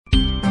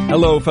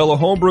Hello, fellow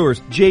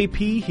homebrewers.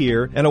 JP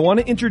here, and I want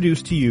to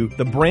introduce to you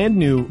the brand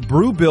new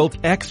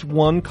Brewbuilt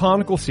X1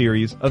 Conical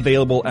Series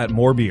available at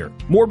More Beer.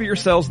 More Beer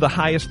sells the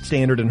highest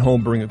standard in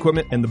homebrewing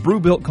equipment, and the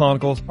Brewbuilt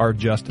Conicals are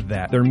just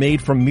that. They're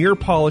made from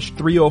mirror-polished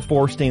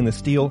 304 stainless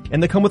steel,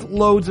 and they come with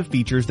loads of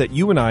features that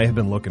you and I have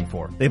been looking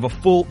for. They have a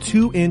full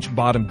 2-inch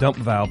bottom dump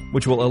valve,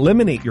 which will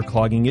eliminate your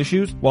clogging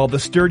issues, while the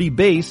sturdy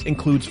base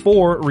includes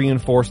 4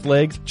 reinforced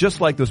legs,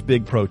 just like those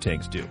big Pro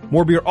tanks do.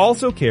 More Beer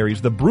also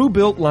carries the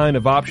Brewbuilt line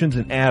of options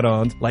and add-ons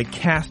like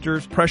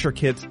casters, pressure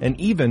kits, and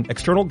even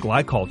external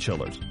glycol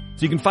chillers.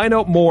 So you can find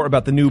out more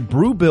about the new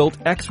Brewbuilt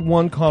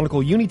X1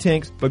 Conical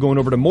Unitanks by going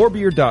over to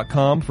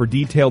morebeer.com for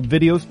detailed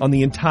videos on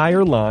the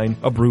entire line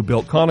of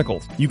Brewbuilt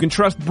Conicals. You can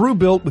trust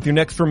Brewbuilt with your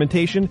next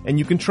fermentation, and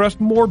you can trust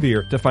More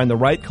Beer to find the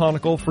right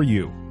conical for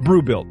you.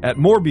 Brewbuilt at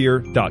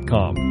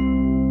morebeer.com.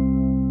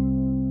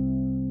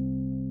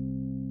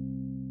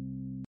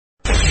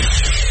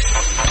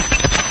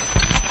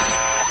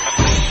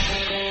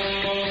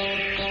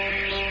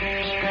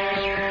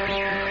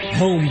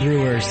 Home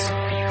brewers,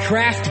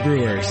 craft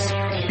brewers,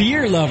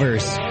 beer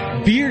lovers,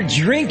 beer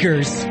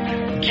drinkers.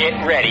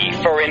 Get ready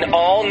for an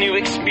all-new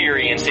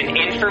experience in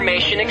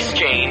information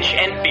exchange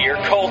and beer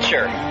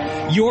culture.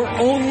 Your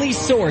only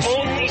source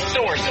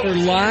for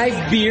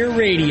live beer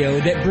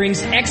radio that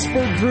brings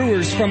expert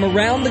brewers from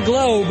around the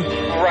globe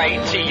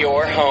right to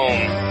your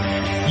home.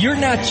 You're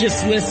not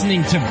just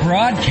listening to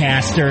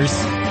broadcasters,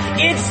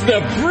 it's the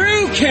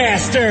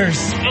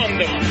Brewcasters on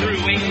the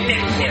Brewing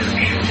Network.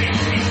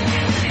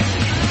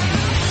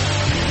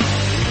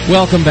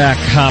 Welcome back,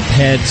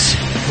 Hopheads.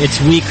 It's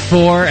week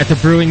 4 at the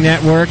Brewing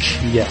Network.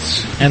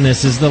 Yes. And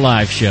this is the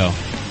live show.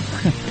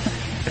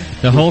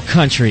 The whole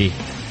country,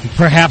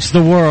 perhaps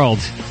the world,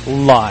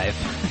 live,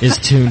 is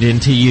tuned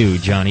into you,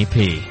 Johnny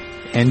P.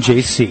 And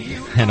JC.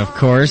 And of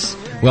course,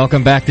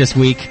 welcome back this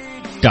week,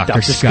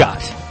 Dr.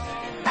 Scott.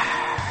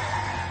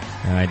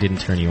 I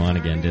didn't turn you on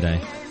again, did I?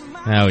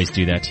 I always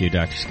do that to you,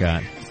 Dr.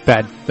 Scott.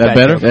 Bad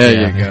better? Joke.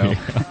 There you go.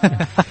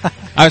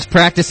 I was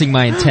practicing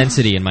my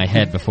intensity in my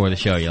head before the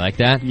show. You like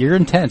that? You're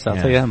intense, I'll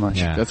tell you that much.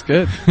 Yeah. That's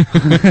good.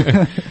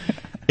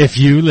 If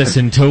you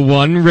listen to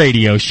one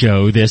radio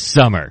show this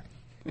summer,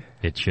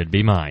 it should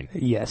be mine.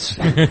 Yes.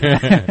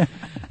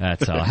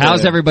 That's all.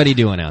 How's everybody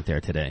doing out there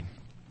today?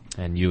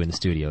 And you in the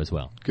studio as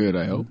well. Good,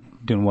 I hope.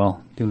 Doing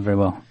well. Doing very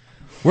well.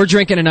 We're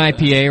drinking an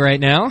IPA right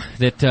now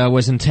that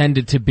was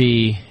intended to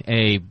be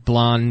a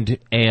blonde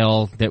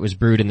ale that was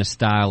brewed in the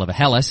style of a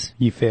Helles.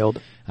 You failed.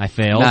 I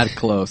failed. Not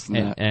close.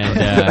 And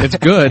it's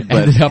good,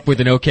 but ended up with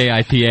an okay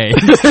IPA.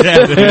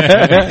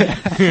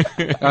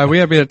 we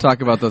happy to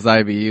talk about those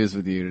IBUs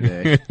with you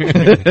today.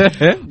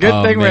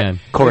 Good thing, man.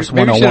 Course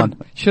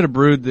 101. Should have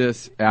brewed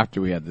this after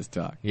we had this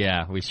talk.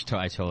 Yeah,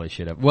 I totally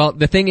should have. Well,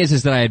 the thing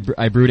is that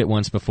I brewed it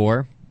once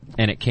before,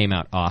 and it came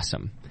out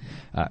awesome.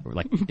 It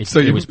was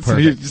perfect. So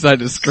you decided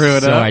to screw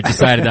it up? So I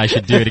decided I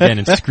should do it again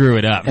and screw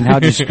it up. And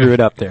how'd you screw it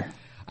up there?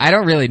 I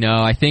don't really know.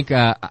 I think,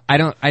 I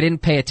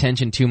didn't pay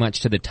attention too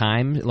much to the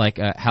time, like,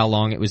 how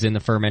long it was in the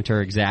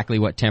fermenter, exactly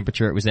what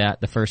temperature it was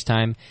at the first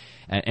time.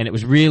 And it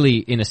was really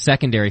in a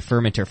secondary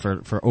fermenter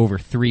for over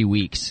 3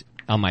 weeks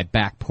on my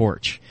back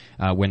porch,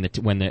 when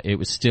it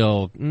was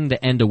still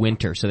the end of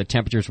winter. So the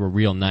temperatures were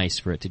real nice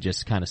for it to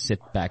just kind of sit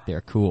back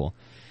there cool.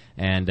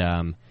 And,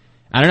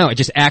 I don't know, it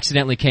just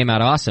accidentally came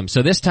out awesome.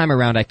 So this time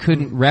around I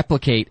couldn't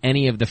replicate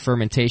any of the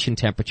fermentation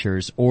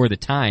temperatures or the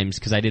times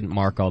because I didn't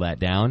mark all that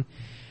down.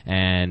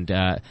 And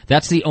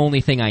that's the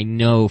only thing I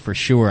know for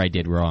sure I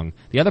did wrong.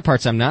 The other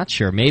parts I'm not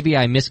sure. Maybe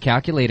I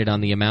miscalculated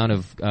on the amount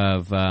of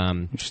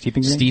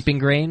steeping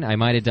grain. I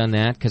might have done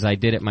that because I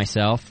did it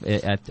myself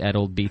at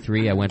old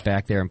B3. I went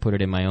back there and put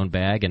it in my own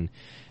bag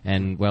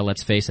and well,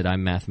 let's face it,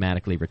 I'm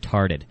mathematically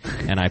retarded,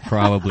 and I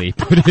probably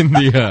put in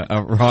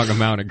the wrong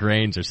amount of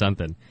grains or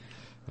something.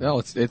 Well,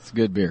 it's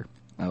good beer.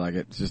 I like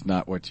it. It's just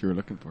not what you were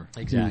looking for.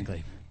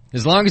 Exactly.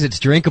 As long as it's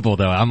drinkable,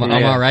 though, I'm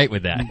all right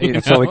with that.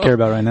 That's all we care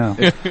about right now.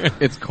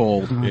 It's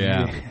cold.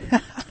 Yeah.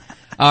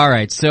 All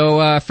right.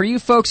 So for you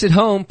folks at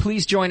home,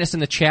 please join us in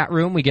the chat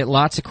room. We get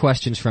lots of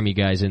questions from you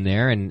guys in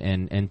there,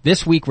 and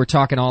this week we're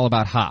talking all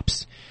about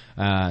hops.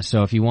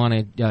 So if you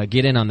want to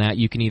get in on that,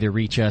 you can either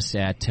reach us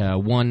at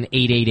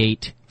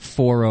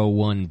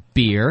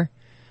 1-888-401-BEER,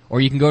 or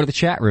you can go to the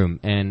chat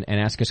room and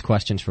ask us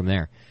questions from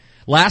there.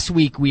 Last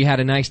week we had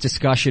a nice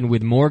discussion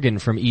with Morgan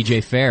from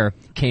EJ Fair,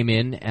 came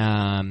in,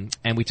 and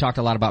we talked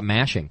a lot about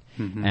mashing,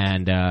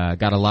 and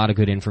got a lot of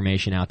good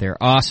information out there.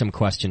 Awesome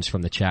questions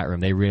from the chat room.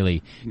 They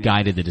really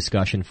guided the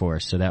discussion for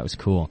us, so that was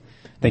cool.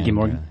 Thank you,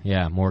 Morgan.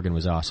 Yeah, Morgan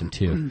was awesome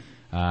too.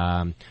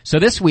 So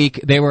this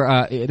week there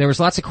was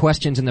lots of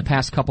questions in the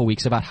past couple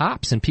weeks about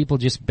hops and people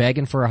just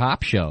begging for a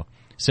hop show.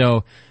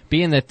 So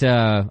being that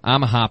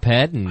I'm a hop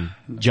head and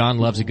John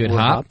loves a good We're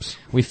hop, hops.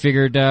 we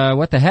figured,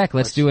 what the heck,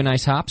 let's do a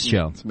nice hops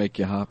show. Let's make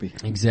you hoppy.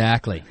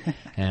 Exactly.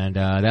 And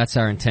that's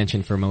our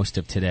intention for most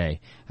of today.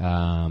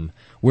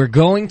 We're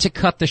going to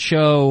cut the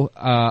show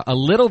a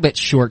little bit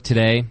short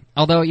today,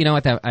 although, you know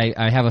what,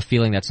 I have a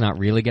feeling that's not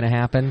really going to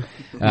happen.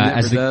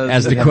 As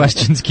the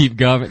questions keep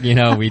going,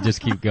 we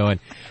just keep going.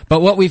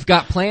 But what we've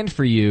got planned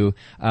for you,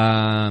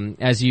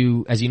 as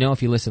you know,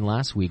 if you listened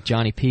last week,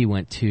 Johnny P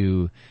went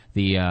to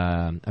the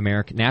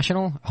American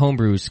National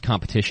Homebrews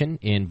competition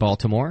in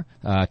Baltimore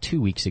 2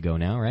 weeks ago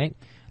now, right?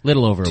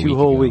 Little over a week 2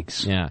 whole ago.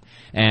 weeks. Yeah.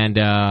 And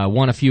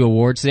won a few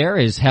awards there.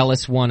 His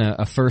Hellas won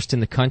a first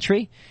in the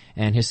country,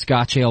 and his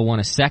Scotch Ale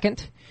won a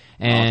second.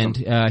 And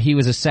he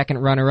was a second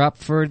runner-up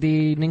for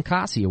the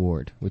Ninkasi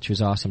Award, which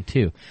was awesome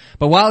too.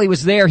 But while he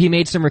was there, he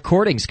made some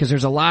recordings, because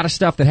there's a lot of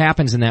stuff that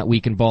happens in that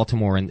week in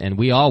Baltimore, and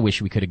we all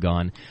wish we could have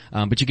gone.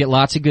 But you get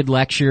lots of good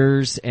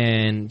lectures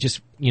and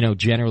just,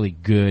 generally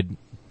good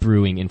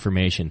brewing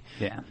information.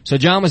 Yeah. So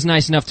John was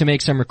nice enough to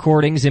make some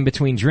recordings in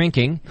between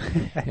drinking.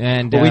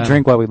 And Well, we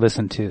drink while we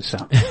listen too, so.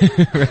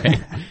 Right.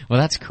 Well,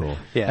 that's cool.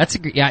 Yeah. That's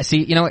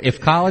see, if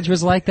college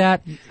was like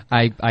that,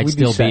 I'd We'd be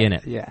still set. be in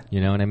it. Yeah.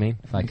 You know what I mean?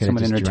 If I could have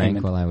Somewhat just drank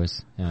entertainment. while I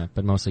was,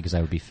 but mostly because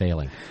I would be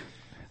failing.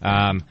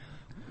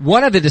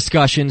 One of the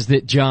discussions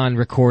that John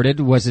recorded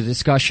was a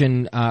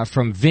discussion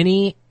from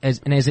Vinny,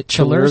 is it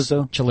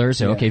Chilurzo?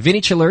 Chilurzo, Yeah. okay.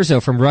 Vinny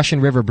Chilurzo from Russian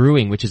River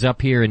Brewing, which is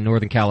up here in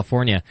Northern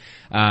California,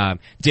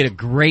 did a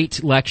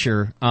great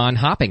lecture on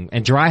hopping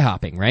and dry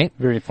hopping, right?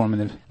 Very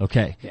informative.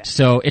 Okay. Yeah.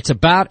 So it's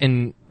about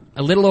a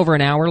little over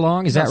an hour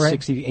long, is that right?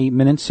 68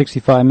 minutes,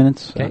 65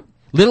 minutes. Okay.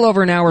 Little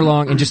over an hour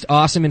long, and just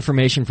awesome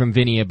information from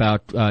Vinny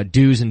about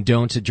do's and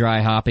don'ts of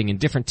dry hopping and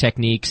different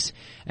techniques.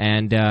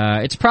 And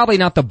it's probably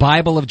not the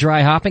Bible of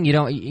dry hopping.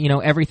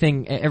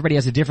 Everybody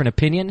has a different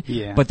opinion.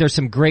 Yeah. But there's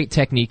some great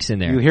techniques in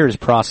there. You hear his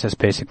process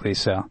basically,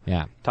 so.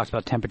 Yeah. Talks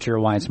about temperature,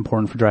 why it's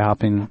important for dry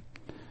hopping,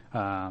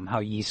 how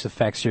yeast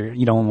affects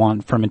you don't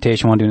want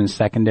fermentation, want to do it in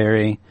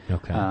secondary.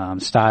 Okay.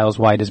 Styles,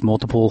 why he does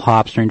multiple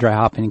hops during dry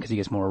hopping, because he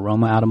gets more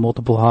aroma out of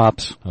multiple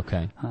hops.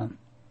 Okay.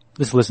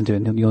 Just listen to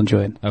it and you'll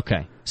enjoy it.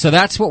 Okay. So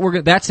that's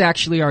that's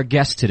actually our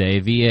guest today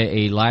via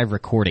a live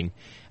recording.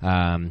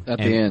 At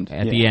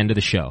the end of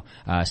the show.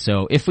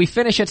 So if we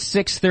finish at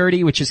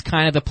 6:30, which is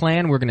kind of the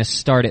plan, we're going to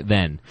start it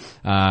then.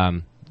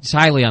 It's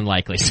highly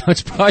unlikely, so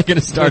it's probably going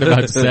to start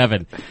about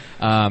 7.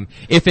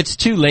 If it's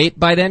too late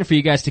by then for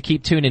you guys to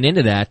keep tuning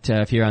into that,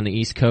 if you're on the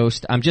East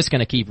Coast, I'm just going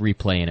to keep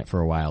replaying it for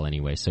a while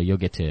anyway, so you'll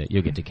get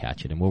to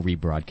catch it, and we'll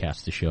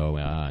rebroadcast the show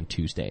on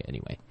Tuesday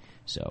anyway.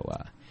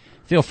 So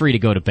feel free to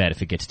go to bed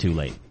if it gets too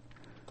late.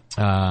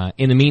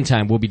 In the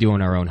meantime, we'll be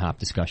doing our own hop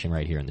discussion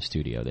right here in the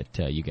studio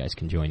that you guys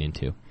can join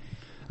into.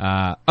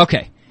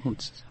 Okay.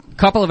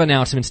 Couple of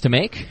announcements to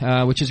make,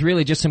 which is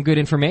really just some good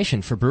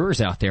information for brewers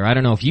out there. I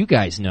don't know if you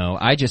guys know,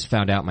 I just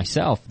found out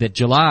myself that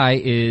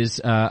July is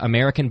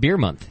American Beer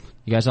Month.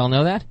 You guys all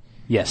know that?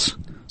 Yes.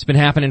 It's been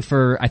happening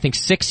for, I think,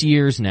 6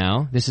 years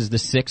now. This is the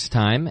 6th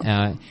time.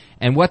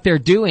 And what they're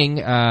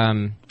doing,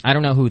 I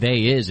don't know who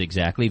they is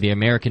exactly, the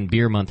American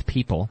Beer Month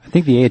people. I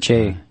think the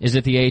AHA. Is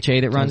it the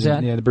AHA that runs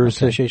that? Yeah, the Brewers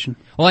Association.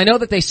 Well, I know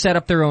that they set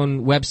up their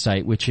own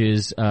website, which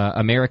is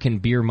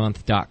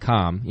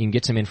AmericanBeerMonth.com. You can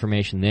get some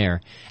information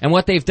there. And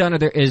what they've done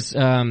is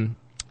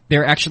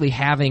they're actually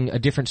having a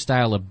different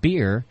style of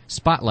beer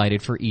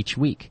spotlighted for each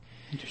week.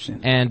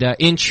 Interesting. And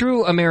in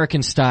true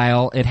American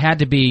style, it had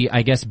to be,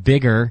 I guess,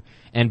 bigger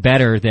and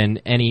better than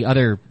any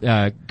other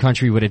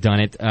country would have done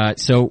it.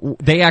 So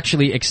they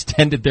actually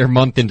extended their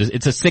month into,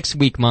 it's a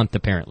 6-week month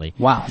apparently.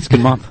 Wow, it's a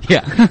good month.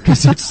 Yeah,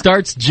 because it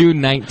starts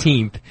June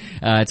 19th.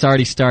 It's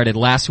already started.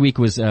 Last week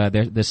was,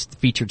 this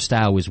featured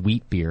style was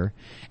wheat beer,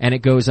 and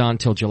it goes on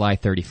till July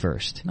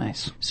 31st.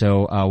 Nice.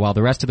 So while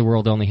the rest of the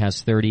world only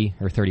has 30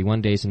 or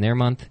 31 days in their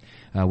month,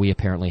 we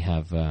apparently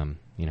have,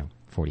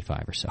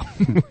 45 or so,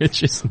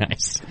 which is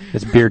nice.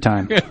 It's beer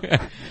time.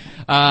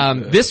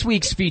 This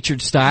week's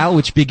featured style,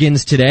 which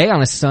begins today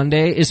on a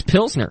Sunday, is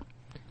Pilsner,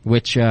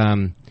 which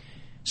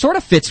sort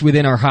of fits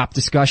within our hop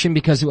discussion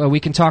because we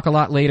can talk a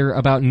lot later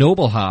about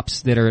noble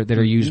hops that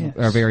are used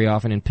very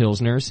often in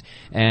Pilsners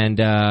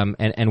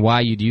and why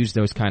you'd use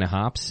those kind of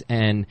hops.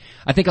 And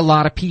I think a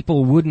lot of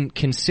people wouldn't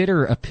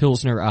consider a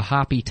Pilsner a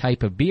hoppy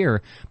type of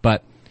beer,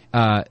 but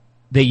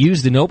they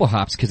use the noble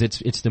hops because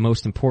it's the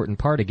most important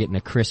part of getting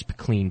a crisp,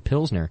 clean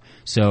Pilsner.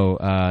 So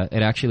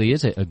it actually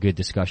is a good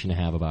discussion to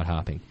have about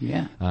hopping.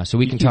 Yeah. So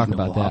we can talk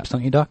about that. Hops,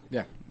 don't you, Doc?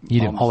 Yeah.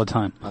 You do. All the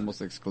time.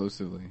 Almost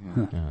exclusively.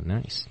 Yeah. Oh,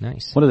 nice.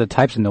 What are the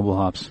types of noble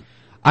hops?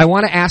 I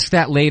want to ask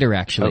that later,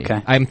 actually.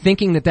 Okay. I'm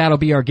thinking that'll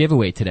be our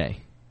giveaway today.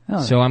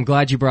 Oh. So I'm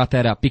glad you brought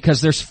that up because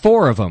there's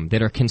 4 of them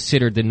that are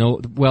considered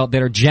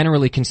that are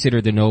generally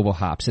considered the noble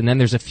hops, and then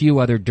there's a few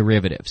other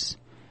derivatives.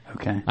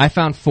 Okay. I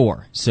found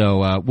 4,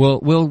 so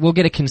we'll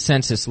get a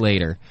consensus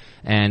later,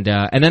 and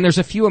then there's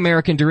a few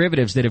American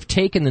derivatives that have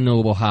taken the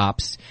noble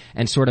hops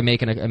and sort of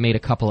made a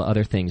couple of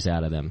other things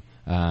out of them.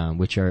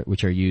 which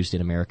are used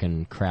in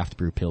American craft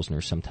brew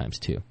pilsners sometimes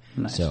too.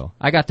 Nice. So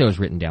I got those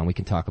written down. We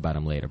can talk about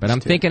them later. But I'm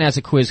thinking as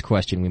a quiz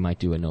question, we might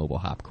do a Noble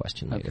Hop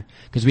question later.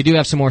 Because we do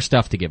have some more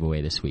stuff to give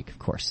away this week, of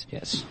course.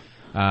 Yes.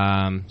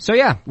 So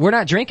yeah, we're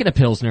not drinking a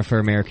Pilsner for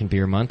American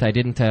Beer Month. I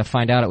didn't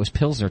find out it was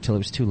Pilsner till it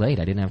was too late.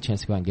 I didn't have a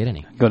chance to go out and get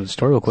any. Go to the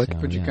store real quick. So,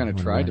 But you kind of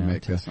tried to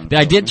make this one.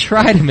 I did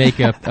try to make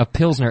a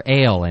Pilsner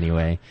ale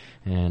anyway.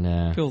 And,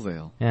 Pils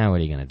ale. yeah,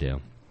 what are you gonna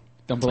do?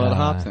 Dump a lot of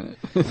hops in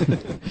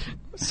it.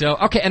 So,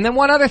 okay, and then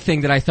one other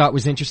thing that I thought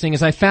was interesting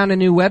is I found a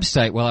new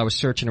website while I was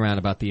searching around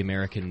about the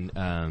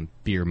American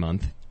Beer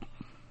Month.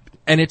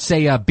 And it's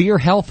a beer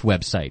health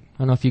website. I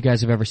don't know if you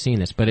guys have ever seen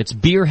this, but it's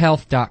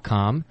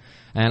beerhealth.com.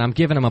 And I'm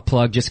giving them a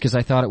plug just because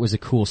I thought it was a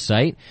cool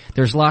site.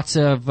 There's lots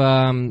of,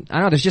 I don't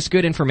know, there's just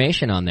good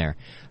information on there.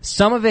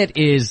 Some of it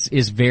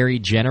is very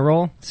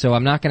general, so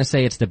I'm not going to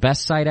say it's the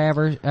best site I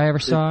ever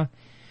saw.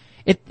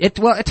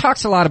 It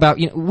talks a lot about,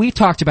 we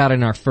talked about it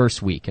in our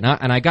first week, and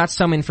I got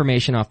some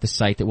information off the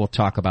site that we'll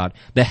talk about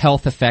the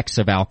health effects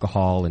of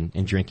alcohol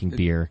and drinking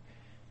beer.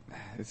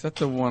 Is that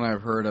the one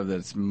I've heard of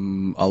that's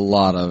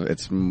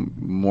it's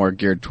more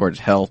geared towards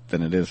health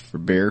than it is for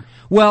beer?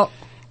 Well,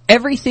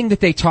 everything that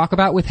they talk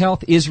about with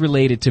health is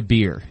related to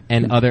beer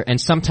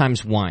and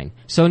sometimes wine.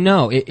 So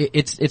no,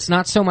 it's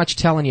not so much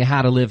telling you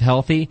how to live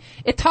healthy.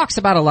 It talks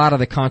about a lot of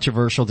the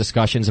controversial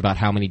discussions about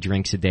how many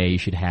drinks a day you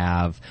should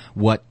have,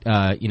 what,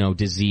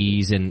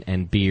 disease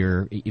and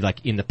beer,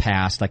 like in the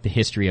past, like the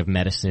history of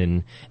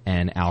medicine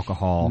and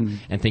alcohol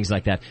and things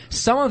like that.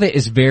 Some of it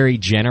is very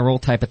general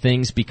type of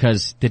things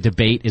because the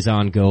debate is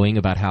ongoing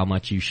about how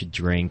much you should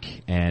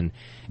drink and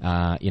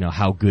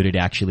how good it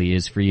actually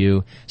is for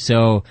you.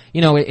 So,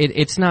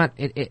 it's not,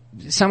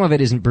 some of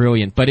it isn't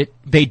brilliant, but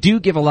they do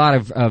give a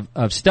lot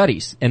of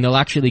studies, and they'll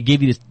actually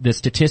give you the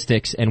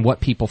statistics and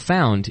what people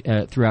found,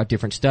 throughout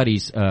different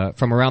studies,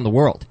 from around the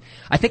world.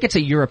 I think it's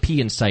a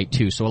European site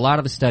too, so a lot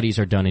of the studies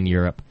are done in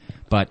Europe,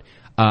 but,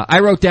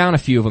 I wrote down a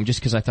few of them just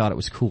because I thought it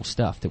was cool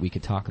stuff that we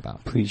could talk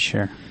about. Please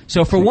share.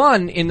 So for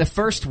one, in the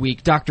first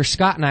week, Dr.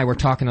 Scott and I were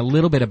talking a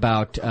little bit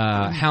about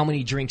how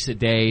many drinks a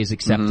day is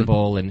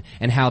acceptable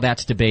and how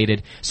that's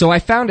debated. So I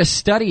found a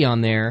study on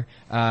there,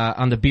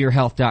 on the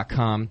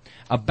beerhealth.com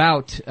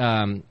about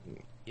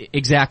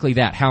exactly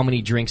that, how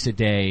many drinks a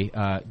day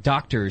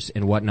doctors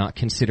and whatnot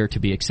consider to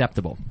be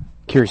acceptable.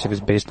 Curious if it's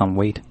based on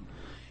weight.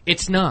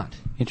 It's not.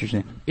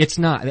 Interesting. It's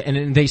not,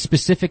 and they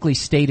specifically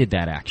stated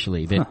that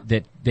actually,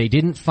 that they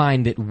didn't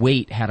find that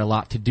weight had a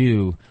lot to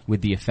do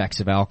with the effects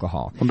of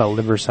alcohol. What about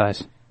liver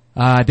size?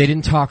 They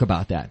didn't talk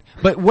about that.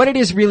 But what it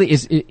is really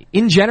is,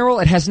 in general,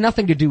 it has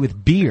nothing to do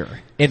with beer.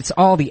 It's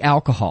all the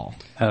alcohol.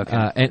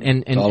 Okay.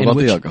 It's all about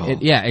the alcohol.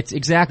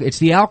 It's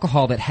the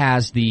alcohol that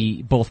has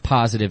the both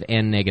positive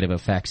and negative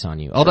effects on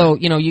you. Although,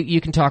 you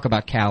can talk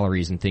about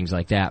calories and things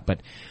like that,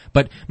 but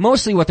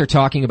mostly what they're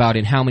talking about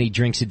in how many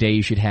drinks a day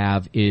you should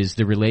have is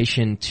the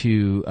relation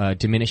to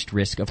diminished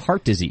risk of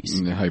heart disease.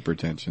 And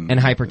hypertension. And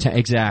hypertension,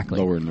 exactly.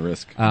 Lowering the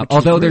risk.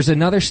 Although there's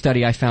another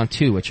study I found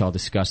too, which I'll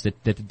discuss,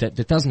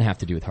 that doesn't have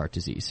to do with heart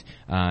disease.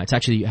 It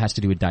actually has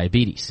to do with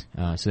diabetes.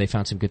 So they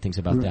found some good things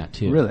about that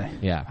too. Really?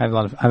 Yeah. I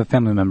have a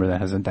family member that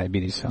has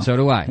diabetes. So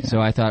do I. Yeah. So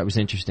I thought it was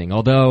interesting.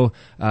 Although,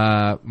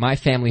 my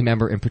family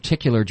member in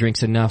particular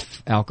drinks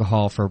enough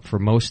alcohol for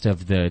most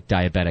of the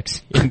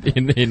diabetics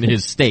in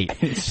his state.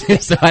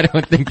 So I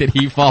don't think that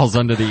he falls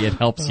under the it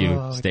helps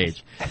you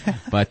stage.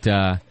 But,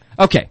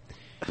 okay.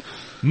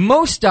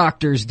 Most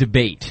doctors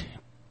debate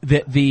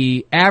that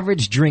the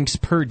average drinks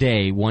per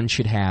day one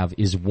should have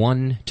is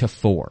 1 to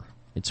 4.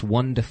 It's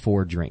 1 to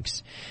 4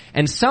 drinks.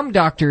 And some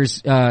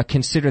doctors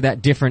consider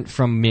that different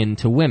from men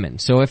to women.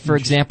 So if, for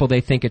example,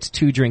 they think it's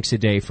 2 drinks a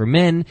day for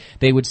men,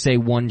 they would say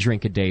 1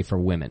 drink a day for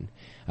women.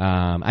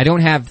 I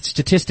don't have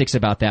statistics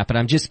about that, but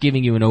I'm just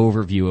giving you an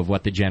overview of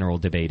what the general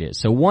debate is.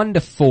 So 1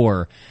 to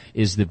 4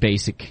 is the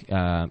basic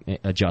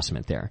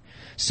adjustment there.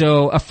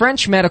 So a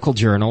French medical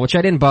journal, which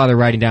I didn't bother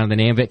writing down the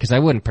name of it because I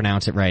wouldn't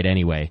pronounce it right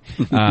anyway.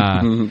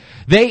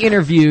 They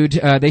interviewed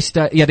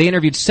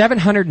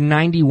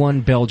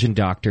 791 Belgian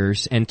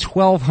doctors and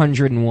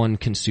 1,201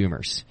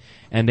 consumers.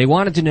 And they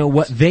wanted to know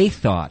what they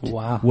thought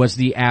was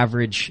the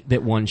average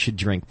that one should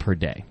drink per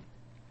day.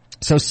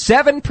 So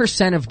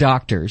 7% of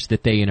doctors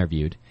that they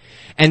interviewed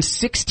and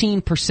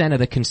 16% of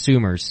the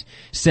consumers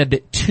said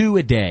that 2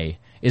 a day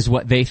is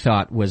what they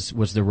thought was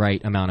the right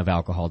amount of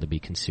alcohol to be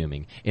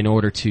consuming in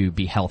order to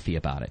be healthy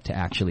about it, to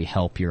actually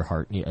help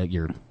your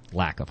your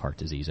lack of heart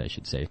disease, I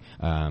should say.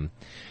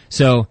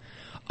 So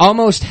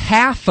almost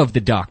half of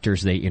the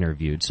doctors they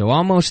interviewed, so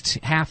almost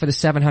half of the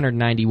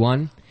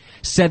 791,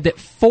 said that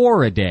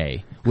 4 a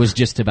day was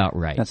just about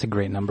right. That's a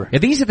great number. Yeah,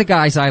 these are the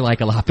guys I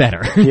like a lot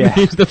better. Yeah.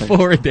 These are the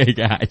 4 a day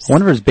guys.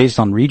 One of them is based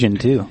on region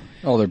too.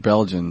 Oh, they're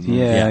Belgians.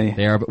 Yeah,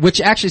 they are.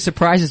 Which actually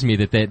surprises me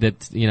that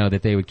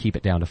they would keep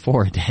it down to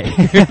 4 a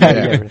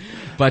day.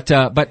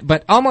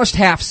 But almost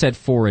half said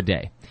 4 a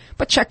day.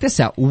 But check this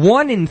out.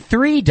 1 in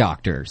 3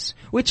 doctors,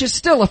 which is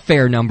still a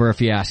fair number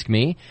if you ask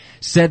me,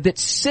 said that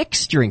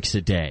 6 drinks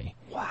a day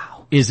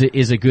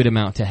is a good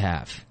amount to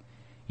have.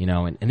 you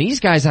know, and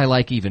these guys I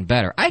like even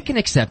better. I can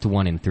accept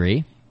 1 in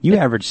 3. You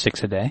average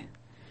 6 a day.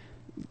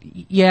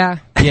 Yeah.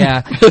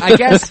 I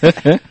guess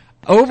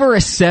over a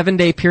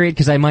 7-day period,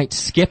 because I might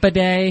skip a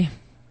day,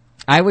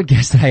 I would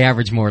guess that I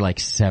average more like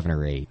 7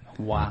 or 8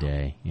 a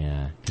day.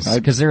 Yeah.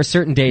 Because there are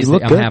certain days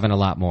that I'm having a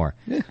lot more.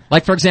 Yeah.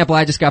 Like, for example,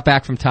 I just got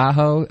back from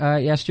Tahoe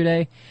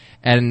yesterday,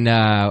 and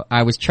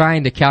I was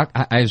trying to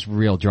I was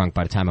real drunk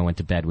by the time I went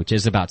to bed, which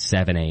is about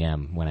 7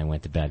 a.m. when I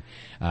went to bed.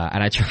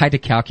 And I tried to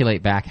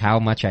calculate back how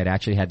much I'd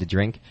actually had to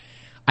drink.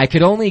 I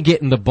could only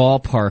get in the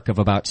ballpark of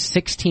about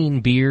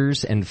 16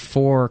 beers and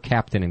 4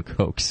 Captain and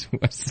Cokes.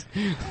 It's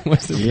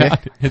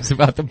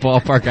about the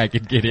ballpark I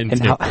could get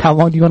into. And how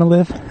long do you want to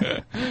live?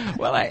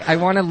 Well, I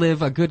want to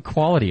live a good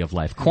quality of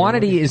life.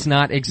 Quantity is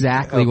not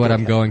exactly what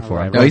I'm going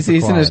for. No, he's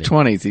in his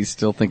 20s. He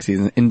still thinks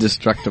he's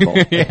indestructible.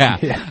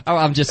 Yeah. Oh,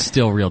 I'm just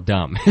still real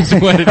dumb is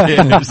what it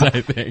is,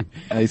 I think.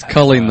 He's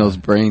culling those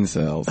brain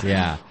cells.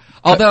 Yeah.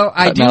 Although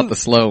I do not the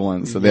slow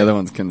ones, so the other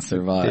ones can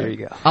survive. There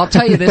you go. I'll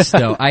tell you this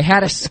though, I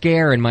had a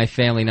scare in my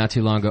family not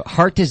too long ago.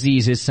 Heart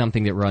disease is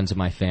something that runs in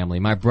my family.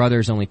 My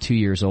brother's only 2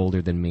 years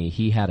older than me.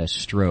 He had a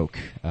stroke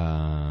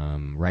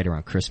right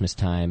around Christmas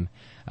time.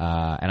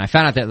 And I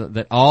found out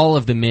that all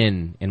of the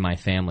men in my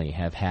family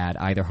have had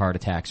either heart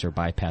attacks or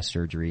bypass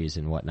surgeries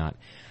and whatnot.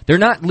 They're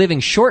not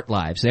living short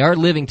lives. They are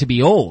living to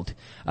be old.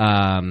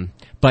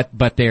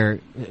 But their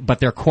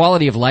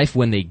quality of life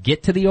when they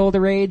get to the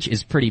older age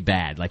is pretty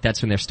bad. Like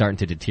that's when they're starting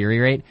to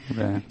deteriorate.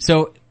 Okay.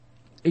 So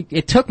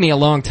it took me a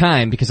long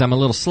time, because I'm a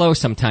little slow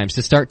sometimes,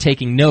 to start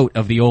taking note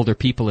of the older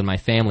people in my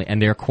family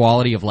and their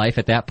quality of life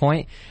at that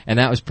point, and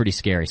that was pretty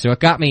scary. So it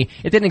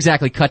didn't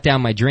exactly cut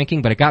down my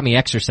drinking, but it got me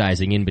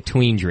exercising in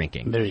between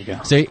drinking. There you go.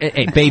 So,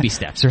 hey, baby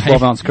steps, right?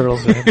 12-ounce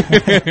girls.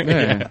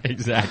 Yeah,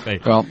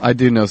 exactly. Well, I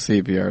do know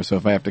CPR, so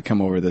if I have to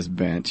come over this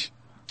bench.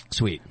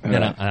 Sweet.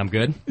 Then I'm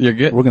good? You're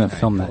good? We're going to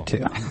film that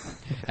too.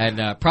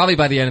 And probably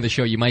by the end of the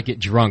show, you might get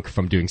drunk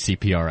from doing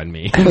CPR on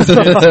me.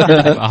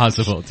 It's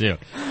possible, too.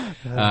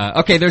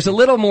 Okay, there's a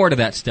little more to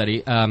that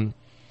study.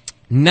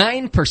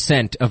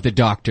 9% of the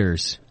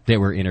doctors that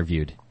were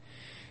interviewed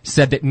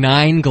said that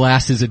 9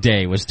 glasses a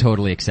day was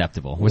totally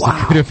acceptable, was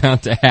a good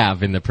amount to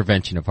have in the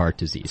prevention of heart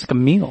disease. It's like a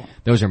meal.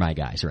 Those are my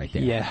guys right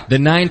there. Yeah. The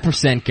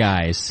 9%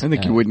 guys. I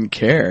think you wouldn't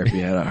care if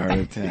you had a heart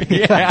attack.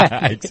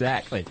 Yeah,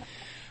 exactly.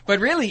 But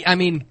really, I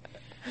mean,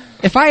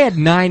 if I had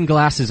 9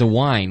 glasses of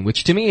wine,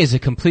 which to me is a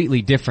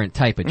completely different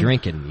type of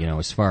drinking, you know,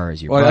 as far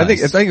as your Well, buzz.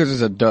 I think it was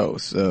just a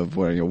dose of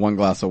 1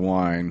 glass of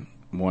wine,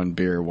 1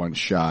 beer, 1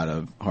 shot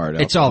of hard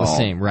alcohol. It's all the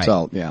same, right? It's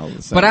all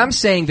the same. But I'm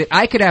saying that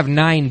I could have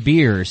 9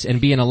 beers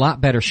and be in a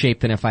lot better shape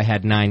than if I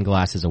had 9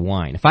 glasses of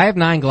wine. If I have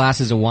 9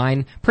 glasses of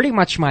wine, pretty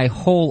much my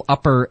whole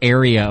upper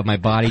area of my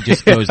body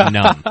just goes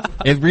numb.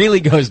 It really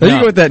goes There numb.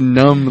 you go with that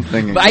numb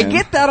thing again. But I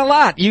get that a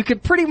lot. You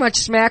could pretty much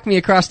smack me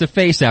across the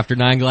face after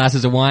 9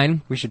 glasses of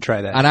wine, We should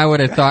try that. and I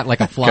would have thought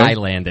like a fly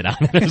landed on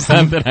it or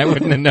something. I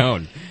wouldn't have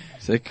known.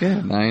 It's like,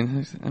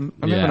 9. I'm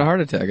Yeah. having a heart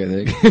attack, I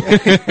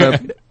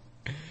think.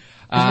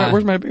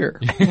 Where's my beer?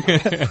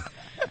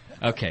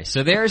 Okay,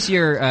 so there's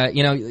your,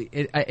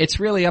 it's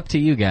really up to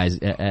you guys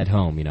at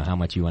home, you know, how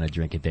much you want to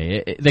drink a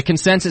day. The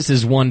consensus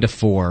is 1 to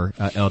 4,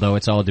 although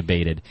it's all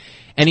debated.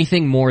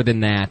 Anything more than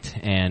that,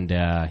 and,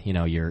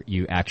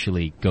 you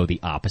actually go the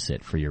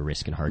opposite for your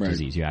risk in heart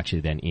disease. You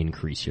actually then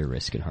increase your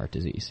risk in heart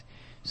disease.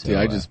 So, See,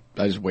 I just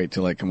wait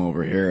till I come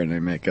over here and I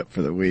make up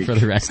for the week. For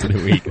the rest of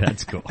the week,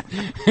 that's cool.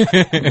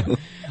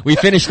 We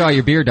finished all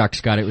your beer, Dr.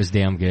 Scott. It was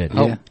damn good.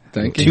 Oh,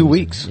 thank you. 2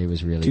 weeks. It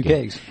was really 2 good.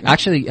 kegs.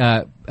 Actually,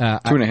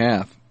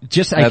 2.5.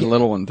 just I had a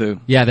little one too.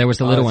 Yeah, there was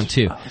the little one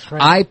too. that's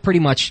right. I pretty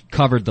much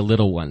covered the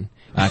little one.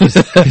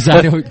 Cause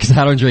I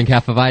don't drink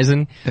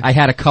Hefeweizen. I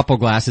had a couple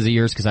glasses of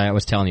yours because I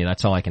was telling you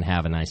that's all I can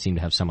have, and I seem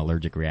to have some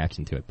allergic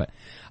reaction to it. But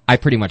I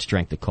pretty much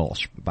drank the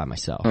Kolsch by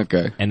myself.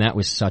 Okay. And that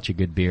was such a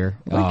good beer.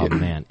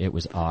 Man, it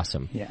was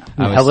awesome. Yeah.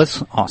 I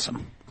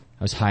Awesome.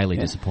 was highly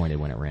disappointed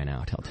when it ran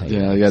out, I'll tell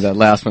you. Yeah, that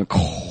last one.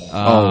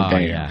 Oh,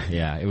 damn.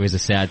 Yeah. It was a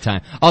sad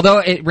time. Although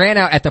it ran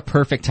out at the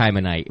perfect time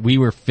of night. We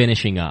were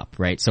finishing up,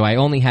 right? So I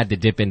only had to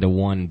dip into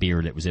 1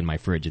 beer that was in my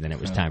fridge, and then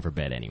it was time for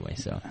bed anyway.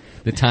 So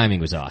the timing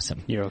was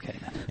awesome. You're okay,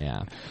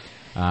 man.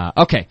 Yeah.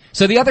 Okay.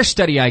 So the other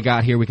study I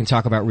got here we can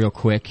talk about real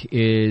quick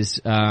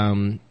is,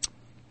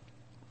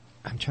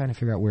 I'm trying to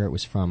figure out where it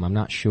was from. I'm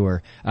not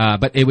sure.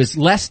 But it was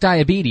less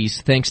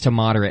diabetes thanks to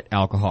moderate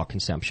alcohol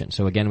consumption.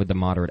 So again, with the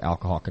moderate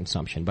alcohol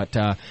consumption. But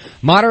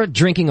moderate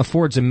drinking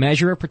affords a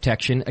measure of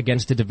protection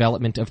against the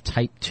development of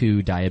type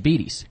 2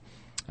 diabetes.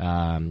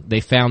 They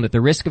found that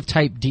the risk of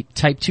type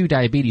 2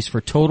 diabetes for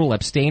total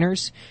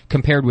abstainers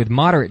compared with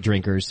moderate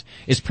drinkers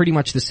is pretty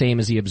much the same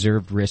as the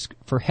observed risk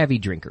for heavy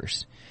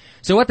drinkers.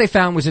 So what they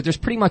found was that there's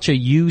pretty much a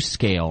U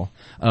scale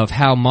of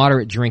how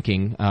moderate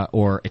drinking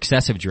or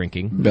excessive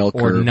drinking Bell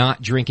or curve.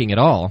 not drinking at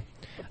all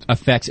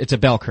affects. It's a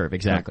bell curve,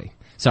 exactly.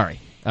 Sorry,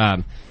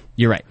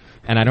 you're right.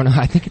 And I don't know.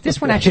 I think this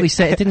one actually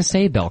said it didn't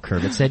say bell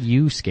curve. It said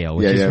U scale,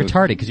 which is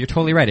retarded because you're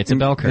totally right. It's a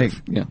bell curve.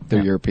 Yeah,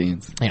 they're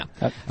Europeans. Yeah.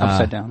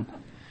 Upside down.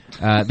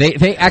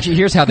 They actually,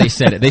 here's how they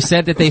said it. They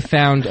said that they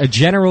found a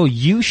general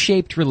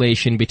U-shaped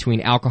relation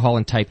between alcohol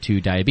and type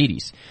 2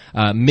 diabetes.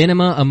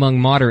 Minima among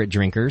moderate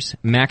drinkers,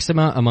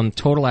 maxima among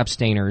total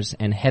abstainers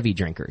and heavy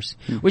drinkers.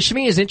 Which to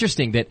me is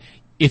interesting that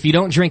if you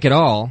don't drink at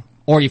all,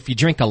 or if you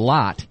drink a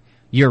lot,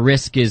 your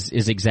risk is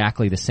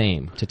exactly the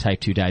same to type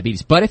 2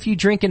 diabetes. But if you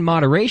drink in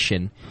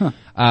moderation,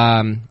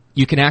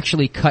 you can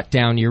actually cut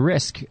down your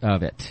risk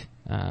of it.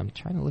 I'm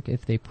trying to look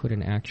if they put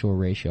an actual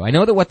ratio. I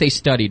know that what they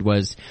studied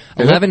was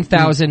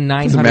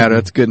 11,900. Doesn't matter.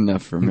 It's good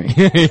enough for me.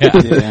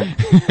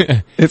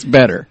 Yeah. It's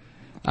better.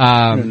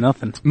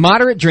 Nothing.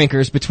 Moderate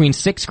drinkers between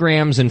 6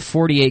 grams and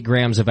 48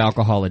 grams of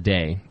alcohol a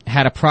day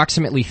had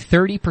approximately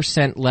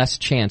 30% less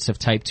chance of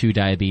type 2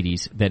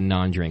 diabetes than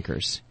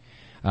non-drinkers.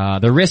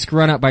 The risk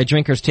run up by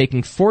drinkers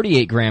taking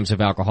 48 grams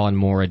of alcohol and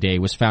more a day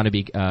was found to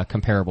be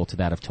comparable to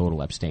that of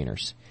total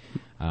abstainers.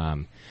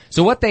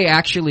 So what they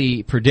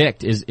actually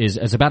predict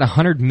is about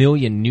 100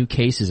 million new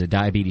cases of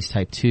diabetes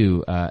type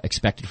 2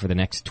 expected for the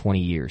next 20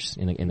 years,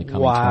 in the coming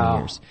 20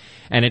 years.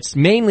 And it's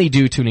mainly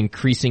due to an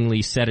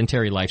increasingly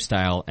sedentary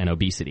lifestyle and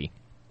obesity,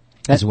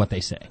 is what they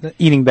say.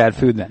 Eating bad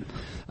food then.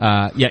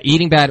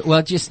 Eating bad,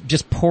 well,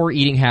 just poor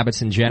eating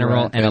habits in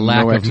general, Right, and a and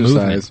lack no of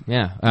exercise. movement.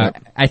 Yeah.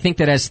 Yep. I think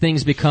that as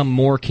things become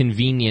more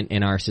convenient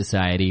in our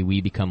society,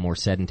 we become more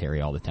sedentary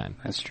all the time.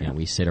 That's true. You know,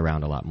 we sit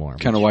around a lot more.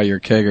 Kind of why your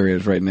kegger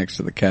is right next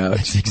to the couch.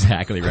 That's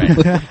exactly right.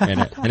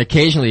 and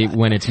occasionally,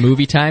 when it's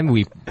movie time,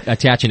 we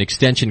attach an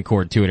extension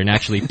cord to it and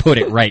actually put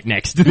it right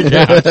next to the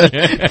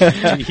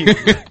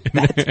couch.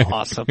 That's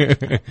awesome.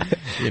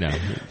 You know,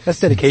 That's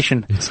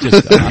dedication. it's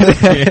just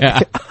awesome. Yeah.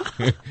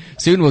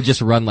 Soon we'll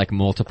just run like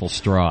multiple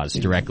straws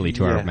directly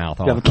to our mouth.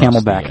 You have a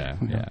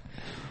Camelback.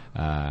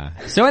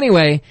 So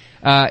anyway,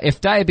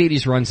 if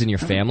diabetes runs in your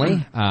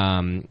family,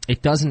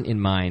 it doesn't in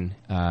mine.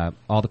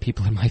 All the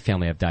people in my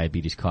family have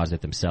diabetes caused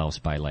it themselves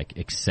by like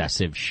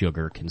excessive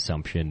sugar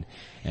consumption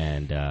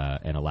and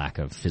a lack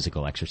of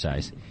physical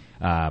exercise.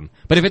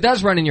 But if it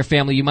does run in your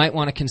family, you might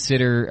want to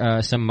consider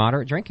some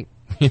moderate drinking.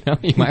 You know,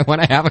 you might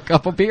want to have a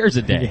couple beers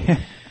a day.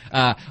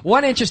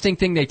 One interesting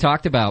thing they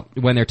talked about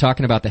when they're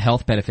talking about the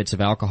health benefits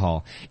of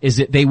alcohol is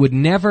that they would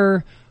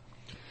never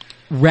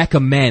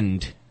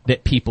recommend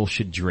that people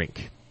should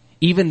drink,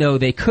 even though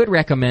they could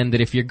recommend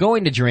that if you're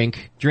going to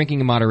drink,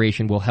 drinking in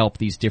moderation will help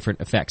these different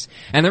effects.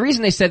 And the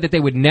reason they said that they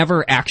would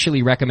never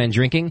actually recommend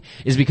drinking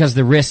is because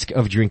the risk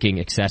of drinking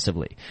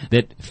excessively.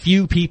 That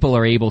few people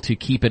are able to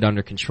keep it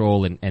under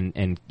control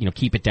and you know,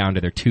 keep it down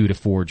to their 2 to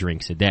 4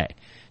 drinks a day.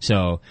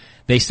 So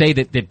they say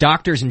that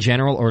doctors in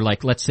general, or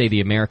like let's say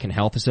the American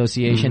Health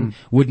Association,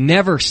 would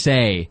never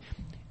say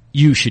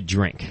you should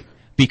drink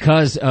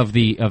because of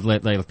the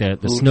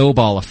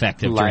snowball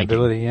effect of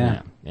liability,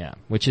 drinking. Yeah,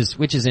 which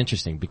is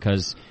interesting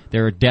because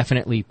there are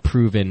definitely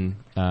proven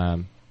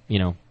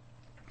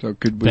So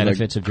could we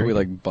benefits of drinking.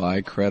 like buy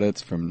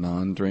credits from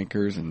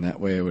non-drinkers, and that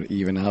way it would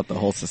even out the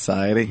whole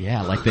society?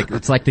 Yeah,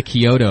 it's like the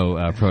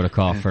Kyoto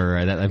protocol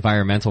for that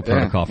environmental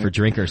protocol for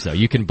drinkers. Though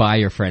you can buy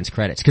your friends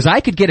credits, because I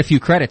could get a few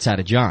credits out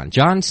of John.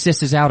 John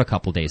sisses out a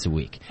couple days a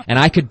week, and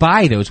I could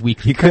buy those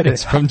weekly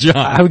credits from John.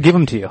 I would give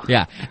them to you.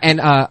 Yeah,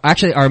 and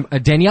actually, our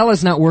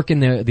Daniela's not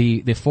working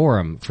the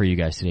forum for you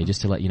guys today.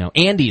 Just to let you know,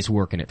 Andy's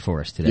working it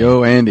for us today.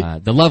 Yo, Andy.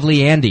 The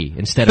lovely Andy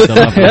instead of the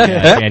lovely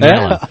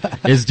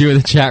Daniela is doing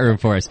the chat room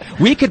for us.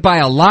 We could buy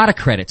a lot of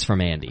credits from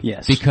Andy.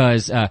 Yes.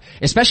 Because,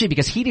 especially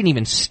because he didn't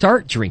even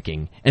start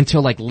drinking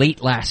until like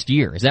late last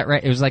year. Is that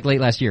right? It was like late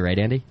last year, right,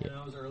 Andy? Yeah,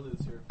 it was early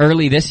this year.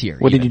 Early this year.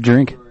 What did you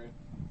drink?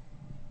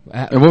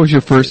 And what was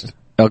your first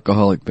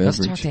alcoholic beverage?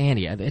 Let's talk to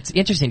Andy. It's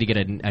interesting to get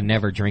a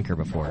never drinker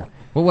before.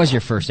 What was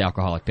your first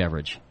alcoholic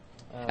beverage?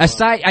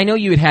 Aside, I know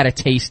you had a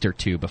taste or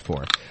two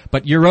before,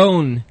 but your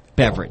own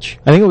beverage.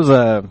 I think it was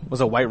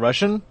a White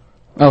Russian.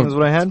 Oh. Is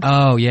what I had.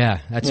 Oh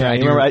yeah, that's Yeah, right.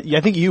 you remember,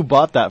 I think you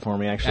bought that for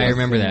me, actually. I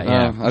remember that.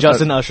 Yeah,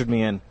 Justin ushered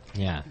me in.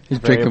 yeah. He's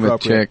Very drinking with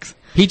appropriate. chicks.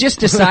 He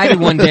just decided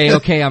one day,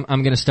 okay, I'm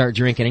going to start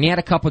drinking, and he had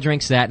a couple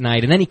drinks that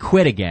night, and then he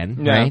quit again,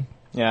 Yeah. right?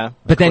 Yeah.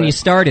 But then quit. you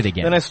started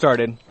again. Then I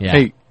started. yeah.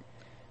 Hey,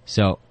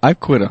 So I've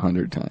quit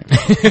 100 times.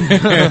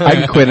 I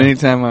can quit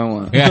anytime I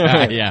want.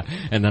 yeah,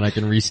 and then I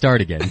can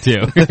restart again too.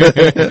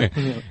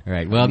 All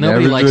right. Well,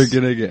 nobody Never likes. drink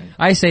it again.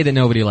 I say that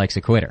nobody likes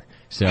a quitter.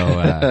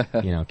 So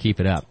keep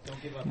it up.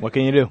 What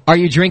can you do? Are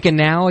you drinking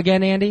now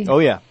again, Andy? Oh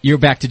yeah, You're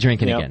back to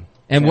drinking Yep. again.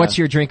 And Yeah. what's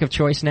your drink of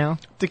choice now?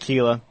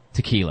 tequila.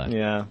 Tequila.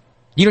 Yeah,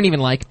 You don't even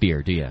like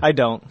beer, do you? I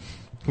don't.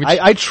 Which-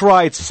 I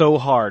tried so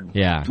hard.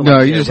 yeah.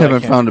 No, you Yeah, just but I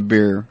haven't can't. found a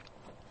beer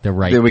The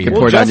right that we beer. can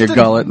pour down your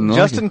gullet and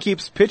Justin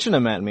keeps pitching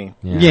them at me.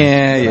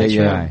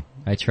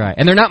 I try.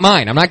 And they're not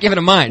mine. I'm not giving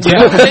them mine. So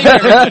don't think,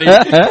 everybody.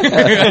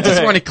 I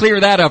just want to clear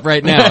that up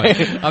right now.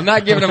 I'm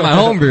not giving them my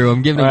home brew.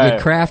 I'm giving them Right.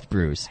 good craft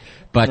brews.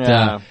 But,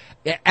 Yeah.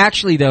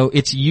 actually though,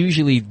 it's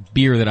usually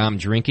beer that I'm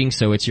drinking,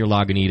 so it's your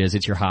Lagunitas,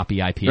 it's your hoppy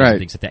IPAs Right. and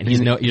things like that. And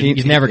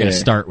he's never going to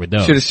start with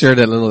those. Should have shared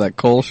that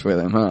Kolsch with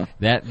him, huh?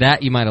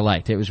 That you might have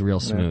liked. It was real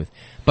smooth.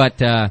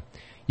 But,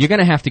 you're going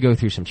to have to go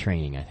through some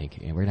training, I think.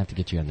 We're going to have to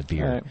get you on the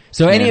beer. Right.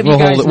 So any of we'll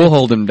you guys... we'll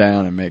hold him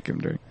down and make him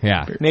drink.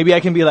 yeah. Maybe I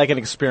can be like an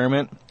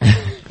experiment.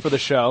 for the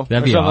show.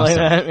 That'd or be something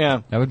awesome. like that.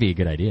 Yeah. That would be a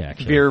good idea,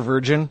 actually. Beer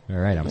virgin. All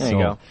right, I'm There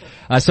sold. you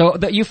go. So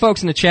you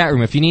folks in the chat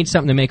room, if you need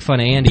something to make fun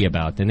of Andy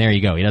about, then there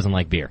you go. He doesn't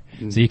like beer.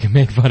 So you can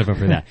make fun of him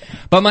for that.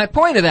 But my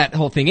point of that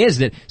whole thing is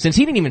that since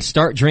he didn't even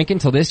start drinking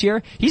till this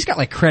year, he's got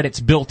like credits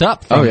built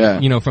up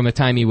from, from the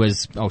time he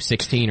was,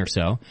 16 or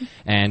so.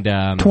 And,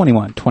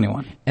 21.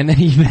 And then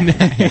even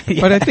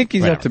But I think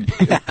he's have to,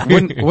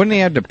 wouldn't he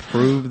have to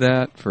prove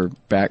that for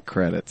back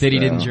credits? that he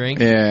didn't drink?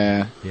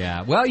 Yeah.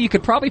 Yeah. Well, you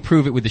could probably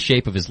prove it with the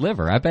shape of his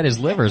liver. I bet his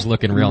liver is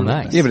looking real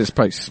nice. Yeah, but it's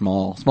probably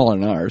smaller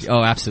than ours.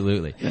 Oh,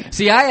 absolutely.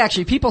 See,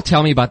 people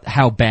tell me about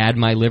how bad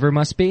my liver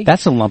must be.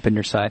 That's a lump in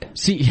your side.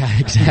 See, yeah,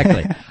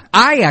 exactly.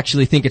 I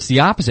actually think it's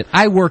the opposite.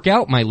 I work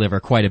out my liver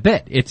quite a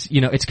bit. It's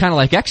kind of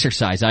like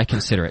exercise, I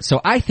consider it. So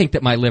I think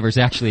that my liver's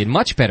actually in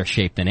much better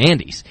shape than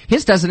Andy's.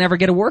 His doesn't ever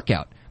get a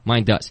workout.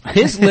 Mine does.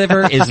 His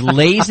liver is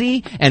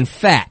lazy and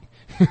fat.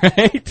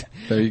 Right?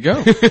 There you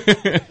go.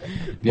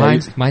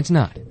 Mine's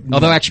not.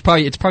 Although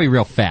actually it's probably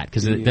real fat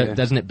because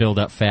doesn't it build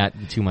up fat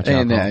too much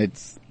And alcohol?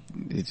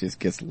 it just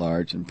gets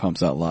large and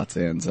pumps out lots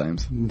of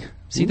enzymes.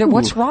 See, then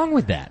what's wrong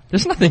with that?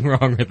 There's nothing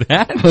wrong with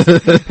that.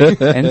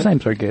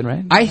 Enzymes are good,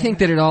 right? I think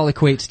that it all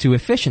equates to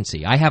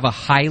efficiency. I have a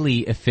highly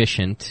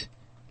efficient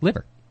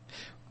liver.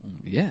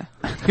 Yeah.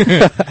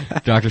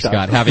 Dr.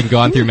 Scott, having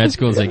gone through med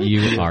school, is like,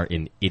 you are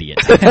an idiot.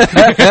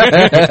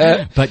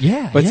 But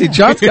see,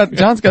 John's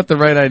got the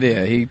right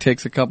idea. He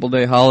takes a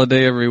couple-day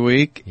holiday every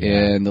week,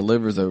 and the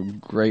liver's a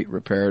great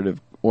reparative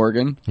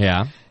organ.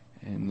 Yeah.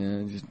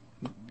 And just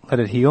let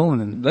it heal and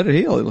then let it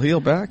heal. It'll heal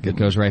back. It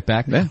goes right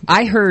back. Yeah.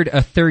 I heard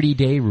a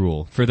 30-day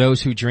rule for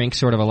those who drink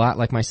sort of a lot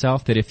like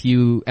myself, that if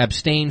you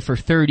abstain for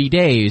 30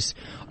 days,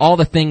 all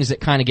the things that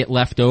kind of get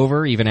left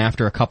over, even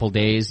after a couple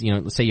days,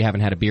 let's say you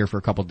haven't had a beer for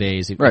a couple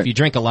days, if you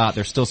drink a lot,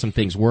 there's still some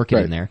things working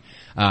in there,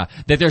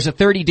 that there's a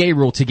 30-day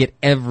rule to get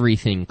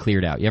everything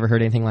cleared out. You ever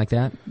heard anything like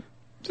that?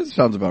 That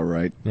sounds about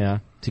right. Yeah.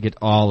 To get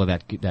all of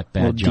that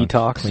bad junk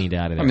detox cleaned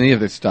out of there. I mean, you have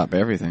to stop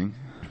everything.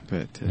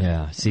 But,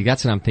 yeah, see,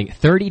 that's what I'm thinking.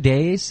 30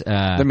 days?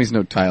 That means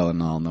no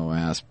Tylenol, no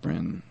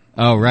aspirin.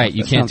 Oh, right.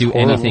 You can't do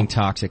horrible. anything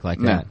toxic like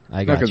that.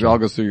 I got because it all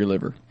goes through your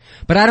liver.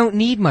 But I don't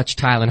need much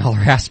Tylenol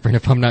or aspirin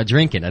if I'm not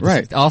drinking. That's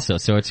right. Also,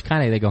 so it's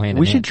kind of, they go hand in hand.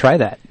 we should try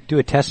that. Do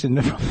a test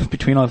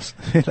between us.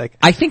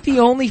 I think the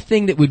only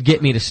thing that would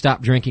get me to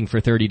stop drinking for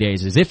 30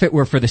 days is if it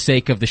were for the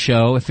sake of the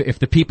show, if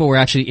the people were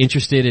actually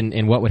interested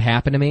in what would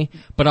happen to me.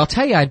 But I'll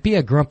tell you, I'd be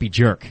a grumpy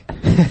jerk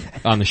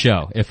on the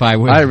show if I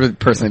would. I really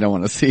personally don't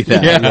want to see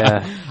that.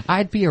 Yeah.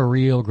 I'd be a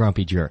real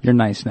grumpy jerk. You're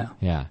nice now.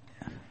 Yeah.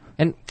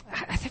 And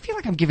I feel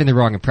like I'm giving the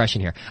wrong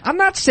impression here. I'm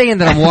not saying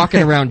that I'm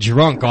walking around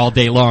drunk all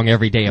day long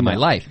every day of my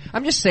life.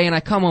 I'm just saying I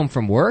come home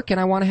from work and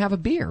I want to have a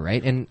beer,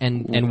 right?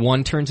 And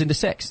one turns into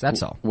six.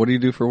 That's all. What do you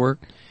do for work?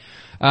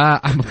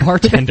 I'm a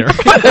bartender.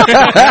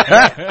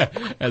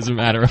 As a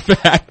matter of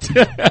fact.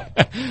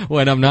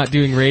 When I'm not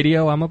doing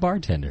radio, I'm a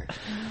bartender.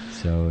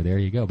 So there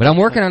you go. But I'm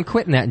working on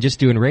quitting that and just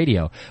doing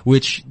radio,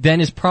 which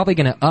then is probably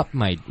going to up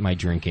my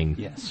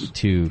drinking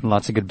to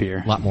lots of good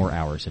beer, a lot more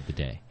hours of the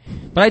day.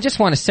 But I just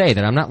want to say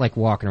that I'm not like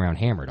walking around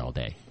hammered all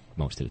day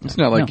most of the time. It's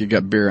not like you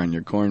got beer on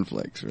your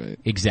cornflakes, right?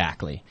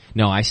 Exactly.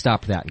 No, I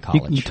stopped that in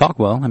college. You talk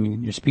well. I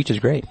mean, your speech is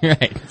great.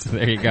 Right. So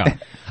there you go.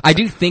 I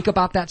do think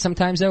about that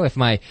sometimes though.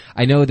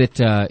 I know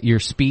that, your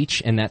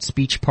speech and that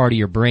speech part of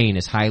your brain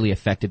is highly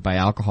affected by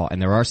alcohol,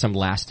 and there are some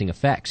lasting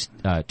effects,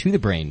 to the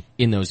brain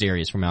in those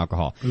areas from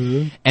alcohol.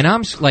 Mm-hmm. And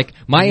I'm like,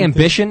 my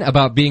ambition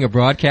about being a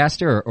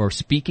broadcaster or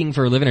speaking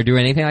for a living or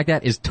doing anything like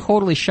that is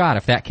totally shot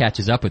if that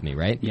catches up with me,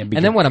 right? Yeah, and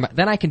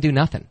then I can do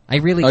nothing. I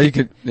really you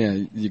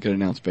could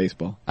announce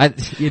baseball. I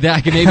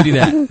can maybe do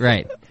that,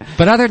 right.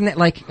 But other than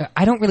that,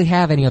 I don't really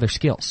have any other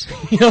skills.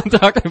 You know what I'm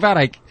talking about?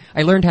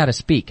 I learned how to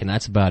speak, and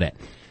that's about it.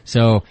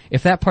 So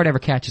if that part ever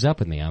catches up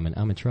with me, I'm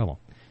in trouble.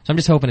 So I'm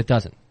just hoping it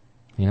doesn't.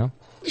 You know?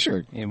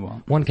 Sure. It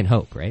won't. One can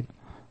hope, right?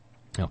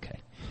 Okay.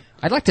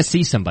 I'd like to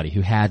see somebody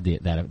who had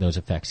those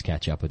effects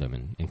catch up with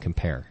them and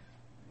compare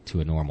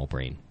to a normal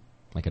brain,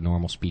 like a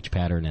normal speech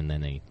pattern and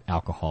then a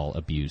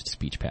alcohol-abused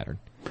speech pattern.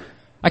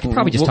 I could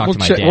probably just talk to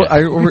my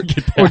dad.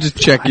 Or just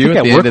check you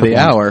at the end of the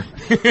hour.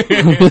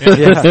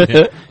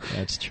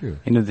 That's true.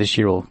 End of this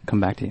year will come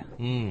back to you.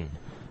 Mm.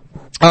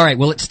 All right.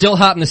 Well, it's still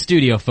hot in the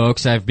studio,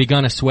 folks. I've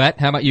begun a sweat.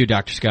 How about you,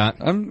 Dr. Scott?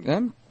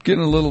 I'm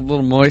getting a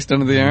little moist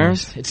under the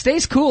arms. It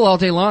stays cool all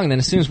day long, and then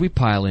as soon as we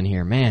pile in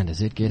here, man,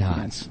 does it get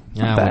hot.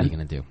 What are you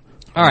going to do?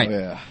 All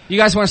right. You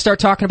guys want to start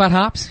talking about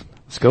hops?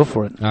 Let's go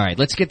for it. All right.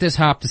 Let's get this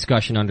hop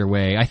discussion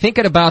underway. I think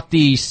at about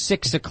the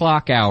 6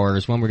 o'clock hour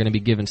is when we're going to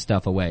be giving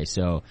stuff away,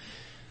 so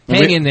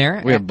hang in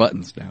there. We have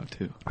buttons now,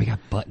 too. We got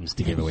buttons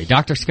to give away.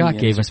 Dr. Scott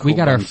gave us. We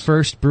got our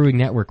first Brewing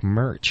Network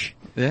merch.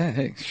 Yeah,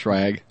 hey,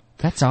 Shrag.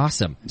 That's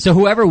awesome. So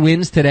whoever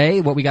wins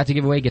today, what we got to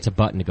give away, gets a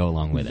button to go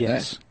along with it.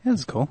 Yes. Yeah,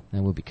 that's cool.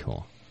 That would be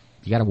cool.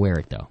 You got to wear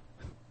it, though.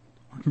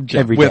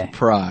 Every with day.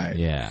 pride.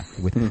 Yeah,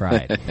 with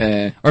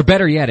pride. Or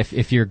better yet,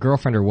 if your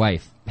girlfriend or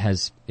wife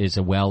is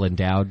a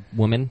well-endowed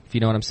woman, if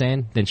you know what I'm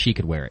saying, then she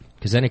could wear it.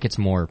 Because then it gets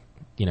more,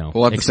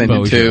 we'll have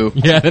exposure. To send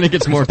you 2. Yeah, then it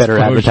gets more better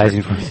exposure.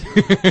 Advertising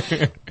for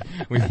you.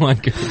 We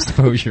want good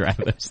exposure out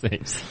of those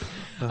things.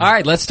 All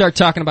right, let's start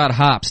talking about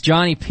hops.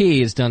 Johnny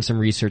P has done some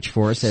research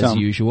for us, as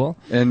usual.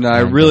 And I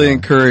really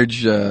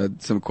encourage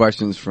some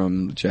questions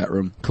from the chat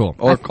room. Cool.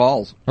 Or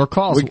calls. Or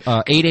calls.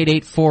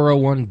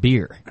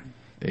 888-401-BEER.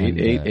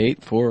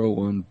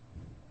 888-401-BEER.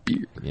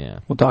 Yeah.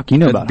 Well, Doc, you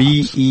know about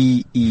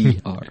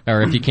B-E-E-R.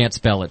 Or if you can't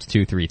spell it, it's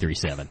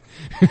 2337.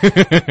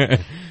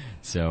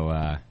 So,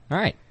 all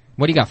right.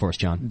 What do you got for us,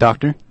 John?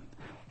 Doctor,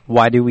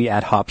 why do we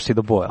add hops to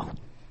the boil?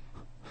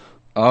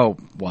 Oh,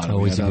 wow.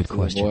 Always a good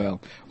question.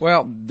 Boil.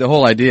 Well, the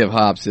whole idea of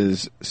hops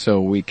is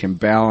so we can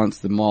balance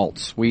the malt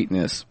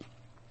sweetness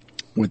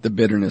with the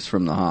bitterness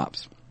from the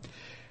hops.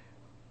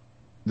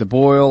 The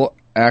boil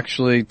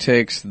actually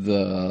takes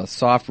the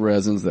soft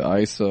resins, the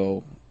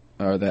iso,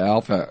 or the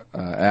alpha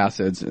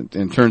acids,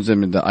 and turns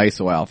them into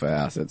isoalpha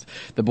acids.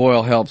 The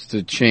boil helps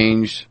to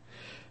change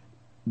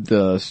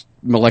the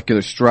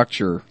molecular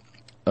structure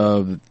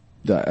of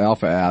the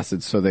alpha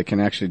acids so they can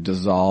actually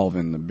dissolve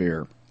in the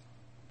beer.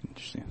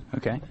 Interesting.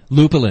 Okay.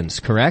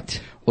 Lupulins,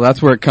 correct? Well,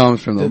 that's where it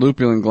comes from, the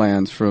lupulin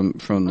glands from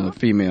the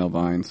female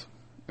vines,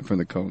 from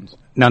the cones.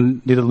 Now,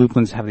 do the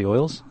lupulins have the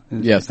oils?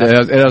 Yes,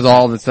 it has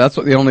all this. That's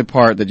the only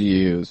part that you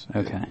use.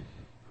 Okay.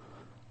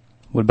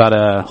 What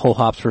about whole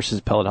hops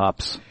versus pellet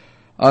hops?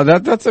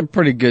 That's a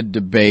pretty good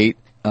debate.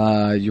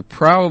 You're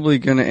probably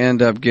going to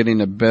end up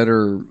getting a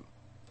better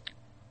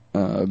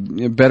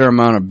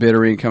amount of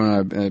bittering coming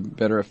out,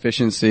 better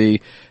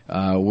efficiency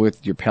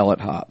with your pellet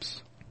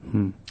hops.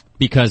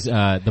 Because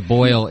the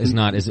boil is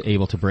not as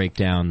able to break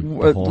down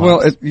the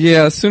whole hops.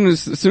 As soon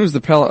as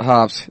the pellet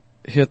hops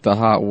hit the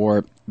hot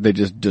wort, they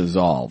just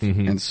dissolve.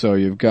 Mm-hmm. And so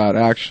you've got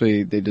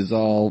they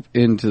dissolve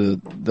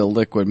into the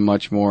liquid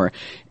much more,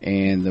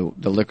 and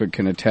the liquid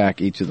can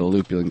attack each of the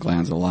lupulin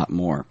glands a lot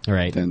more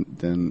than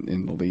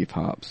in the leaf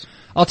hops.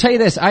 I'll tell you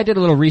this, I did a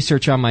little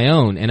research on my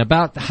own, and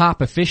about the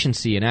hop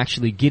efficiency and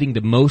actually getting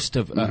the most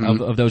of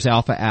those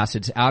alpha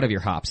acids out of your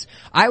hops.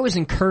 I was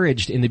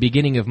encouraged in the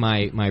beginning of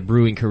my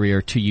brewing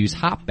career to use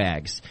hop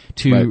bags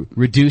to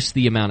reduce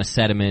the amount of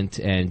sediment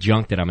and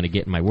junk that I'm going to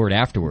get in my wort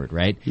afterward,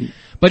 right?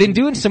 But in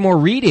doing some more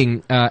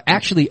reading,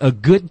 actually a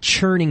good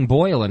churning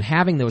boil and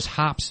having those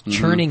hops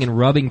churning and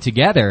rubbing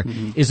together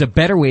is a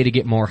better way to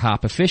get more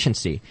hop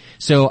efficiency.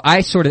 So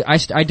I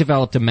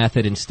developed a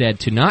method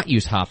instead to not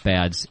use hop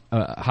bags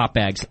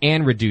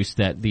and reduce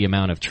the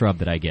amount of trub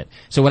that I get.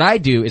 So what I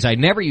do is I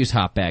never use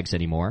hop bags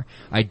anymore.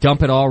 I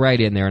dump it all right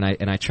in there,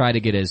 and I try to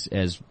get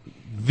as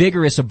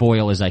vigorous a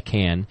boil as I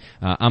can.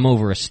 I'm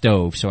over a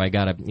stove, so I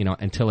gotta,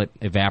 until it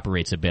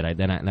evaporates a bit,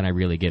 then I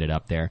really get it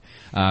up there.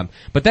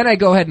 But then I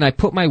go ahead and I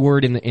put my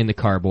wort in the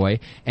carboy,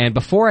 and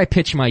before I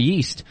pitch my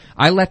yeast,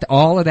 I let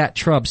all of that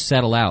trub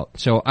settle out.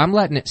 So I'm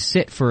letting it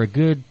sit for a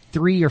good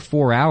 3 or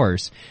 4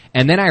 hours,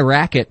 and then I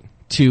rack it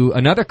to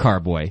another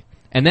carboy,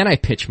 and then I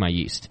pitch my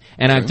yeast.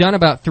 And I've done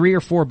about 3 or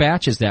 4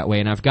 batches that way,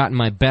 and I've gotten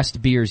my best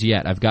beers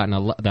yet. I've gotten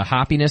the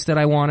hoppiness that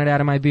I wanted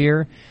out of my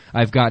beer.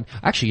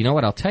 Actually, you know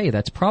what? I'll tell you,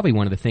 that's probably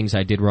one of the things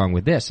I did wrong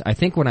with this. I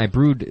think when I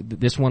brewed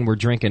this one we're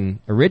drinking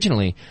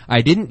originally,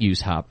 I didn't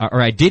use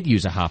I did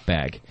use a hop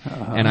bag.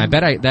 And I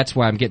bet that's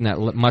why I'm getting that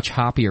much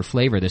hoppier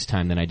flavor this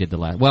time than I did the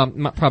last. Well,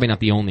 probably not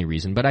the only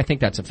reason, but I think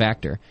that's a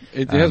factor.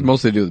 It has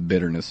mostly to do with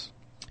bitterness.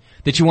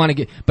 That you want to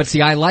get, but see,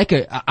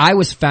 I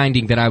was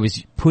finding that I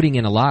was putting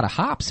in a lot of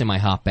hops in my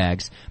hop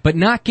bags, but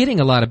not getting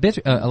a lot of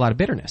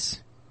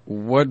bitterness.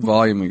 What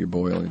volume are you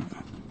boiling?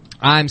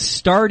 I'm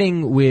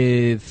starting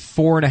with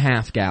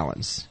 4.5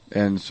 gallons.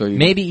 And so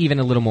maybe even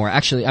a little more.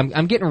 Actually,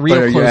 I'm getting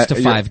real close to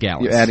 5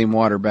 gallons. You're adding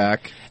water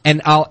back.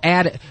 And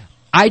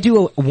I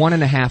do a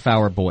 1.5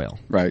 hour boil.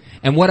 Right.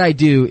 And what I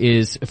do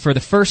is, for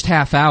the first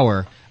half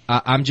hour,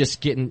 I'm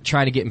just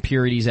trying to get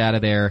impurities out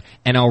of there,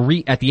 and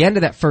at the end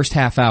of that first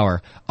half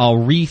hour, I'll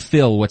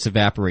refill what's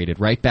evaporated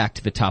right back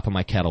to the top of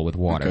my kettle with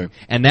water. Okay.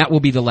 And that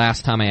will be the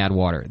last time I add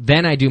water.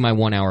 Then I do my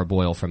 1 hour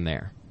boil from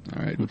there.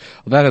 All right. Well,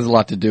 that has a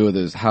lot to do with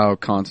is how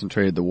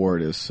concentrated the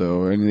wort is.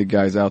 So any of the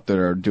guys out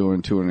there are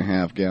doing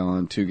 2.5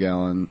 gallon, 2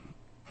 gallon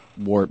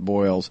wort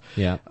boils.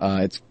 Yeah.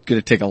 It's going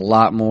to take a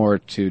lot more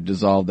to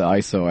dissolve the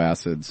iso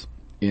acids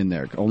in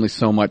there. Only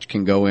so much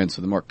can go in.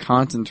 So the more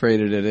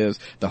concentrated it is,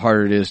 the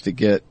harder it is to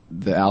get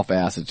the alpha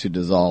acid to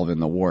dissolve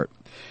in the wort.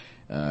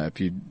 If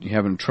you're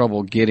having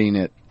trouble getting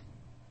it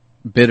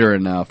bitter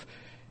enough,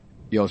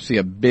 you'll see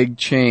a big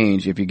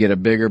change if you get a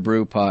bigger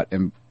brew pot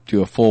and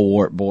do a full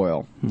wort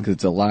boil, because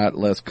it's a lot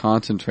less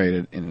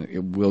concentrated and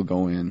it will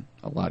go in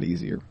a lot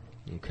easier.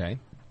 Okay.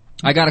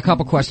 I got a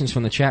couple questions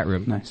from the chat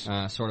room. Nice.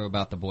 Sort of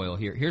about the boil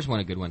here. Here's one,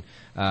 a good one.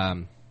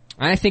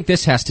 I think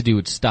this has to do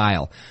with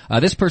style.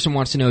 This person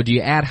wants to know, do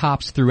you add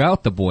hops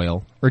throughout the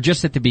boil or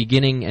just at the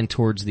beginning and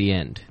towards the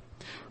end?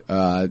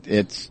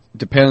 It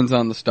depends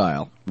on the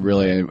style,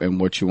 really, and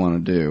what you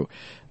want to do.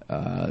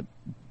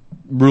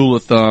 Rule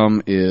of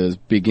thumb is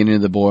beginning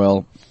of the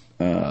boil,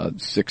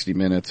 60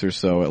 minutes or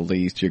so at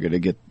least, you're going to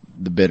get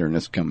the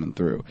bitterness coming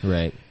through.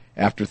 Right.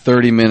 After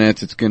 30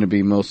 minutes, it's going to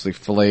be mostly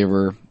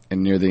flavor,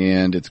 and near the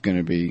end it's going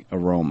to be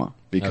aroma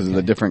because of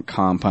the different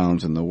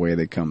compounds and the way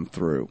they come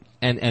through.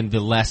 And the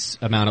less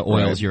amount of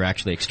oils you're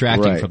actually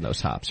extracting from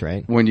those hops,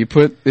 right? When you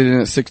put it in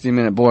a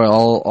 60-minute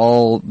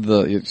boil,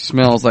 it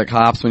smells like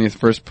hops when you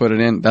first put it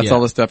in. That's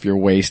all the stuff you're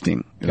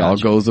wasting. It all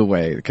goes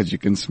away because you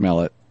can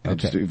smell it. It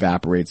just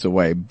evaporates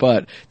away.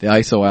 But the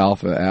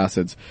isoalpha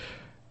acids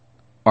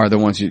are the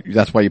ones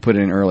that's why you put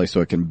it in early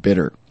so it can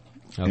bitter.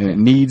 Okay. And it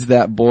needs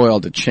that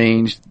boil to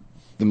change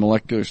the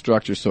molecular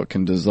structure so it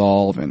can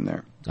dissolve in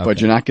there. Okay.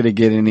 But you're not going to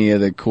get any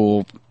of the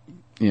cool,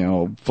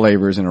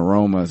 flavors and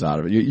aromas out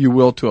of it. You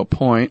will to a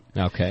point.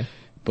 Okay.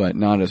 But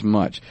not as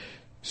much.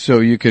 So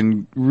you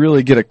can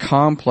really get a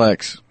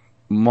complex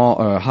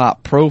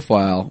hop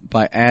profile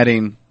by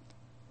adding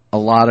a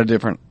lot of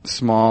different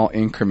small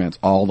increments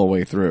all the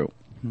way through.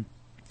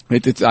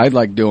 I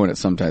like doing it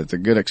sometimes. It's a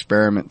good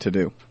experiment to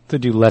do. To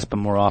do less but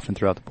more often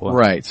throughout the boil.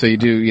 Right. So you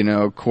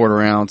do,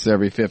 quarter ounce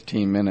every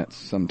 15 minutes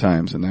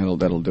sometimes, and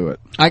that'll do it.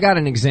 I got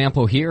an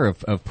example here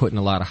of putting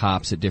a lot of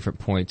hops at different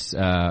points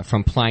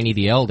from Pliny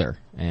the Elder.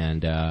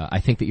 And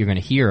I think that you're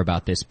going to hear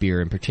about this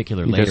beer in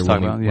particular later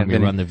when we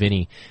run the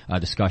Vinny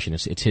discussion.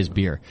 It's his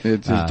beer.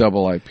 It's his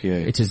double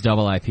IPA. It's his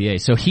double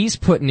IPA. So he's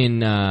putting in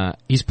beer.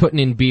 He's putting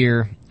in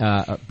beer.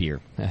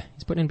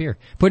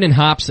 Putting in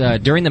hops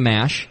during the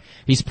mash.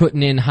 He's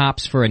putting in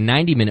hops for a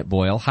 90-minute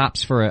boil,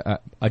 hops for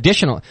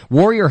additional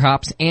Warrior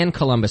hops and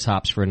Columbus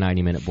hops for a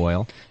 90-minute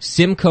boil,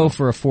 Simcoe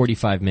for a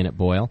 45-minute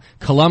boil,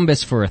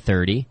 Columbus for a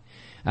 30.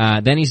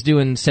 Then he's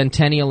doing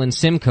Centennial and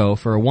Simcoe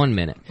for a 1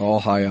 minute. All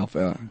high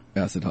alpha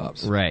acid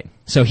hops. Right.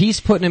 So he's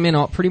putting them in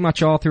pretty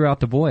much all throughout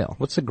the boil.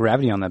 What's the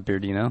gravity on that beer,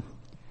 do you know?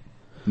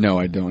 No,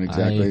 I don't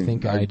exactly. I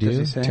think I do.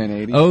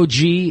 1080?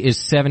 OG is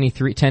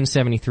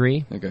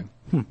 1073. Okay.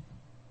 And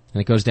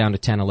it goes down to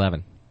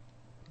 1011.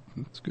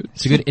 That's good.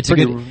 It's a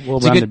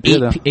good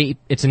beer, 8.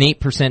 It's an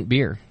 8%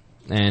 beer,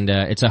 and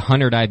it's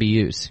 100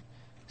 IBUs.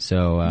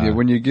 So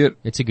when you get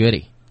it's a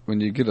goodie.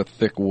 When you get a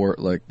thick wort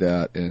like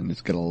that, and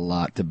it's got a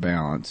lot to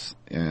balance,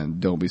 and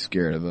don't be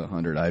scared of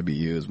 100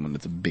 IBUs when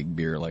it's a big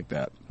beer like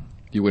that.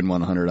 You wouldn't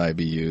want 100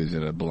 IBUs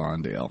in a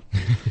blonde ale.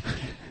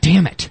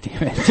 Damn it!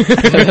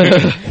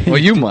 Well,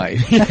 you might.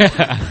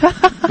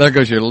 There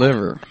goes your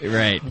liver.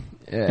 Right.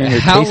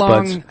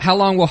 How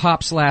long will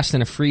hops last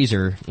in a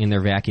freezer in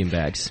their vacuum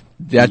bags?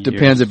 That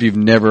depends if you've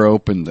never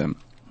opened them.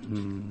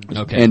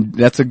 Okay. And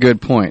that's a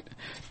good point.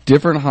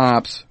 Different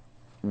hops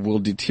will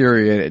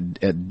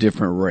deteriorate at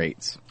different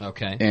rates.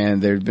 Okay.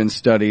 And there have been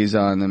studies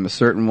on them.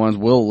 Certain ones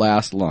will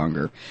last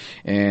longer.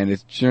 And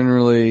it's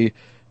generally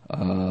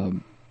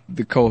the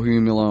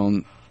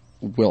cohumulone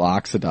will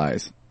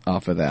oxidize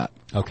off of that.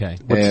 Okay.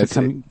 What's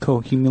the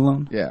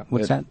cohumulone? Yeah.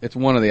 What's that? It's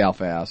one of the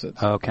alpha acids.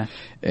 Oh, okay.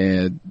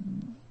 And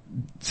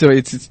so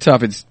it's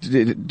tough.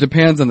 It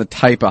depends on the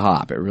type of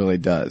hop. It really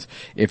does.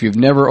 If you've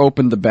never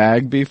opened the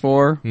bag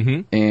before,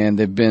 and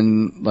they've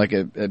been like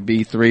a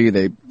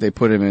B3, they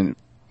put them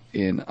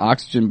in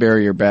oxygen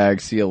barrier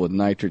bags sealed with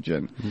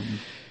nitrogen.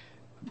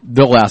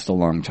 They'll last a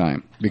long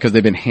time because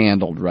they've been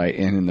handled right,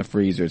 and in the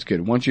freezer it's good.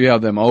 Once you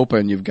have them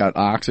open, you've got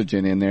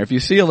oxygen in there. If you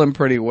seal them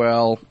pretty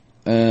well,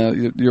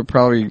 you're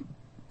probably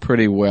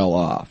pretty well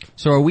off.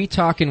 So are we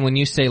talking, when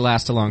you say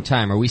last a long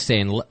time, are we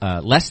saying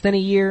less than a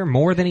year,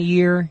 more than a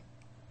year?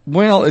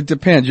 Well, it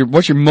depends.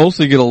 What you're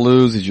mostly going to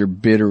lose is your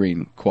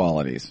bittering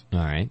qualities. All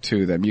right.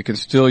 To them. You can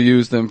still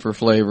use them for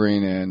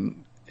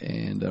flavoring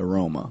and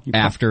aroma.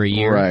 After a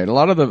year? Right. A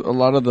lot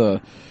of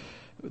the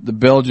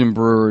Belgian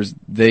brewers,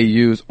 they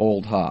use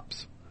old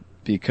hops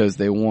because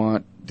they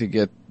want to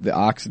get the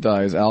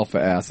oxidized alpha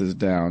acids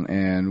down,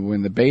 and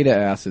when the beta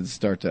acids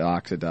start to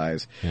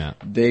oxidize,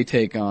 they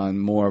take on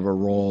more of a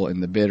role in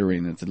the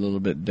bittering. It's a little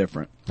bit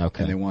different.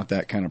 Okay. And they want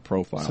that kind of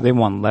profile. So they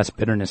want less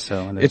bitterness,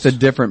 though. It's a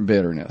different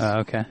bitterness.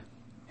 Okay.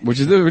 Which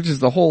is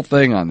the whole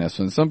thing on this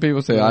one. Some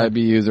people say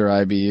IBUs are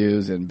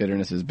IBUs and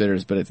bitterness is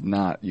bitterness, but it's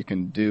not. You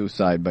can do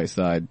side by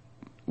side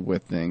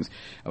with things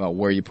about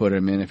where you put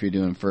them in if you're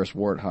doing first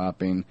wort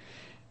hopping,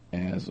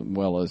 as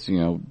well as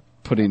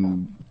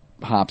putting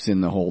hops in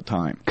the whole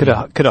time. Could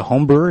a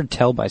home brewer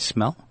tell by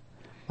smell?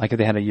 Like if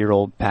they had a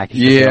year-old package?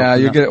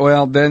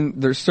 Yeah, then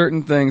there's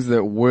certain things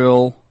that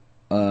will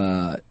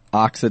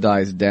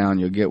oxidize down.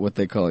 You'll get what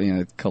they call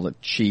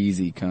it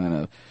cheesy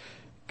kind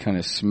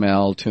of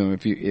smell to them.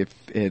 If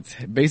it's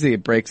basically,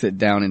 it breaks it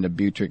down into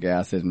butyric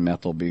acid and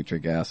methyl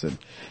butyric acid.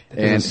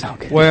 And sound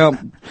good. Well,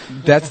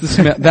 that's the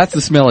smell. That's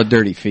the smell of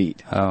dirty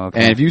feet. Oh,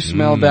 okay. And if you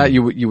smelled that,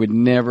 you would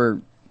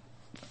never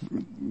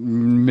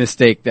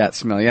mistake that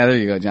smell. Yeah, there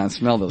you go, John.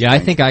 Smell those. Yeah,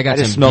 things. I think I got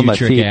some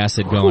butyric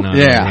acid going on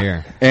right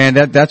here. And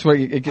that's what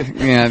keep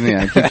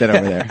that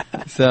over there.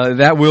 So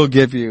that will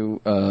give you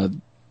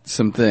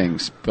some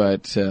things,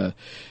 but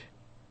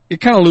it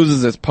kind of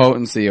loses its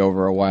potency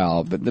over a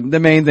while. But the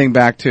main thing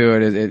back to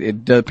it is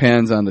it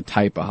depends on the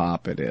type of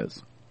hop it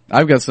is.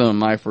 I've got some in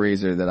my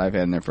freezer that I've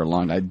had in there for a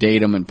long time. I date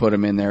them and put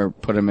them in there,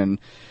 put them in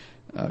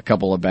a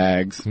couple of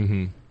bags.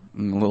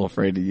 I'm a little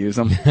afraid to use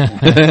them.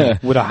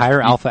 Would a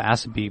higher alpha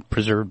acid be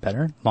preserved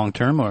better long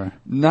term, or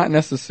not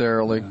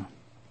necessarily?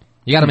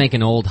 You got to make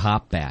an old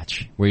hop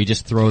batch where you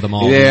just throw them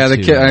all. Yeah,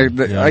 into, you know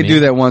what I mean? do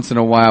that once in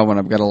a while when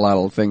I've got a lot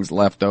of things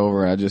left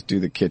over. I just do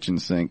the kitchen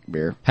sink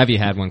beer. Have you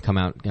had one come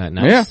out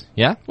nice?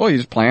 Yeah. Well, you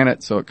just plan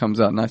it so it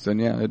comes out nice, and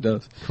yeah, it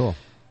does. Cool.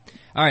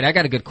 All right, I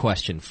got a good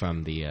question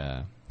from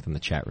the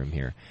chat room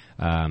here.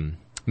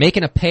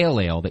 Making a pale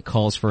ale that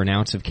calls for an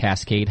ounce of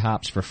Cascade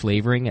hops for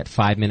flavoring at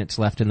 5 minutes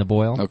left in the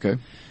boil. Okay.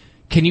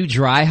 Can you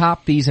dry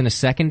hop these in a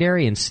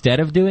secondary instead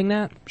of doing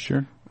that?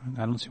 Sure.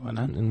 I don't see why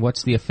not. And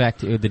what's the effect,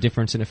 the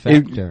difference in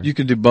effect? You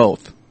could do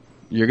both.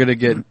 You're going to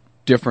get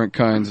different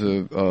kinds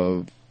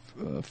of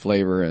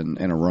flavor and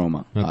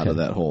aroma out of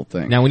that whole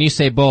thing. Now, when you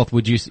say both,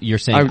 you're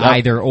saying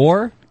either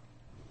or?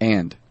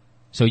 And.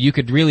 So you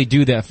could really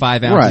do that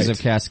 5 ounces of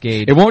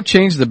Cascade. It won't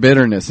change the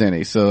bitterness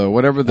any. So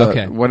whatever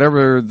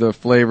the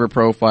flavor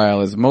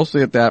profile is,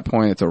 mostly at that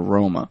point it's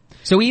aroma.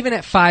 So even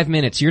at 5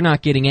 minutes, you're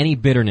not getting any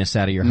bitterness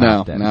out of your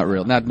hop. No, not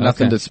real.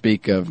 Nothing to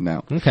speak of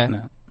now. Okay.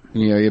 No.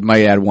 You know, it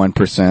might add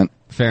 1%.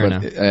 Fair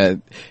enough.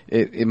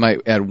 It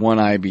might add 1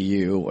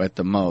 IBU at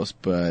the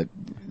most, but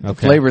the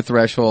flavor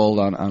threshold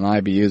on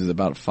IBUs is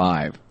about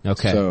 5.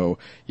 Okay. So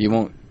you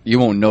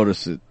won't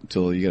notice it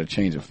until you get a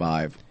change of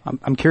 5.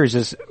 I'm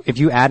curious, if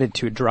you add it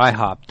to a dry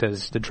hop,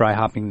 does the dry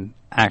hopping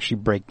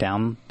actually break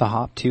down the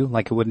hop too,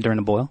 like it would during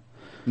a boil?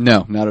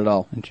 No, not at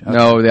all. Okay.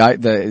 No,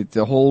 it's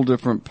a whole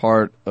different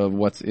part of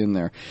what's in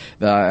there.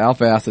 The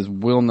alpha acids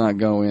will not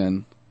go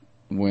in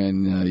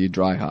when you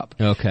dry hop.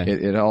 Okay.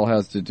 It all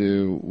has to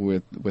do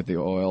with the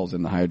oils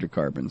and the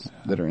hydrocarbons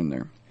that are in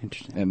there.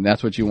 Interesting. And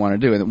that's what you want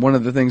to do. And one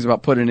of the things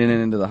about putting it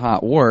into the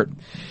hot wort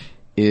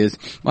is,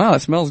 wow, it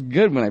smells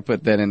good when I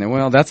put that in there.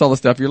 Well, that's all the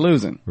stuff you're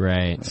losing.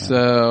 Right.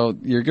 So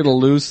you're going to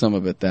lose some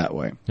of it that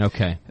way.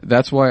 Okay.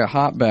 That's why a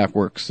hot back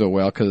works so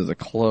well, because it's a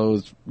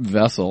closed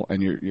vessel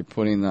and you're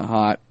putting the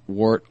hot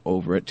wort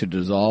over it to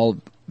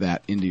dissolve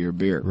that into your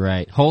beer.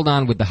 Right. Hold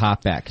on with the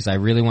hop back, because I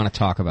really want to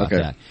talk about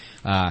that.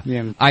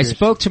 Yeah, I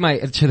spoke to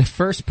the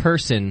first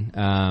person,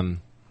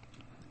 man,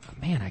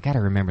 I gotta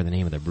remember the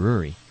name of the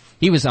brewery.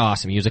 He was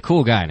awesome. He was a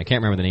cool guy, and I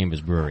can't remember the name of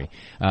his brewery.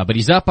 But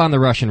he's up on the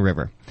Russian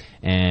River,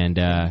 and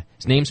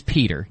his name's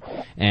Peter.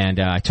 And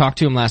I talked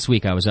to him last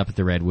week. I was up at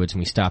the Redwoods, and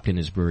we stopped in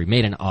his brewery.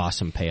 Made an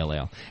awesome pale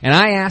ale. And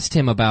I asked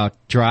him about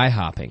dry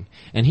hopping,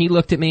 and he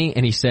looked at me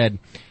and he said,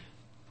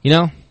 "You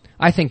know,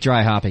 I think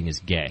dry hopping is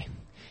gay."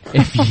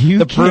 If you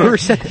the brewer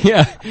said that?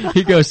 Yeah,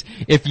 he goes,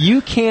 if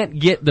you can't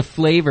get the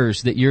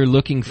flavors that you're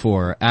looking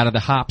for out of the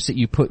hops that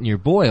you put in your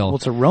boil, well,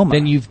 it's aroma.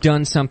 then you've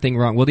done something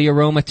wrong. Well, the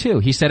aroma too.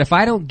 He said, if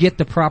I don't get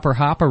the proper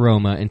hop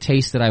aroma and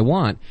taste that I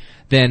want,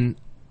 then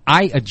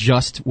I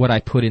adjust what I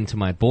put into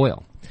my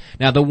boil.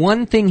 Now, the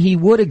one thing he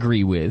would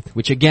agree with,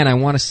 which again I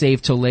want to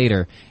save till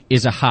later,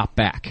 is a hop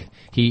back.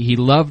 He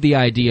loved the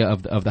idea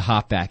of the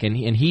hop back, and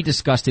he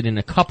discussed it in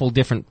a couple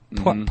different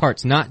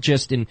parts, not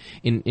just in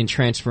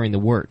transferring the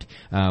wort,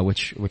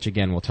 which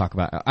again we'll talk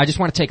about. I just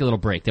want to take a little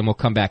break, then we'll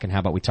come back and how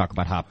about we talk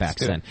about hop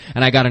backs then.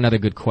 And I got another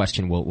good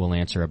question we'll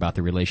answer about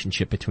the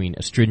relationship between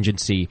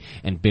astringency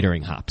and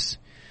bittering hops.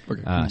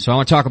 Okay. So I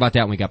want to talk about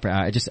that when we got.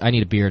 I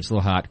need a beer. It's a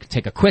little hot.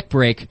 Take a quick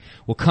break.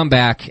 We'll come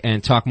back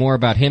and talk more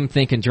about him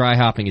thinking dry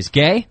hopping is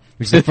gay,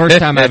 which is the first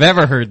time I've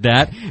ever heard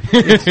that.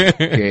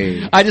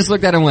 Gay. I just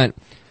looked at it and went,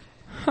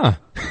 huh.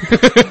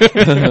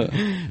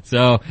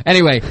 So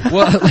anyway,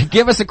 well,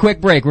 give us a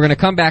quick break. We're going to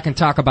come back and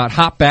talk about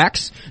hop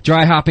backs,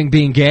 dry hopping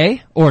being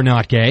gay or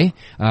not gay.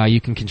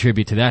 You can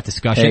contribute to that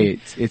discussion. Hey,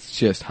 it's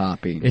just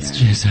hopping. It's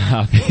just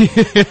hopping.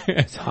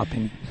 It's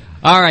hopping.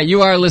 All right,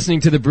 you are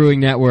listening to the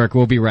Brewing Network.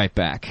 We'll be right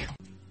back.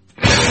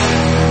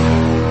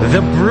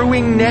 The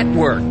Brewing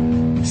Network,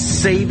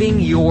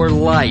 saving your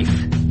life,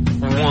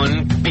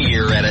 one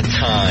beer at a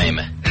time.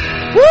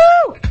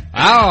 Woo!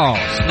 Oh,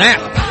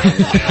 snap!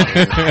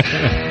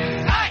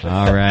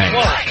 All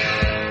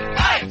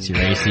right. It's your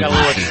AC. Got a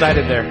little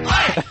excited there.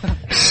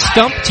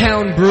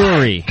 Stumptown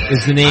Brewery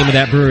is the name of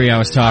that brewery I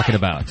was talking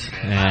about,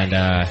 and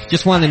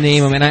just wanted to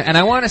name him. And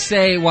I want to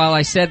say, while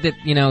I said that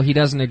he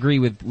doesn't agree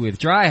with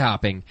dry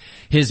hopping,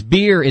 his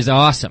beer is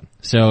awesome.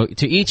 So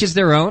to each is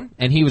their own,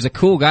 and he was a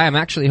cool guy. I'm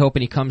actually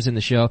hoping he comes in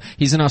the show.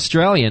 He's an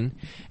Australian,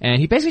 and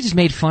he basically just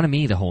made fun of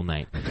me the whole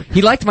night.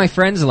 He liked my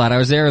friends a lot. I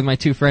was there with my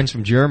two friends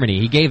from Germany.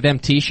 He gave them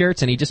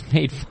T-shirts, and he just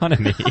made fun of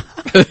me. You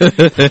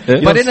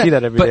don't see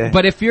that every day.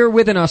 But if you're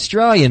with an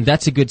Australian,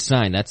 that's a good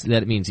sign.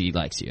 That means he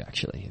likes you,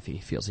 actually, if he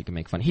feels he can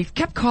make fun. He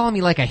kept calling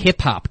me like a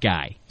hip-hop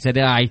guy. He said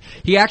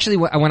he actually,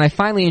 when I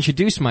finally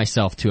introduced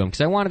myself to him, because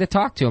I wanted to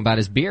talk to him about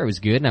his beer, it was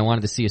good, and I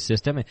wanted to see his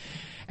system.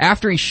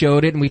 After he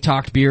showed it and we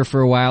talked beer for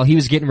a while, he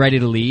was getting ready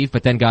to leave,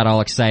 but then got all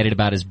excited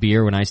about his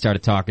beer when I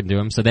started talking to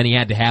him. So then he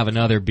had to have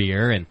another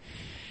beer, and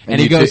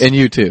he goes, and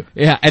you too.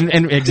 Yeah, and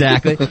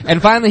exactly.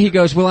 And finally he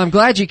goes, well, I'm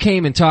glad you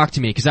came and talked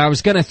to me, because I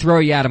was going to throw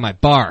you out of my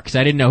bar, because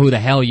I didn't know who the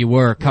hell you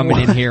were coming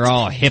in here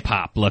all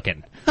hip-hop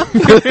looking. I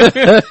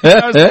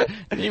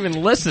didn't even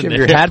listen to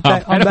your hip-hop. hat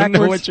back on I don't know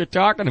backwards? what you're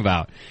talking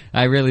about.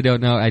 I really don't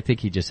know. I think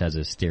he just has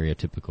a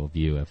stereotypical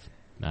view of,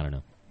 I don't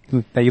know.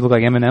 That you look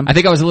like Eminem? I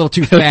think I was a little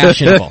too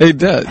fashionable. He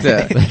does,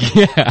 yeah.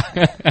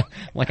 Yeah.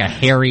 Like a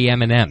hairy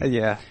M&M.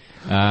 Yeah.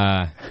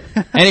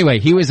 Anyway,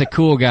 he was a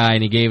cool guy,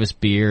 and he gave us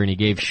beer, and he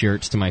gave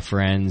shirts to my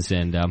friends,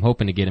 and I'm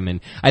hoping to get him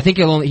in. I think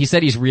he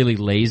said he's really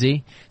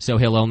lazy, so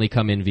he'll only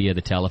come in via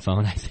the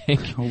telephone, I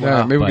think.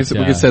 Yeah, maybe we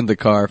can send the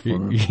car for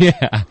him.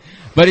 Yeah.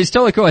 But it's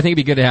totally cool. I think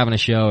it'd be good to have on a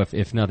show,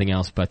 if nothing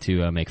else, but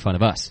to make fun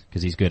of us,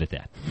 because he's good at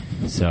that.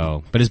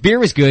 So, but his beer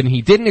was good, and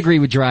he didn't agree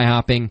with dry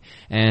hopping,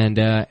 and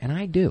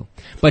I do.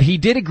 But he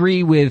did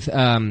agree with,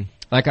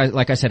 like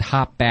I said,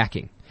 hop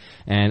backing.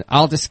 And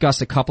I'll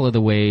discuss a couple of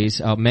the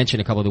ways, I'll mention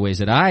a couple of the ways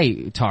that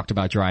I talked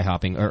about dry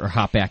hopping or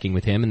hop backing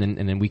with him,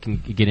 and then we can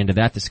get into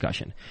that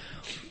discussion.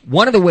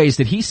 One of the ways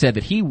that he said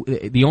that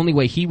the only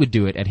way he would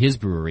do it at his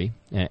brewery,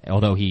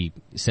 although he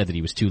said that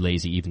he was too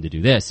lazy even to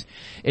do this,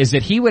 is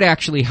that he would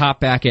actually hop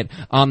back it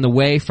on the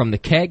way from the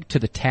keg to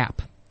the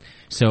tap.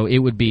 So it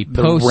would be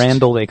The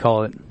Randall, they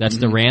call it. That's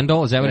the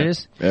Randall, is that what it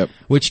is? Yep.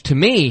 Which to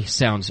me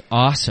sounds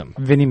awesome.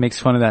 Vinny makes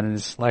fun of that in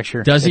his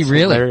lecture. Does he It's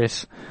really?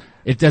 Hilarious.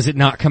 Does it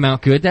not come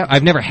out good?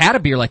 I've never had a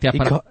beer like that, He,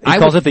 but he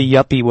calls it the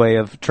yuppie way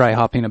of dry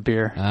hopping a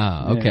beer.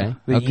 Oh, okay. Yeah,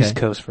 the Okay. East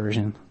Coast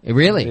version.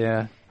 Really?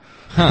 Yeah.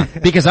 Huh.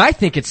 Because I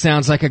think it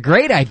sounds like a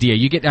great idea.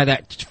 You get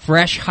that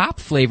fresh hop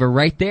flavor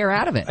right there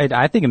out of it.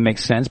 I think it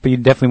makes sense, but you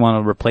definitely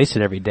want to replace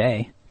it every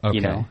day. Okay.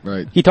 You know?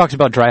 Right. He talks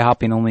about dry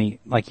hopping only,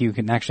 like you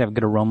can actually have a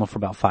good aroma for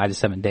about 5 to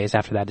 7 days.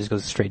 After that, it just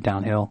goes straight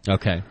downhill.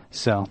 Okay.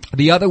 So.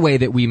 The other way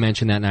that we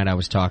mentioned that night I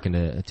was talking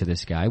to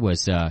this guy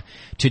was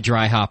to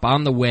dry hop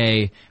on the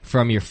way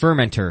from your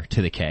fermenter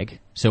to the keg.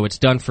 So it's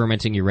done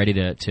fermenting, you're ready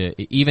to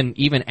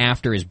even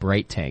after his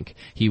bright tank,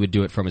 he would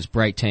do it from his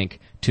bright tank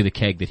to the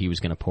keg that he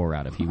was going to pour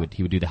out of. He would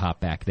do the hop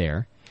back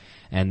there.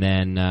 And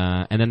then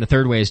the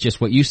third way is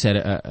just what you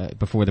said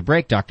before the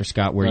break, Dr.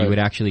 Scott, where you would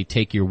actually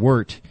take your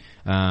wort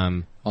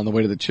on the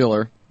way to the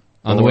chiller.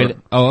 Okay.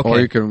 Or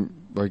you can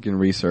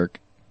recirc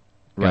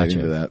right Gotcha.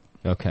 into that.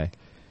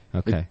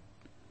 Okay.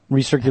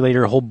 Recirculate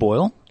your whole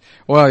boil?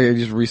 Well, you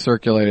just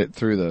recirculate it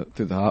through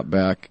the hop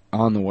back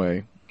on the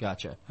way.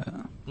 Gotcha.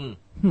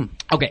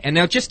 Okay, and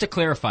now just to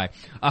clarify,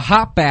 a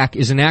hop back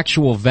is an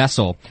actual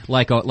vessel,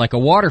 like a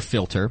water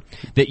filter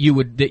that you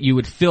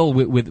would fill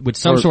with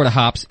some sort of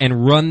hops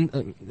and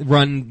run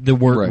the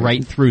wort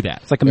right through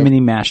that. It's like a mini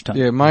mash tun.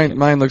 Yeah,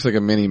 mine looks like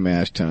a mini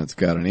mash tun. It's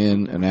got an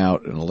in, an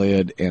out, and a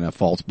lid, and a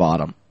false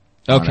bottom.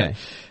 Okay.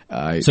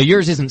 So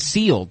yours isn't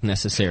sealed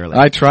necessarily.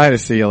 I try to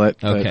seal it,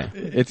 but Okay.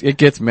 it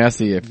gets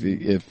messy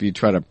if you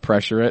try to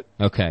pressure it.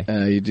 Okay.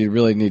 You do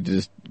really need to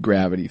just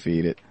gravity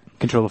feed it.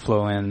 Control the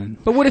flow in.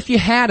 But what if you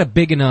had a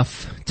big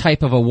enough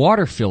type of a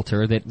water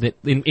filter that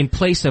in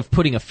place of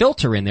putting a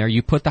filter in there,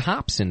 you put the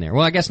hops in there?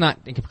 Well, I guess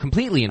not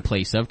completely in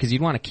place of, because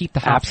you'd want to keep the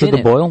hops After in the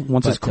it. boil,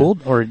 once it's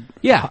cooled, or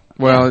Yeah.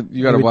 Well,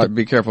 you got With to the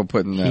be careful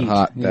putting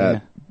that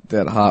heat,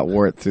 that hot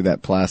wort through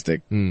that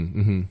plastic.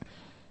 Mm-hmm.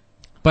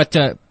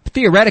 But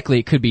theoretically,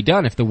 it could be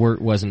done if the wort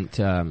wasn't.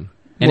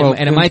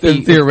 It might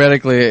be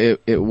theoretically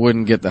it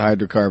wouldn't get the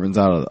hydrocarbons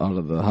out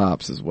of the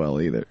hops as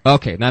well either.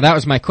 Okay, now that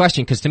was my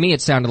question, because to me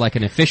it sounded like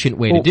an efficient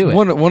way to do it.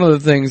 One of the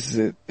things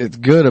it's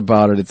good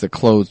about it's a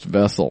closed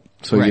vessel,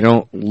 so Right. you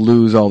don't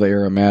lose all the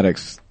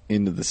aromatics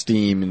into the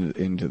steam and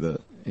into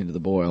the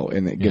boil,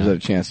 and it gives it a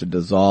chance to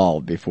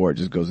dissolve before it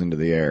just goes into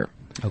the air.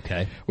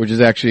 Okay. Which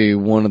is actually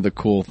one of the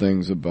cool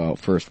things about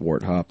first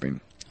wort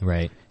hopping.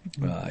 Right.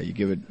 You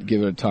give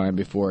it a time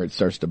before it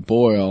starts to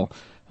boil.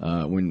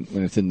 When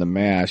it's in the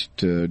mash,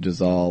 to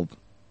dissolve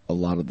a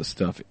lot of the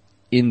stuff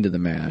into the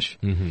mash,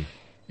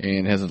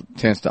 and has a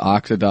chance to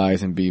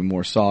oxidize and be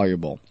more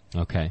soluble.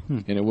 Okay.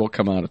 And it will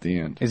come out at the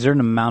end. is there an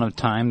amount of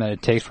time that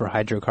it takes for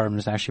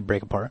hydrocarbons to actually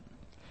break apart?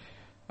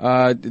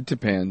 It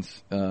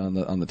depends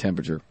on the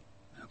temperature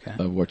Okay.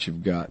 of what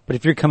you've got. But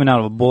if you're coming out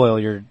of a boil,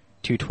 you're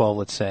 212,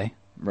 let's say.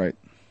 Right.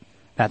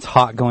 That's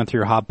hot going through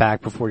your hot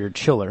back before your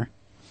chiller.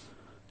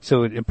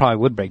 So it probably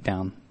would break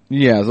down.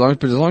 Yeah, as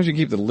long as you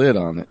keep the lid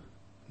on it,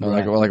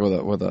 Right. like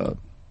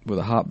with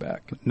a hot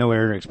back. No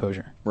air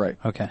exposure. Right.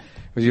 Okay.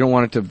 Because you don't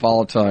want it to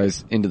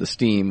volatilize into the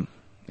steam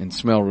and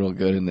smell real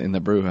good in the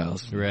brew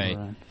house. Right.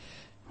 Right.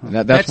 And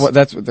that's what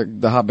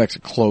the hot back's a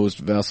closed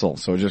vessel,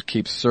 so it just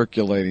keeps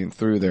circulating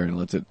through there and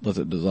lets it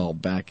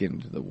dissolve back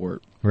into the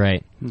wort.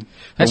 Right.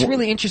 That's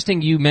really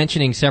interesting, you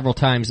mentioning several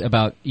times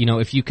about,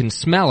 if you can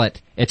smell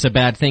it, it's a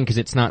bad thing because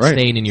it's not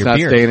staying in your beer.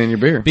 It's not staying in your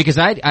beer. Because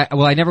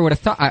I never would have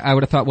thought, I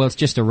would have thought, well, it's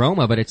just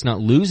aroma, but it's not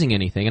losing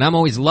anything. And I'm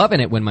always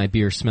loving it when my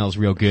beer smells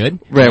real good.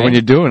 Right, when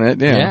you're doing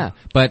it, yeah.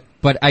 Yeah.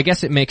 But I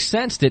guess it makes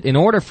sense that in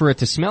order for it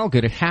to smell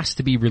good, it has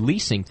to be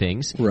releasing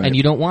things. Right. And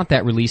you don't want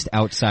that released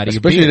outside of your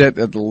Especially beer.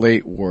 at the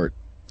late wort.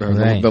 Or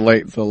Right. the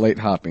late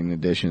hopping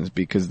additions,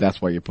 because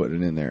that's why you put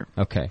it in there.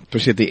 Okay.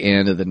 Especially at the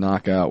end of the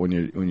knockout when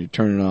you're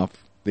turning off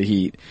the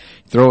heat,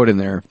 throw it in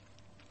there,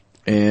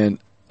 and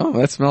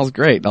that smells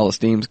great. All the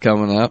steam's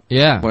coming up.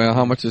 Yeah. Well,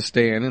 how much is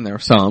staying in there?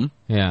 Some.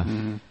 Yeah.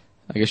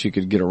 I guess you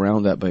could get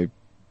around that by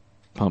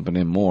pumping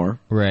in more.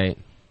 Right.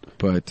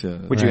 But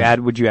Would you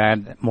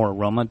add more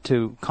aroma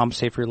to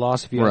compensate for your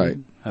loss if you Right.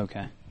 added?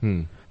 Okay.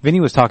 Hmm.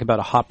 Vinny was talking about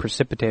a hop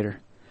precipitator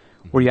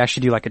where you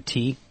actually do like a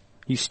tea.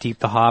 You steep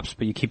the hops,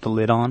 but you keep the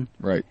lid on.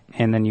 Right.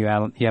 And then you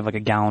have like a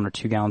gallon or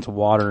 2 gallons of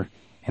water,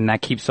 and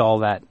that keeps all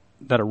that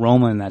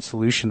aroma in that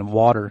solution of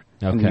water,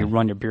 and Okay. then you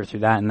run your beer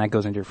through that, and that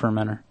goes into your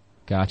fermenter.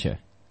 Gotcha.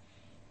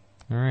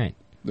 All right.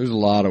 There's a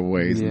lot of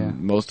ways, Yeah.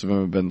 and most of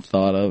them have been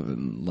thought of,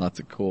 and lots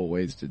of cool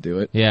ways to do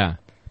it. Yeah.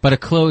 But a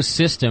closed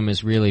system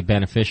is really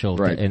beneficial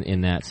Right.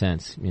 in that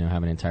sense. You know,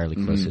 have an entirely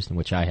closed system,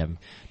 which I have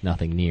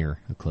nothing near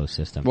a closed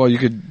system. Well, you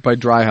could, by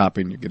dry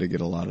hopping, you're going to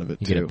get a lot of it,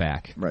 You too. get it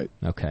back. Right.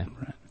 Okay.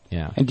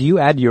 Yeah. And do you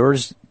add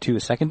yours to a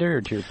secondary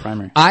or to your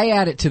primary? I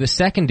add it to the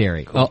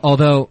secondary,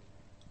 although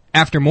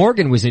after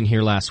Morgan was in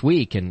here last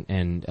week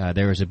and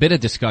there was a bit of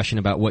discussion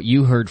about what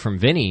you heard from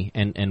Vinny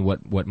and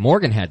what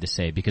Morgan had to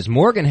say, because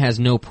Morgan has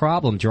no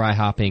problem dry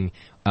hopping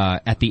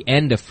at the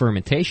end of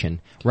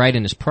fermentation, right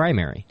in his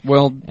primary.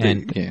 Well,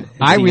 And yeah.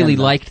 I the really end,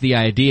 though. liked the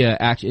idea,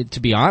 actually,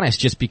 to be honest,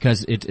 just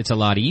because it's a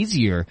lot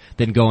easier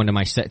than going to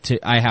my set.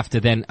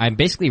 I'm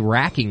basically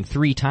racking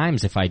 3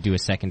 times if I do a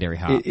secondary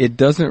hop. It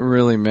doesn't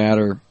really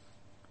matter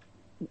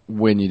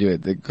when you do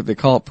it. They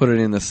call it put it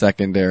in the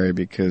secondary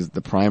because the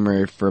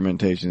primary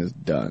fermentation is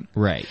done.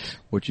 Right.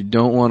 What you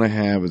don't want to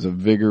have is a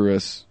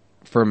vigorous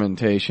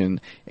fermentation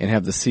and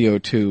have the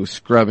CO2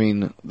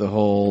 scrubbing the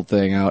whole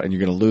thing out, and you're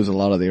going to lose a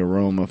lot of the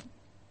aroma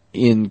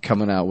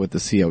coming out with the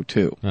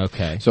CO2.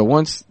 Okay. So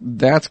once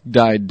that's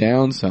died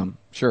down some,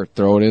 sure,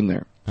 throw it in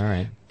there. All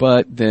right.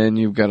 But then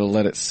you've got to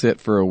let it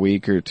sit for a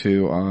week or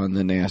 2 on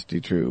the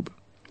nasty tube.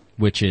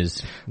 Which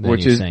is,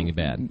 Which you're is- saying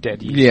bad.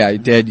 Dead yeast. Yeah,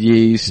 dead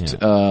yeast,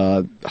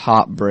 Yeah.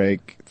 hop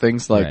break,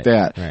 things like Right,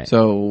 that. right.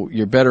 So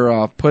you're better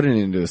off putting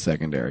it into a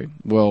secondary.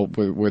 Well,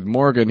 with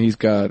Morgan, he's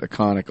got a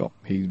conical.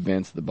 He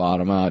vents the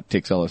bottom out,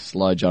 takes all the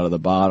sludge out of the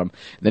bottom,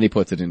 then he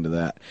puts it into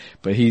that.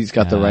 But he's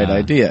got the right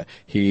idea.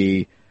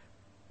 He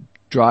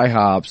dry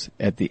hops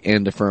at the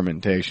end of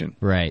fermentation.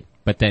 Right.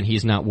 But then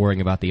he's not worrying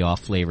about the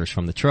off flavors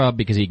from the trub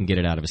because he can get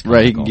it out of his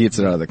Right, he conical. gets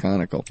it out of the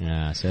conical.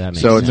 Yeah, so that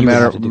makes So sense. it's a You would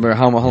matter have to do of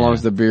how long Yeah.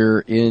 is the beer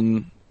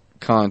in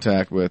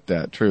contact with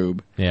that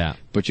tube. Yeah.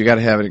 But you got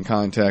to have it in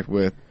contact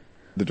with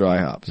the dry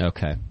hops.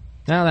 Okay.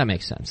 Now that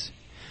makes sense.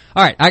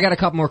 All right, I got a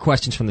couple more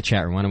questions from the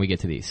chat room. Why don't we get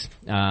to these?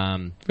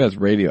 That's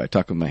radio. I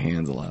talk with my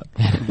hands a lot.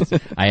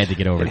 I had to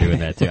get over doing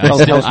that too.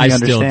 Helps me I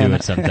still do understand.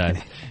 it sometimes.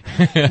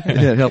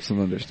 Yeah, it helps them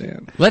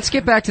understand. Let's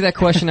get back to that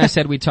question I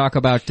said we'd talk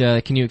about.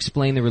 Can you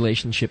explain the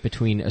relationship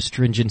between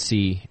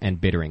astringency and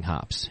bittering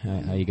hops?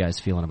 How you guys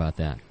feeling about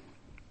that?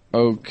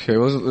 Okay,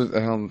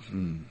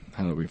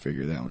 how do we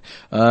figure that one?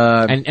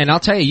 And I'll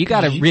tell you, you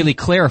got to really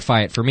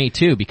clarify it for me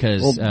too,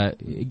 because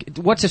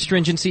what's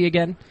astringency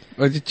again?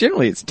 Well,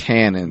 generally it's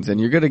tannins, and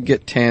you're going to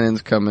get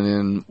tannins coming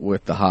in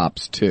with the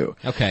hops too.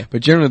 Okay.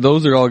 But generally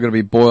those are all going to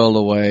be boiled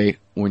away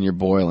when you're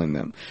boiling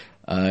them.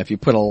 If you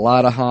put a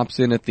lot of hops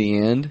in at the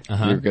end,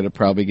 you're going to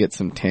probably get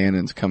some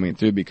tannins coming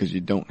through because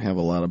you don't have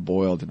a lot of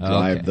boil to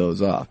drive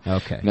those off.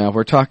 Okay. Now, if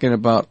we're talking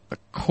about a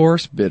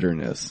coarse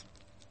bitterness,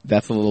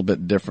 that's a little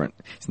bit different.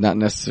 It's not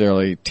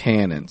necessarily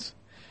tannins,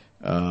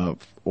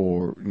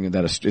 or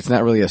it's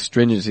not really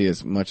astringency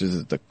as much as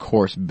it's the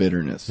coarse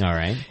bitterness. All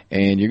right.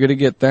 And you're going to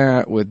get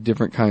that with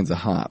different kinds of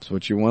hops.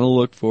 What you want to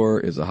look for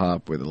is a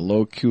hop with a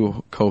low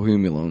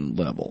cohumulone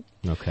level.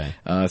 Okay.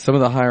 Some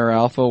of the higher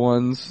alpha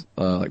ones,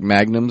 like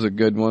Magnum's a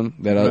good one,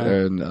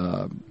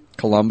 and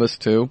Columbus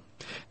too.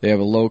 They have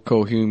a low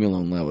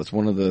cohumulone level. It's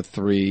one of the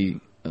 3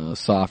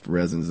 soft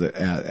resins that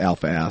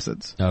alpha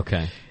acids.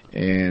 Okay.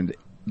 And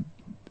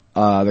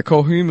the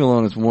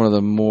cohumulone is one of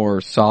the more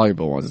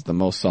soluble ones. It's the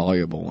most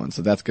soluble one,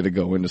 so that's going to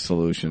go into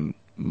solution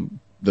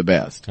the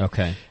best.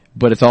 Okay.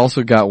 But it's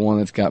also got one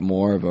that's got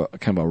more of a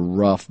kind of a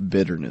rough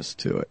bitterness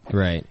to it.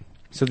 Right.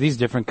 So these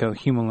different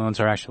cohumulones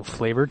are actual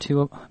flavor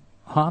to a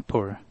hop,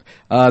 or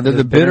The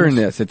the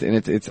bitterness,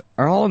 it's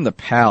all in the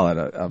palate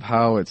of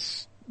how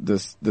it's the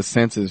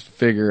senses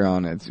figure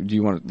on it. Do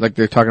you want like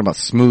they're talking about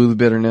smooth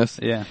bitterness,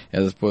 Yeah.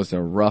 as opposed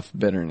to rough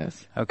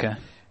bitterness. Okay.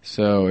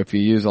 So if you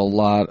use a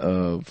lot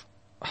of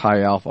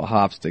high alpha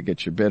hops to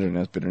get your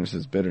bitterness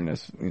is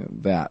bitterness,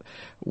 that.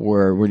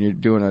 Where when you're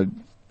doing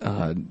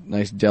a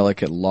nice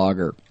delicate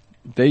lager,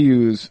 they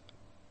use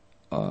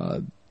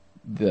the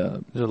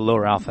The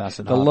lower alpha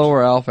acid. the hops.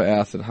 lower alpha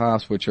acid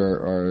hops, which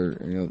are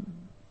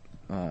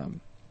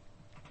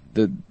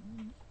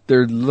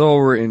they're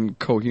lower in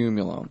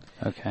cohumulone.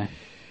 Okay.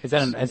 But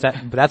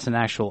that's an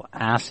actual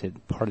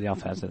acid part of the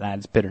alpha acid that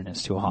adds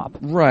bitterness to a hop.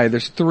 Right.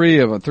 There's 3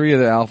 of them. 3 of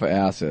the alpha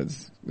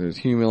acids. There's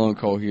humulone,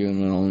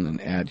 cohumulone, and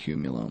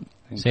adhumulone.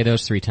 Say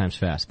those 3 times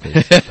fast,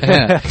 please.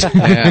 Yeah.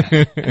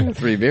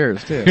 3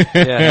 beers too.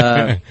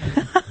 Yeah.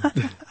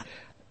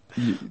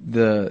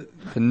 The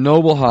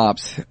noble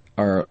hops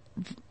are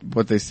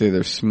what they say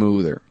they're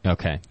smoother,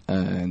 Okay.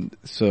 and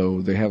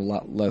so they have a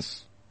lot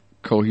less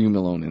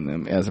cohumulone in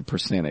them as a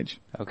percentage.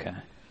 Okay.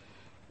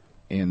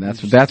 And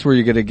that's where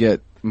you're going to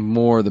get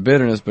more of the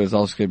bitterness, but it's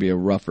also going to be a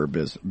rougher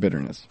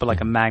bitterness. But like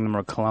a Magnum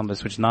or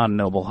Columbus, which is not a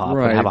noble hop,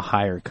 Right. would have a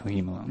higher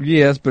cohumulone.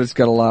 Yes, but it's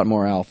got a lot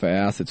more alpha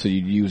acid, so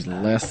you'd use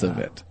less of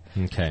it.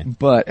 Okay.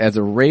 But as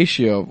a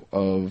ratio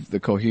of the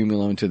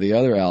cohumulone to the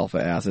other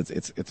alpha acids,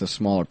 it's a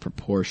smaller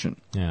proportion.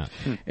 Yeah.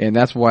 And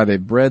that's why they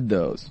bred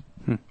those.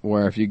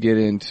 Where if you get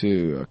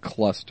into a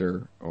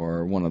cluster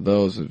or one of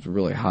those, it's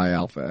really high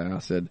alpha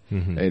acid.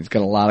 It's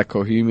got a lot of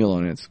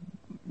cohumulone. It's,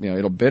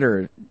 it'll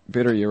bitter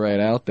you right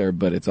out there,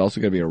 but it's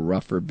also going to be a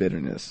rougher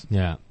bitterness.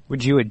 Yeah.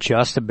 Would you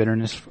adjust the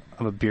bitterness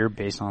of a beer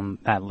based on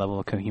that level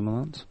of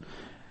cohumulones?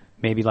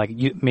 Maybe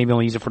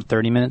only use it for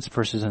 30 minutes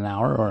versus an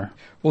hour,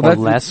 or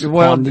less.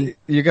 Well,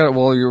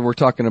 we're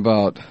talking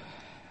about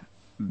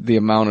the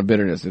amount of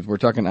bitterness. If we're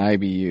talking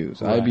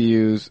IBUs, right.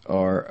 IBUs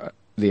are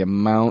the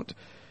amount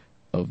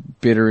of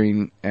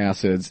bittering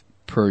acids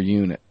per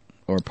unit,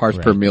 or parts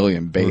per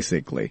million,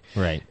 basically.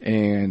 Right.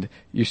 And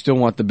you still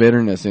want the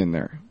bitterness in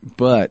there,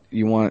 but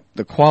you want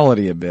the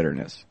quality of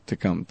bitterness to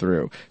come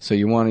through. So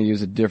you want to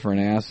use a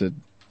different acid,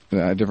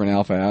 different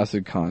alpha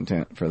acid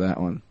content for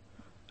that one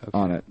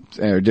on it.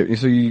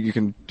 So you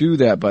can do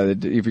that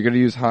if you're going to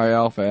use high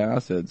alpha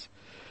acids,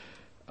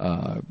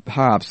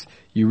 hops,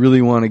 you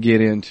really want to get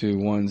into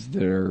ones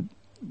that are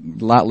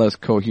a lot less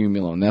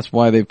cohumulone. That's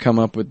why they've come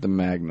up with the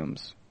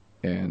magnums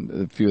and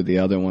a few of the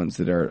other ones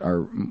that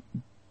are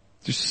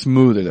just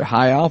smoother. They're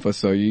high alpha,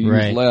 so you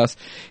use less,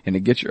 and it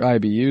gets your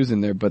IBUs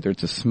in there, but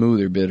it's a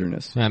smoother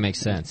bitterness. That makes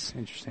sense.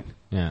 Interesting.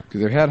 Yeah.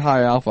 Because they've had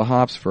high alpha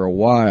hops for a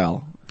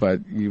while,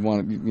 but a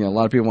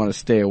lot of people want to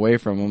stay away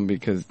from them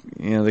because,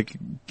 they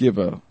could give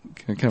a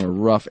kind of a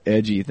rough,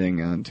 edgy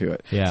thing onto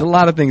it. Yeah. There's a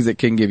lot of things that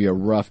can give you a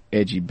rough,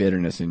 edgy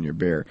bitterness in your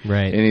beer.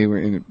 Right. Anywhere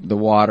in the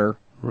water,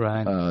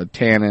 Right.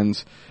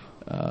 Tannins,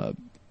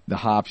 the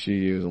hops you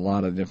use, a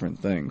lot of different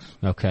things.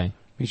 Okay.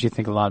 Makes you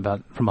think a lot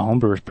about from a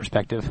homebrewer's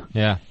perspective.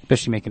 Yeah.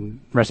 Especially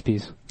making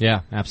recipes.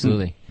 Yeah,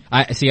 absolutely.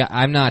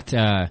 I'm not,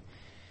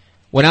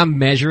 when I'm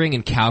measuring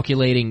and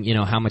calculating,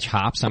 how much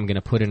hops I'm going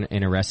to put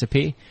in a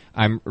recipe,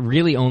 I'm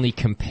really only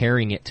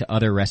comparing it to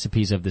other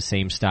recipes of the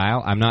same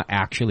style. I'm not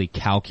actually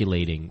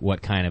calculating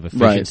what kind of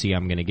efficiency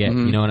I'm going to get.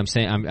 You know what I'm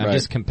saying? I'm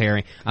just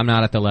comparing. I'm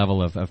not at the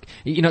level of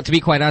to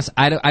be quite honest,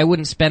 I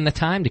wouldn't spend the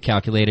time to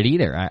calculate it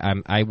either.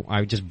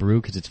 I just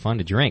brew because it's fun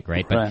to drink,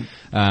 right? But,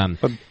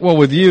 well,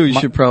 with you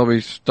should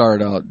probably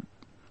start out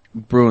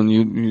brewing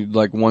you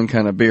like one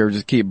kind of beer,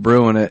 just keep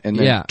brewing it and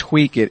then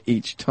tweak it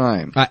each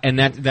time. And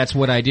that's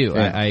what I do.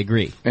 I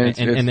agree.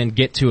 And then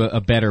get to a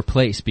better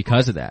place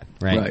because of that,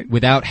 right?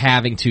 Without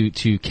having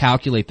to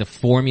calculate the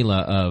formula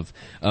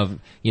of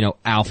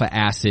alpha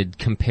acid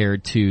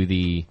compared to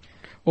the.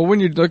 Well,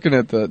 when you're looking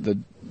at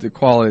the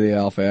quality of the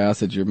alpha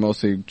acid, you're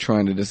mostly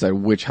trying to decide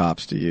which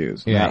hops to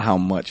use, not how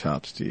much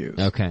hops to use.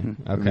 Okay.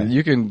 I mean,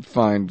 you can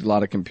find a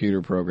lot of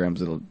computer programs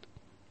that'll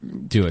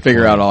do it.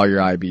 Figure out all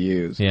your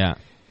IBUs. Yeah.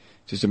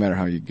 Just no matter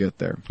how you get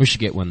there. We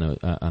should get one though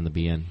on the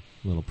BN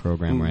little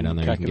program right on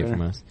there you can get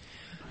from us.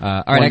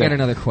 All right, I got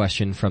another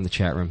question from the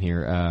chat room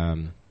here.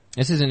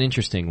 This is an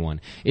interesting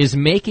one. Is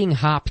making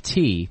hop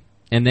tea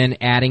and then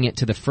adding it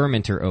to the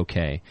fermenter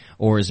okay,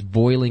 or is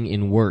boiling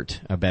in wort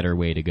a better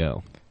way to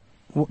go?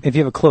 Well, if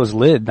you have a closed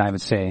lid, I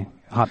would say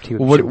hop tea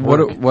would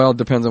work. Well, it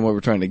depends on what we're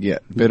trying to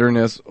get: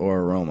 bitterness or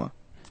aroma.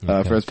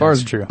 Okay.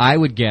 That's true. I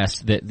would guess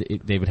that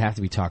they would have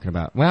to be talking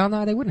about. Well,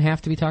 no, they wouldn't have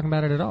to be talking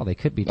about it at all. They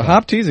could be.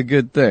 Hop tea is a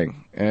good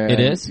thing. It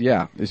is.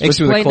 Yeah.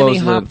 Explain to me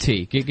hop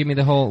tea. Give me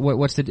the whole.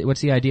 What's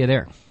the idea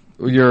there?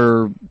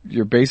 You're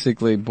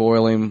basically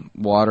boiling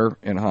water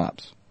and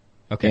hops.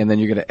 Okay. And then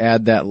you're going to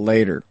add that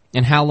later.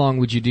 And how long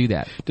would you do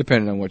that?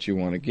 Depending on what you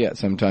want to get.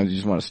 Sometimes you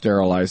just want to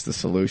sterilize the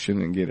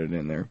solution and get it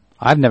in there.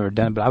 I've never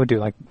done it, but I would do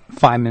it like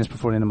 5 minutes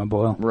before the end of my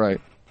boil. Right.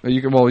 You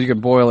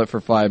can boil it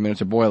for 5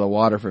 minutes or boil the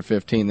water for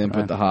 15, then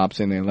put the hops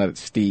in there and let it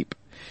steep,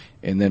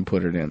 and then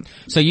put it in.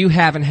 So you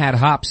haven't had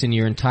hops in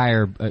your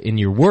entire, in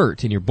your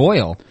wort, in your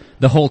boil,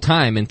 the whole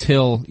time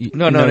until...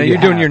 No, you're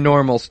doing your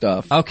normal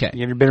stuff. Okay. You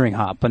have your bittering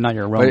hop, but not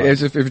your aroma. But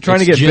if you're trying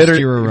to get if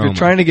you're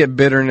trying to get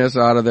bitterness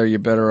out of there, you're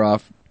better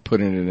off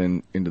putting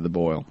it into the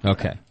boil.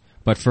 Okay.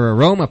 But for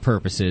aroma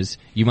purposes,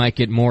 you might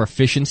get more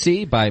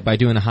efficiency by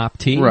doing a hop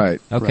tea? Right.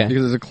 Okay. Right.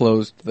 Because it's a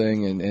closed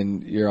thing,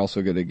 and you're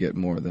also going to get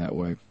more that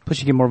way. Plus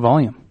you get more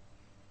volume.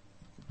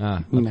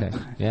 Ah, okay.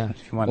 Yeah.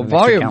 Well,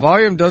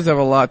 volume does have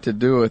a lot to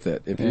do with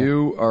it. If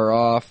you are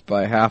off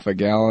by half a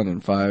gallon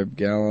and 5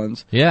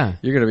 gallons, you're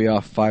going to be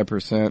off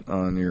 5%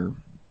 on your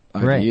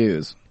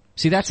IBUs.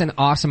 See, that's an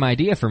awesome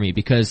idea for me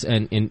because I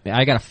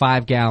got a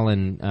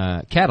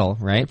 5-gallon kettle,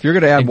 right? If you're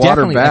going to add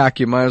water back,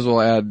 you might as well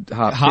add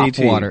hop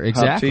water,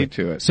 exactly. Hop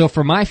tea to it. So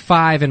for my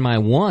 5 and my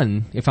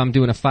 1, if I'm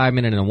doing a 5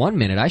 minute and a 1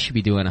 minute, I should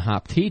be doing a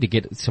hop tea to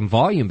get some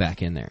volume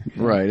back in there.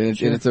 Right,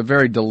 and it's a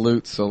very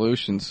dilute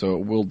solution, so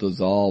it will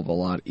dissolve a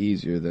lot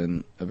easier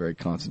than a very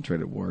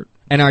concentrated wort.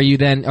 And are you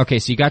then okay?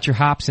 So you got your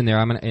hops in there.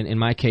 In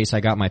my case, I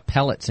got my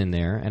pellets in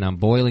there, and I'm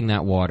boiling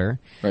that water,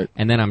 right?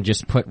 And then I'm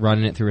just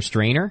running it through a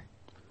strainer.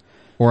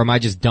 Or am I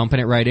just dumping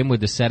it right in with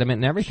the sediment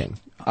and everything?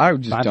 I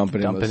would just dump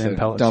it in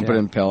pellets. Dump it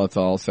in pellets.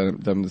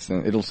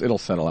 It'll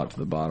settle out to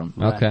the bottom.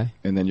 Okay.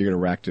 And then you're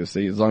gonna rack to a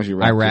seat. As long as you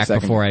rack. I rack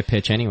before I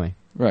pitch anyway.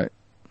 Right.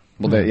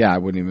 Well, I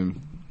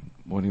wouldn't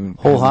even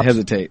whole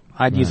hesitate.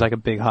 I'd use like a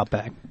big hop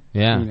bag.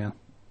 Yeah.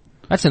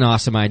 That's an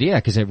awesome idea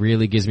because it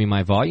really gives me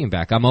my volume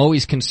back. I'm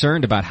always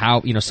concerned about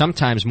how,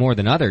 sometimes more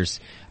than others,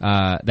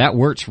 that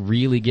wort's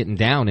really getting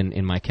down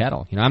in my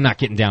kettle. I'm not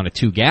getting down to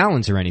 2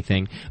 gallons or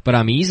anything, but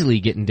I'm easily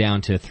getting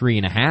down to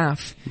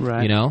 3.5,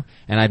 Right.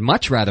 and I'd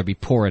much rather be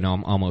pouring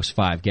almost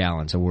 5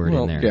 gallons of wort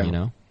in there,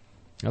 yeah.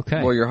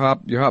 Okay. Well, your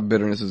hop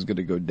bitterness is going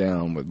to go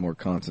down with more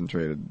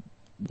concentrated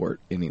wort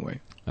anyway.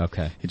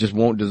 Okay. It just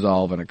won't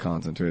dissolve in a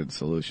concentrated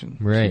solution.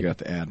 Right. So you got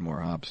to add more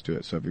hops to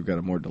it. So if you've got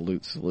a more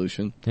dilute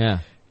solution, Yeah.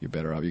 you're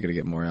better off. You're going to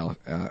get more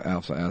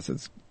alpha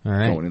acids All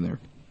right. going in there.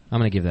 I'm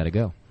going to give that a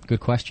go. Good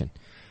question.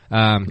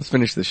 Let's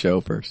finish the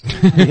show first.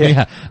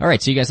 Yeah. All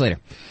right. See you guys later.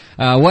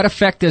 What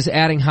effect does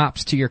adding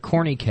hops to your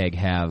corny keg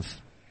have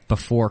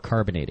before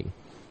carbonating?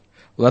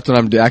 Well, that's what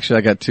I'm doing. Actually,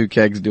 I got 2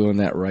 kegs doing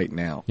that right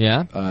now.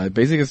 Yeah.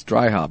 Basically, it's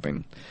dry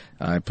hopping.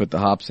 I put the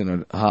hops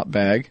in a hop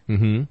bag.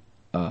 Mm-hmm.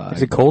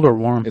 Is it cold or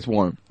warm? It's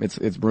warm. It's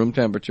room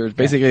temperature.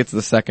 Basically, it's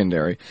the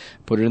secondary.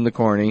 Put it in the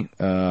corny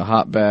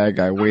hop bag.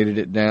 I weighted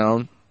it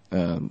down.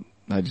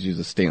 I just use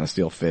a stainless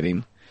steel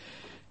fitting,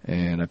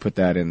 and I put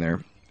that in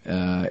there.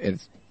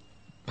 It's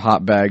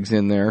hop bags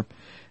in there.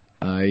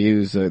 I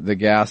use the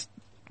gas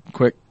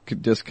quick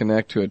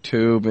disconnect to a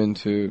tube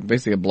into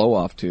basically a blow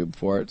off tube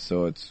for it,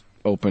 so it's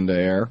open to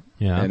air,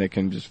 and it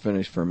can just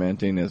finish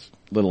fermenting as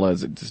little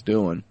as it's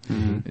doing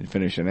and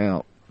finishing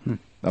out.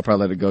 I'll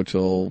probably let it go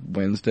till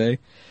Wednesday.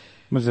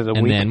 Was it a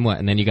And week? then what?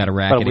 And then you got to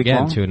rack About a it week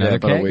again long? to another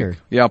about a keg? week. Or?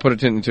 Yeah, I'll put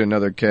it into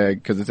another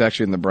keg because it's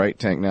actually in the bright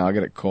tank now. I'll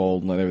get it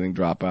cold and let everything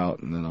drop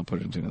out, and then I'll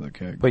put it into another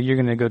keg. But you're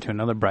going to go to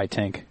another bright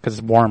tank because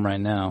it's warm right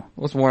now.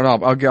 Well, it's worn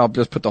off. I'll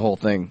just put the whole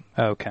thing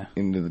Oh, okay.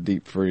 into the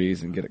deep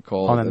freeze and get it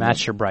cold. Oh, then and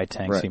that's your bright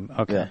tank. Right. So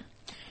okay. Yeah.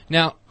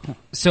 Now,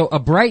 so a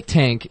bright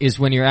tank is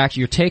when you're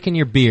taking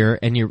your beer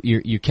and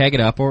you keg it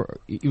up, or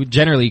you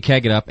generally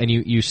keg it up, and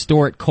you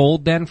store it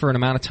cold then for an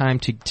amount of time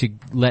to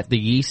let the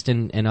yeast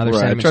and other Right. I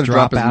sediments try to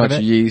drop as out much of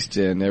it. yeast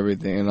and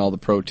everything and all the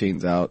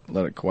proteins out.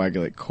 Let it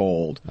coagulate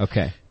cold.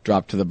 Okay.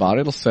 Drop to the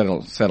bottom. It'll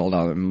settle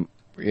down.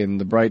 In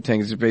the bright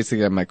tank, it's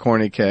basically my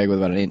corny keg with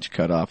about an inch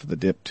cut off of the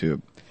dip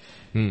tube.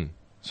 So I'm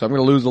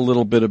going to lose a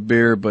little bit of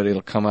beer, but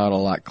it'll come out a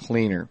lot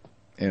cleaner.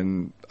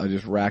 And I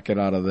just rack it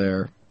out of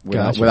there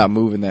without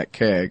moving that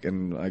keg,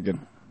 and I get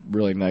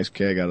really nice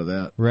keg out of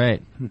that.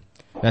 Right.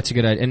 That's a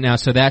good idea. And now,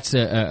 so that's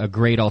a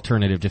great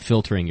alternative to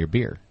filtering your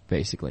beer,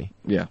 basically.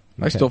 Yeah.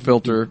 I Okay. still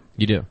filter.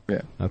 You do?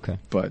 Yeah. Okay.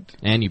 But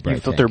And you You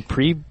bright filter tank.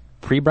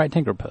 pre bright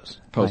tank or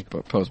post? post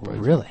bright.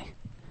 Really?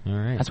 All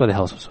right. That's why the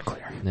hell's so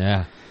clear.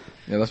 Yeah.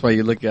 Yeah, that's why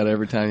you look at it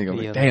every time you go,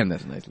 Yeah. damn,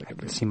 that's a nice looking I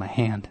beer. can see my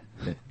hand.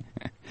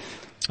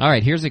 All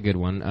right, here's a good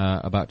one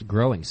about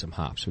growing some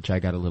hops, which I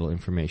got a little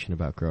information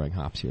about growing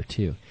hops here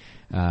too.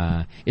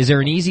 Is there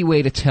an easy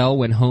way to tell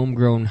when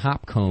homegrown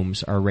hop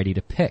combs are ready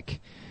to pick?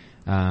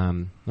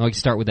 Well, we can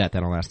start with that,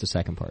 then I'll ask the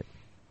second part.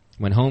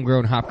 When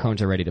homegrown hop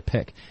cones are ready to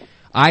pick.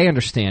 I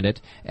understand it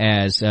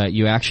as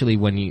you actually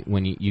when you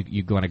want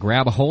to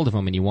grab a hold of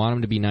them and you want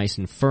them to be nice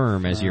and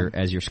firm as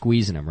you're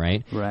squeezing them,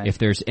 right? Right. If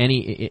there's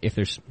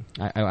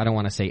I don't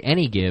want to say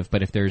any give,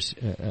 but if there's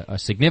a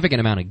significant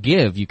amount of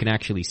give, you can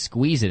actually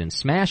squeeze it and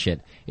smash it.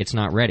 It's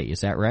not ready.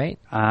 Is that right?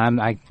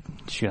 I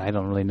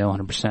don't really know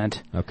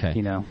 100%. Okay.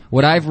 You know.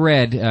 What I've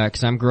read,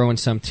 because I'm growing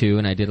some too,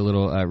 and I did a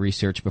little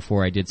research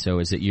before I did so,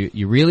 is that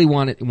you really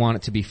want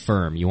it to be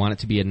firm. You want it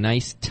to be a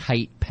nice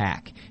tight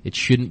pack. It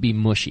shouldn't be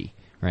mushy.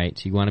 Right,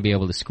 so you want to be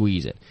able to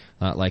squeeze it,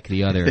 like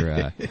the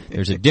other.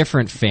 There's a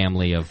different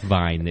family of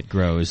vine that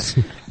grows.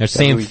 There's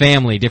same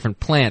family, different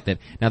plant.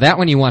 Now that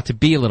one you want to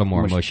be a little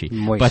more mushy,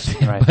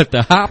 moist, right. but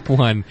the hop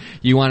one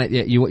you want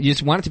it. You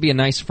just want it to be a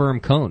nice firm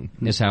cone.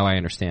 Is how I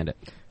understand it.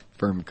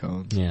 Firm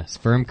cones. Yes,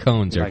 firm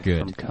cones are Like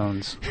good. Firm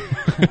cones.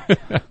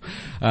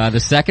 The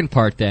second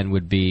part then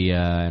would be,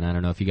 and I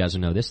don't know if you guys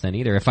will know this then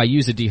either. If I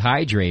use a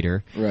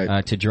dehydrator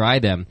to dry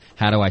them,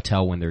 how do I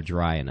tell when they're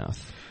dry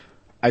enough?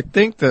 I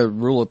think the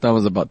rule of thumb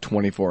is about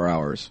 24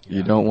 hours. Yeah.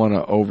 You don't want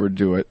to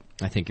overdo it.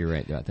 I think you're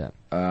right about that.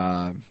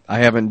 I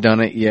haven't done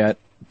it yet,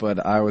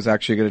 but I was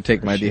actually going to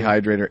take my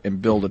dehydrator and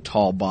build a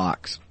tall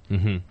box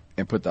and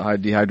put the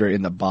dehydrator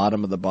in the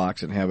bottom of the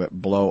box and have it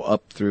blow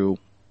up through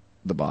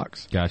the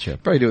box. Gotcha.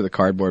 Probably do it with a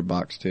cardboard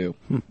box too,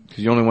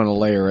 because you only want to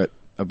layer it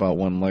about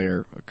one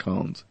layer of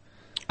cones.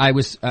 I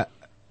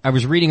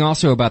was reading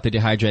also about the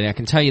dehydrating. I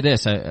can tell you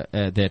this,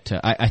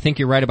 I think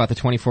you're right about the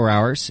 24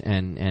 hours,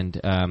 and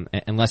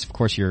unless of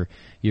course you're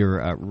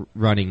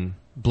running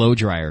blow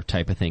dryer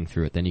type of thing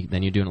through it, then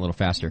you're doing it a little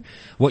faster.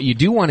 What you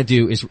do want to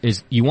do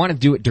is you want to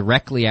do it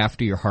directly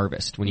after your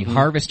harvest. When you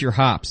harvest your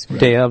hops,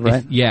 day of,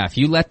 right? If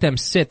you let them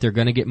sit, they're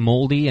going to get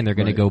moldy and they're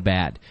going to go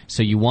bad.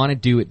 So you want to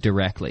do it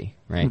directly,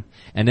 right?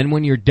 And then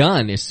when you're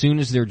done, as soon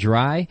as they're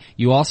dry,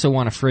 you also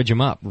want to fridge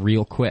them up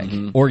real quick,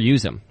 or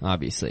use them,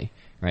 obviously.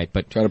 Right,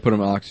 but try to put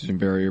them in an oxygen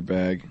barrier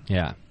bag.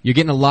 Yeah, you're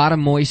getting a lot of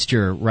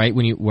moisture, right?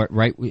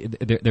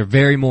 They're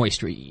very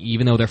moist,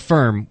 even though they're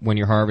firm when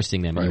you're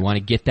harvesting them. Right. You want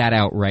to get that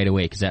out right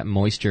away because that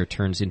moisture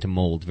turns into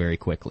mold very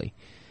quickly.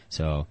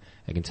 So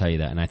I can tell you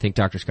that. And I think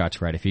Dr.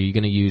 Scott's right. If you're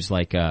going to use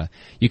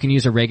you can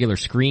use a regular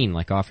screen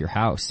like off your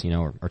house,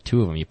 or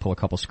two of them. You pull a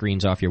couple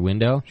screens off your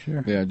window.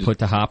 Sure. Yeah, Put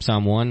the hops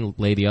on one,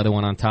 lay the other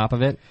one on top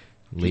of it,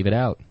 leave it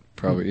out.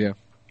 probably, yeah.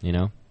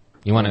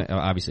 You want to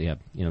obviously have,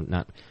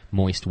 not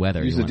moist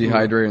weather. Use You the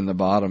want- dehydrator in the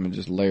bottom and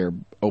just layer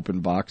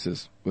open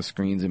boxes with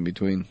screens in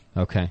between.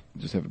 Okay.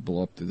 Just have it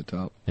blow up through the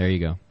top. There you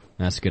go.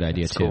 That's a good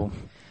idea That's too. cool.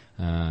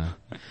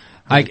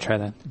 I try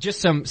that. Just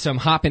some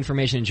hop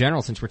information in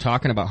general, since we're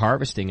talking about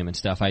harvesting them and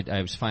stuff.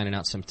 I was finding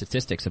out some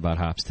statistics about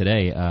hops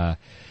today.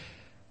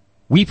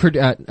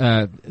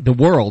 The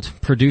world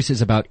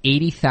produces about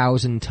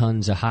 80,000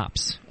 tons of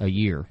hops a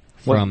year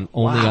from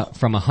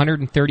from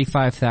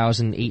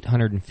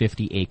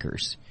 135,850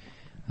 acres.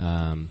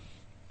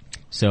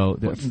 So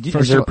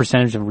Is there a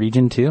percentage of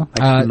region too,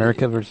 like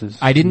America versus?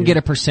 I didn't get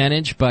a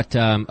percentage, but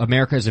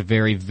America is a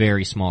very,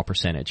 very small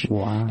percentage.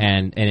 Wow.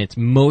 And it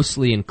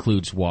mostly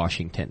includes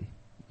Washington.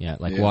 Yeah,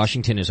 Yes.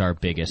 Washington is our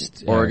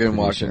biggest Oregon,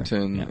 producer.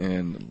 Washington, Yeah.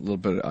 and a little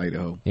bit of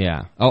Idaho.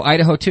 Yeah. Oh,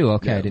 Idaho too.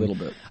 Okay, Yeah, I a didn't.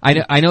 little bit.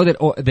 I know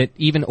that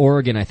even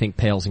Oregon, I think,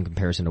 pales in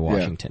comparison to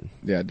Washington.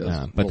 Yeah, it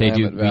does. But they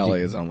do. Willamette Valley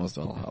is almost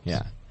all hops.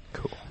 Yeah.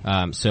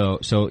 Cool.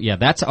 So yeah,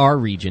 that's our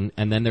region,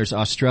 and then there's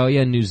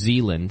Australia and New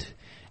Zealand,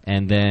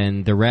 and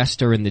then the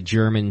rest are in the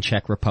German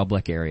Czech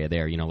Republic area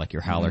there, like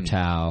your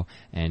Hallertau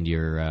and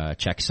your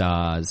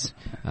Czechoslovakia,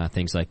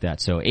 things like that.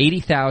 So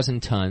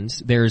 80,000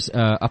 tons. There's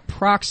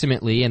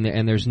approximately, and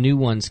there's new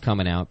ones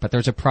coming out, but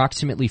there's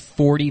approximately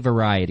 40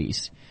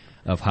 varieties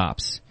of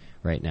hops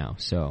right now.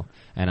 So,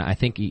 and I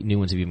think new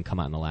ones have even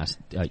come out in the last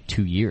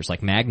 2 years.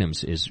 Like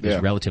Magnum's is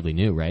relatively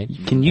new, right?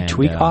 Can you And,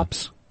 tweak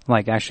hops?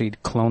 Like actually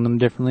clone them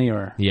differently,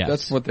 or? Yes.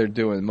 That's what they're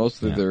doing.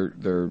 Most of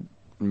their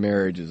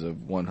marriages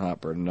of one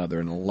hop or another,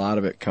 and a lot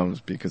of it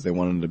comes because they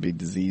want them to be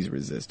disease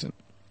resistant.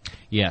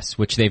 Yes,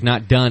 which they've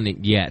not done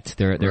yet.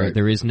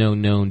 There is no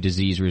known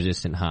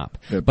disease-resistant hop.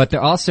 Yep. But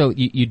there also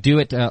you do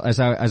it as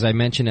I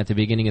mentioned at the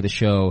beginning of the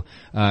show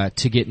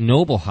to get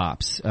noble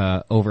hops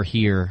over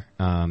here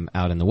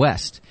out in the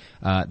West.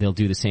 They'll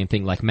do the same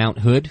thing, like Mount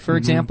Hood, for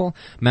example.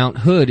 Mount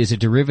Hood is a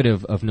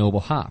derivative of noble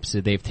hops.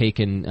 They've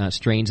taken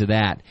strains of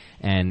that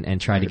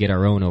and tried to get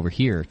our own over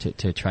here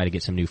to try to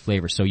get some new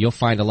flavors. So you'll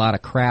find a lot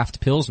of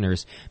craft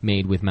pilsners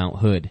made with Mount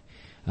Hood.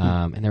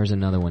 And there was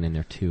another one in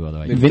there too,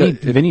 although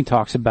Vinny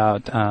talks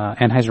about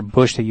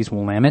Anheuser-Busch. They use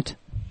Willamette,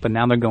 but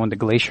now they're going to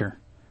Glacier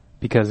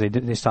because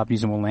they stopped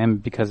using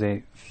Willamette because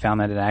they found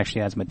that it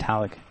actually adds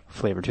metallic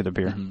flavor to the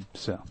beer.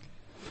 So,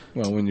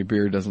 well, when your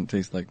beer doesn't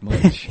taste like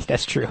much,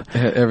 that's true.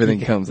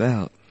 Everything comes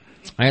out.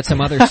 I had some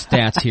other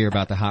stats here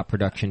about the hop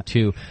production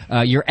too.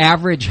 Your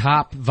average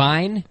hop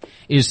vine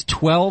is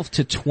 12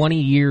 to 20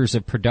 years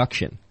of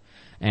production.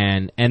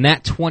 And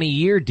that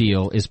 20-year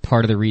deal is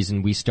part of the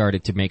reason we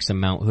started to make some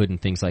Mount Hood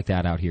and things like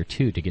that out here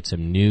too, to get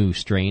some new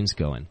strains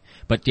going.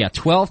 But yeah,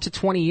 12 to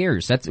 20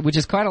 years. That's a pretty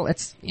good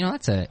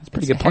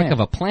heck of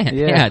a plant.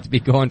 Yeah, to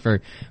be going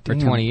for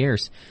 20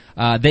 years.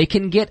 They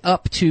can get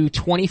up to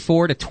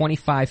 24 to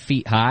 25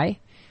 feet high.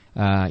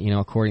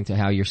 According to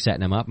how you're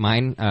setting them up.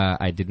 Mine,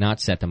 I did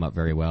not set them up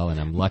very well, and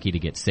I'm lucky to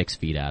get 6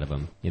 feet out of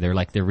them.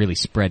 They're really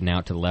spreading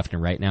out to the left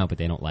and right now, but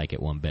they don't like it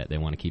one bit. They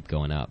want to keep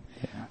going up.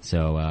 Yeah.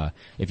 So,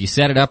 if you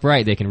set it up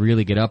right, they can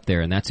really get up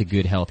there, and that's a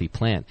good, healthy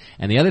plant.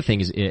 And the other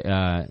thing is,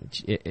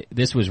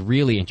 this was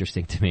really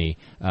interesting to me.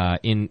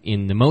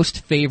 In the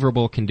most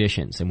favorable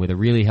conditions, and with a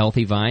really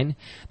healthy vine,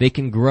 they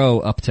can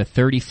grow up to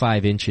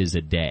 35 inches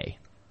a day.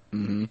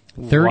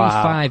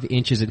 35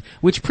 inches,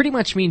 which pretty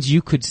much means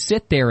you could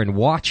sit there and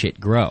watch it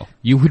grow.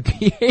 You would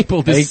be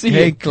able to see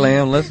Hey, it.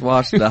 Clem, let's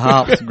watch the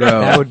hops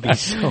grow. That would be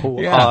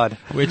so odd.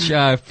 Which,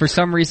 for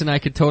some reason, I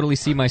could totally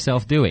see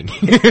myself doing.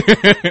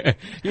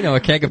 A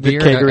keg of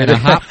beer and a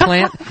hop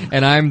plant,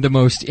 and I'm the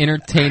most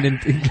entertained.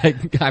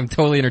 I'm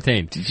totally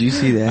entertained. Did you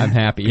see that? I'm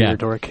happy. Yeah. Beer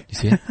dork. You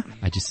see it?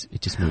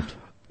 It just moved.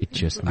 It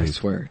just moved. I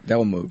swear. That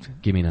one moved.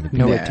 Give me another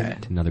beer. No, it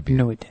didn't. Another beer.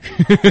 No, it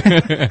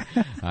didn't.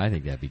 I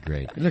think that'd be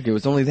great. Look, it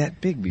was only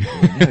that big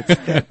before. Now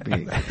it's that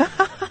big.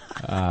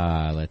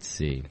 Let's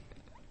see.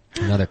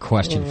 Another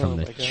question from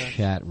the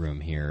chat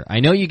room here. I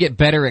know you get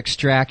better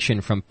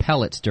extraction from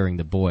pellets during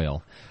the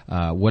boil.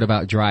 What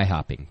about dry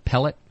hopping?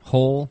 Pellet,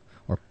 whole,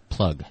 or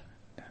plug?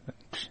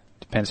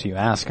 Depends who you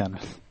ask.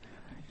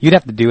 You'd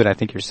have to do it, I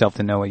think, yourself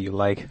to know what you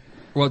like.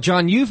 Well,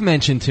 John, you've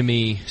mentioned to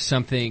me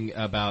something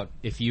about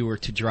if you were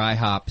to dry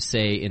hop,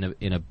 say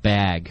in a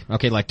bag.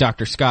 Okay, like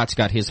Dr. Scott's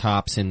got his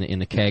hops in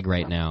the keg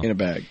right now. In a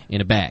bag.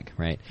 In a bag,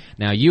 right?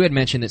 Now, you had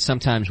mentioned that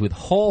sometimes with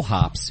whole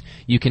hops,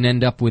 you can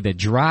end up with a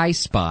dry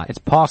spot. It's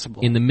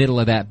possible. In the middle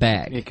of that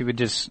bag. It could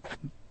just,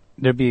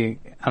 there'd be,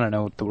 I don't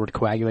know what the word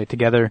coagulate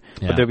together,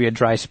 Yeah. but there'd be a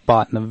dry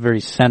spot in the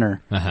very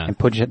center, Uh-huh. and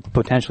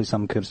potentially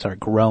something could start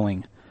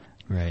growing.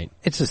 Right.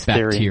 It's a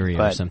theory, Bacteria or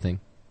but something.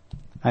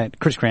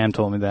 Chris Graham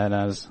told me that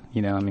as,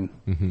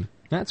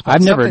 That's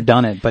I've never something.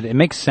 done it, but it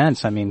makes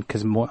sense. I mean,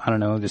 because I don't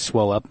know, just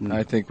swell up. And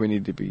I think we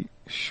need to be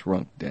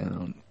shrunk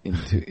down in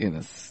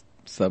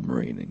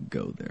submarine and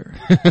go there.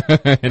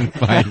 And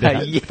find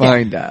out.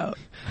 Find out.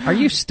 Are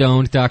you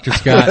stoned, Dr.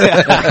 Scott?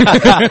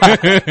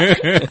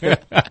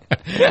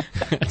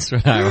 That's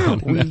what I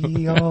want to know.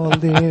 We all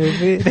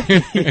live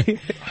it.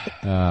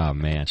 Oh,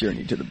 man.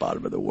 Journey to the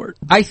bottom of the wort.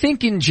 I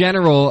think in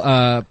general,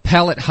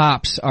 pellet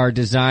hops are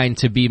designed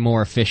to be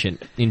more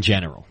efficient in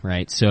general,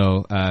 right?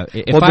 So,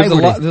 if Well, I there's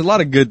were there's a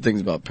lot of good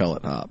things about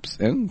pellet hops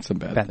and some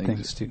bad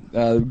things too.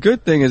 The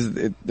good thing is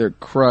they're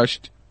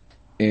crushed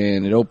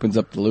and it opens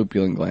up the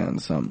lupulin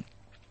gland some.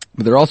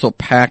 But they're also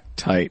packed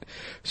tight,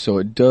 so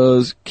it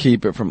does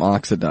keep it from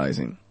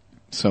oxidizing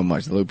so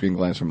much. The lupulin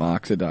glands from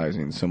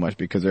oxidizing so much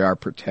because they are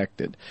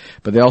protected.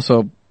 But they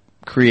also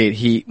create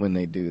heat when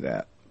they do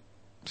that.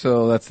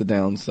 So that's the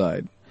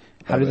downside.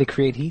 How do they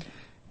create heat?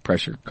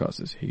 Pressure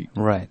causes heat.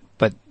 Right.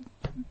 But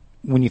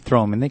when you throw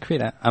them in, they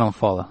create I don't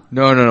follow.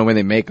 No, when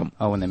they make them.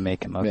 Oh, when they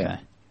make them. Okay. Yeah.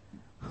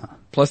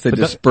 Plus they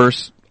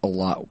disperse a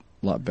lot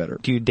better.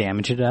 Do you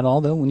damage it at all,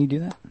 though, when you do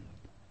that?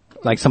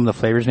 Like some of the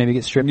flavors maybe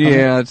get stripped?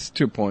 Yeah, it's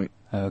to a point.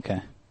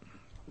 Okay.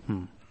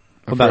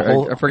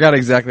 I forgot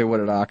exactly what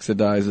it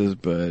oxidizes,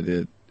 but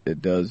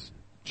it does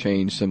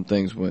change some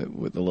things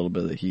with a little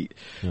bit of the heat.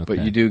 Okay.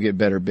 But you do get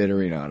better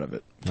bittering out of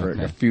it for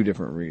a few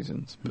different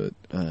reasons. But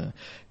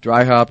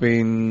dry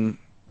hopping,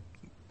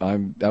 I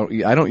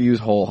don't use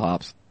whole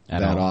hops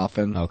that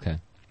often. Okay.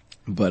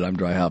 But I'm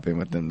dry hopping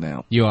with them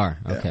now. You are?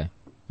 Yeah. Okay.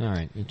 All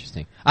right,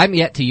 interesting. I'm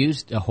yet to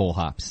use whole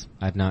hops.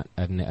 I've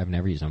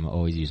never used them. I'm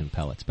always using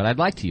pellets, but I'd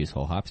like to use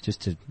whole hops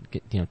just to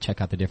get,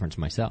 check out the difference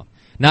myself.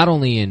 Not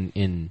only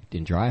in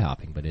dry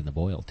hopping, but in the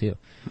boil too.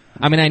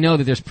 I mean, I know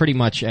that there's pretty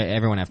much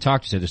everyone I've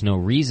talked to said there's no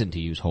reason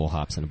to use whole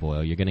hops in a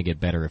boil. You're going to get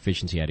better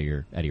efficiency out of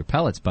your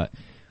pellets, but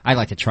I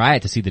like to try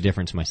it to see the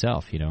difference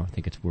myself. I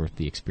think it's worth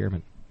the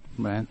experiment.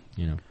 Right.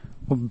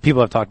 Well, people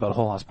have talked about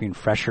whole hops being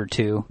fresher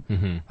too.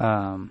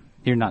 Mm-hmm.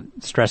 You're not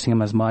stressing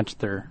them as much.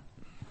 They're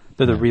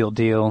the real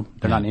deal.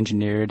 They're not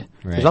engineered.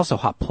 Right. There's also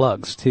hop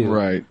plugs too,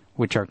 Right.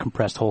 which are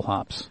compressed whole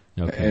hops.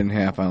 Okay. And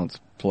half-ounce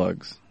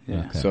plugs.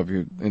 Yeah. Okay. So if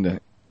you're into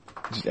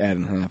just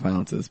adding half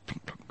ounces.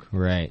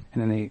 Right.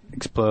 And then they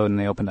explode and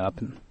they open up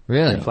and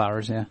Really? create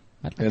flowers. Yeah.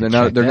 I'd like And to they're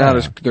check that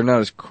out. they're not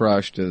as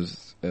crushed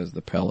as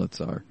the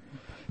pellets are.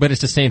 But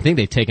it's the same thing.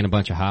 They've taken a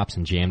bunch of hops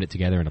and jammed it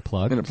together in a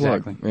plug. In a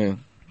plug. Exactly. Yeah.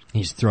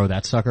 You just throw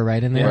that sucker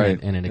right in there Right.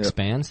 and it Yep.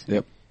 expands.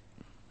 Yep.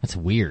 That's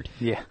weird.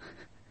 Yeah.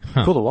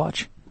 Huh. Cool to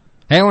watch.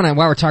 Hey, while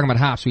we're talking about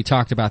hops, we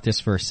talked about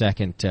this for a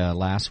second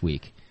last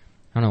week.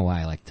 I don't know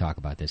why I like to talk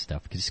about this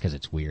stuff, just because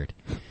it's weird.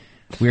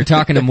 We were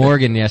talking to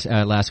Morgan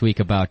last week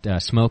about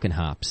smoking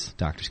hops.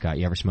 Dr. Scott,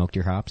 you ever smoked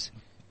your hops?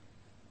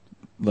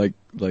 Like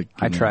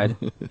I tried.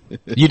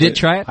 You did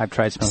try it? I've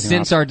tried smoking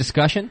Since hops. our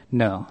discussion?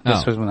 No. This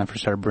Oh. was when I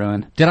first started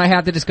brewing. Did I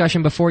have the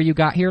discussion before you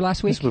got here last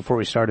This week? was before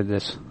we started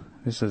this.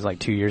 This was like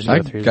 2 years ago,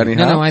 I 3 years got ago.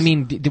 any No, hops? I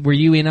mean, were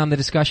you in on the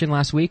discussion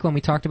last week when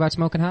we talked about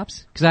smoking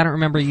hops? Because I don't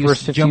remember you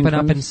First 15 jumping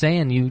up minutes?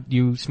 and saying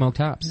you smoked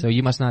hops, so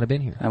you must not have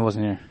been here. I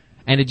wasn't here.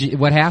 And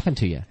what happened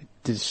to you?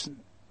 Just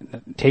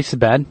it tasted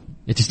bad,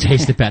 It just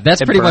tasted bad. That's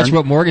It pretty much burned.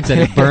 what Morgan said.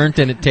 It burnt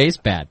and it tastes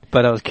bad.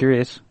 but I was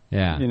curious.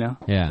 Yeah.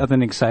 Yeah.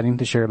 Nothing exciting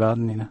to share about,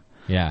 and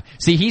Yeah.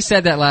 See, he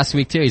said that last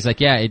week too. He's like,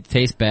 yeah, it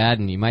tastes bad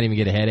and you might even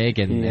get a headache.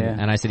 And Yeah.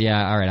 and I said,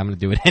 yeah, all right, I'm going to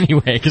do it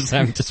anyway because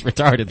I'm just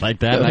retarded like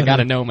that and I got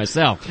to know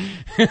myself.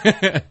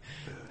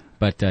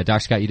 But, Dr.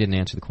 Scott, you didn't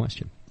answer the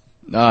question.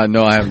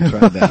 No, I haven't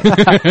tried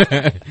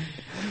that.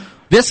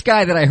 This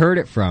guy that I heard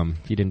it from,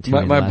 you didn't tune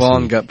in my last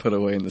bong week. got put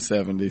away in the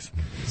 70s.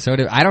 So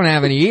I don't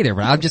have any either,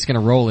 but I'm just going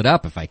to roll it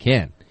up if I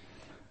can.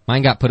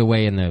 Mine got put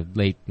away in the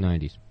late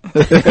 90s,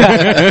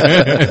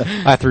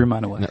 I threw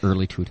mine away. in the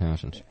early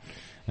 2000s.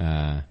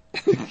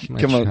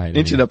 Come on,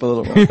 inch it up a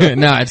little more.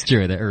 No, it's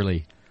true. The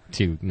early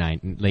late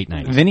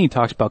 90s. Vinny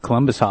talks about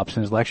Columbus hops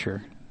in his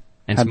lecture.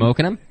 And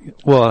smoking them?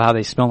 Well, how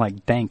they smell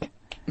like dank.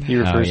 He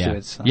refers yeah. to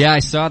it. So. Yeah, I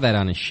saw that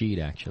on his sheet,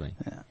 actually.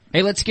 Yeah.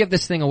 Hey, let's give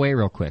this thing away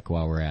real quick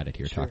while we're at it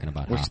here, talking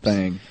about Which hops.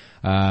 thing?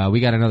 We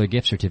got another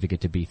gift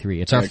certificate to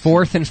B3. It's our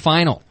fourth and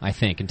final, I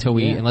think,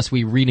 unless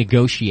we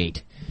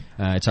renegotiate.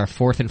 It's our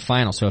fourth and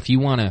final. So if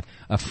you want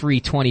a free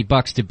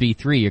 $20 to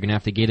B3, you're going to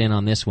have to get in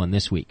on this one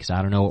this week, because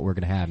I don't know what we're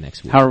going to have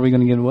next week. How are we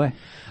going to get away?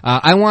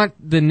 I want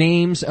the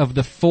names of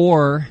the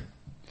 4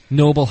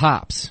 noble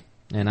hops.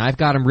 And I've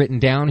got them written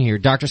down here.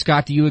 Dr.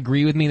 Scott, do you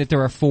agree with me that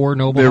there are 4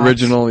 noble The hops?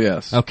 original,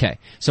 yes. Okay.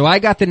 So I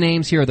got the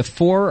names here of the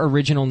 4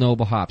 original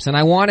noble hops. And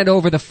I want it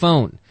over the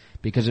phone,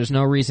 because there's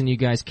no reason you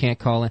guys can't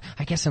call in.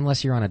 I guess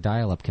unless you're on a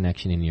dial-up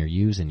connection and you're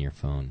using your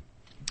phone.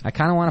 I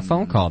kind of want a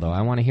phone call, though.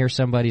 I want to hear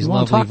somebody's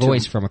lovely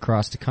voice from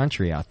across the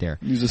country out there.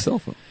 Use a cell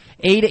phone.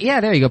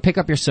 Yeah, there you go. Pick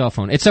up your cell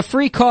phone. It's a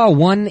free call,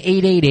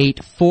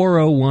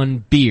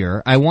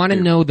 1-888-401-BEER. I want to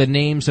know the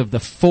names of the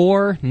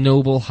 4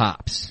 noble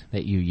hops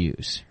that you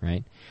use,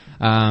 right?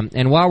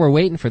 And while we're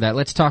waiting for that,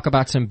 let's talk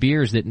about some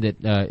beers that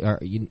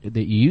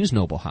you use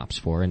noble hops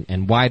for,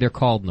 and why they're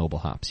called noble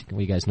hops. What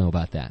do you guys know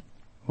about that?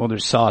 Well,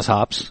 there's Saaz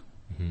hops.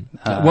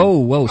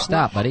 Whoa,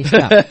 stop, buddy,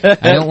 stop.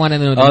 I don't want to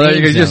know the Oh, names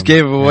you just of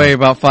gave them. away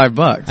about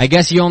 $5. I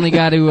guess you only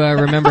got to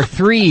remember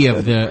 3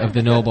 of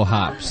the Noble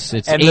Hops.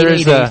 It's And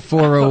there's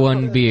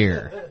 888-401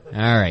 beer. All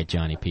right,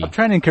 Johnny P. I'm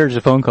trying to encourage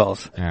the phone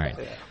calls. All right.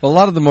 Well, a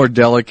lot of the more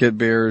delicate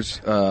beers,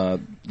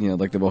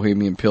 like the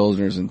Bohemian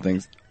Pilsners and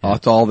things,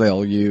 that's all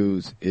they'll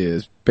use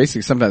is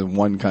basically sometimes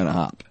one kind of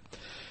hop.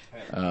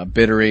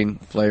 Bittering,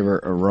 flavor,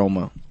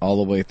 aroma,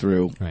 all the way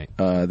through. Right.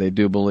 They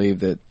do believe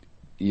that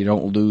you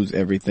don't lose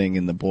everything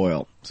in the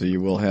boil, so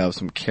you will have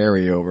some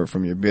carryover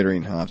from your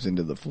bittering hops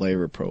into the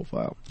flavor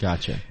profile.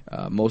 Gotcha.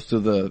 Most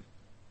of the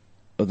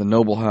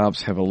noble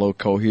hops have a low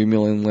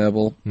cohumulin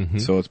level,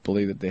 so it's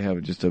believed that they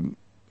have just a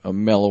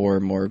mellower,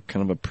 more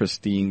kind of a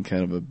pristine,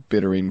 kind of a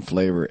bittering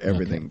flavor,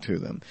 everything to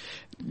them.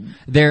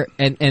 There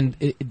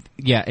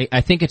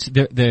I think it's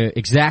the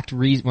exact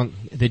reason, well,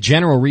 the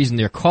general reason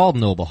they're called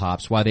noble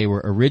hops, why they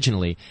were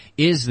originally,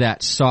 is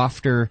that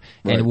softer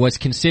and was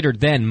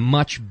considered then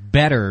much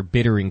better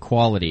bittering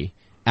quality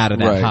out of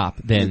that hop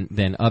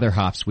than other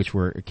hops which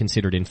were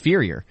considered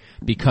inferior,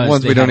 because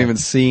ones they we don't had even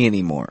see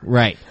anymore.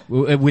 Right,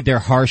 with their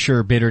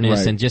harsher bitterness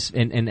Right. and just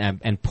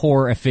and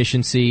poor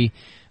efficiency.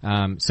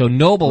 So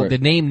Noble, the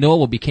name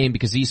Noble became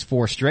because these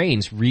 4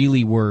 strains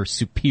really were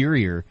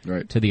superior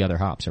to the other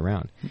hops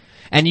around.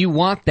 And you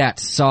want that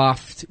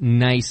soft,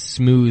 nice,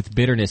 smooth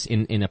bitterness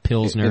in a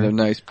Pilsner. In a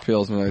nice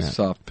Pilsner, nice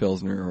soft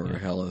Pilsner or a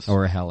Helles.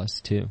 Or a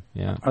Helles, too,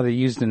 yeah. Are they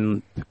used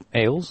in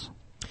ales?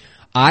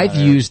 I've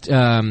used,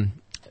 the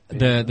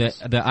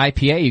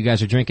IPA you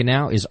guys are drinking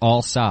now is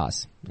all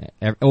Saaz.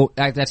 Oh,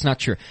 that's not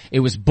true.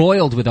 It was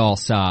boiled with all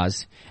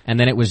Saaz, and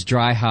then it was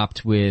dry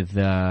hopped with,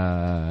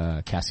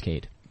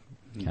 Cascade.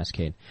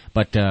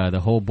 But the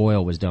whole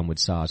boil was done with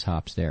Saaz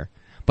hops there.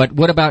 But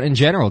what about in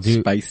general?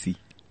 Spicy.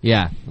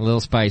 Yeah, a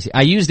little spicy.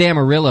 I used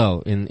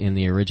Amarillo in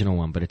the original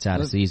one, but it's out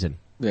of season.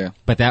 Yeah.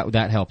 But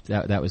that helped.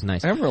 That was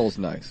nice. Amarillo's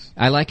nice.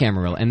 I like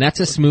Amarillo, and that's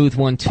a smooth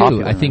one too.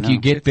 Popular I think right you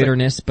now. get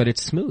bitterness, but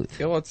it's smooth.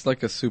 Yeah, well, it's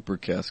like a super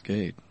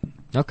Cascade.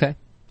 Okay.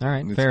 All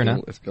right. Fair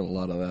enough. It's got a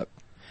lot of that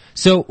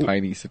So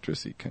piney,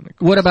 citrusy kind of.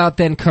 what about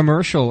then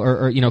commercial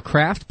or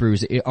craft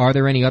brews? Are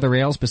there any other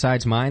ales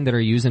besides mine that are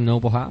using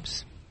noble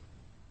hops?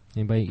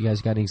 Anybody, you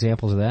guys got any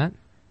examples of that?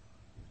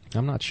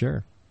 I'm not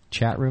sure.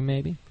 Chat room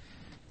maybe?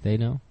 They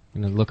know?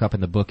 I'm going to look up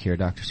in the book here.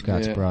 Dr.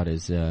 Scott's brought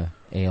his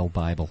ale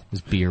Bible,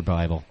 his beer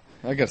Bible.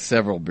 I got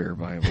several beer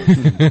Bibles.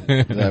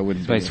 That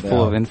wouldn't be It's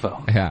full of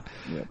info. Yeah.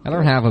 I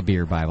don't have a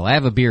beer Bible. I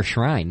have a beer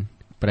shrine,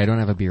 but I don't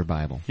have a beer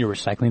Bible. Your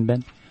recycling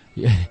bin?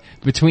 Yeah.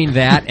 Between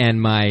that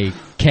and my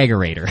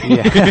kegerator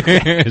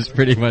is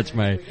pretty much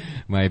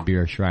my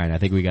beer shrine. I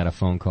think we got a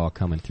phone call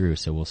coming through,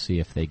 so we'll see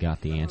if they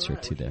got the answer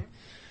to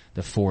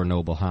the 4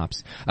 noble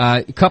hops.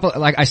 A couple,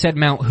 like I said,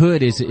 Mount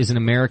Hood is an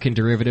American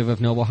derivative of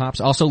noble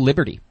hops. Also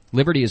Liberty.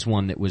 Liberty is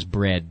one that was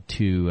bred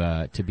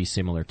to be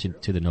similar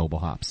to the noble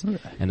hops.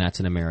 And that's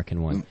an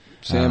American one.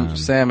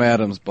 Sam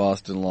Adams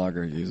Boston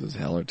Lager uses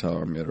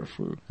Hallertau or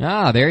Mitterfru.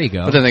 Ah, there you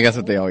go. But then I guess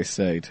what they always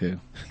say too.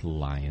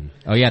 Lion.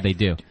 Oh yeah, they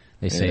do.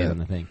 They say it on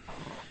the thing.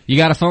 You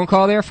got a phone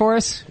call there for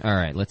us? All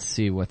right, let's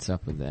see what's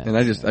up with that. And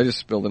I just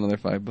spilled another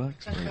 $5.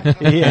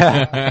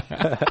 Yeah.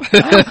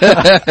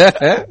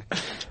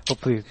 Oh,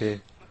 please,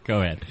 Dave.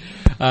 Go ahead.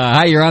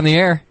 Hi, you're on the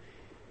air.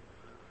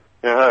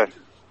 Yeah,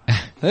 hi.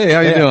 Hey,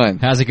 how you doing?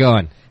 How's it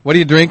going? What are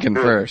you drinking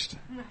first?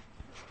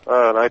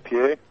 An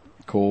IPA?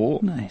 Cool.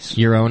 Nice.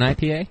 Your own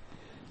IPA?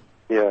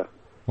 Yeah.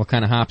 What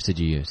kind of hops did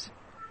you use?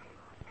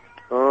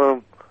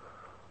 I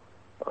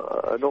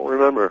don't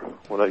remember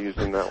what I used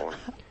in that one.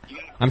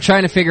 I'm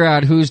trying to figure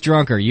out who's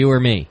drunker, you or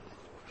me.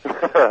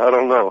 I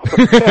don't know.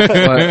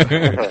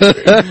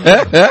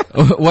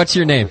 What's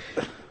your name?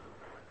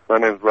 My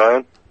name's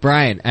Brian.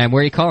 Brian, and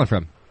where are you calling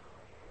from?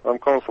 I'm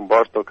calling from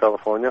Barstow,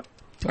 California.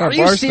 Are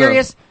you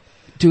serious?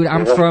 Dude,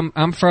 I'm from,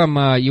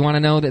 you want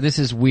to know that this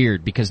is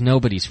weird because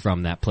nobody's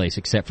from that place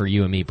except for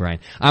you and me, Brian.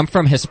 I'm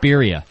from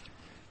Hesperia.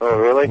 Oh,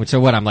 really? So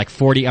what,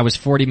 I was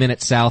 40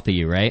 minutes south of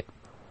you, right?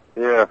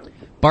 Yeah.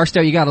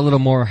 Barstow, you got a little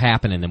more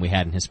happening than we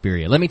had in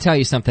Hesperia. Let me tell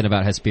you something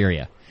about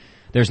Hesperia.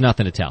 There's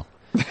nothing to tell.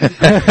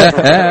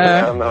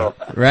 Yeah, no.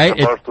 Right?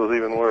 Barstow's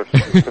even worse.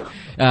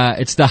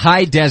 It's the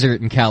high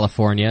desert in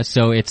California,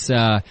 so it's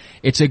a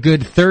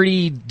good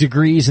 30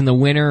 degrees in the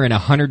winter and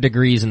 100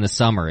 degrees in the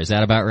summer. Is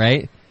that about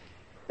right?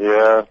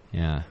 Yeah.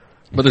 Yeah.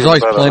 But there's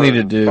always About plenty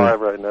to do.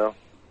 105 right now.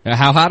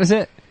 How hot is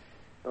it?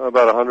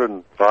 About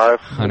 105.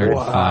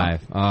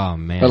 105. Oh,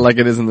 man. But like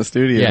it is in the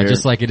studio Yeah, here.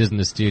 just like it is in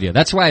the studio.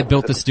 That's why I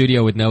built the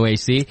studio with no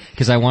AC,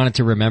 because I wanted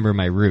to remember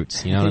my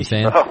roots. You know what I'm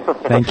saying?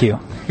 Thank you.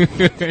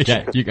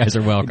 Yeah, you guys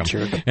are welcome.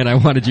 And I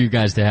wanted you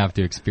guys to have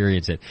to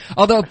experience it.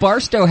 Although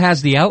Barstow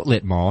has the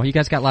outlet mall. You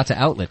guys got lots of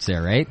outlets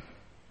there, right?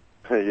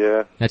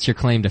 Yeah. That's your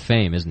claim to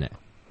fame, isn't it?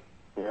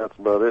 Yeah, that's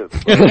about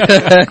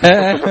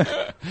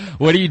it.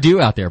 What do you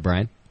do out there,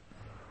 Brian?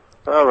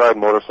 I ride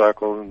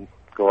motorcycles and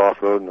go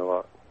off-roading a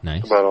lot.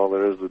 Nice. That's about all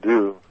there is to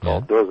do. It's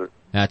called desert.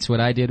 That's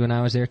what I did when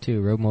I was there too.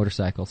 Rode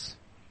motorcycles.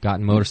 Got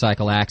in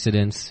motorcycle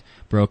accidents,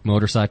 broke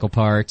motorcycle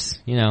parts,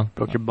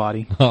 Broke your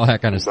body. all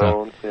that kind of stuff.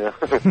 Bones, yeah.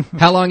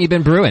 How long you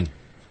been brewing?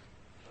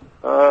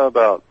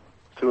 About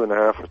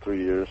 2.5 or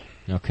 3 years.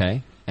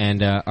 Okay.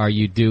 And are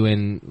you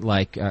doing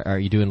are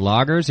you doing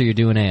lagers or you're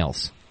doing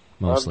ales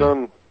mostly? I've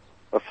done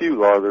a few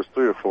lagers,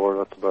 3 or 4.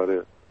 That's about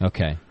it.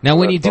 Okay. Now,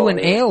 when you That's do all an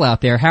I am. ale out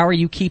there, how are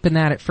you keeping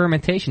that at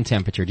fermentation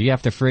temperature? Do you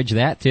have to fridge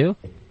that too?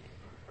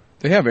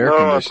 They have air No,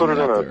 conditioning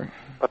out there.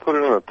 I put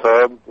it in a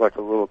tub, like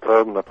a little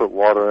tub, and I put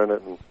water in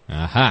it and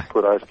Aha.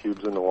 put ice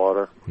cubes in the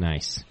water.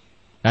 Nice.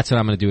 That's what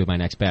I'm going to do with my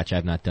next batch.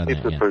 I've not done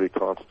Keeps that it yet. pretty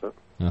constant.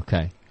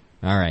 Okay.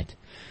 All right.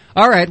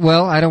 All right.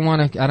 Well, I don't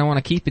want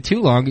to keep it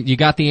too long. You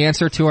got the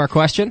answer to our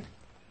question?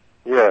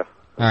 Yeah.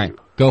 All right.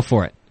 Go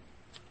for it.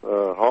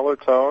 Holler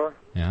Tower,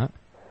 Yeah.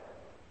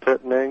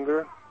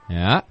 Tettnanger,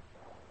 Yeah.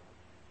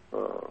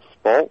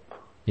 Spalt,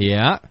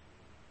 Yeah.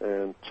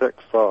 and Czech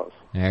sauce.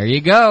 There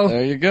you go.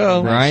 There you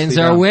go. Brian's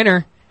our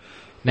winner.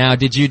 Now,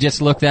 did you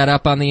just look that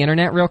up on the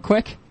internet real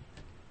quick?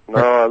 No,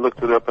 I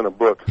looked it up in a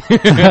book.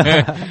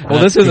 Well,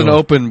 this is an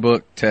open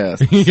book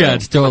test. Yeah,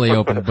 it's totally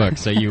open book,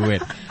 so you win.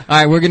 All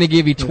right, we're going to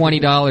give you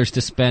 $20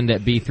 to spend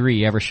at B3.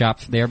 You ever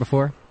shopped there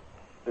before?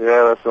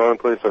 Yeah, that's the only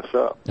place I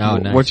shop. Oh,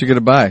 nice. What you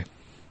gonna buy?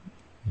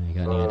 You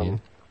got any idea?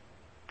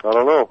 I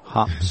don't know.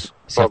 Hops.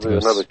 Probably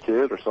another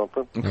kid or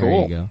something.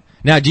 There you go.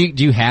 Now, do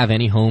you have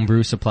any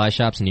homebrew supply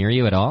shops near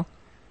you at all?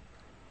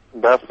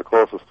 That's the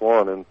closest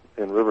one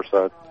in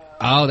Riverside.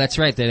 Oh, that's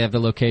right. They have the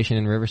location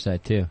in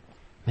Riverside, too.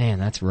 Man,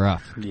 that's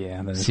rough.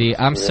 Yeah. That is See,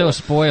 I'm so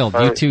spoiled.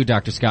 You too,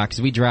 Dr. Scott,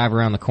 because we drive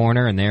around the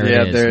corner, and there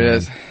it is. there it man.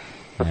 is.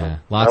 Yeah, I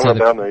lots went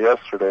of down there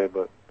yesterday,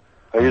 but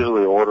I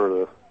usually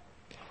order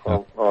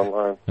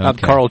online.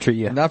 How'd Carl treat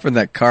you? Not from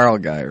that Carl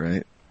guy,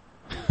 right?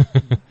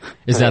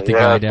 Is that the yeah,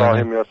 guy I down saw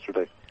there? him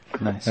yesterday.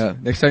 Nice.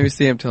 Next time you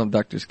see him, tell him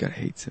Dr. Scott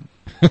hates him.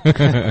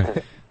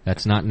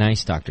 That's not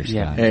nice, Dr. Scott.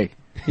 Yeah. Hey,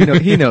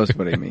 he knows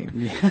what I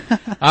mean.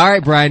 All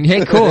right, Brian.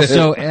 Hey, cool.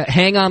 So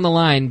hang on the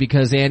line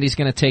because Andy's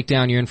going to take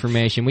down your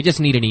information. We just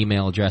need an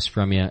email address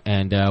from you,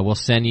 and we'll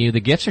send you the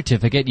gift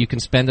certificate. You can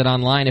spend it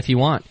online if you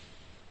want.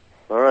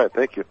 All right,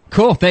 thank you.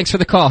 Cool. Thanks for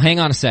the call. Hang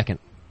on a second.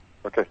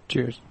 Okay.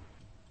 Cheers.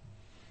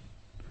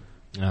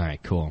 All right,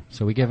 cool.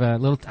 So we give a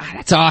little.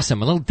 That's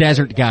awesome. A little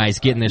desert guy's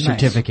getting their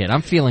certificate.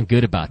 I'm feeling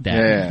good about that.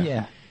 Yeah.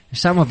 Yeah. There's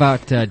something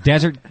about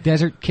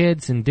desert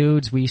kids and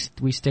dudes. We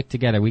stick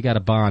together. We got a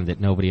bond that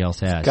nobody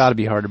else has. Got to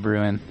be hard to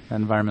brew in an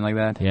environment like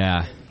that.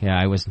 Yeah.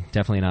 I was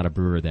definitely not a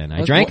brewer then.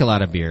 I drank a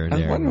lot of beer I was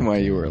there. wondering why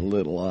you were a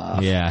little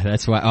off. Yeah,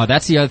 that's why. Oh,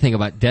 that's the other thing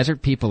about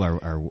desert people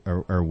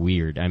are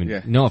weird. I mean,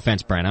 Yeah. no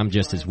offense, Brian. I'm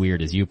just as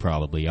weird as you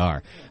probably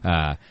are.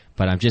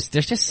 But there's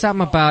just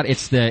something about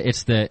it's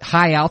the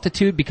high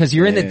altitude because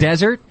you're in the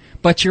desert,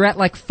 but you're at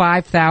like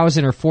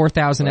 5,000 or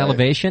 4,000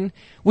 elevation,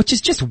 which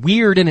is just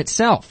weird in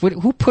itself.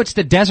 Who puts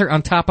the desert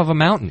on top of a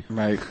mountain?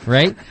 Right.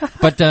 Right?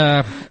 But,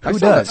 Who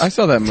does? I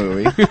saw that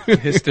movie.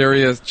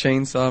 Hysteria's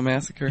Chainsaw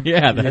Massacre.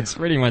 yeah, that's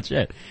pretty much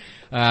it.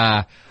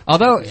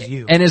 Although,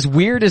 and as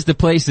weird as the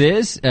place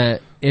is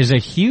a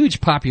huge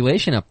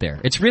population up there.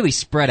 It's really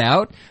spread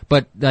out,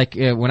 but like,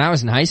 when I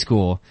was in high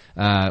school,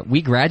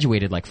 we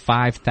graduated like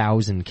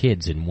 5,000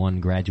 kids in one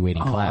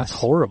graduating class. That's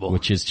horrible.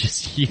 Which is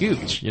just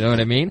huge, you know what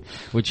I mean?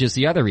 Which is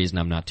the other reason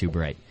I'm not too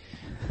bright.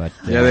 But,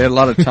 Yeah, they had a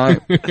lot of time.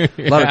 A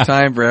lot of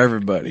time for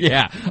everybody.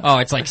 yeah. Oh,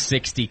 it's like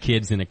 60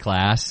 kids in a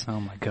class. Oh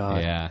my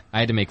god. Yeah. I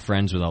had to make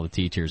friends with all the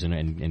teachers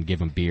and give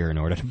them beer in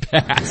order to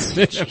pass.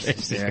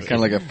 Yeah, kind of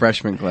like a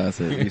freshman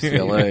class at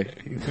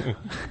UCLA.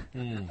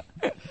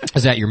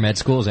 Is that your med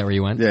school? Is that where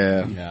you went?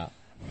 Yeah. Yeah.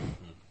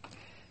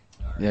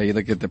 Yeah, you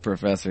look at the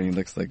professor and he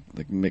looks like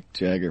Mick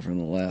Jagger from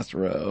the last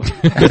row.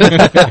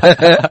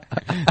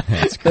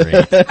 That's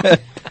great.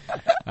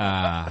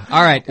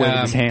 All right.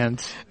 Waving his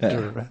hands.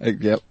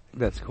 Yep.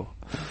 That's cool.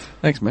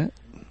 Thanks, Matt.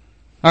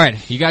 All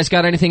right. You guys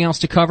got anything else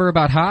to cover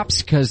about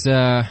hops? Because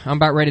I'm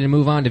about ready to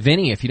move on to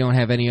Vinny if you don't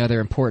have any other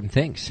important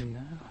things.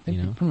 I think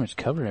we pretty much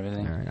covered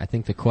everything. All right. I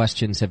think the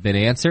questions have been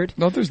answered.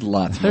 No, there's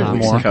lots There's more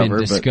more. to cover, been but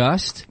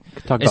discussed.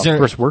 Talk Is about there-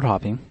 first word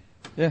hopping.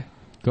 yeah.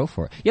 Go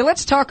for it. Yeah,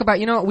 let's talk about,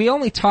 we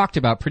only talked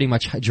about pretty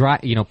much dry,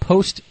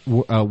 post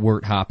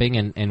wort hopping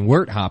and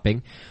wort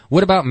hopping.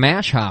 What about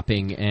mash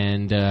hopping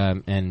and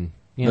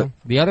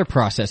the other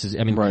processes?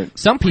 I mean, Right.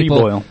 some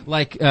people, Pre-boil.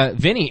 like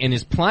Vinny in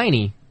his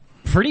Pliny,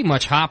 pretty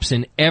much hops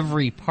in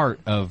every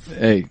part of,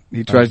 Hey,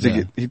 he's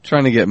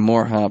trying to get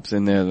more hops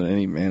in there than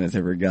any man has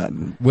ever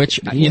gotten. which,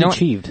 He's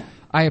achieved.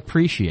 I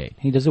appreciate.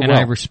 He does it and well.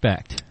 I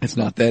respect. It's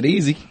not that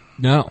easy.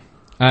 No.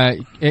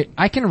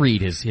 I can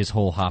read his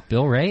whole hop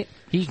bill, right?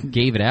 He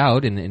gave it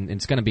out, and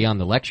it's going to be on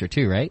the lecture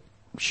too, right?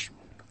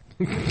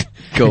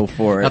 Go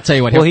for it. I'll tell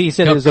you what. Well, he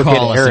said it was okay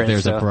call to us air if it,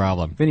 there's so a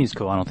problem. Vinny's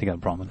cool. I don't think I have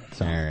a problem with it.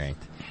 So. All right.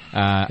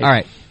 All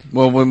right.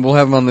 Well, when we'll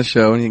have him on the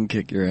show and he can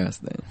kick your ass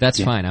then. That's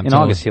Yeah. fine. In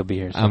August he'll be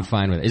here, so. I'm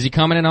fine with it. Is he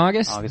coming in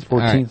August? August All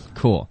 14th. right,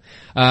 cool.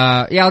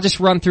 Yeah, I'll just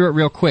run through it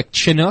real quick.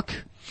 Chinook,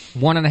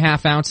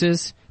 1.5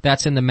 ounces.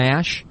 That's in the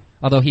mash.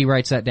 Although he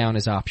writes that down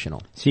as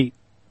optional. See,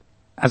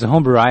 as a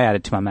homebrewer, I add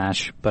it to my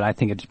mash, but I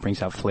think it just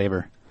brings out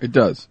flavor. It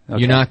does.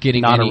 You're not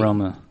getting not any-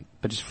 aroma,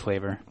 but just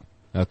flavor.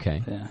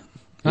 Okay. Yeah.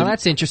 Well,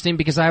 that's interesting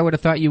because I would have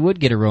thought you would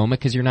get aroma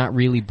because you're not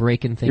really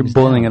breaking things You're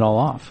boiling down. it all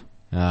off.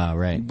 Oh,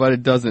 right. But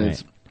it doesn't. Right.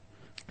 It's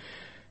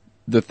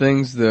the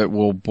things that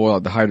will boil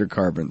out, the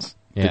hydrocarbons.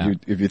 Yeah.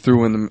 If you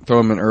throw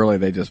them in early,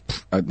 they just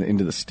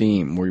into the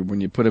steam. Where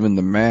when you put them in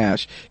the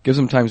mash, gives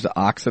them time to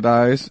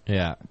oxidize.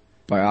 Yeah.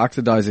 By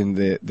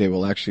oxidizing, they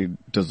will actually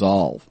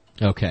dissolve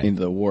Okay. into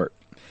the wort,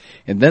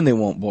 and then they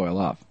won't boil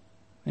off.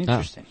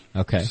 Interesting.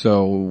 Okay.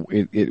 So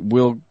it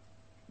will.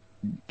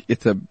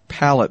 It's a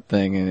palate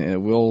thing, and it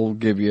will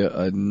give you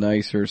a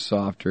nicer,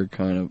 softer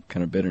kind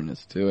of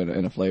bitterness to it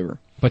and a flavor.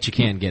 But you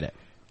can get it.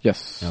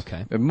 Yes.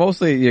 Okay. And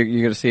mostly you're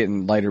going to see it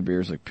in lighter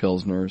beers like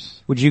Pilsners.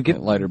 Would you get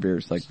lighter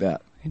beers like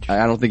that?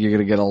 Interesting. I don't think you're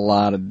going to get a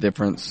lot of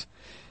difference,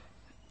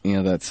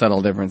 that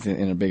subtle difference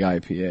in a big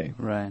IPA.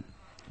 Right.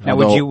 Now,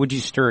 Although- would you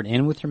stir it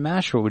in with your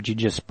mash, or would you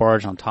just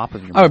sparge on top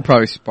of your I would mash?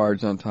 probably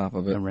sparge on top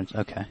of it. And rinse?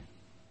 Okay.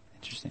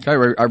 Interesting. I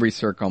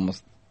recirc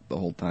almost the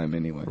whole time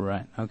anyway.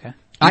 Right. Okay.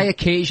 I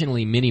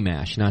occasionally mini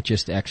mash, not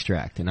just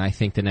extract, and I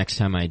think the next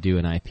time I do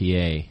an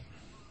IPA,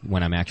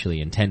 when I'm actually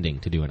intending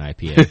to do an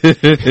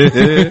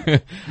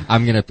IPA,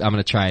 I'm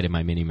gonna try it in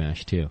my mini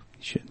mash too. You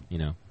should.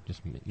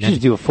 Just You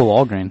should do a full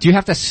all grain. Do you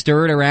have to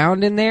stir it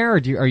around in there, or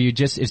are you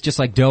just it's just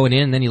like doughing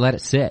in, and then you let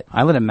it sit?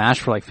 I let it mash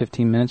for like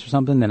 15 minutes or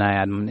something, then I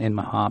add them in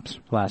my hops.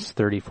 Last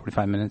 30,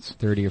 45 minutes.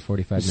 30 or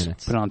 45 Just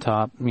minutes. Put it on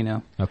top.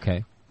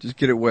 Okay. Just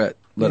get it wet.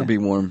 Let it be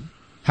warm.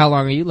 How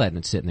long are you letting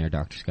it sit in there,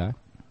 Dr. Scott?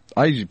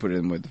 I usually put it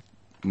in when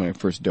I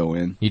first dough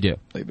in. You do,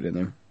 Leave it in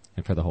there.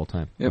 and for the whole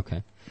time. Yep.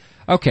 Okay.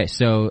 Okay,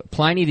 so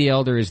Pliny the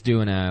Elder is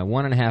doing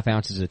 1.5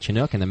 ounces of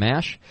Chinook in the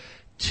mash,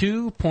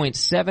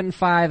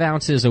 2.75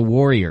 ounces of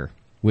Warrior,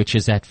 which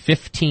is at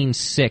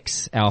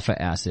 15.6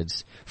 alpha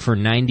acids for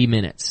 90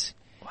 minutes.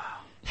 Wow.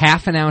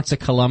 Half an ounce of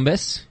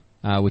Columbus,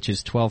 which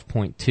is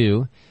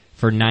 12.2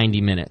 for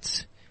 90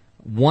 minutes.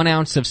 1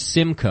 ounce of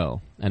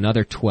Simcoe,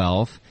 another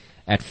 12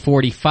 at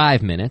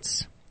 45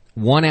 minutes.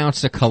 1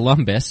 ounce of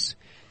Columbus,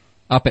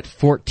 up at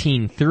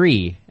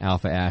 14.3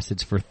 alpha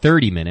acids for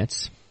 30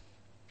 minutes.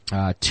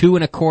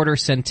 2.25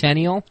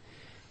 Centennial,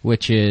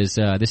 which is,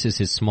 this is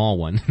his small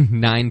one,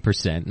 9%,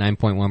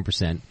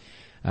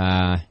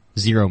 9.1%,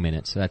 0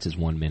 minutes. So that's his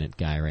 1 minute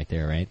guy right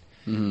there, right?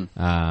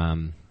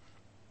 Mm-hmm.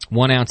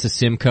 1 ounce of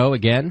Simcoe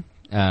again,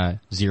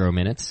 0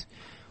 minutes.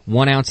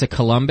 1 ounce of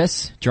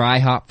Columbus, dry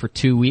hop for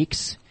 2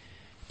 weeks.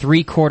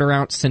 3/4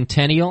 ounce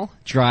Centennial,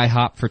 dry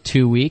hop for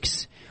 2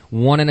 weeks.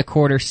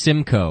 1.25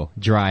 Simcoe,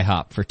 dry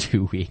hop for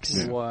 2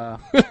 weeks. Wow.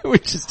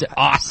 Which is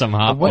awesome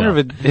hop. I wonder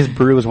if his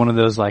brew was one of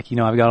those, like,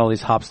 I've got all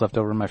these hops left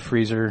over in my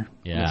freezer.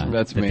 Yeah,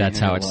 That's me. That's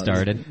how it Yeah,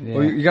 started. Yeah.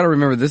 Well, you got to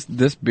remember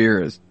this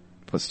beer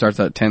starts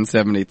out at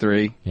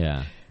 1073.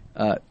 Yeah.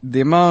 The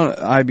amount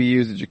of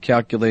IBUs that you're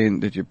calculating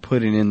that you're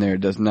putting in there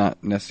does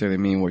not necessarily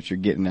mean what you're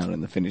getting out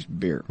in the finished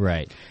beer.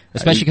 Right.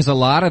 Especially because a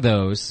lot of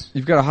those.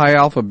 You've got a high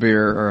alpha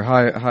beer or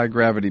high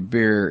gravity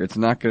beer. It's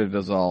not going to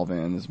dissolve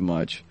in as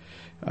much.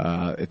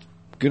 It's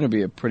going to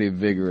be a pretty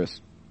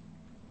vigorous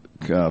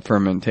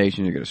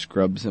fermentation. You're going to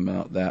scrub some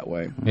out that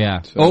way.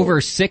 Yeah. So-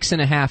 Over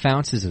 6.5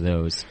 ounces of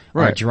those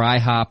are Right. dry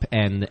hop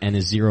and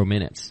is 0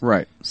 minutes.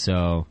 Right.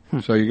 So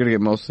So you're going to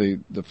get mostly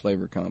the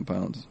flavor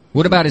compounds.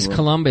 what about his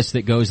Columbus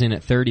that goes in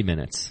at 30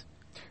 minutes?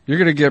 You're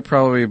going to get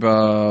probably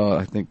about,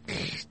 I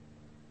think,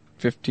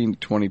 15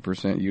 to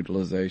 20%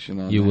 utilization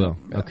on You that. will.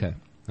 Yeah.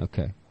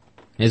 Okay.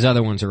 His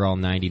other ones are all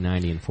 90,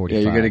 90, and 45.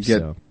 Yeah, you're going to get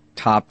so.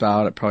 topped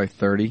out at probably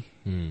 30.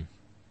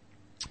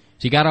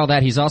 So you got all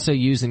that. He's also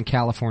using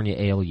California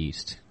ale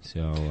yeast.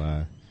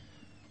 So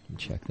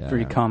check that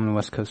Pretty out. common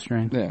West Coast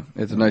strain. Yeah,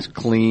 it's a nice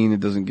clean.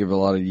 It doesn't give a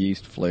lot of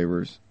yeast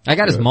flavors. I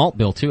got his Good. malt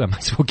bill too. I might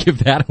as well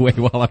give that away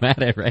while I'm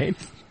at it, right?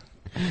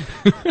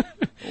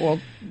 Well,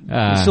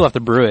 You still have to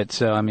brew it,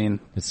 so,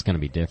 It's going to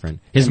be different.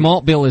 His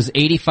malt bill is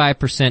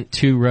 85%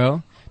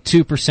 2-row,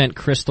 2%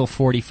 Crystal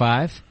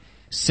 45,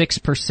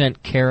 6%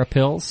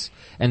 Carapils,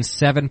 and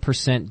 7%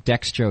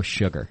 dextrose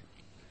sugar.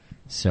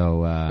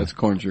 So that's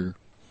corn sugar.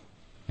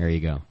 there you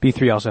go.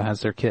 B3 also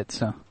has their kit,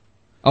 so.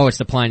 Oh, it's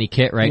the Pliny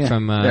kit, right, Yeah.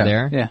 from Yeah.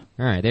 there? Yeah.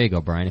 All right, there you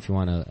go, Brian, if you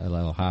want a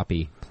little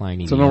hoppy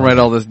Pliny. So don't write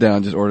all this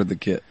down. Just order the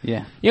kit.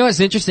 Yeah. You know what's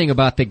interesting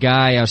about the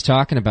guy I was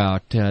talking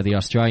about, the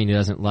Australian who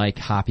doesn't like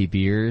hoppy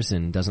beers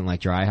and doesn't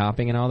like dry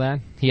hopping and all that?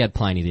 He had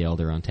Pliny the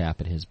Elder on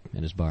tap at his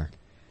bar.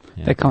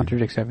 Yeah, That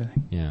contradicts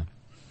everything. Yeah.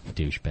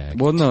 Douchebag.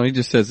 Well, no, he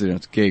just says that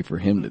it's gay for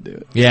him to do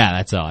it. Yeah,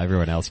 that's all.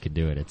 Everyone else could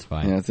do it. It's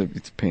fine. Yeah, it's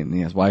a pain in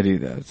the ass. Why do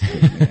that? It's a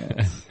pain in the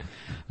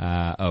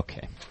ass.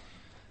 Okay.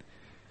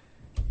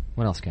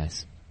 What else,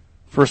 guys?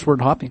 First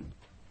word hopping.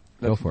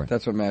 Go for it.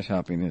 That's what mash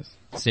hopping is.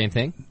 Same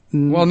thing?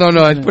 Well, no,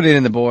 I put it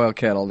in the boil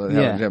kettle to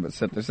Yeah. have it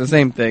sit there. It's the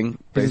same thing.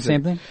 Is it the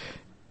same thing?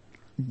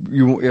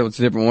 It's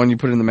a different one. You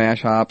put it in the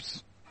mash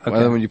hops. Okay.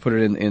 Other when you put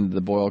it in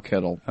the boil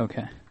kettle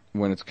Okay.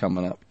 when it's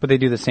coming up. But they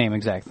do the same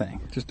exact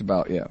thing. Just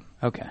about, yeah.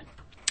 Okay.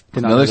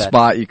 Did not know Another that.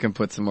 spot you can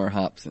put some more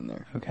hops in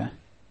there. Okay.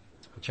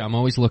 Which I'm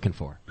always looking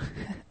for. Yeah,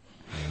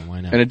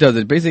 why not? And it does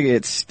it. Basically,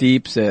 it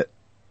steeps it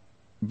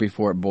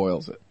before it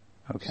boils it.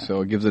 Okay.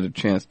 So it gives it a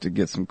chance to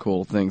get some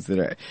cool things that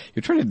are,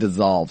 you're trying to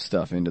dissolve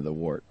stuff into the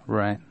wort,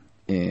 Right.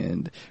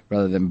 and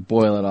rather than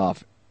boil it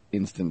off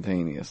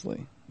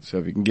instantaneously. So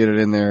if you can get it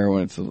in there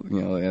when it's at a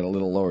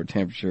little lower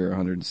temperature,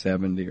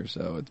 170 or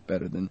so, it's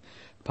better than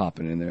pop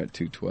it in there at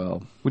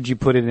 212. Would you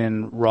put it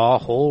in raw,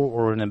 whole,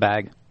 or in a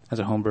bag as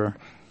a home brewer?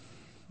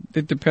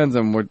 It depends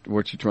on what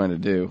you're trying to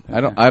do.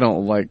 I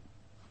don't like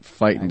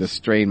fighting to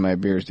strain my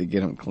beers to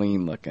get them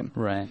clean looking.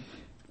 Right.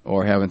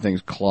 Or having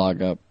things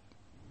clog up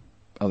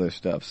other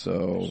stuff.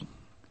 So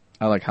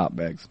I like hop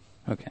bags.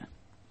 Okay.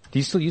 Do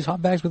you still use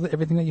hot bags with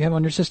everything that you have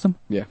on your system?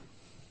 Yeah.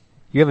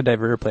 You have a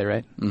diverter plate,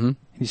 right? Mm-hmm.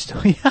 You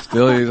still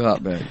Still use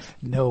hot bags.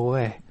 No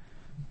way.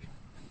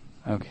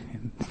 Okay.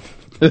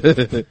 I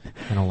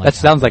don't like That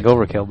sounds like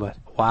overkill, but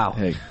wow.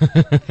 Hey,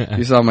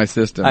 you saw my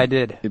system. I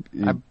did.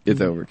 It's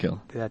overkill.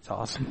 That's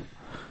awesome.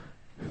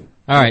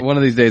 All right. One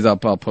of these days I'll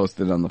post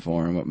it on the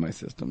forum what my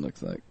system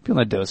looks like. Be on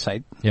the Doe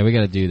site. Yeah, we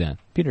got to do that.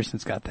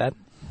 Peterson's got that.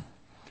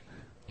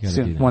 You gotta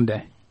Soon, do that. one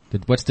day.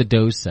 What's the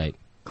Doe's site?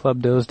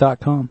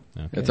 Clubdoes.com.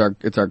 Okay.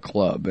 It's our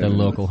club. The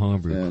local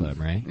homebrew club,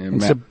 right?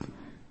 And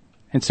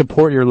And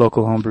support your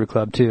local homebrew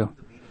club too.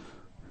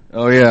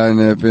 Oh yeah, and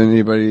if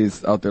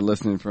anybody's out there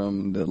listening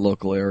from the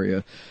local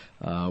area,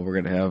 we're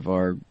gonna have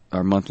our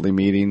monthly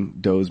meeting,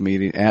 Doe's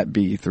meeting at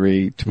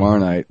B3 tomorrow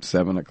night,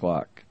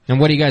 7:00. And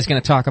what are you guys going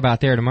to talk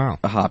about there tomorrow?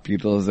 Hop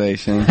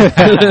utilization. We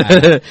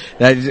were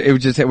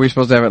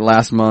supposed to have it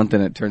last month,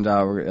 and it turned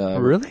out.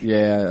 Really?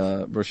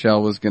 Yeah,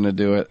 Rochelle was gonna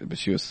do it, but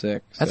she was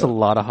sick. That's so. a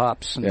lot of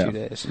hops in 2 Yeah.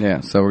 days. Yeah,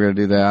 so we're gonna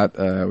do that.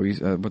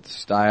 What the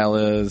style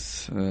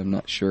is, I'm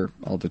not sure.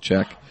 I'll have to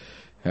check.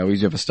 We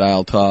usually have a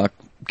style talk,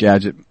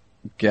 gadget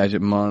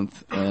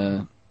month,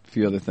 a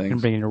few other You things. can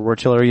bring your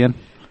Wartillery in?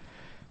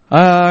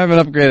 I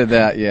haven't upgraded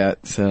that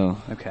yet, so.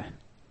 Okay.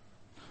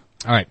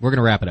 All right, we're going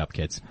to wrap it up,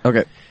 kids.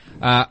 Okay.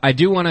 I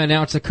do want to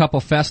announce a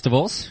couple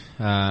festivals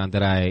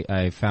that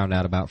I found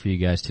out about for you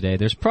guys today.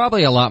 There's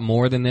probably a lot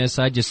more than this.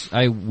 I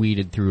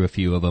weeded through a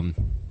few of them,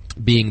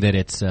 being that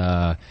it's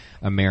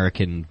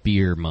American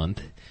Beer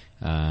Month.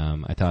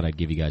 I thought I'd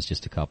give you guys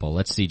just a couple.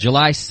 Let's see.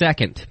 July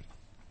 2nd,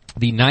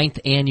 the 9th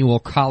annual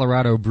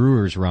Colorado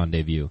Brewers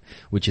Rendezvous,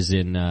 which is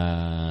in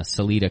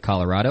Salida,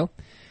 Colorado.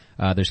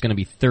 There's going to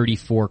be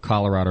 34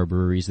 Colorado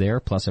breweries there,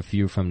 plus a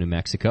few from New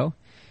Mexico.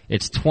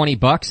 It's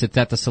 $20. It's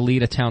at the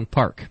Salida Town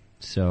Park.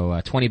 So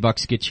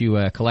 $20 gets you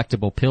a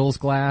collectible pills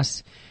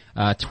glass,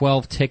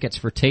 12 tickets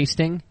for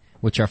tasting,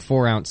 which are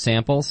 4-ounce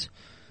samples.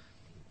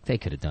 They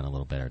could have done a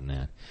little better than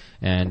that.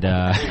 And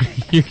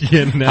you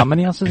can How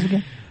many ounces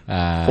again?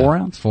 4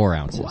 ounce? 4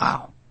 ounces.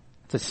 Wow.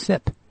 It's a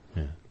sip.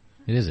 Yeah.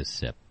 It is a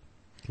sip.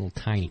 A little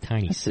tiny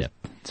sip.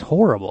 It's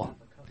horrible.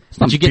 It's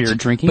But not you get beer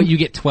drinking. But you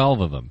get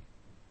 12 of them.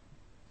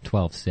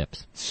 12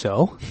 sips.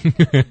 So?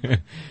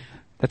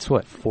 That's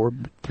what,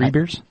 3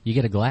 beers? You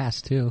get a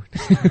glass too.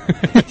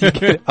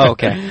 Oh,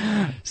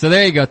 okay. So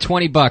there you go,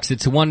 $20.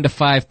 It's 1 to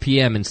 5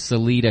 p.m. in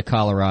Salida,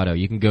 Colorado.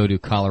 You can go to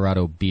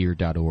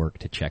coloradobeer.org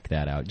to check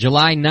that out.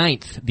 July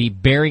 9th, the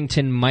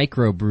Barrington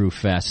Microbrew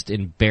Fest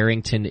in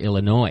Barrington,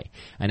 Illinois.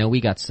 I know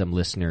we got some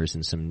listeners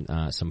and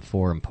some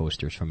forum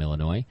posters from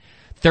Illinois.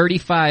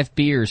 35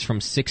 beers from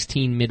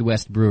 16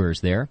 Midwest brewers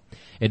there.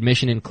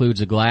 Admission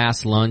includes a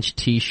glass, lunch,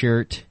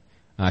 t-shirt.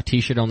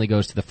 T-shirt only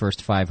goes to the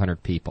first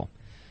 500 people.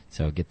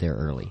 So get there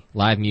early.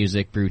 Live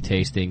music, brew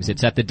tastings.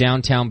 It's at the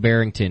downtown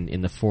Barrington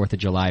in the 4th of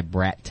July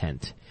Brat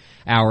Tent.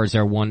 Hours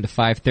are 1 to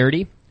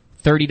 5:30.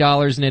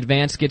 $30 in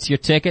advance gets your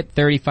ticket.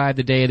 $35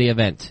 the day of the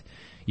event.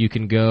 You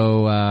can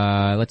go,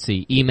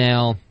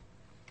 email.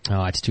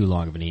 Oh, it's too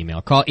long of an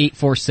email. Call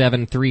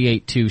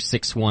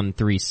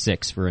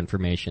 847-382-6136 for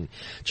information.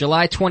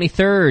 July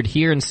 23rd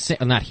here in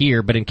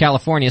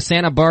California,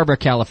 Santa Barbara,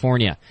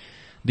 California.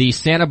 The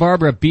Santa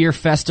Barbara Beer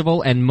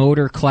Festival and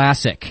Motor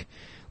Classic,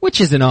 which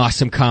is an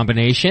awesome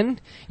combination.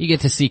 You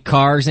get to see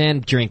cars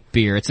and drink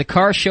beer. It's a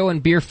car show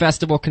and beer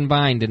festival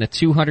combined in a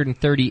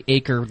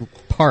 230-acre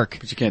park.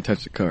 But you can't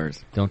touch the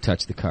cars. Don't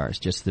touch the cars,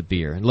 just the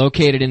beer.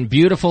 Located in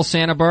beautiful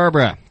Santa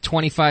Barbara.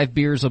 25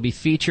 beers will be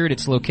featured.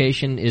 Its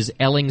location is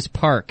Ellings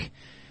Park.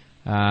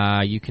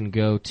 You can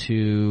go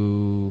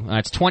to...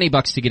 it's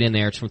 $20 to get in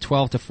there. It's from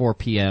 12 to 4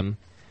 p.m.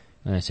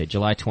 I say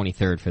July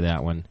 23rd for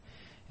that one.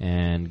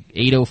 And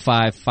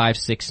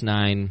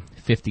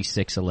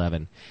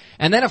 805-569-5611.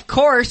 And then, of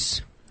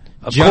course,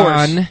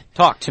 John,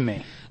 talk to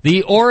me.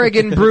 The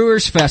Oregon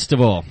Brewers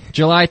Festival,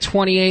 July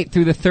 28th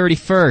through the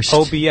 31st.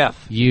 OBF.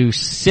 You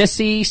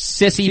sissy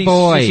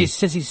boy.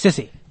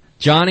 Sissy.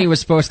 Johnny was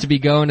supposed to be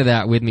going to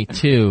that with me,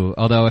 too.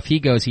 Although if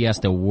he goes, he has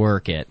to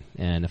work it.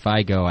 And if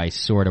I go, I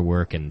sort of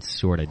work and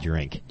sort of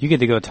drink. You get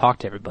to go talk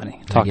to everybody.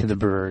 Talk to the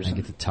brewers. I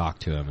get to talk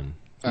to them and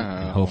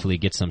hopefully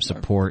get some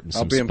support and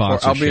some I'll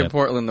sponsorship. be in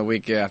Portland the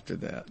week after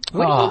that.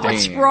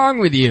 What's wrong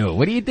with you?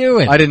 What are you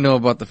doing? I didn't know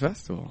about the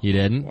festival. You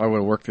didn't? I would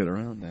have worked it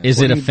around that.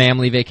 Is it a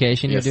family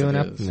vacation Yes, you're doing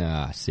it up? is.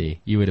 Nah,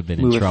 see, you would have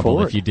been Move in it trouble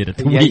forward. if you did it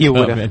the Yeah, week you of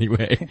would've.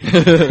 anyway.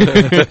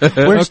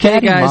 Where's Okay,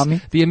 Daddy, guys,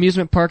 Mommy? the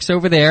amusement park's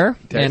over there,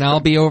 and I'll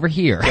be over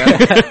here.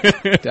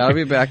 I'll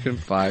be back in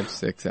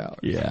 5-6 hours.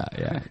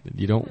 Yeah.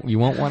 You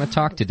won't want to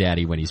talk to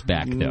Daddy when he's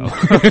back, though.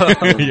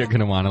 You're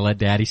gonna want to let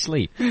Daddy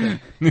sleep.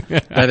 That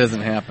doesn't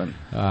happen.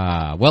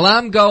 Well,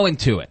 I'm going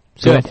to it.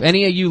 So Good. if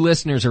any of you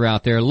listeners are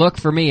out there, look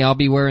for me. I'll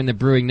be wearing the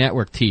Brewing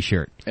Network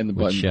t-shirt. And the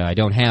which button. I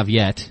don't have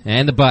yet.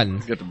 And the button.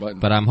 Get the button.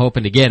 But I'm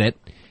hoping to get it.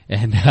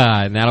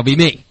 And that'll be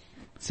me.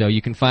 So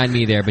you can find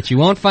me there, but you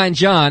won't find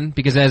John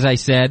because, as I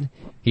said,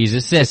 he's a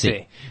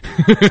sissy.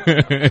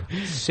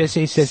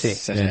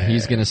 Sissy. And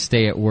he's going to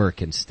stay at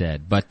work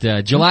instead. But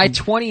July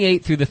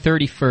 28th through the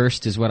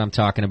 31st is what I'm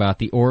talking about,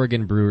 the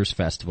Oregon Brewers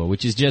Festival,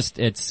 which is just,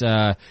 it's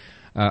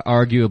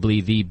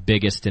arguably the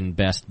biggest and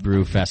best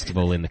brew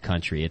festival in the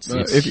country. It's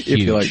if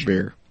huge. you like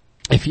beer.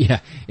 If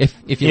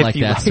you like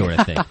that sort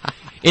of thing.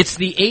 It's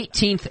the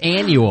 18th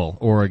annual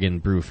Oregon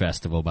Brew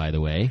Festival, by the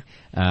way.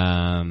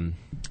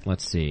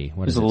 Let's see.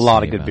 There's a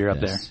lot of good beer up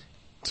there.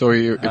 So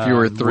if you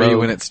were 3 Rogue.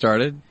 when it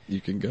started,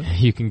 you can go.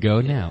 You can go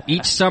now.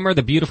 Each summer,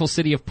 the beautiful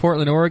city of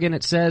Portland, Oregon,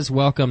 it says,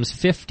 welcomes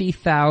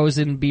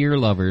 50,000 beer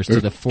lovers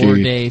to the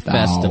 4-day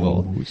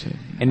festival.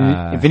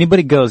 And if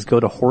anybody goes, go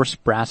to Horse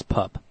Brass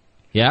Pub.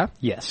 Yeah?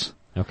 Yes.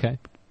 Okay.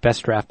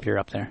 Best draft beer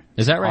up there.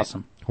 Is that right?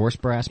 Awesome. Horse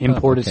Brass Pub?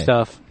 Imported Okay.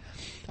 stuff.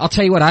 I'll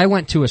tell you what, I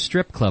went to a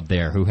strip club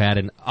there who had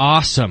an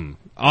awesome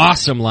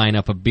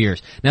lineup of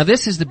beers. Now,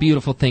 this is the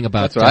beautiful thing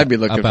about... That's what I'd be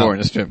looking for in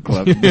a strip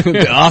club.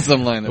 The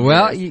awesome lineup.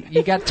 Well,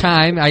 you got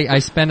time. I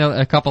spent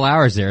a couple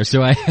hours there,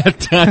 so I had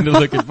time to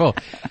look at both.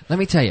 Let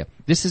me tell you,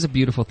 this is a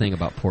beautiful thing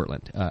about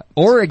Portland.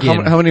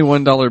 Oregon... How many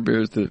 $1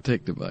 beers did it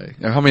take to buy?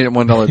 Or how many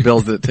 $1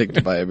 bills did it take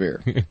to buy a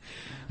beer?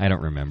 I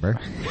don't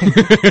remember.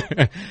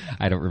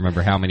 I don't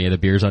remember how many of the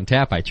beers on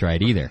tap I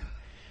tried either.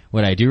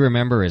 What I do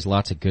remember is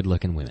lots of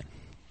good-looking women.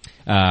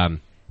 But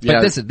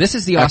this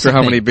is the awesome After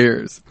how thing many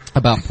beers?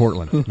 about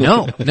Portland.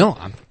 No,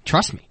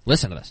 trust me.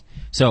 Listen to this.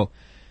 So,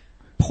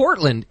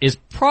 Portland is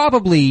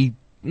probably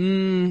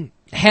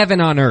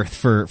heaven on earth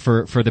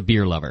for the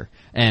beer lover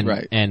and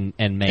Right. and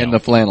male And the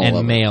flannel and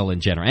lover. male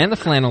in general and the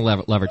flannel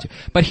lover too.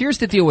 But here's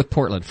the deal with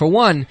Portland. For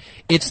one,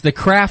 it's the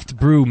craft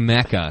brew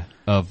mecca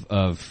of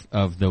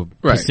the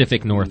Right.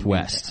 Pacific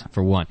Northwest,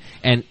 for one,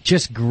 and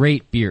just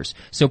great beers.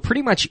 So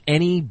pretty much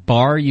any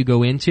bar you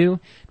go into,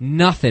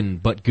 nothing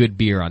but good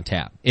beer on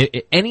tap.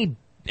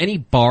 Any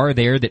bar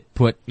there that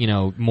put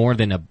more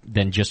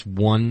than just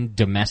one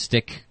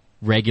domestic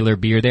regular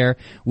beer there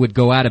would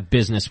go out of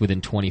business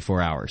within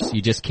 24 hours.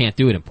 You just can't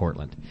do it in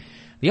Portland.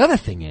 The other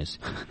thing is,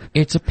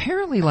 it's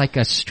apparently like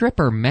a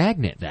stripper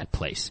magnet, that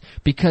place,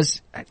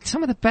 because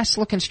some of the best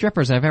looking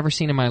strippers I've ever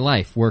seen in my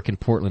life work in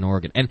Portland,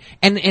 Oregon,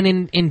 and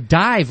in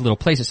dive little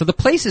places. So the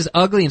place is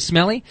ugly and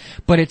smelly,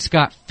 but it's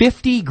got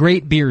 50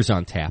 great beers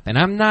on tap, and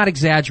I'm not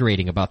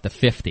exaggerating about the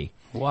 50.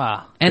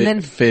 Wow. And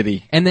then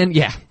Fitty. and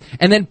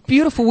then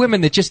beautiful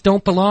women that just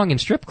don't belong in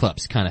strip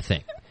clubs, kind of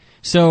thing.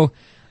 So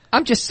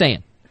I'm just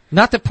saying,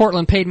 not that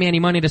Portland paid me any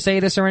money to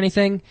say this or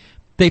anything.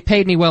 They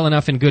paid me well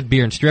enough in good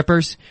beer and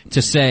strippers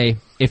to say,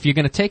 if you're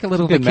going to take a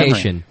little Good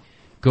vacation,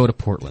 go to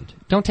Portland.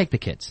 Don't take the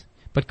kids,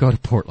 but go to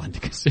Portland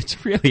because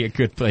it's really a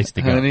good place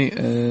to go. Honey,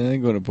 I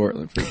go to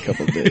Portland for a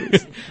couple of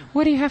days.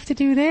 What do you have to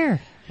do there?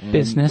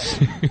 Business.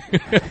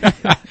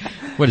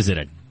 What is it,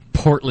 a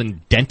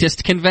Portland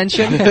dentist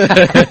convention?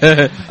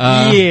 Yeah.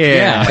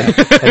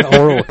 An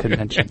oral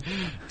convention.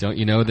 Don't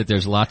you know that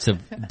there's lots of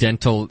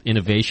dental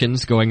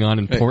innovations going on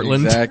in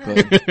Portland?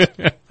 Exactly.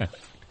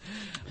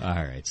 All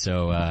right,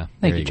 so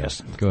Thank there you, go.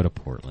 Justin. Go to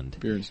Portland.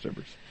 Beer and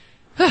strippers.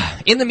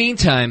 In the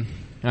meantime,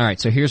 all right,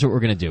 so here's what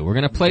we're going to do. We're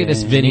going to play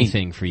this Vinny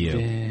thing for you.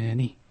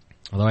 Vinny.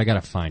 Although I got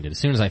to find it. As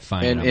soon as I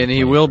find it, I'm And gonna he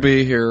play it will for you.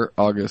 be here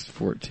August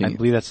 14th. I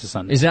believe that's the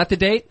Sunday. Is that the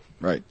date?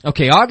 Right.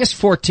 Okay,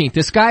 August 14th.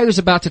 This guy who's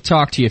about to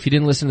talk to you, if you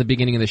didn't listen to the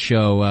beginning of the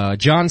show,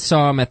 John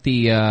saw him at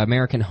the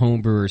American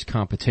Homebrewers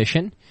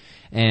Competition,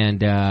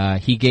 and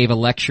he gave a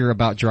lecture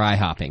about dry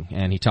hopping,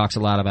 and he talks a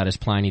lot about his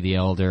Pliny the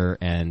Elder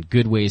and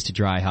good ways to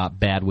dry hop,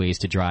 bad ways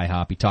to dry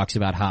hop. He talks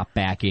about hop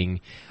backing,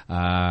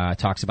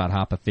 talks about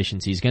hop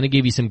efficiency. He's going to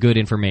give you some good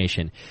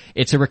information.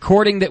 It's a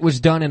recording that was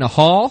done in a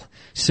hall,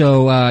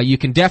 so you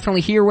can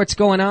definitely hear what's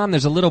going on.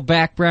 There's a little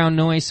background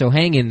noise, so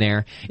hang in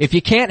there. If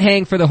you can't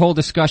hang for the whole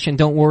discussion,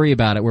 don't worry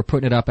about it. We're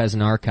putting it up as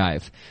an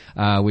archive,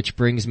 which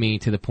brings me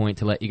to the point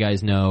to let you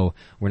guys know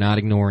we're not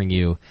ignoring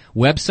you.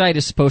 Website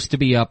is supposed to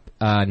be up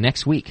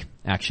next week,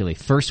 actually,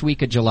 first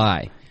week of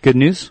July. Good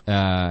news? You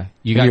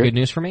got you good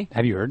news for me?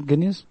 Have you heard good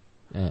news?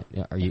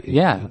 Are you?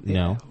 Yeah.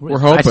 No. We're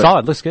hoping. I saw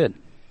it. Looks good.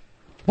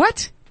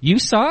 What? You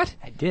saw it?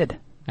 I did.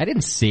 I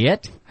didn't see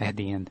it. I had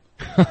the end.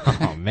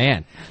 Oh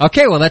man.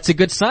 Okay, well that's a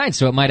good sign.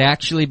 So it might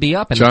actually be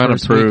up in John the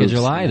first week of approves.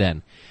 July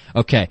then.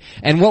 Okay.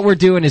 And what we're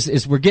doing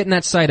is we're getting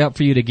that site up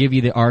for you to give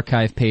you the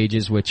archive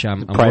pages, which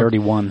I'm Priority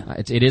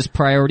one. It is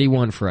priority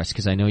one for us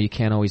because I know you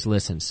can't always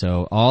listen.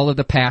 So all of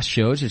the past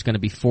shows, there's going to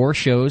be 4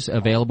 shows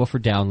available for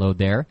download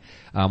there.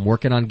 I'm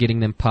working on getting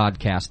them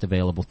podcast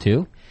available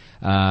too.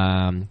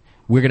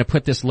 We're going to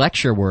put this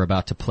lecture we're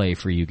about to play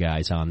for you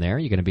guys on there.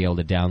 You're going to be able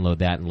to download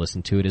that and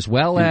listen to it, as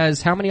well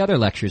as how many other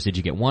lectures did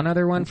you get? One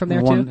other one from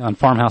there One too? on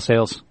farmhouse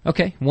sales.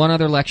 Okay, one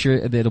other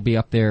lecture that'll be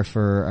up there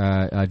for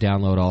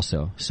download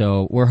also.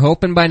 So we're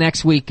hoping by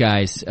next week,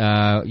 guys.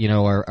 Our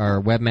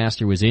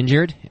webmaster was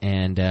injured,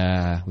 and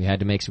we had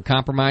to make some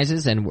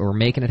compromises, and we're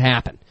making it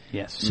happen.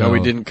 Yes. So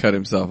we didn't cut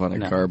himself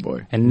on a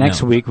carboy. And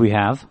next No. week we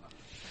have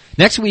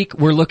Next week,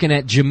 we're looking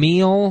at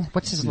Jamil,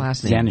 what's his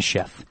last name?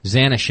 Zanishev.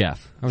 Zanashev.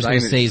 I was going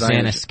to say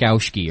Zanishev.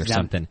 Zanaskowski or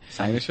something.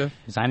 Zanishev?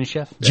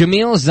 Zanishev?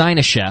 Jamil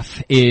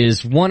Zainashev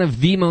is one of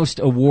the most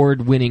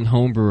award-winning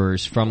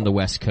homebrewers from the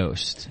West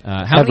Coast.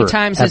 How many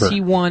times has he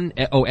won?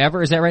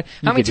 Ever? Is that right?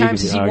 How many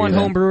times has he won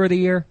Homebrewer of the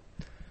Year?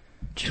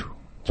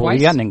 Well, he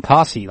got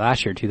Ninkasi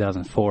last year,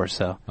 2004,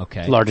 so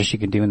okay, largest you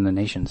could do in the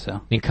nation.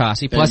 So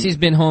Ninkasi. Plus, he's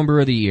been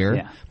Homebrewer of the Year.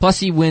 Yeah. Plus,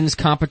 he wins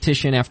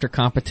competition after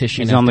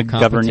competition. He's on the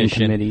governing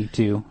committee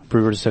too,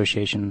 Brewers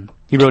Association.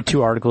 He wrote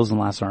 2 articles in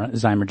the last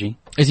Zymergy.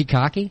 Is he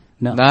cocky?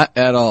 No, not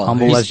at all.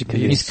 Humble as you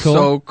can be. He's cool.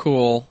 So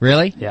cool.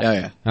 Really?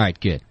 Yeah. All right,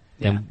 good.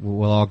 Then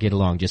we'll all get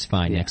along just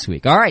fine next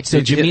week. All right, so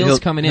Jamil's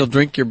coming in. He'll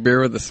drink your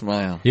beer with a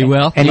smile. He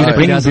will? And he's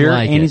bringing beer,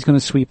 like and he's going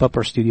to sweep up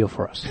our studio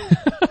for us.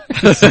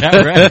 Is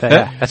that right?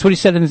 That's what he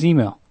said in his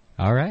email.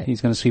 All right.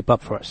 He's going to sweep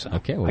up for us. So.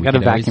 Okay, well, I got a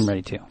vacuum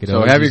ready too.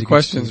 So have your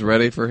questions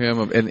ready for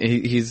him. And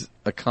he's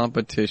a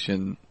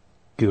competition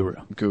guru.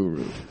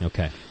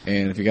 Okay.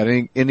 And if you got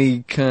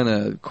any kind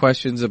of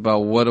questions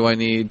about what do I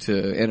need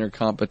to enter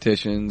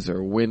competitions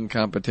or win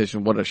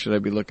competition, what should I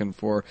be looking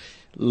for,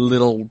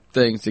 little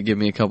things to give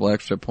me a couple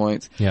extra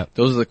points. Yep.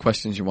 Those are the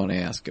questions you want to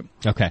ask him.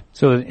 Okay.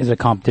 So is it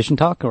competition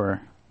talk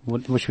or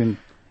which one?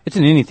 It's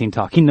an anything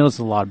talk. He knows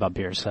a lot about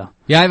beer, so.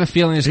 Yeah, I have a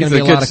feeling there's going to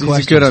be a lot of questions.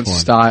 He's good on for him.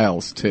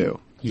 styles too.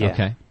 Yeah.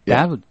 Okay.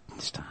 Styles.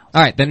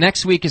 All right, the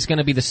next week is going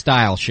to be the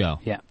style show.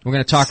 Yeah. We're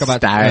going to talk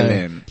about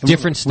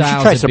different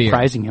styles we should try of beer.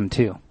 surprising him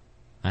too.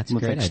 That's a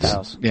great idea.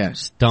 Styles. Yeah.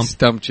 Stump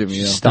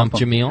Jamil. Stump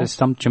Jamil. The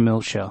Stump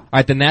Jamil show. All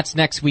right, then that's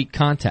next week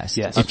contest.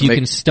 Yes. If you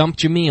can stump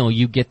Jamil,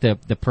 you get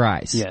the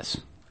prize. Yes.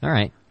 All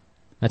right.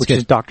 That's Which good.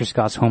 is Dr.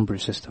 Scott's homebrew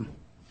system.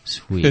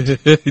 Sweet.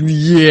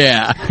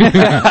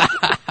 Yeah.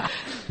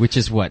 Which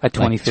is what? A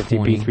 2050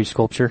 B3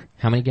 sculpture.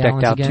 How many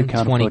gallons decked out again?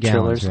 2 20 counterflow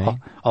gallons, chillers, right?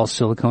 all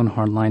silicone,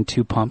 hardline,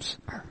 2 pumps,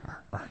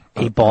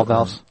 8 ball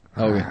valves,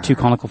 2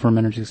 conical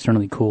fermenters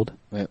externally cooled.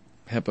 Yeah.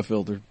 HEPA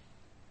filter.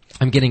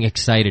 I'm getting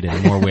excited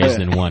in more ways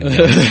than one.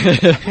 Just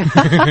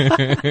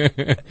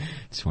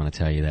want to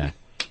tell you that.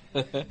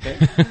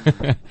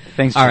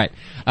 Thanks. All right,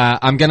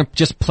 I'm gonna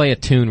just play a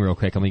tune real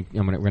quick. I'm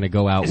gonna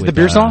go out with the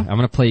beer song. I'm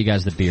gonna play you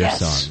guys the beer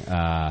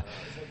song.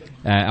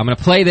 I'm gonna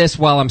play this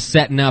while I'm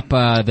setting up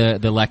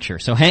the lecture.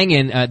 So hang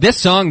in. This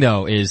song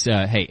though is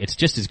hey, it's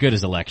just as good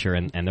as the lecture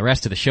and the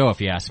rest of the show, if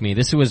you ask me.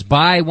 This was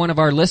by one of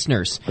our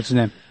listeners. What's his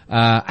name?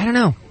 I don't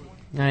know.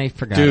 I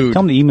forgot. Dude.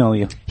 Tell him to email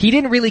you. He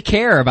didn't really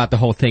care about the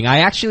whole thing.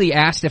 I actually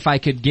asked if I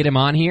could get him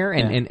on here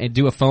and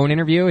do a phone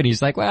interview, and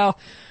he's like, well,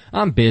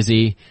 I'm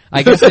busy.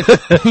 I guess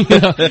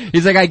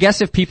he's like, I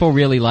guess if people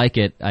really like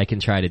it, I can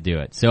try to do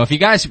it. So if you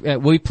guys,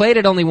 we played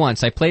it only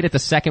once. I played it the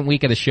second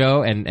week of the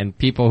show, and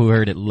people who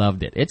heard it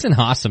loved it. It's an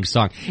awesome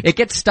song. It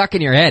gets stuck in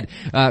your head.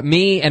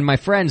 Me and my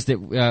friends that,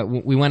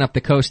 we went up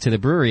the coast to the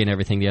brewery and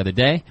everything the other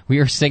day, we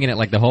were singing it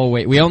like the whole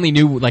way. We only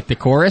knew like the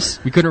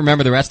chorus. We couldn't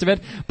remember the rest of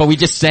it, but we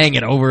just sang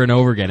it over and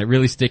over again. It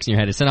really sticks in your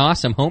head. It's an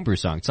awesome homebrew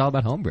song. It's all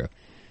about homebrew.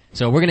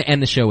 So we're gonna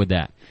end the show with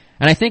that.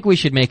 And I think we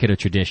should make it a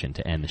tradition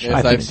to end the show.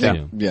 Yes, I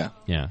think too. Yeah.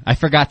 Yeah. I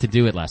forgot to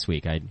do it last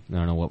week. I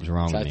don't know what was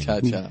wrong with me.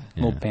 Cha-cha-cha.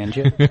 Little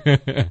banjo.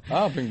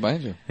 I'll bring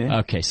banjo.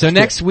 Yeah. Okay, so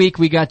next week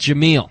we got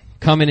Jamil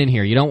coming in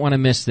here. You don't want to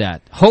miss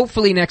that.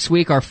 Hopefully next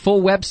week our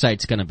full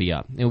website's going to be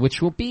up,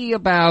 which will be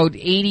about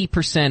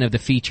 80% of the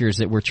features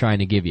that we're trying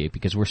to give you,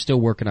 because we're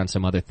still working on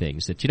some other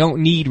things that you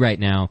don't need right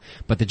now,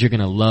 but that you're going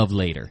to love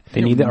later.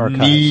 They need the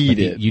archives.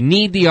 You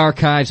need the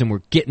archives, and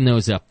we're getting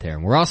those up there.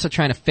 And we're also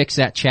trying to fix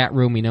that chat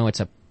room. We know it's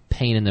a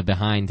pain in the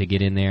behind to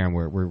get in there, and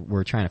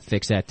we're trying to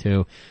fix that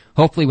too.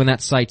 Hopefully when that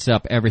site's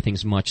up,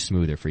 everything's much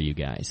smoother for you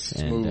guys.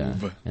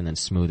 And then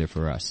smoother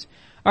for us.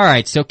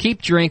 Alright, so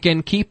keep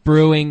drinking, keep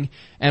brewing,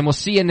 and we'll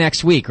see you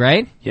next week,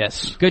 right?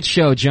 Yes. Good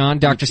show, John.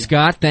 Dr.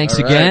 Scott, thanks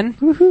All right.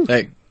 again.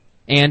 Hey,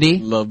 Andy,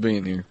 love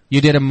being here. you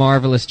did a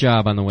marvelous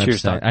job on the website.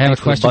 Cheers, Doc. I have Thanks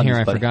a for the question here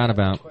buttons, I buddy. forgot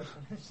about.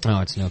 Oh,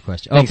 it's no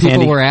question. Thanks, people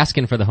Andy. were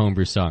asking for the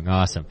homebrew song.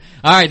 Awesome.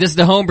 Alright, this is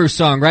the homebrew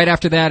song. Right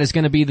after that is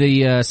going to be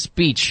the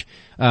speech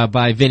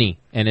by Vinny,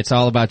 and it's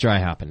all about dry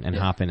hopping and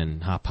hopping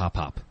and hop, hop,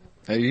 hop.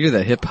 Hey, you're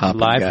the hip hop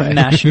Live guy. from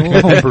National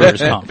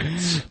Homebrewers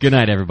Conference. Good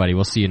night, everybody.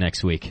 We'll see you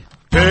next week.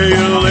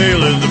 Pale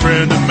ale is a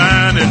friend of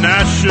mine, and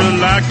I sure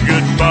like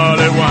good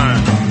barley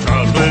wine.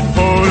 Chocolate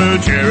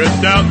porter, cherry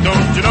stout,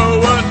 don't you know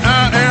what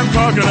I am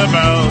talking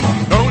about?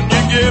 Don't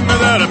you give me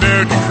that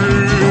American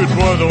crude,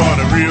 boys, I want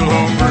a real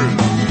homebrew.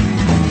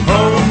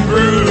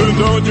 Homebrew,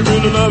 don't you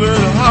really love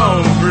it?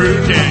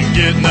 Homebrew, can't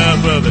get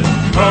enough of it.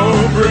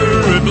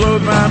 Homebrew, it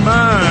blows my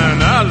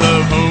mind. I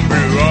love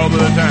homebrew all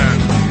the time.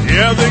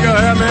 Yeah, I think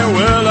I have me,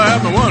 well, I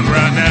have me one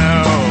right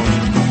now.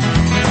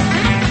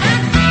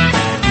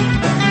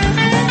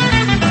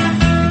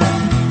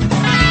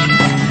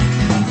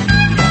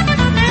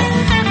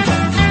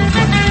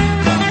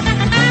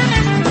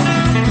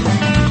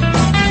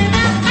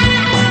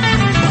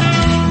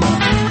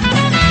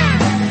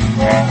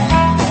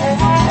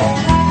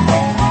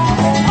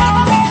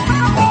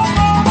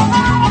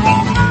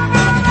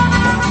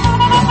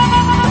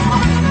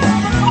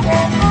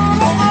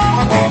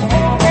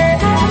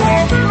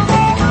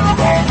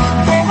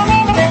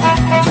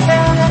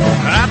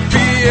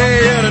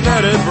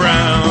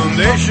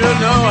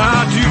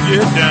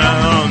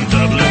 down,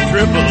 double and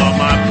triple on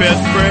my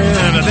best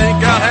friend. I think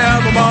I'll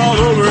have them all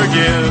over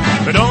again.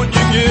 But don't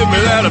you give me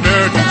that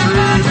American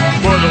crude,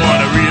 boy, I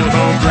want a real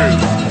homebrew.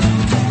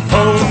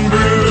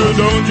 Homebrew,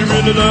 don't you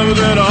really love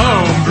that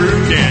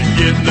homebrew? Can't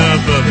get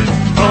enough of it.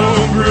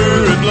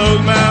 Homebrew, it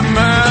blows my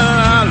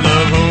mind. I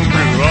love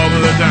homebrew all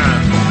of the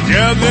time.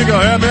 Yeah, I think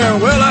I'll have me,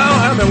 well, I'll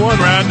have me one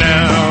right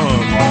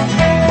now.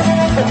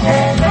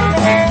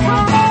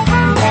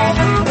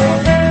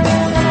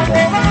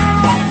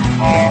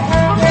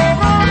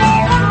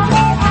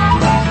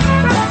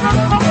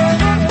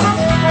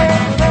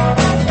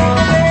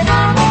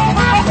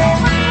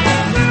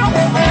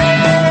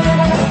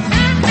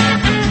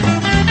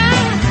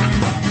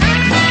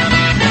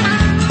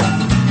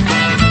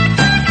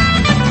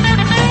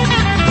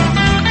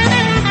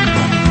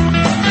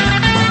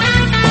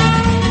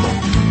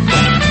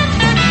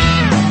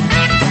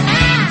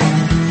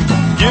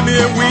 Give me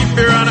a wheat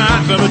beer on a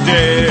hot summer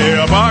day.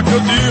 A bark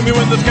will do me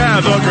when the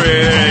skies are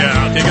gray.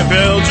 I'll take a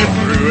Belgian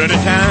brew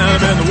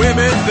anytime, and the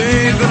women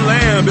things and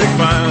lambic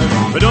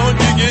fine. But don't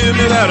you give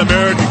me that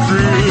American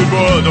crude,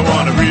 boys, I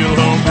want a real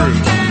homebrew.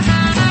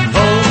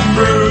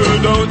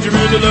 Homebrew, don't you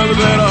really love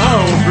that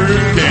homebrew?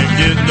 Can't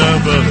get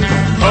enough of it.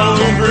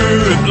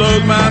 Homebrew, it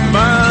blows my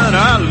mind.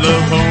 I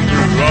love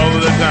homebrew all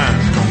of the time.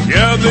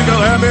 Yeah, I think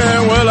I'll have me,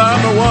 well, I'm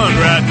the one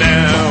right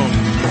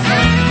now.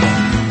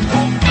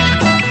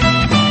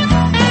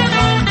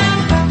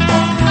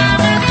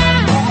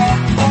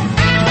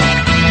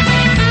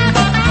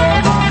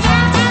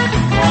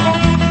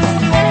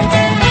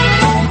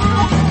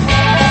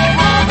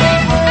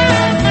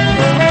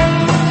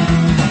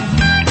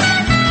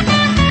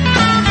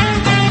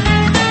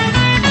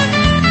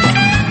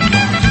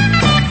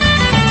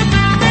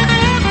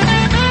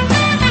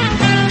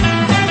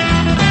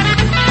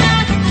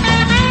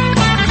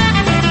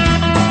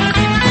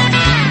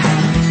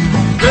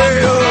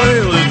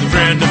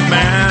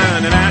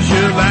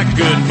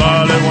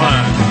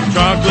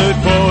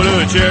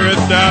 Cherry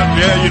stout,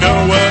 yeah, you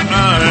know what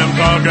I am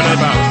talking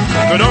about.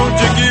 But don't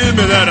you give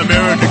me that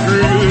American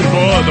crude,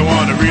 boys, I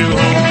want a real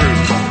homebrew.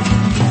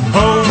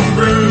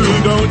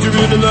 Homebrew, don't you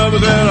really love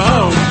that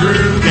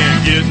homebrew?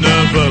 Can't get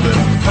enough of it.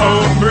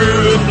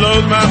 Homebrew, it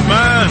blows my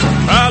mind.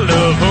 I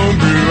love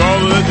homebrew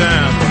all the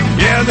time.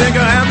 Yeah, I think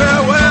I have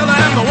that, well,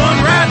 I'm the one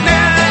right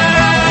now.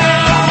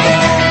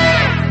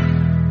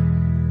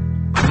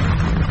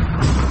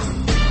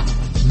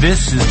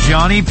 This is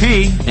Johnny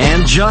P.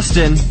 and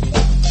Justin.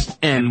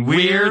 And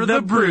we're the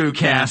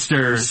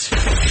Brewcasters.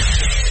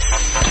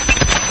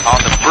 On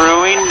the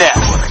Brewing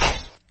Network.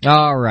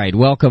 All right,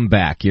 welcome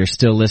back. You're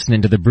still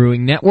listening to the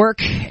Brewing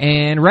Network,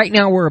 and right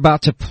now we're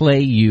about to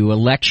play you a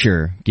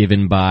lecture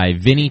given by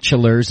Vinny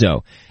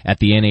Cilurzo at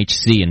the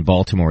NHC in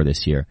Baltimore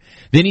this year.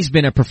 Vinny's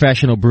been a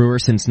professional brewer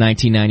since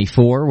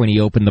 1994 when he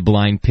opened the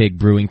Blind Pig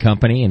Brewing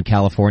Company in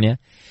California,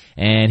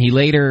 and he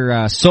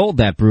later sold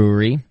that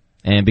brewery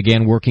and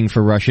began working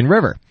for Russian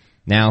River.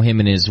 Now him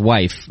and his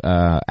wife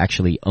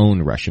actually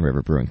own Russian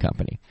River Brewing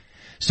Company.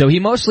 So he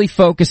mostly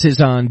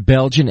focuses on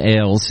Belgian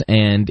ales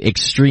and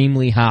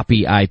extremely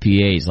hoppy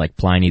IPAs like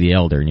Pliny the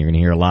Elder, and you're going to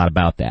hear a lot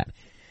about that.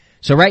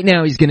 So right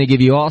now he's going to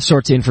give you all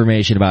sorts of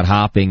information about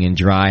hopping and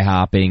dry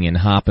hopping and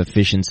hop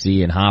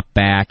efficiency and hop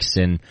backs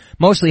and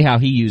mostly how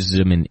he uses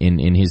them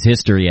in his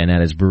history and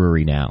at his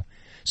brewery now.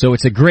 So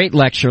it's a great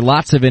lecture,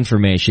 lots of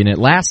information. It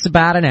lasts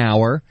about an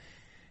hour.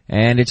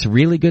 And it's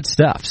really good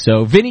stuff.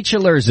 So Vinny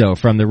Cilurzo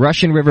from the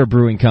Russian River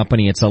Brewing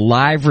Company. It's a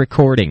live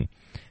recording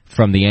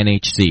from the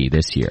NHC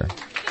this year.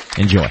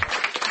 Enjoy.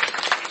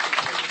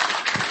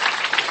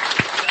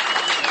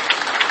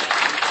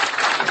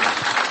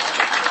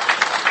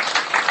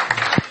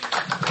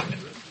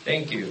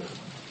 Thank you.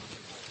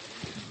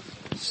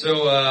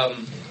 So,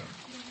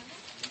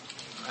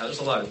 there's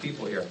a lot of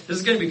people here. This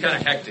is going to be kind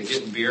of hectic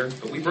getting beer,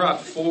 but we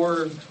brought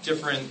 4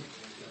 different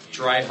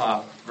dry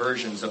hop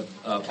versions of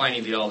Pliny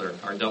the Elder,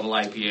 our double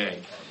IPA.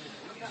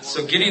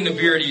 So getting the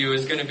beer to you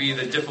is going to be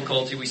the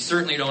difficulty. We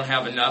certainly don't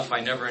have enough. I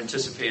never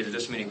anticipated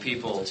this many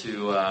people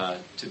to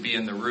be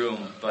in the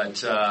room, but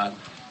so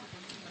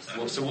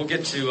we'll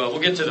get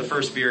to the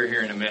first beer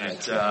here in a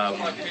minute.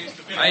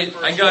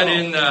 I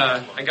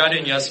got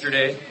in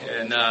yesterday,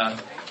 and I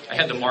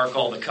had to mark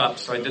all the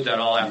cups, so I did that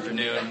all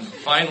afternoon.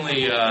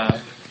 Finally,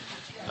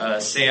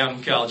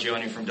 Sam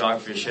Calagione from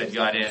Dogfish Head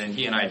got in, and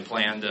he and I had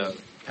planned to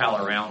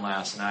pal around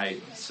last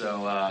night.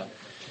 So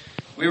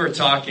we were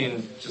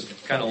talking,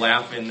 just kind of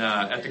laughing,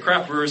 at the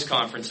Craft Brewers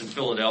Conference in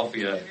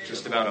Philadelphia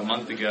just about a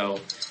month ago.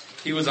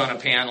 He was on a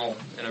panel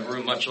in a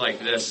room much like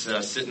this,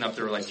 sitting up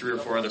there with like 3 or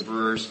 4 other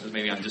brewers,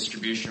 maybe on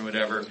distribution or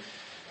whatever.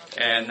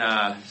 And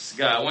this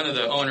guy, one of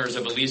the owners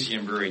of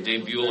Elysian Brewery,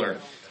 Dave Bueller,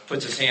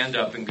 puts his hand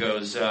up and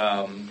goes,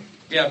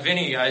 yeah,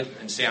 Vinny,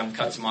 and Sam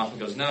cuts him off and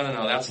goes, no,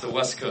 that's the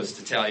West Coast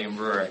Italian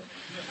brewer.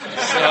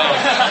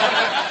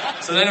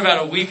 So then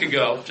about a week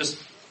ago, just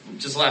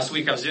last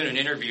week, I was doing an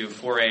interview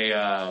for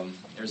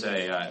there's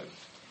a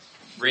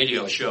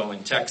radio show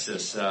in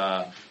Texas,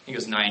 I think it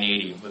was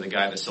 980, with a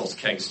guy that sells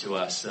kegs to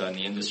us in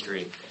the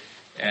industry.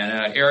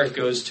 And Eric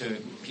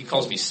he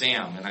calls me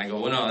Sam, and I go,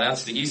 well, no,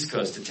 that's the East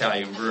Coast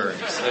Italian Brewer.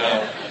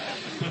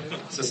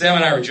 So Sam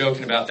and I were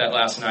joking about that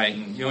last night,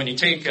 and when you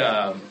take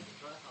a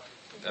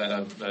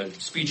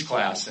speech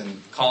class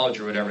in college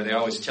or whatever, they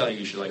always tell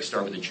you should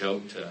start with a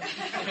joke to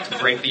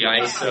break the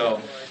ice.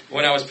 So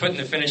when I was putting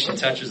the finishing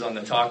touches on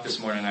the talk this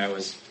morning, I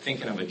was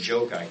thinking of a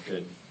joke I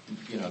could,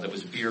 that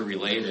was beer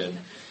related.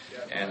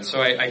 And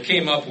so I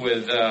came up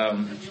with,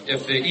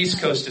 if the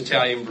East Coast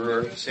Italian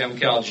Brewer, Sam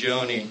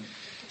Calagione,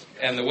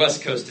 and the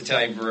West Coast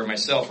Italian Brewer,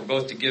 myself, were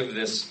both to give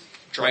this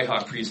dry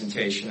hop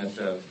presentation at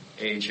the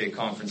AHA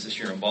conference this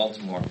year in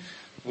Baltimore,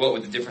 what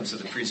would the difference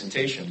of the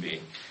presentation be?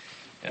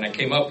 And I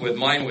came up with,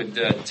 mine would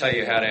tell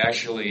you how to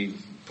actually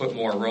put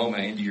more aroma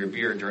into your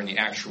beer during the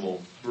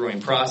actual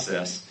brewing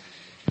process.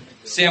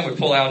 Sam would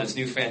pull out his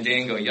new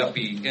Fandango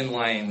yuppie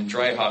inline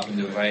dry hopping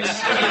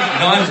device,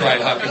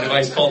 non-dry hopping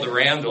device called the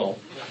Randall.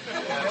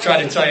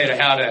 Try to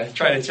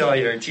tell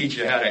you or teach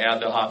you how to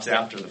add the hops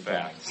after the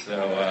fact. So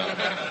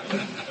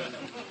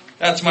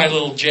that's my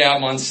little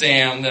jab on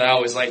Sam that I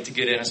always like to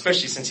get in,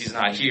 especially since he's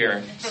not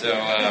here. So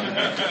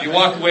if you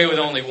walk away with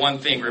only one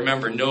thing,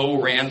 remember, no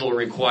Randall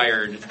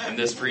required in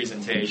this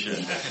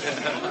presentation.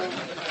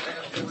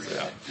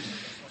 So,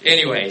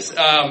 anyways,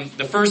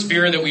 the first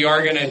beer that we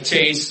are going to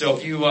taste, so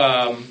if you,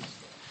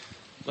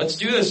 let's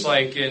do this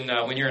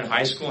when you're in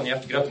high school and you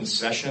have to get up in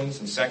sessions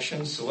and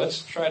sections. So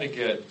let's try to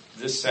get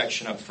this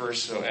section up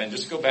first, and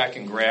just go back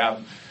and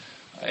grab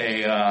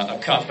a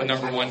cup, a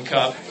number one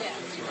cup,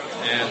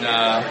 and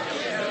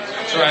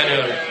try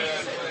to,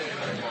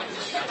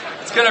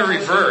 it's going to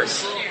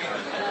reverse.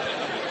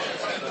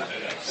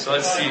 So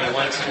let's see, 1,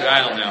 2, I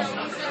don't know.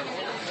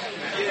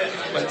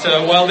 But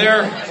while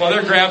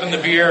they're grabbing the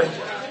beer,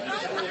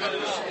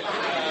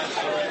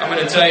 I'm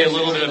going to tell you a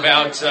little bit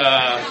about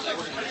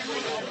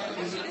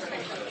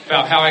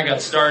how I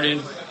got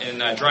started in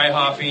dry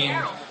hopping,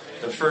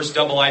 the first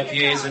double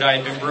IPAs that I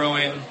had been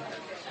brewing.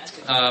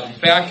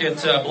 Back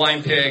at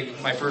Blind Pig,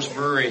 my first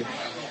brewery,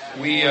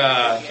 we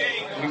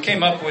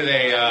came up with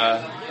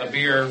a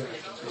beer.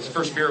 It was the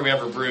first beer we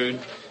ever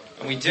brewed,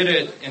 and we did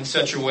it in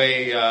such a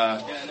way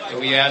that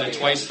we added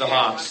twice the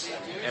hops.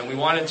 And we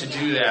wanted to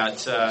do that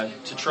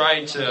to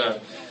try to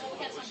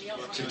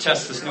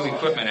test this new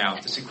equipment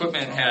out. This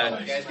equipment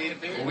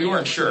we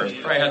weren't sure.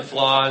 It probably had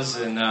flaws,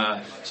 and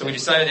so we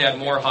decided to add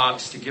more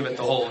hops to give it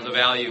the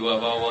value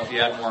of, if you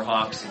add more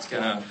hops, it's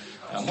going to,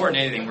 more than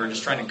anything, we're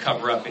just trying to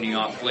cover up any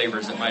off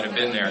flavors that might have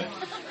been there.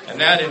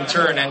 And that, in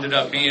turn, ended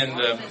up being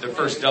the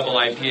first double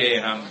IPA,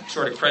 and I'm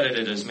sort of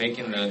credited as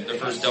making the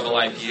first double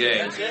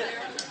IPA.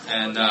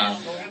 And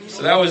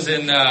so that was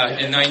in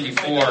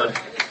 94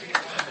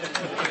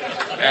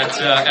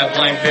 at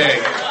Blind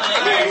Pig.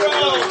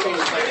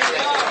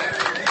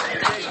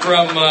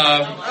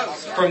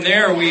 From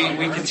there,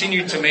 we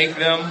continued to make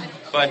them,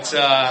 but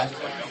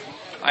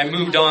I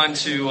moved on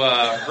to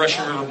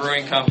Russian River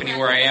Brewing Company,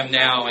 where I am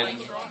now,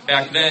 and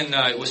back then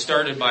it was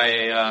started by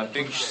a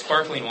big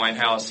sparkling wine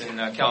house in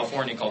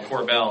California called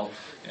Korbel.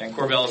 And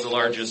Korbel is the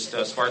largest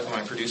sparkling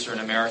wine producer in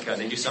America.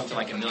 They do something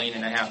like 1.5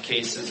 million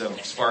cases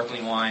of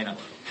sparkling wine,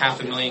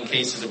 500,000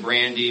 cases of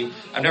brandy.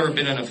 I've never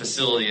been in a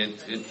facility.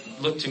 It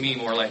looked to me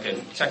more like a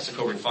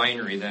Texaco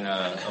refinery than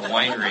a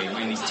winery. I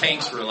mean, these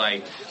tanks were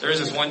there was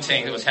this one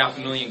tank that was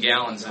 500,000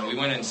 gallons, and we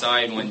went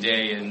inside one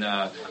day and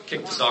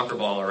kicked the soccer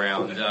ball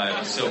around. It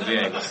was so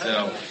big.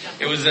 So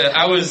it was.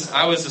 I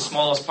was the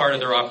smallest part of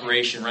their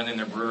operation, running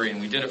their brewery, and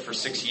we did it for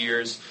 6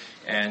 years.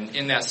 And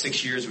in that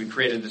 6 years, we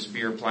created this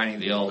beer, Pliny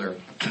the Elder.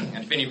 And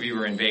if any of you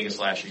were in Vegas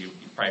last year, you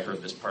probably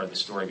heard this part of the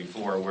story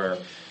before, where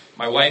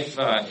my wife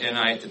and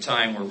I at the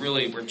time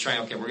we're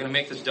trying, we're going to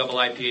make this double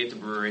IPA at the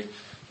brewery,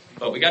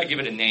 but we got to give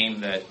it a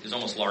name that is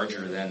almost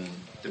larger than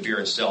the beer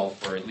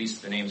itself, or at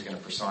least the name's going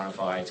to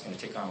personify. It's going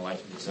to take on a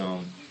life of its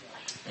own.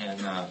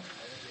 And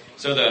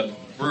so the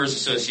Brewers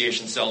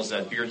Association sells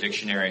that beer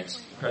dictionary. It's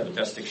probably the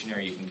best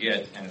dictionary you can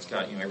get, and it's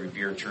got every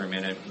beer term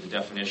in it with the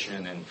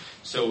definition. And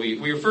so we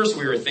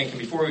were thinking,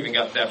 before we even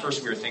got to that,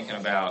 first we were thinking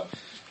about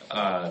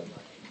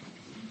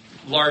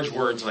large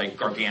words like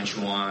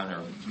gargantuan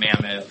or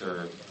mammoth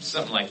or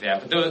something like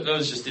that, but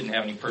those just didn't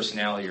have any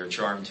personality or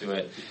charm to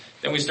it.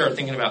 Then we started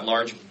thinking about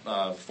large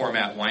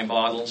format wine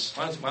bottles.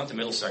 Why don't the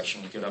middle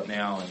section get up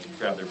now and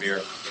grab their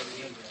beer?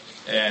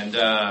 And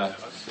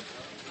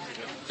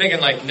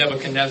thinking like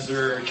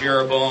Nebuchadnezzar,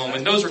 Jeroboam,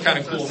 and those were kind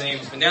of cool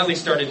names. But Natalie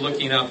started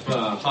looking up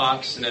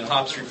hops, and then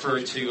hops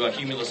referred to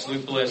Humulus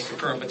lupulus, the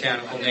current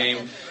botanical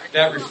name.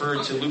 That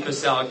referred to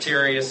Lupus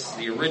salutarius,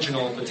 the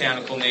original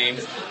botanical name.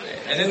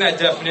 And then that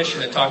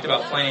definition that talked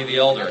about Pliny the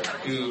Elder,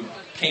 who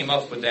came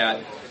up with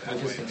that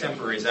with his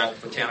contemporaries,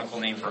 that botanical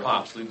name for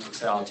hops, Lupus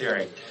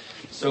salutari.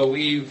 So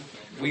we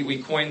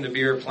coined the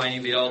beer Pliny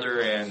the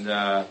Elder, and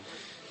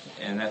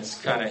and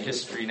that's kind of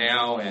history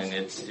now, and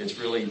it's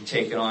really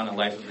taken on a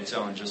life of its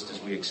own, just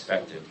as we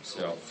expected.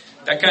 So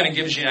that kind of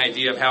gives you an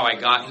idea of how I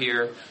got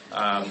here.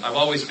 I've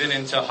always been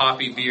into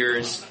hoppy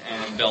beers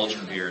and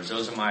Belgian beers.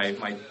 Those are my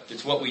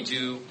it's what we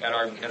do at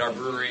our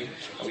brewery.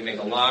 We make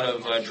a lot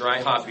of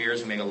dry hop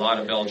beers. We make a lot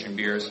of Belgian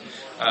beers.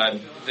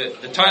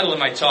 The title of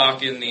my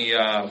talk in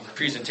the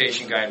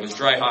presentation guide was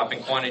Dry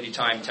Hopping, Quantity,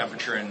 Time,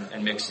 Temperature,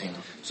 and Mixing.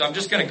 So I'm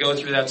just going to go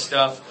through that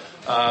stuff.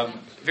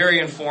 Very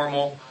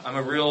informal.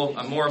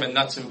 I'm more of a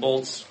nuts and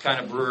bolts kind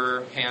of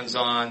brewer,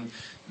 hands-on,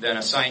 than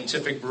a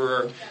scientific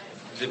brewer.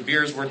 The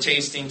beers we're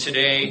tasting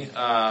today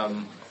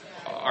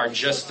are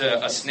just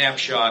a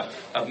snapshot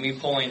of me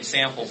pulling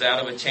samples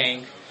out of a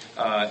tank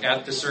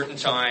at the certain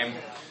time.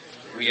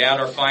 We add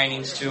our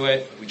findings to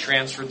it. We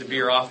transferred the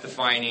beer off the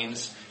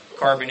findings,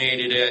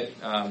 carbonated it,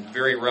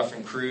 very rough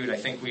and crude. I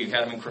think we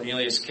had them in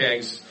Cornelius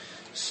kegs.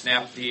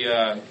 Snapped the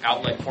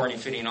outlet pouring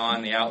fitting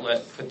on the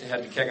outlet,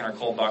 had the keg in our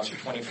cold box for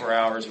 24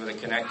 hours with it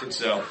connected.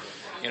 So,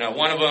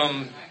 one of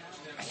them,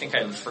 I think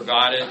I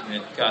forgot it, and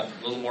it got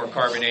a little more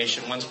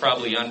carbonation. One's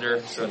probably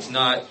under, so it's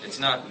not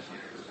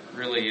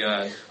really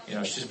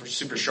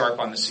super sharp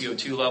on the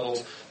CO2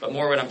 levels. But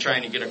more what I'm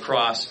trying to get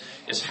across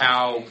is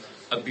how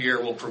a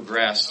beer will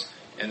progress.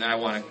 And then I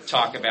want to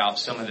talk about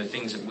some of the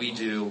things that we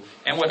do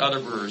and what other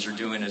brewers are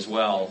doing as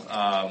well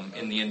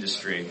in the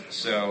industry.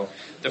 So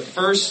the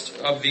first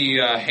of the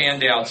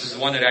handouts is the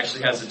one that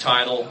actually has the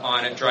title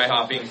on it, Dry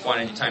Hopping,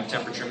 Quantity, Time,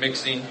 Temperature,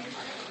 Mixing.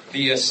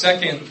 The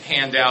second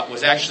handout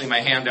was actually my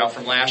handout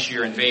from last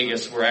year in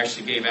Vegas, where I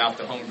actually gave out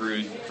the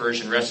homebrewed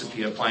version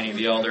recipe of Pliny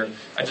the Elder.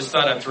 I just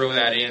thought I'd throw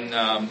that in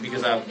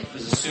because I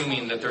was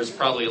assuming that there's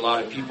probably a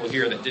lot of people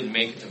here that didn't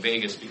make it to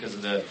Vegas because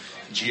of the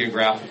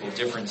geographical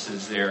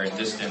differences there in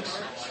distance.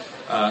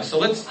 So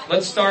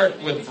let's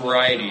start with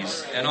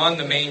varieties. And on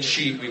the main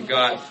sheet, I've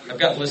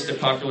got listed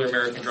popular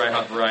American dry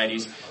hop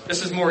varieties.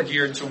 This is more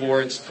geared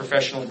towards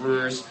professional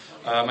brewers.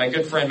 My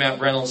good friend Matt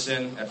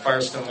Reynoldsson at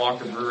Firestone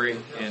Walker Brewery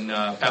in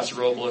Paso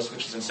Robles,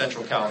 which is in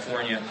Central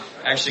California,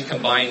 actually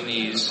combined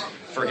these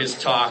for his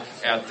talk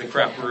at the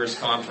Craft Brewers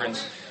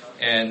Conference.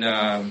 And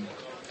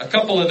a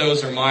couple of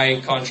those are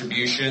my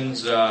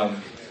contributions.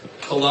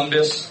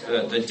 Columbus,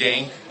 the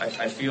Dank,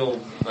 I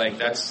feel like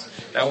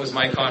that was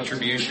my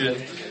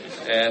contribution.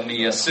 And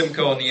the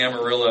Simcoe and the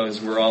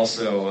Amarillos were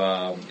also,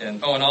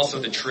 and also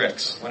the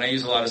Trix. When I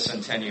use a lot of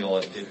Centennial,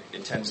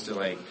 it tends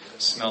to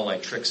smell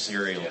like Trix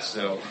cereal.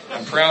 So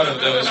I'm proud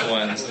of those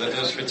ones,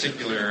 those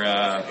particular,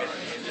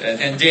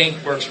 and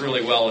Dank works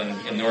really well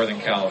in Northern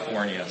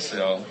California.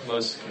 So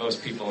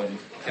most people in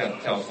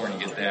California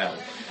get that.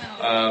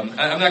 I'm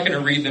not going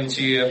to read them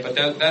to you, but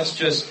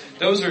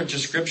those are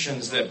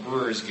descriptions that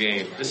brewers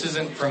gave. This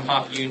isn't from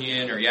Hop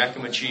Union or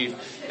Yakima Chief.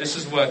 This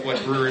is what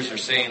brewers are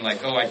saying,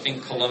 I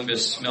think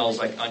Columbus smells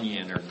like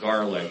onion or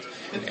garlic.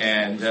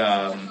 And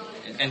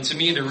to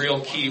me,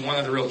 one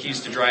of the real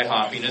keys to dry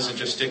hopping isn't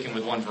just sticking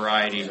with one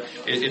variety.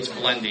 It's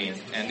blending.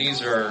 And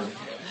these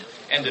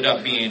ended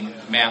up being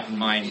Matt and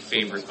my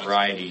favorite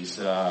varieties.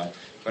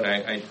 But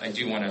I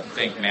do want to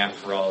thank Matt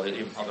for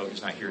although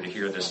he's not here to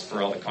hear this,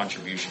 for all the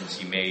contributions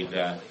he made,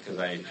 because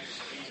I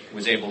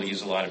was able to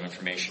use a lot of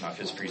information off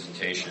his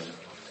presentation.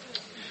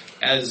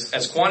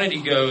 As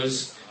quantity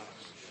goes,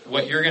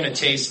 what you're going to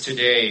taste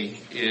today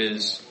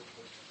is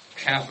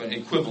half an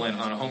equivalent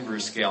on a homebrew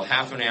scale,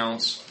 half an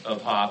ounce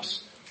of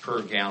hops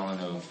per gallon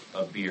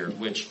of beer,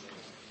 which,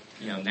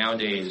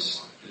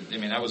 nowadays,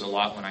 that was a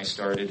lot when I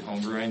started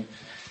homebrewing.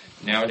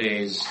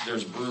 Nowadays,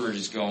 there's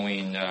brewers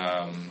going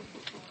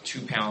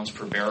 2 pounds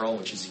per barrel,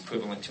 which is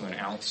equivalent to an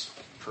ounce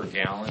per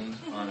gallon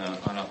on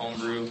a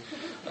homebrew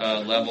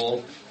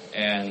level,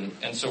 and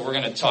so we're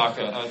going to talk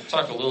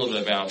a little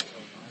bit about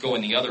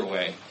going the other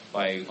way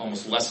by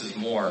almost less is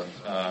more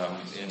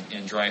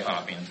in dry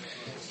hopping,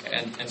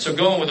 and so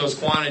going with those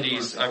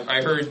quantities,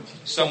 I heard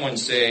someone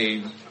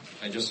say,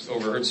 I just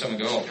overheard someone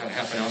go, kind of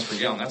half an ounce per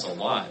gallon. That's a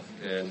lot,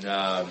 and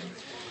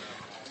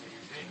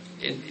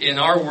in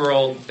our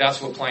world,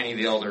 that's what Pliny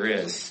the Elder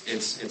is.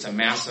 It's a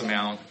mass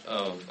amount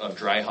of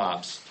dry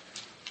hops.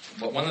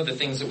 But one of the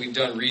things that we've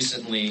done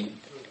recently,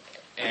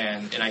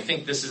 and I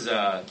think this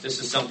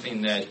is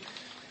something that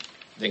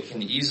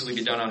can easily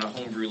be done on a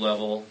homebrew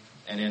level,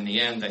 and in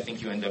the end, I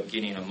think you end up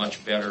getting a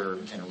much better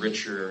and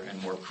richer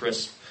and more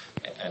crisp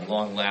and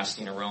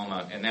long-lasting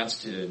aroma. And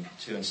that's to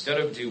instead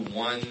of do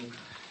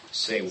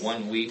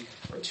 1 week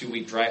or 2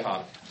 week dry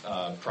hop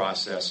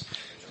process,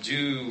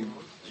 do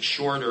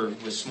shorter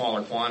with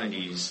smaller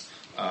quantities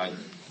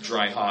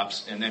dry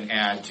hops, and then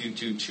add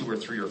 2 or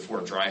 3 or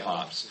 4 dry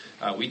hops.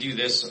 We do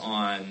this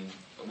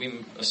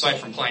aside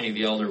from Pliny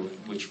the Elder,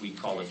 which we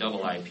call a double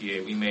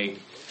IPA, we make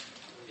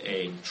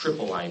a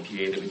triple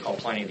IPA that we call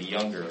Pliny the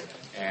Younger,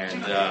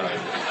 and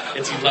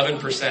it's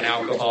 11%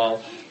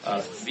 alcohol.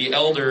 The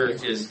Elder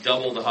is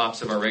double the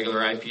hops of our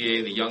regular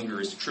IPA. The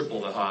Younger is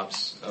triple the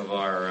hops of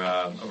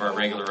our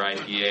regular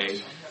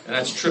IPA, and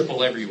that's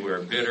triple everywhere: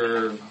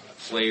 bitter,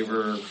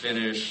 flavor,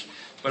 finish.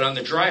 But on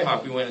the dry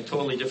hop, we went a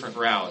totally different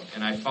route,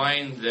 and I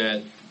find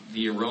that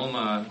the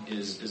aroma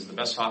is the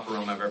best hop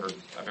aroma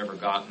I've ever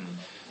gotten.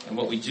 And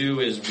what we do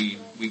is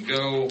we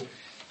go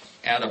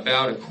at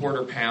about a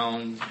 1/4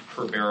 pound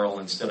per barrel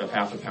instead of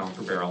 1/2 pound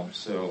per barrel.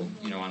 So,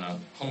 on a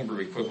homebrew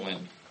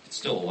equivalent, it's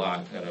still a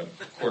lot at a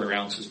 1/4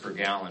 ounces per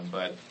gallon,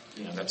 but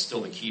that's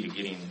still the key to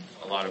getting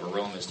a lot of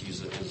aromas, to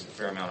use a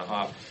fair amount of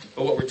hop.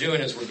 But what we're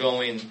doing is we're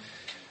going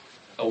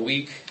a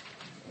week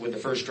with the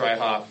first dry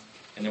hop,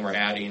 and then we're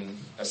adding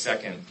a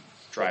second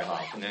dry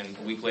hop. And then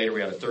a week later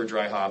we add a third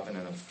dry hop, and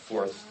then a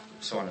fourth,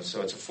 so on. So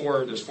there's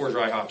 4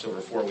 dry hops over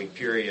a 4-week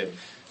period,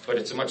 but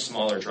it's a much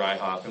smaller dry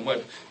hop. And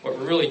what we're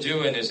really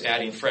doing is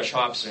adding fresh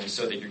hops in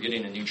so that you're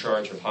getting a new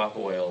charge of hop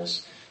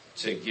oils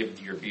to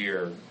give your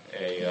beer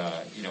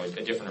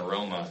a different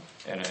aroma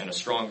and a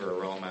stronger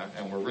aroma.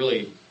 And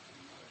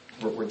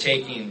we're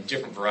taking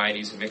different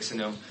varieties and mixing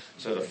them.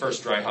 So the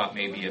first dry hop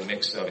may be a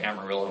mix of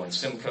Amarillo and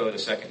Simcoe. The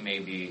second may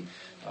be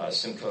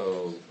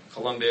Simcoe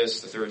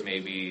Columbus. The third may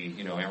be,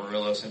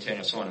 Amarillo,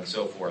 Centennial, so on and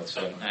so forth.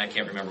 So I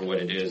can't remember what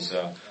it is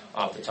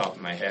off the top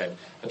of my head.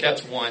 But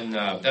that's one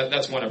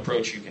that's one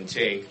approach you can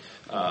take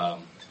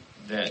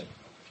that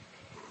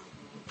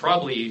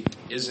probably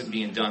isn't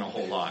being done a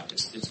whole lot.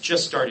 It's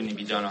just starting to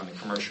be done on the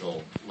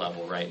commercial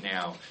level right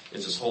now,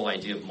 is this whole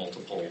idea of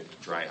multiple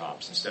dry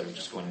hops instead of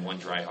just going one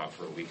dry hop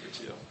for a week or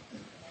two.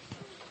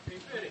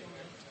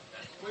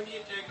 When do you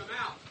take them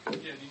out? Do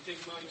you take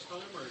them out each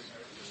time,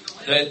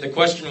 or? The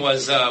question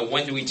was,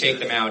 when do we take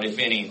them out, if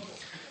any?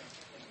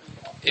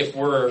 If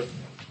we're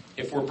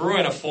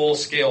brewing a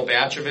full-scale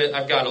batch of it,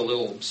 I've got a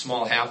little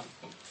small half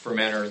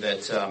fermenter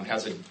that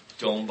has a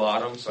dome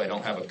bottom, so I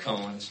don't have a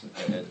cone.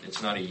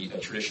 It's not a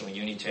traditional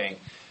uni-tank.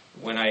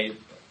 When I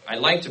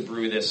like to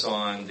brew this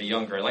on the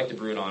younger, I like to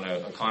brew it on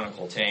a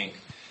conical tank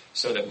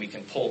so that we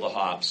can pull the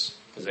hops,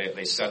 because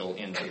they settle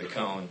into the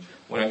cone.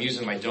 When I'm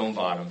using my dome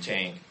bottom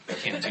tank, I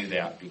can't do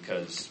that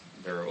because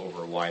they're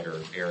over a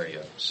wider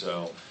area.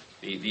 So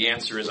the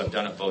answer is I've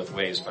done it both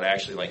ways, but I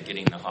actually like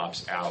getting the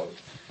hops out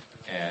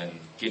and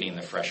getting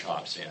the fresh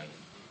hops in.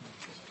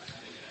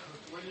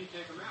 When do you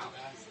take them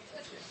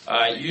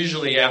out?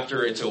 Usually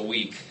after it's a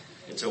week.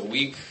 It's a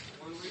week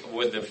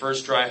with the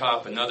first dry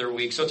hop, another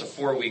week. So it's a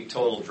 4-week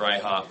total dry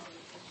hop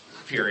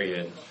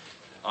period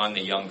on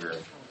the younger,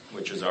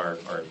 which is our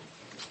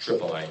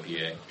triple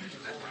IPA.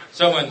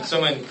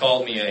 Someone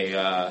called me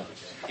on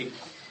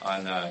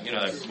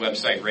the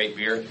website Rate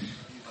Beer.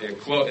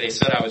 They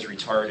said I was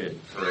retarded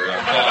for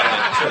calling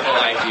it triple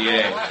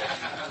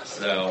IPA.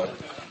 So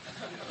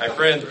my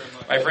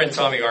friend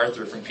Tommy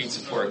Arthur from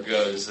Pizza Port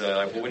goes,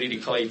 well, what did he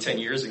call you 10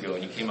 years ago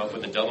when you came up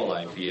with a double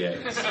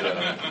IPA?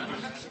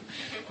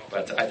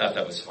 But I thought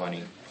that was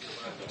funny.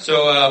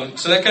 So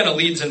that kind of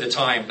leads into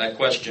time. That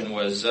question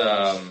was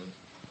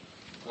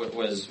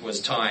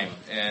time,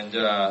 and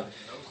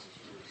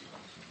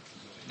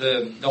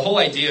the whole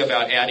idea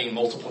about adding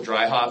multiple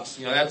dry hops,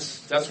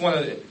 that's one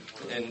of the,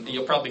 and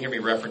you'll probably hear me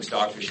reference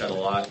Dogfish Head a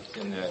lot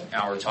in the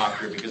hour talk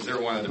here, because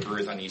they're one of the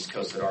brewers on the East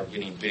Coast that are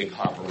getting big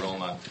hop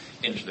aroma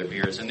into their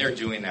beers, and they're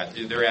doing that.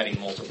 They're adding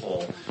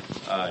multiple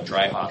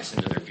dry hops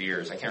into their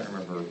beers. I can't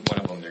remember one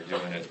of them. They're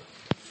doing it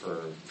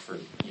for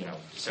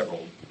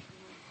several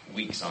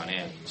weeks on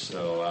end.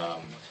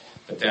 So,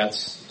 but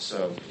there's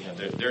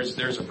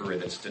a brewery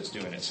that's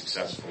doing it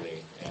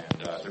successfully,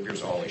 and their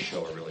beers always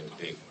show a really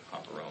big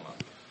hop aroma.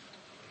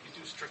 You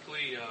do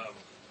strictly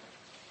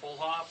whole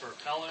hop or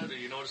pellet? Have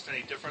you noticed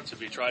any difference?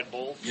 Have you tried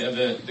both? Yeah,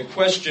 the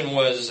question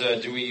was,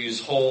 do we use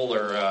whole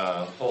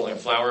and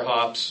flower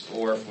hops,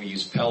 or if we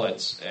use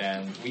pellets?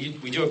 And we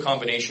do a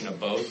combination of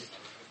both,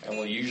 and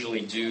we'll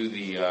usually do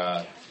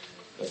the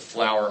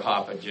flower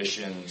hop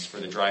additions for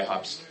the dry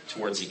hops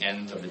towards the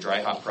end of the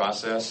dry hop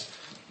process.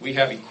 We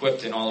have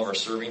equipped in all of our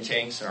serving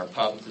tanks in our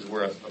pub, because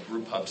we're a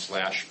brew pub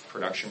 /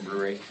 production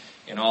brewery.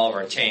 In all of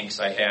our tanks,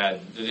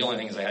 the only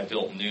thing is I had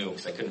built new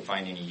because I couldn't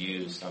find any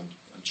used. I'm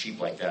cheap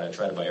like that. I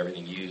try to buy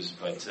everything used,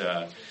 but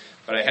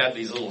I had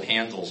these little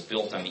handles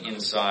built on the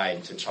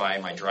inside to tie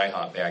my dry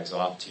hop bags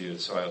off to.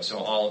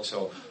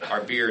 So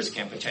our beers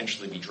can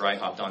potentially be dry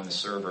hopped on the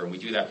server, and we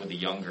do that with the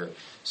younger.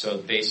 So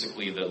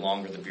basically, the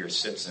longer the beer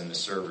sits in the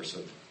server,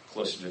 so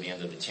closer to the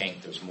end of the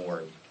tank, there's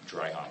more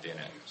dry hop in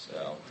it.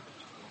 So.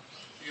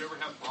 Do you ever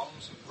have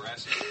problems with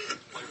grassy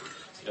flavors?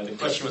 Yeah, the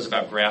question was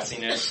about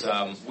grassiness.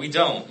 We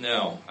don't,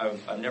 no.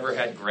 I've never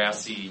had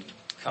grassy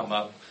come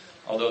up,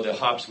 although the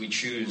hops we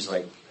choose,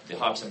 like the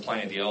hops in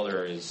Pliny the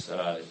Elder,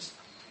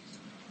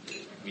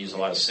 we use a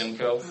lot of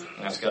Simcoe,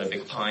 and that's got a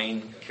big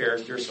pine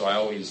character, so I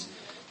always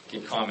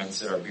get comments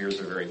that our beers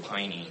are very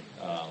piney,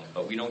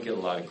 but we don't get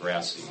a lot of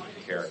grassy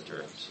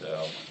character.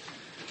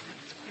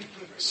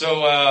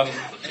 So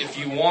if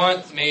you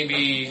want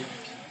maybe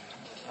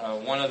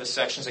one of the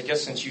sections, I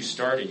guess since you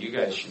started, you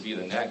guys should be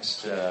the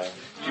next. If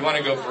you want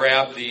to go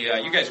grab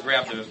you guys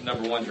grab the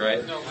number ones,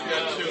 right? No,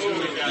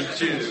 we got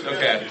two.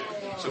 Okay.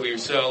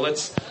 So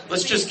let's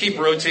just keep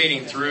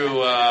rotating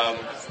through.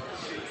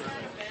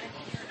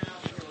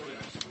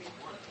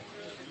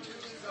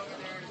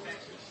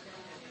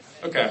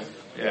 Okay.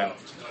 Yeah.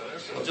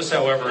 Well, just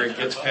however it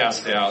gets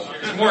passed out.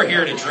 There's more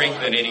here to drink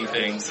than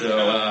anything.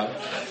 So,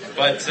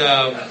 but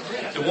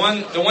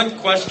the one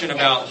question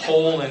about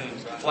whole and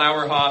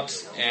flower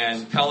hops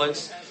and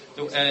pellets,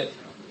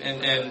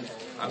 and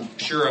I'm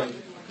sure I'm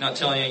not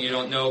telling you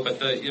don't know,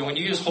 but when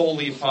you use whole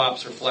leaf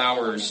hops or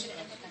flowers,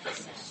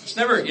 it's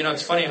never,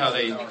 it's funny how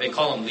they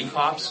call them leaf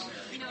hops,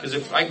 because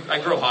if I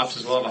grow hops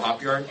as well, I have a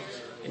hop yard,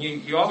 and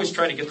you always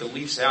try to get the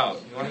leaves out.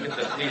 You want to get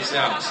the leaves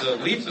out. So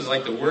leaf is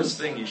like the worst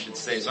thing you should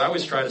say. So I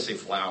always try to say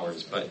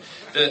flowers. But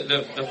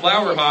the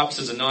flower hops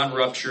is a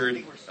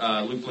non-ruptured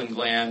lupulin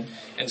gland,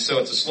 and so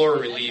it's a slower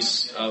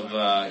release of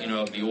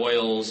of the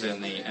oils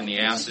and the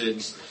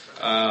acids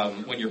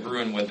when you're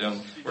brewing with them.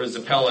 Whereas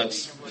the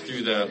pellets,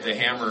 through the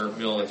hammer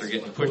mill that they're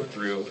getting put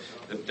through,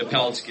 the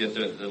pellets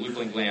the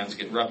lupulin glands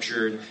get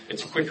ruptured.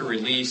 It's a quicker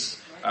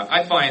release.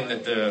 I find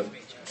that the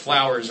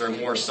flowers are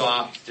more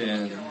soft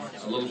and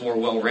a little more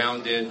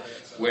well-rounded,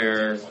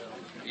 where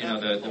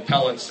the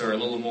pellets are a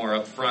little more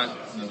upfront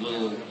and a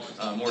little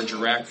more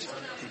direct.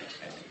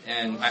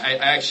 And I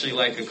actually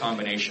like a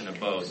combination of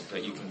both.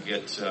 That you can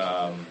get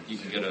a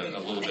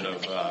little bit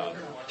of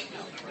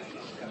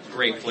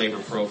great flavor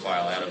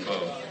profile out of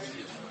both.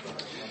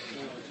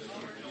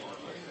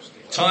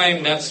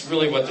 Time, that's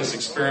really what this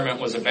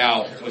experiment was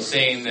about, was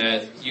saying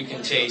that you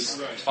can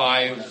taste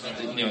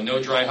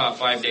no dry hop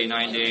 5-day,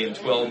 9-day, and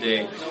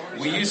 12-day.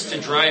 We used to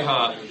dry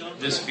hop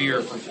this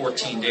beer for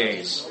 14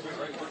 days,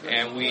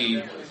 and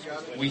we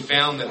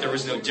found that there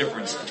was no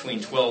difference between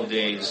 12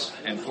 days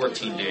and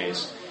 14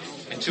 days.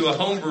 And to a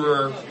home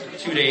brewer,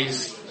 2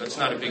 days, that's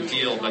not a big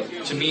deal, but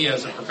to me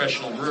as a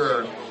professional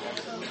brewer,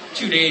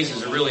 2 days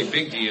is a really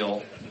big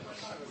deal,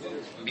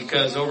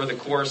 because over the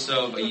course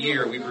of a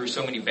year, we brew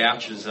so many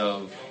batches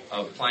of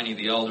Pliny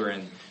the Elder,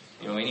 and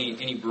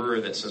any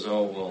brewer that says,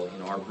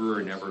 our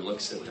brewer never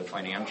looks at the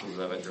financials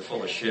of it, they're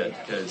full of shit,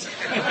 because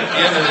at the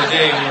end of the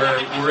day,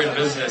 we're in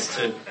business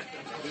to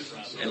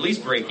at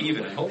least break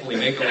even and hopefully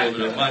make a little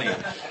bit of money.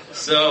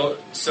 So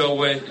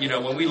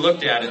when we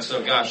looked at it,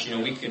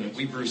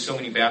 we brew so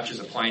many batches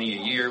of Pliny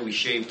a year, we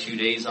shave 2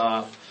 days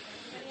off.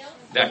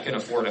 That can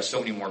afford us so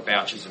many more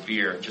batches of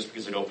beer just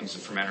because it opens the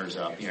fermenters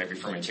up. Every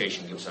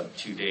fermentation gives up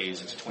 2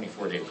 days. It's a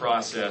 24-day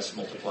process.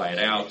 Multiply it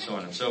out, so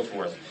on and so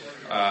forth.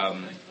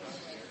 And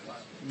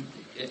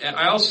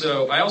I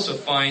also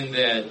find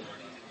that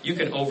you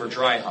can over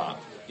dry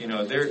hop.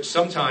 There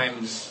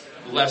sometimes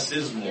less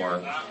is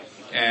more,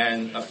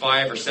 and a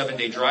 5 or 7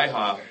 day dry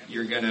hop,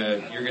 you're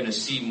gonna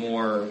see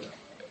more,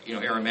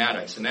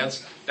 aromatics, and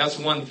that's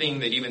one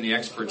thing that even the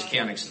experts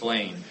can't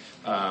explain.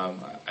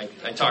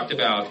 I talked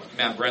about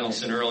Matt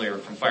Brennelson earlier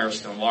from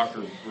Firestone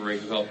Walker Brewery,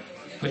 who helped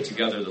put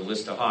together the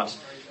list of hops.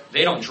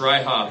 They don't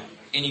dry hop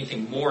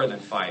anything more than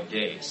 5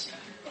 days.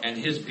 And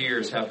his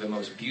beers have the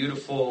most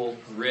beautiful,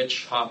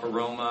 rich hop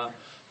aroma,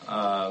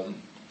 and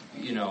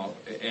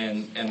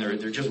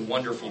they're just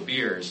wonderful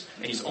beers.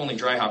 And he's only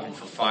dry hopping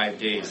for 5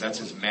 days. That's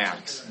his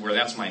max, where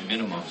that's my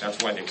minimum.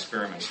 That's why the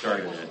experiment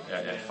started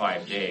at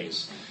 5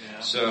 days.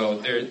 So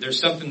there's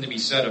something to be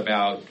said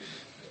about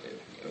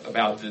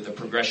the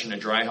progression of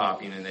dry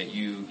hopping, and that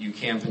you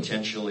can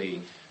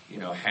potentially,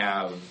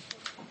 have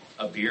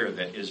a beer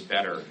that is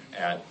better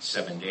at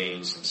 7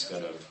 days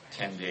instead of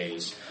 10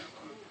 days.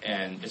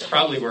 And it's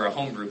probably where a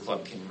homebrew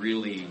club can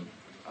really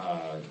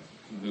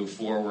move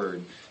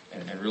forward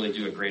and really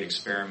do a great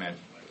experiment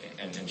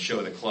and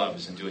show the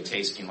clubs and do a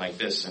tasting like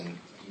this. And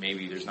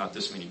maybe there's not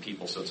this many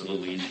people, so it's a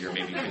little easier.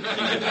 Maybe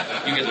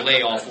you could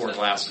lay all 4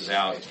 glasses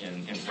out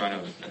in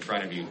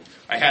front of you.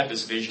 I had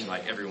this vision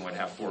like everyone would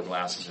have 4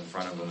 glasses in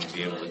front of them and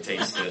be able to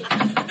taste it.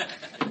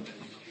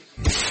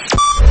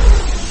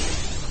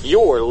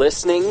 You're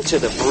listening to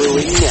the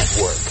Brewing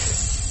Network.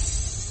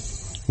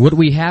 What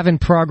we have in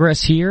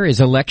progress here is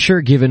a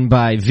lecture given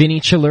by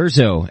Vinny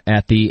Cilurzo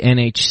at the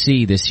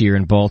NHC this year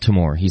in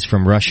Baltimore. He's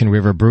from Russian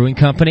River Brewing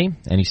Company,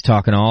 and he's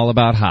talking all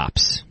about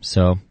hops.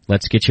 So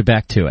let's get you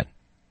back to it.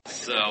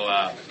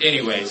 So,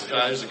 anyways,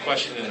 there's a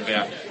question in the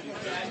back.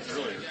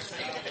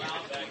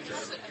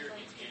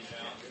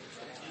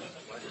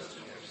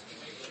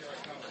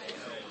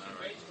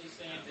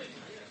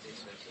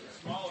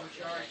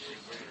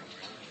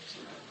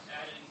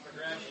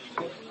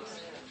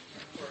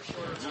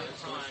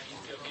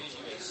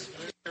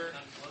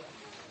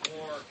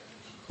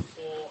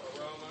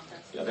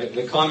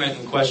 The comment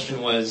in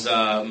question was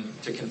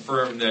to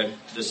confirm that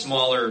the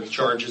smaller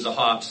charges of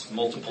hops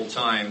multiple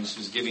times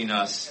was giving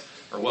us,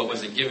 or what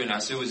was it giving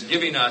us? It was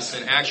giving us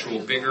an actual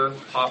bigger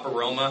hop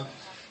aroma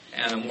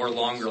and a more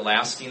longer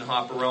lasting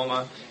hop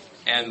aroma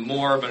and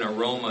more of an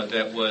aroma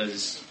that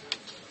was,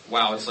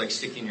 wow, it's like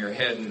sticking your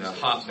head in a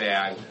hop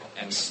bag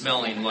and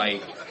smelling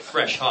like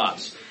fresh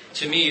hops.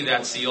 To me,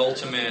 that's the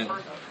ultimate,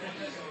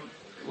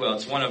 well,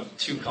 it's one of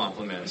 2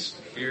 compliments.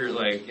 If you're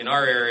like, in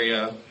our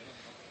area,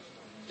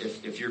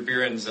 if your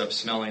beer ends up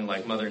smelling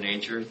like Mother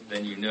Nature,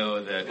 then you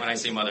know that, when I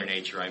say Mother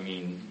Nature, I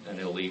mean an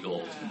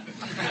illegal.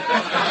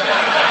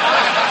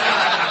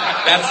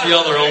 That's the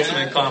other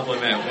ultimate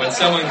compliment. When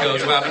someone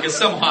goes, wow, because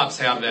some hops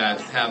have that,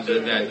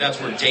 that's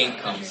where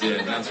dank comes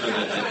in. That's where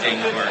the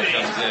dank part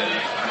comes in.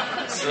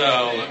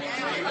 So,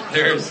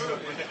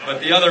 but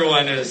the other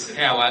one is,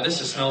 yeah, wow, this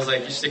just smells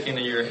like you're sticking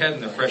your head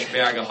in a fresh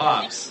bag of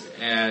hops.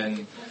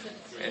 And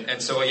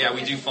And so, yeah,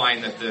 we do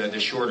find that the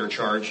shorter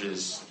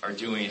charges are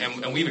doing,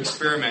 and we've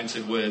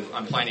experimented with,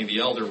 on Pliny the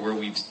Elder, where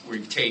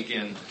we've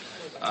taken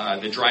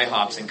the dry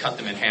hops and cut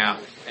them in half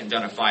and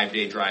done a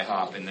 5-day dry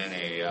hop and then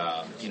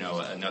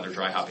another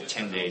dry hop at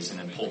 10 days and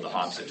then pulled the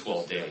hops at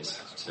 12 days.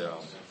 So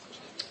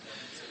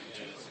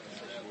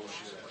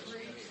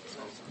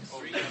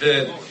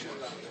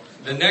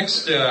the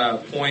next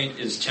point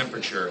is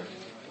temperature.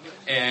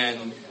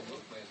 And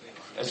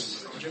could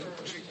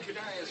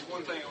I ask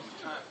one thing on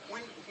the time?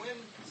 When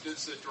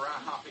does the dry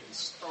hopping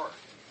start?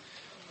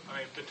 I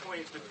mean,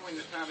 between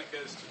the time it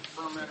goes to the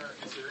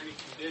fermenter, is there any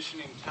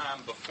conditioning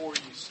time before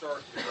you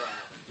start the dry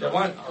hopping? Yeah,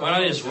 why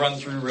don't I just run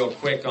through real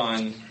quick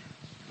on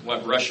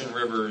what Russian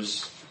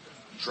River's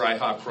dry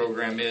hop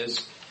program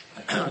is,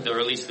 or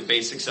at least the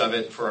basics of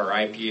it for our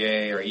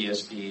IPA or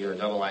ESB or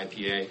double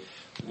IPA.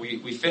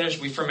 We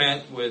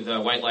ferment with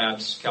White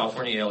Labs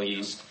California Ale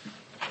yeast,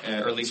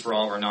 or at least for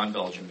all of our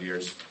non-Belgian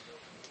beers.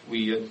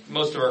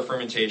 Most of our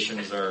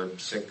fermentations are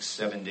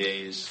 6-7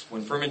 days.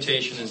 When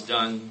fermentation is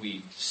done,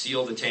 we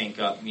seal the tank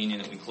up, meaning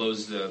that we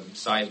close the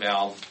side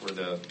valve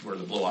where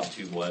the blow-off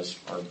tube was,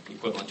 our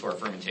equivalent to our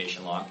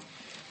fermentation lock.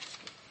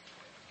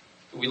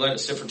 We let it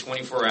sit for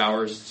 24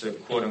 hours to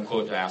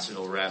quote-unquote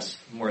acidyl rest.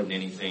 More than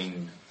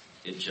anything,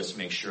 it just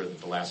makes sure that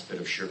the last bit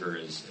of sugar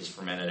is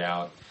fermented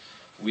out.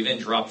 We then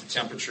drop the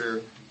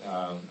temperature,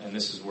 and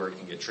this is where it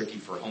can get tricky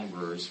for home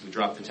brewers. We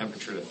drop the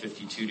temperature to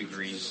 52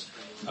 degrees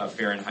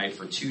Fahrenheit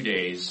for 2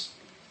 days.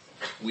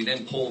 We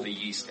then pull the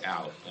yeast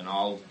out, and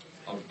I'll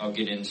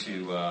get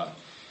into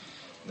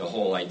the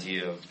whole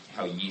idea of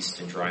how yeast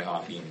and dry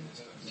hopping,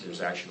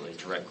 there's actually a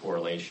direct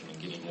correlation in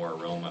getting more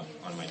aroma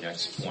on my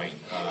next point.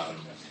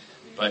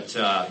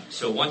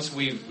 So once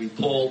we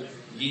pull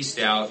yeast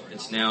out,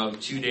 it's now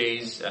 2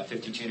 days at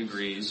 52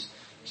 degrees.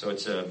 So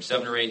it's a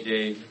 7 or 8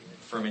 day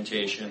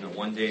fermentation, a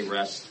 1 day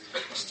rest,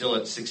 still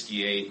at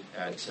 68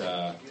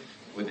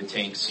 with the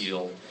tank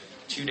sealed,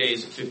 2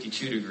 days at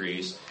 52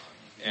 degrees,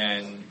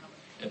 and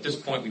at this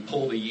point we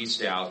pull the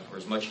yeast out, or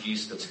as much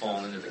yeast that's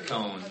fallen into the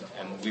cone,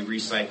 and we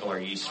recycle our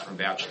yeast from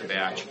batch to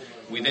batch.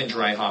 We then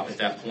dry hop at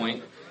that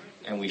point,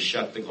 and we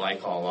shut the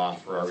glycol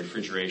off for our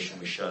refrigeration.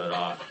 We shut it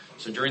off.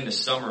 So during the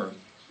summer,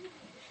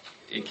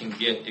 it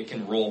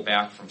can roll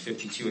back from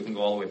 52. It can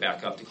go all the way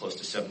back up to close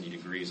to 70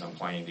 degrees on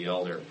Pliny the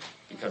Elder,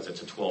 because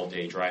it's a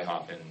 12-day dry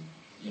hop. And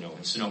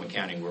in Sonoma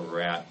County, where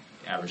we're at,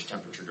 average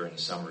temperature during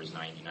the summer is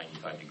 90,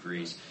 95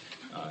 degrees.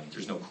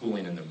 There's no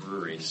cooling in the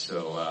brewery,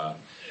 so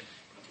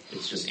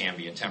it's just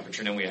ambient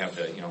temperature. And then we have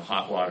the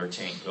hot water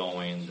tank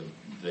going,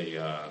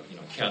 the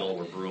kettle.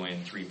 We're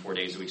brewing 3-4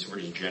 days a week, so we're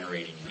just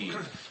generating heat.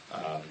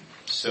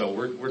 So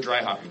we're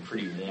dry hopping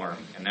pretty warm,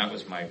 and that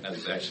was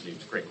actually a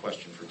great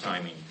question for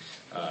timing,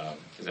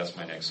 because that's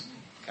my next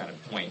kind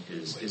of point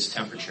is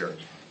temperature.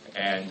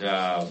 And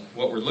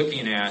what we're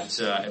looking at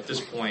this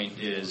point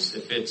is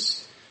if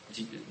it's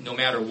no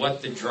matter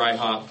what the dry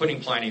hop, putting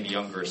Pliny the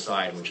Younger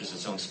aside, which is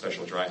its own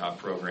special dry hop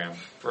program,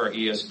 for our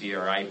ESB,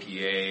 our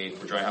IPA,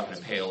 for dry hopping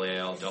a pale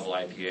ale, double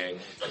IPA,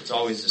 it's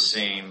always the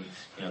same.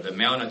 The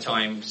amount of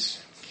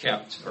times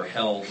kept or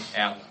held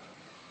at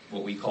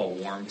what we call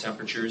warm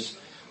temperatures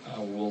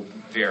will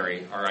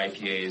vary. Our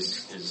IPA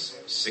is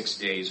 6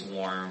 days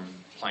warm,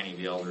 Pliny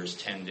the Elder is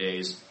 10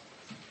 days.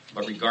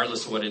 But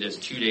regardless of what it is,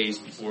 2 days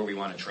before we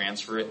want to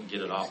transfer it and get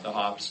it off the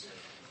hops,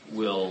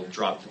 we'll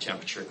drop the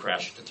temperature,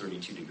 crash it to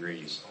 32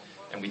 degrees.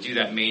 And we do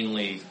that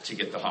mainly to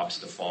get the hops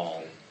to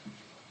fall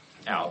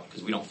out,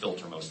 because we don't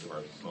filter most of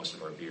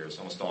our beers.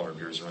 Almost all of our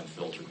beers are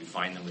unfiltered. We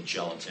find them with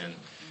gelatin,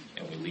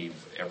 and we leave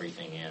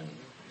everything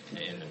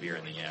in the beer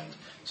in the end.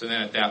 So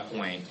then at that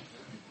point,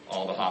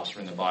 all the hops are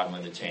in the bottom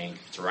of the tank.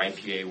 If it's our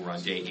IPA, we're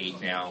on day 8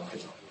 now. If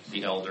it's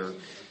the Elder,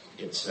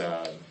 it's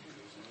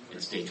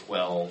day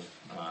 12.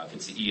 If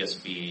it's the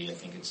ESB, I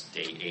think it's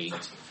day 8.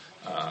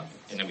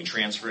 And then we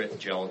transfer it,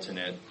 gelatin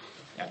it.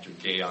 After a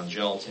day on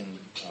gelatin,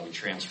 we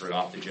transfer it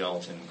off the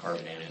gelatin,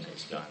 carbonate it, and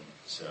it's done.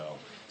 So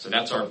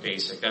that's our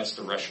basic. That's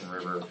the Russian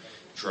River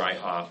dry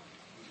hop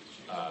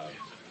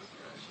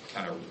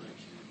kind of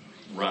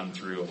run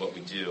through of what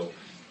we do.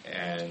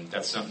 And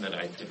that's something that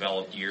I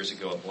developed years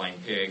ago at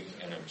Blind Pig,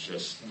 and I've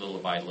just little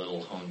by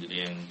little honed it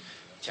in.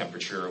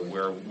 Temperature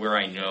where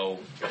I know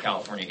the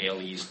California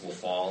Ale yeast will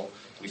fall.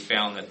 We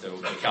found that the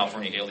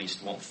California Ale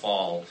yeast won't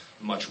fall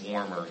much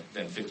warmer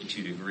than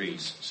 52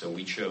 degrees. So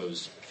we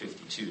chose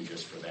 52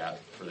 just for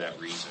that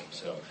reason.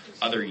 So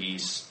other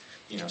yeasts,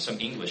 some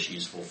English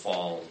yeast will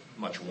fall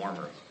much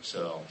warmer.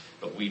 So,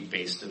 but we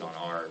based it on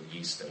our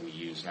yeast that we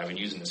use. And I've been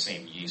using the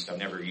same yeast. I've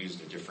never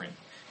used a different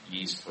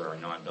yeast for our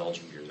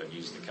non-Belgian beers. I've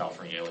used the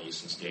California Ale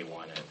yeast since day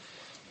one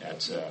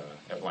at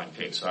Blind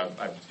Pig. So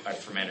I've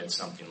fermented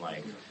something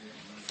like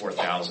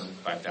 4,000,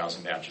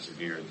 5,000 batches of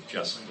beer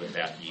just with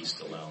that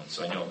yeast alone.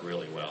 So I know it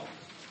really well.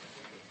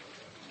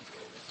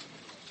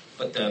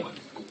 But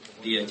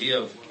the idea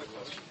of...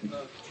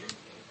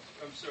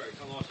 I'm sorry,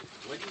 come on.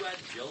 When you add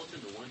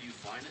gelatin, when do you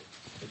fine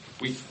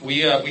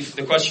it?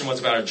 The question was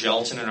about our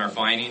gelatin and our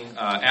fining.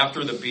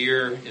 After the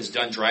beer is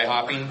done dry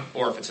hopping,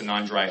 or if it's a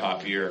non-dry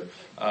hop beer,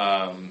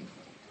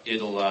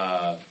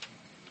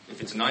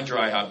 if it's a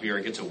non-dry hop beer,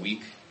 it gets a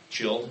week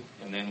chilled,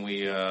 and then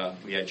we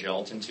add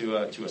gelatin to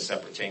a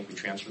separate tank. We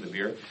transfer the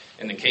beer.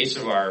 In the case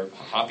of our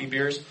hoppy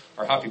beers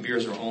are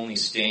only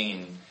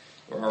staying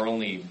or are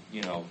only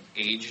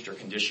aged or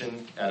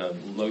conditioned at a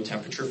low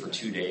temperature for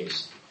 2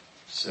 days.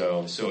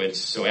 So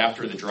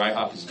after the dry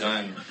hop is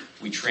done,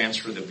 we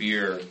transfer the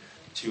beer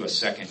to a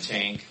second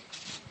tank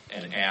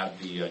and add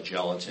the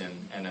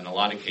gelatin, and in a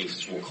lot of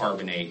cases we'll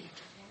carbonate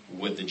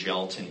with the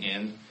gelatin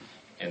in,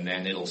 and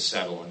then it'll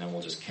settle, and then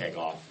we'll just keg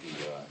off the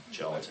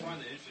gelatin. I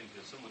find that interesting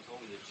because someone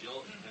told me that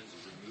gelatin tends to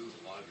remove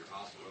a lot of your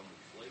hop aroma and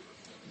flavor.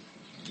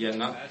 Yeah,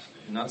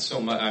 not so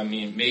much. I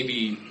mean,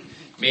 maybe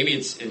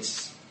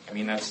it's. I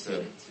mean, that's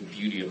the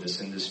beauty of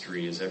this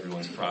industry is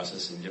everyone's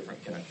process is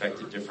different, can affect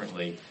it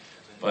differently.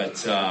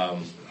 But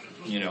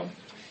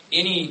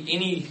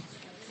any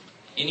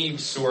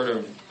sort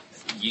of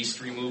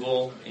yeast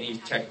removal, any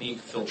technique,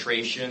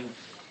 filtration,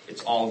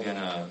 it's all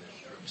gonna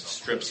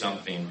strip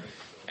something.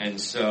 And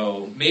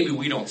so maybe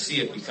we don't see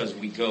it because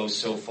we go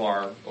so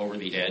far over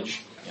the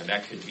edge. And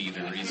that could be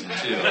the reason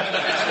too.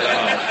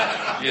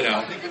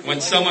 So,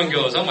 when someone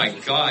goes, "Oh my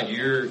God,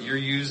 you're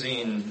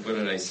using, what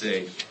did I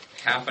say,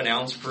 half an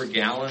ounce per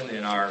gallon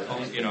in our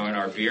home, in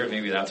our beer,"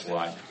 maybe that's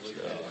why.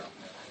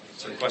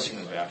 So the question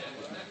is that.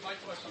 My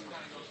question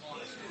kind of goes along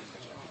with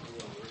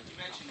you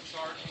mentioned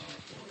charging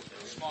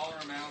smaller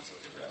amounts at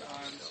different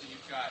times. So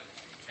you've got,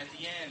 at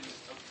the end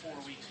of 4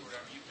 weeks or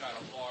whatever, you've got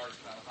a large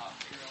amount of hop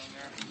material in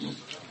there. Do you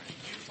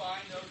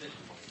find, though, that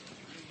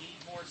you need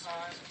more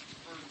time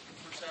for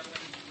settling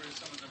to get rid of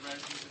some of the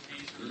resins and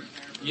haze that are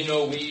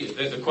in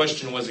there? The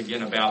question was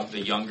again about the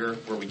younger,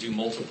 where we do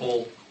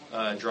multiple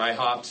dry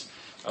hops.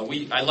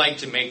 I like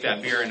to make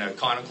that beer in a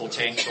conical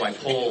tank, so I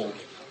pull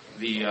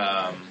the.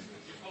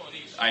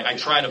 I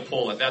try to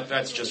pull it.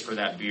 That's just for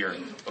that beer,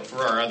 but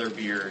for our other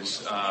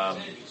beers,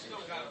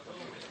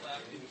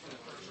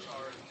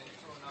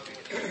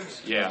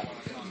 yeah,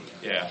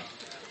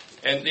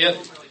 and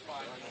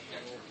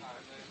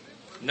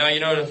no,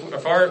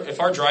 if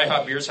our dry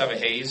hop beers have a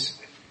haze.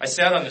 I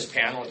sat on this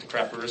panel at the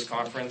Craft Brewers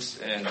Conference,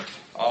 and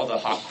all the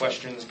hop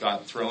questions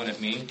got thrown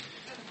at me.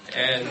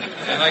 And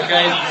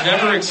I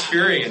never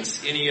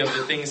experienced any of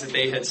the things that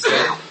they had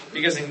said,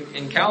 because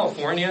in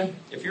California,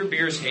 if your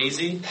beer's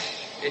hazy,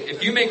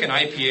 if you make an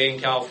IPA in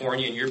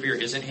California and your beer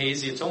isn't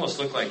hazy, it's almost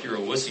look like you're a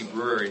wussy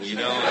brewer, and you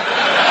can't.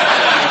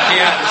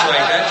 It's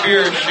like that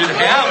beer should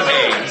have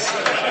haze,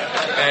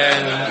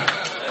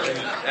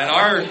 and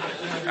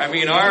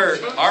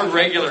our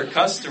regular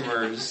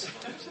customers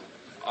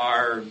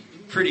are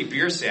pretty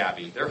beer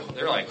savvy. They're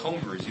like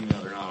homebrewers, even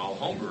though they're not all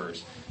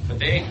homebrewers. But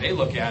they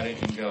look at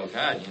it and go,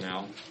 God,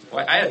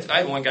 Well, I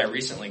had one guy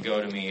recently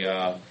go to me,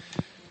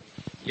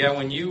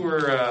 when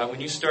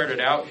you started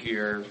out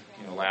here,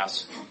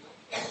 last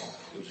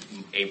it was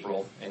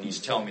April, and he's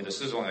telling me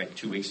this was only like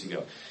 2 weeks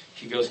ago.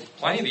 He goes,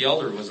 Pliny the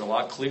Elder was a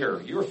lot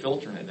clearer. You were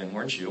filtering it then,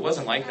 weren't you? It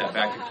wasn't like that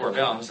back at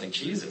Corbell. I was like,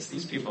 Jesus,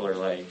 these people are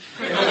like,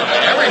 they know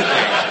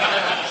everything.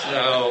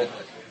 So.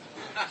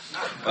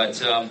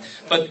 But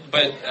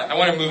I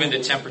want to move into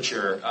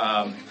temperature.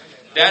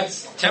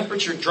 That's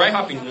temperature. Dry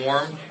hopping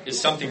warm is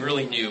something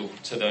really new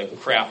to the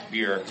craft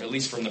beer, at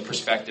least from the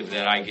perspective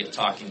that I get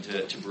talking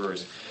to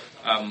brewers.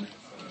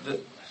 The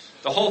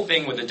whole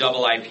thing with the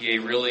double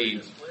IPA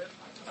really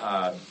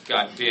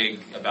got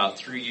big about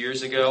 3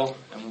 years ago,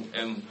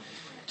 and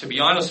to be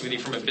honest with you,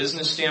 from a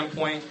business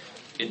standpoint,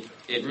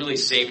 it really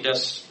saved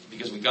us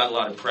because we got a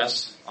lot of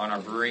press on our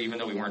brewery, even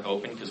though we weren't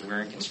open because we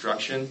were in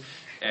construction.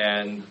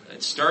 And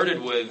it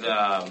started with,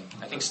 I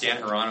think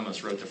Stan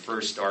Hieronymus wrote the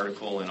first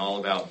article in All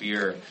About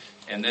Beer.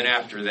 And then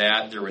after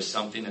that, there was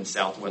something in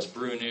Southwest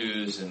Brew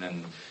News, and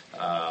then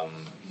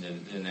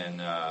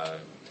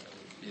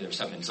there was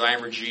something in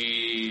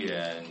Zymurgy,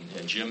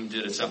 and Jim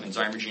did something in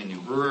Zymurgy and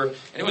New Brewer.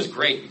 And it was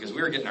great because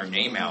we were getting our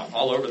name out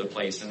all over the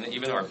place. And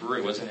even though our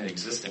brewery wasn't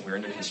existent, we were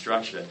under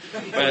construction.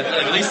 But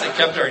at least it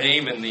kept our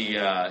name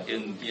out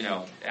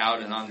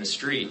and on the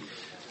street.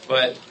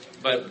 But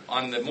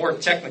on the more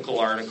technical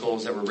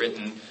articles that were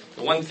written,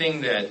 the one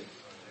thing that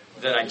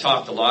I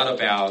talked a lot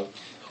about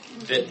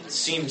that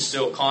seemed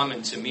so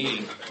common to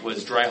me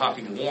was dry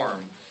hopping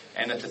warm.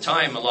 And at the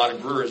time, a lot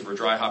of brewers were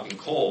dry hopping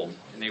cold,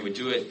 and they would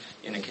do it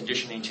in a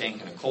conditioning tank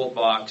in a cold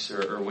box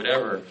or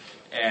whatever.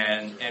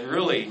 And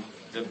really,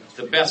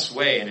 the best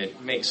way, and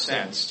it makes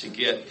sense, to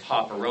get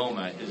hop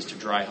aroma is to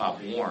dry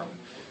hop warm.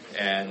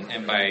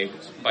 And by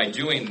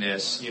doing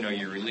this,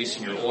 you're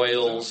releasing your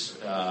oils.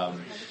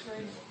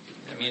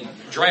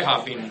 Dry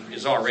hopping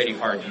is already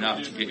hard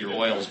enough to get your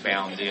oils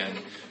bound in,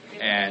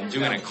 and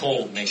doing it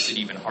cold makes it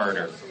even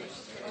harder.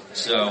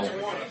 So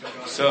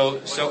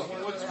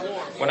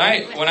when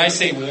I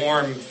say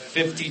warm,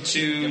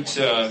 52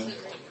 to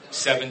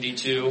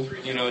 72,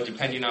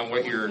 depending on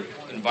what your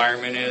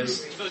environment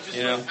is,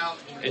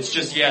 it's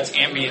just it's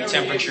ambient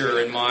temperature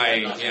in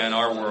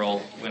our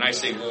world. When I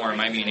say warm,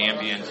 I mean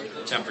ambient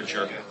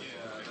temperature.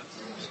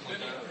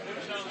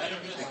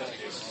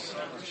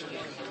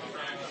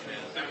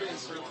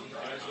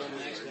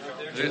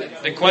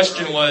 The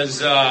question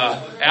was,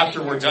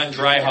 after we're done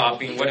dry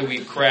hopping, what do we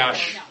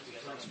crash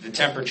the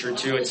temperature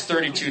too. It's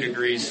 32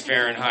 degrees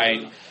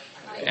Fahrenheit.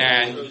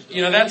 And,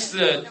 you know, that's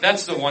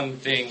the one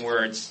thing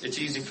where it's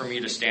easy for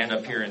me to stand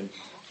up here and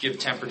give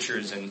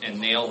temperatures and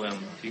nail them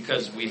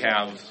because we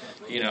have,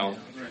 you know,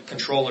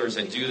 controllers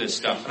that do this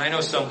stuff. And I know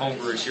some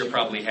homebrewers here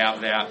probably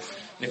have that.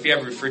 And if you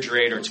have a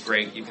refrigerator, it's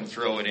great. You can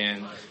throw it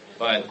in.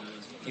 But,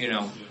 you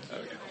know,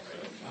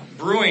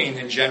 brewing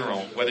in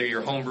general, whether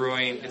you're home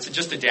brewing, it's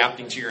just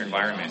adapting to your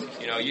environment.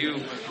 You know,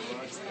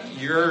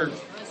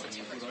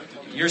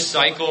 your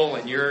cycle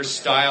and your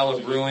style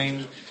of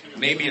brewing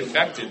may be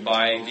affected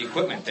by the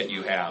equipment that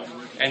you have.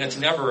 And it's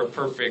never a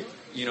perfect,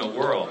 you know,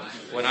 world.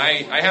 When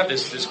I have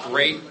this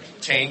great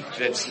tank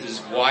that's as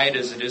wide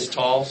as it is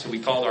tall, so we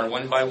call it our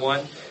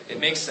 1x1, it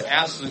makes the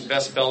absolute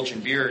best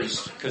Belgian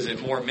beers because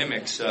it more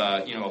mimics,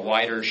 you know, a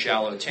wider,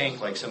 shallow tank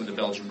like some of the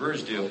Belgian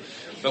brewers do.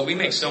 But we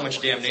make so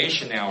much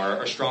damnation now,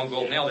 our strong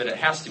golden ale, that it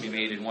has to be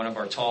made in one of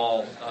our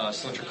tall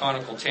cylindrical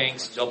conical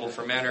tanks, double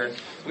fermenter.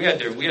 We had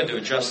to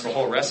adjust the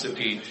whole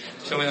recipe.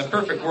 So in a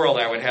perfect world,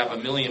 I would have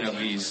 1 million of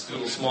these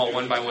little small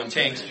 1x1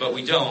 tanks, but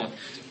we don't.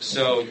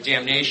 So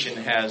damnation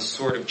has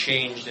sort of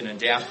changed and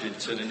adapted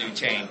to the new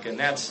tank, and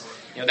that's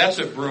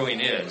what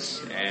brewing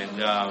is.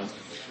 And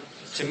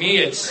to me,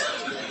 it's,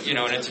 you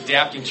know, and it's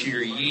adapting to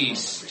your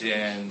yeast,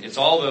 and it's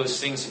all those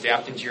things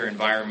adapting to your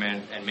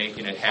environment and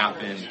making it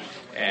happen.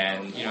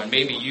 And, you know,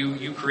 maybe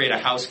you create a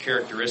house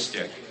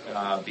characteristic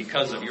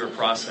because of your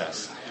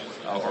process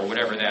or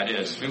whatever that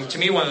is. I mean, to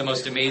me, one of the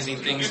most amazing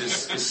things is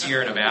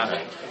Sierra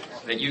Nevada,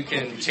 that you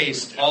can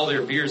taste all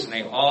their beers and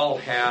they all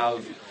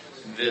have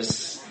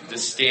this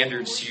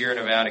standard Sierra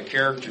Nevada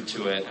character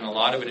to it, and a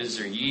lot of it is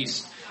their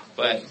yeast.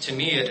 But to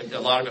me, a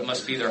lot of it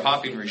must be their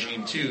hopping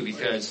regime too,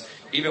 because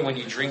even when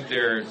you drink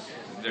their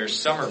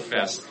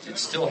Summerfest, it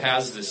still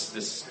has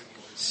this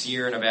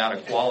Sierra Nevada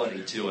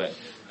quality to it.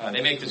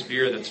 They make this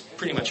beer that's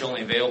pretty much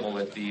only available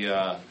at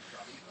the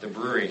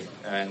brewery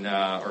and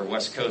or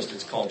West Coast.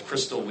 It's called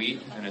Crystal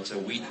Wheat, and it's a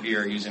wheat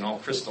beer using all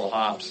crystal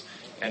hops.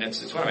 And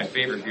it's one of my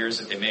favorite beers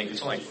that they make.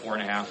 It's only like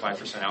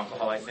 4.5-5%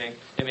 alcohol, I think.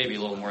 It may be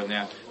a little more than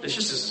that. It's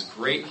just this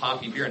great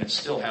hoppy beer, and it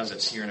still has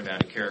that Sierra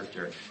Nevada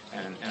character.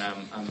 And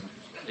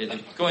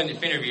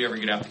if any of you ever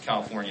get out to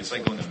California, it's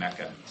like going to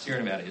Mecca.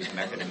 Sierra Nevada is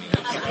Mecca to me.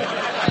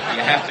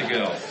 You have to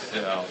go.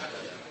 So.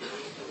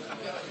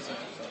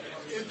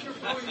 If your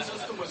brewing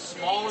system was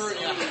smaller and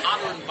you had a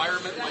hotter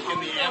environment, like in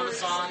the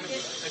Amazon,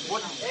 like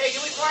what? Hey,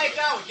 can we quiet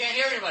down? We can't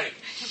hear anybody.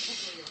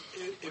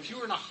 If you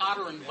were in a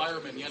hotter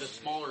environment and you had a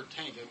smaller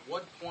tank, at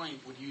what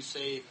point would you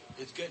say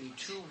it's getting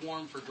too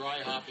warm for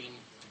dry hopping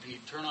and you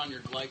turn on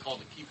your glycol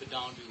to keep it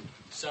down to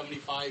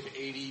 75,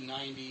 80,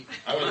 90?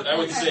 I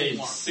would say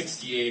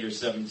 68 to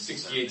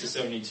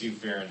 72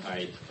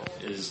 Fahrenheit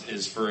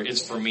is for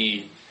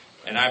me.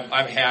 And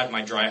I've had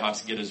my dry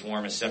hops get as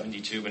warm as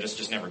 72, but it's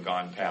just never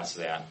gone past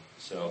that.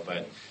 So,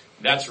 but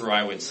that's where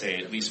I would say,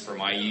 at least for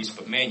my yeast.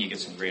 But man, you get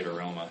some great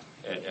aroma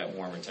at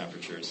warmer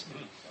temperatures.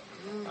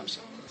 I'm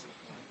sorry.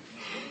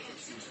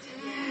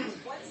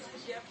 What's the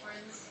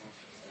difference,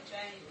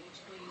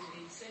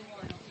 between the single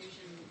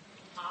infusion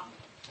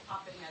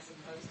hopping as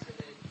opposed to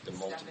the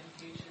step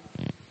infusion?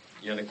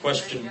 Yeah,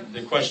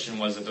 the question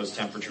was at those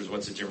temperatures,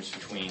 what's the difference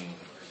between,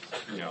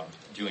 you know,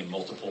 doing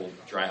multiple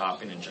dry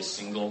hopping and just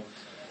single?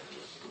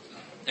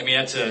 I mean,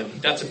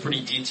 that's a pretty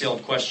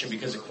detailed question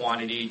because of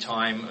quantity,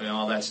 time, and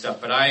all that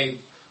stuff. But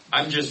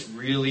I'm just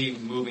really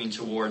moving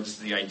towards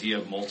the idea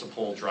of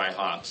multiple dry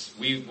hops.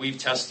 We've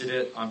tested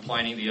it on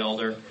Pliny the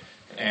Elder,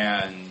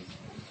 and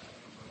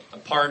a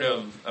part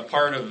of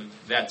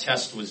that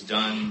test was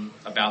done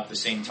about the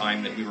same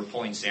time that we were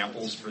pulling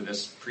samples for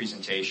this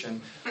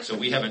presentation. So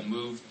we haven't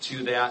moved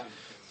to that.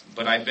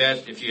 But I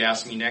bet if you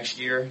ask me next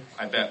year,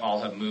 I bet I'll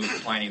have moved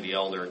Pliny the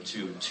Elder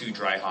to 2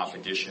 dry hop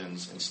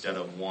additions instead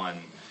of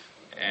 1.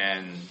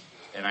 And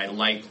I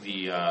like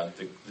the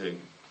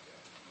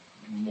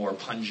more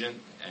pungent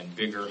and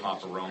bigger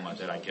hop aroma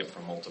that I get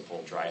from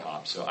multiple dry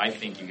hops. So I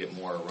think you get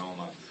more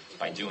aroma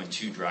by doing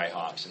 2 dry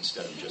hops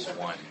instead of just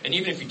 1. And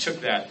even if you took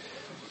that,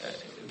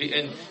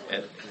 I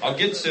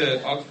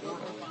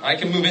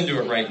can move into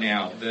it right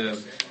now.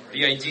 The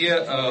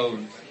idea of,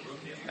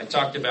 I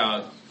talked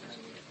about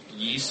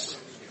yeast.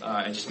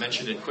 I just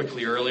mentioned it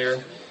quickly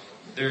earlier.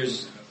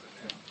 There's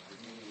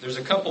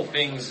a couple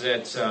things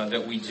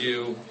that we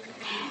do.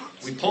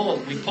 We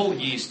pull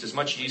yeast, as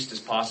much yeast as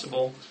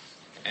possible,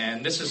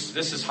 and this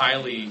is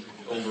highly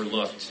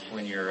overlooked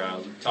when you're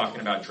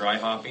talking about dry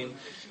hopping.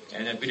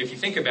 But if you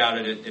think about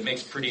it, it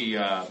makes pretty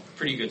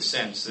good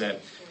sense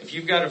that if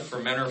you've got a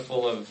fermenter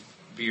full of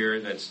beer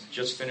that's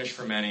just finished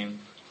fermenting,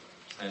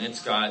 and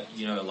it's got,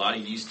 you know, a lot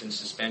of yeast in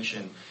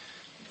suspension,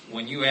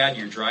 when you add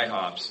your dry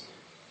hops,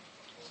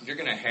 you're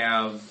going to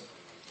have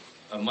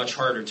a much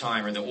harder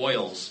time, or the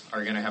oils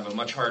are going to have a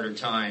much harder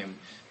time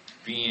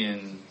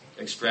being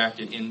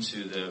extracted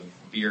into the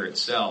beer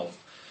itself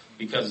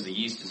because the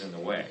yeast is in the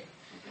way.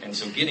 And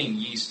so getting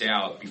yeast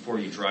out before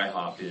you dry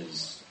hop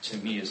to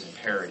me is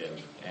imperative.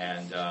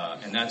 And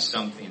that's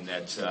something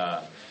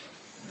that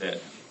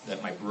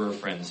my brewer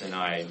friends and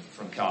I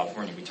from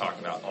California, we talk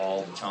about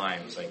all the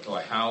time. It's like,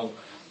 how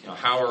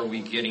how are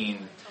we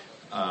getting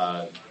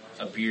a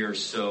beer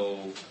so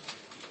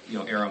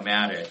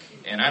aromatic?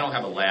 And I don't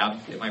have a lab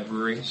at my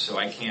brewery, so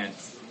I can't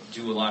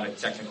do a lot of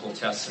technical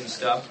tests and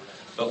stuff.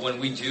 But when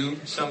we do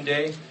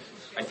someday,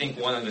 I think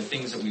one of the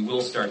things that we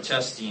will start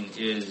testing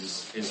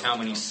is how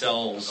many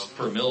cells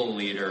per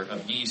milliliter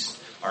of yeast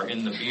are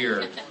in the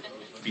beer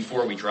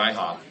before we dry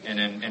hop,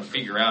 and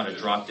figure out a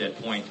drop dead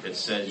point that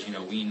says,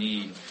 we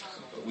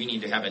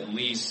need to have at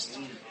least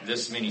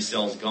this many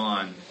cells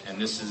gone, and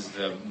this is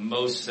the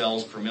most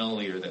cells per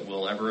milliliter that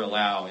we'll ever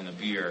allow in the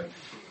beer,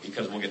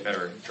 because we'll get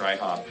better dry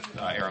hop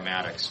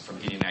aromatics from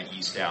getting that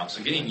yeast out.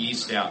 So getting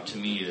yeast out to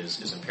me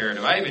is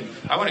imperative.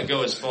 I want to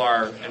go as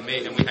far,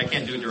 I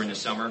can't do it during the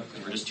summer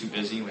because we're just too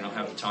busy. We don't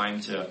have the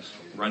time to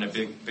run a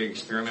big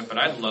experiment. But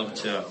I'd love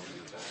to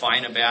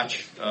find a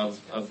batch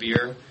of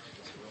beer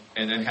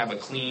and then have a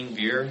clean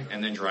beer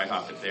and then dry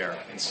hop it there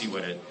and see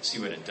what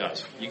it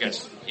does. You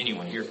guys,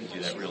 anyone here can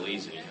do that real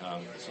easy.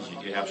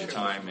 You have the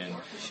time,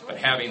 but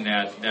having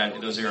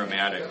those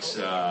aromatics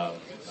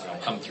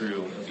come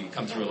through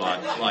a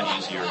lot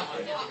easier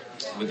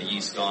with the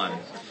yeast gone.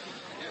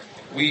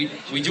 We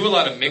do a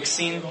lot of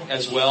mixing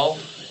as well,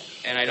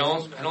 and I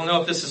don't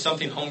know if this is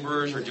something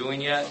homebrewers are doing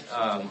yet.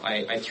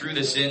 I threw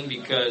this in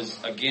because,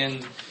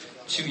 again,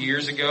 2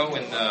 years ago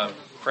in the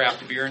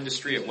craft beer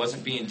industry, it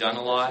wasn't being done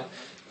a lot.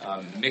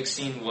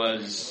 Mixing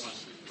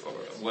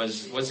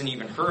wasn't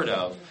even heard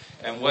of.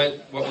 And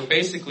what we're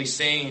basically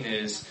saying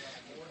is,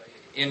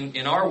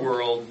 in our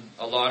world,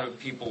 a lot of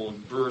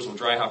brewers will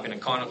dry hop in a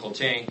conical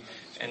tank,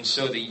 and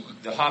so the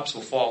hops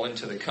will fall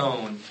into the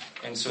cone,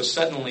 and so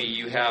suddenly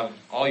you have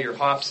all your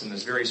hops in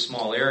this very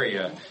small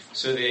area.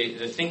 So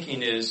the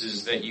thinking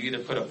is that you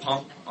either put a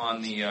pump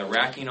on the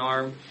racking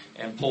arm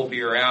and pull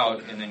beer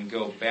out and then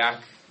go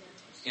back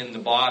in the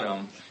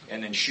bottom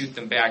and then shoot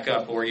them back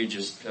up, or you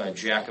just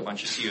jack a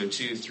bunch of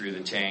CO2 through the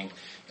tank.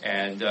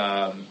 And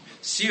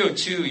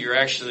CO2, you're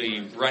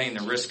actually running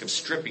the risk of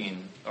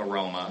stripping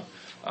aroma.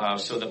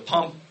 So the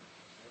pump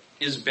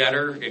is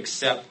better,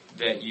 except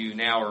that you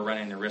now are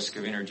running the risk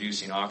of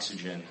introducing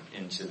oxygen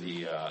into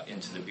the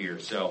beer.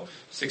 So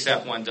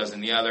 6F1 does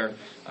in the other.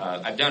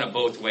 I've done it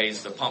both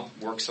ways. The pump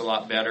works a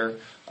lot better.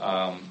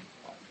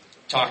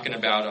 Talking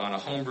about on a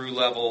homebrew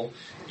level,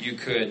 you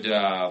could,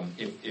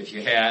 if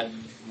you had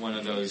one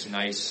of those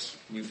nice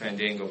New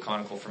Fandango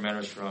conical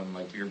fermenters from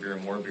like Beer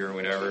and More Beer or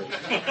whatever,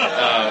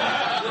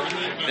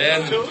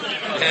 then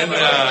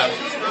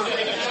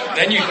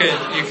you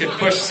could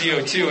push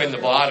CO2 in the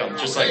bottom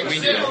just like we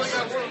did,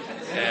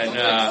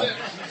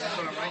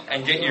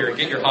 and get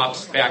your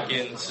hops back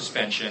in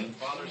suspension.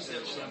 Someone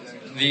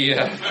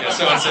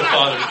said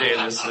Father's Day.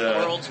 This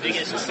world's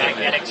biggest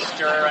magnetic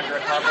stir under a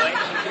carboy.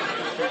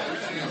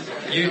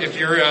 If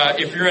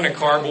you're in a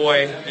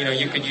carboy,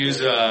 you could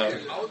use a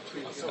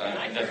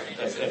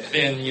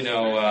thin,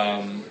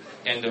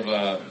 end of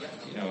a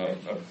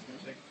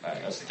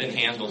thin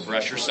handled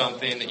brush or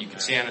something that you could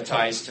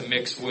sanitize to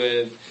mix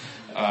with.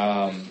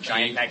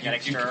 Giant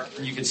magnetic stir.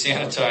 You could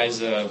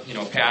sanitize a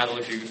paddle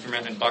if you're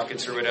fermenting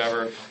buckets or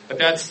whatever. But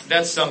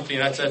that's something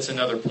that's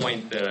another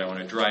point that I want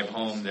to drive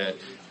home, that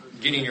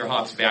getting your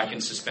hops back in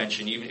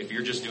suspension, even if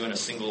you're just doing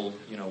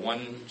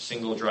one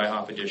single dry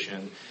hop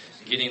addition,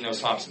 getting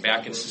those hops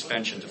back in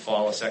suspension to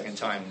fall a second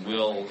time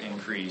will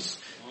increase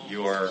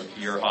your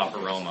hop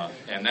aroma,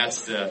 and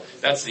that's the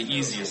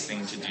easiest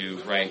thing to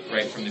do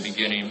right from the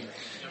beginning.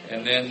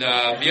 And then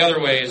the other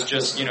way is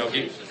just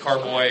get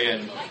carboy,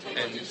 and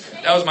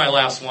that was my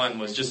last one,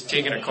 was just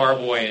taking a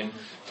carboy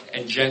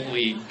and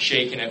gently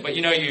shaking it. But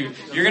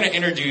you're going to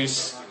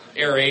introduce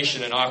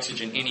aeration and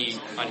oxygen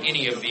on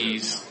any of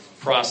these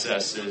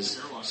processes,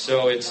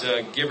 so it's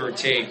a give or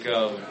take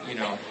of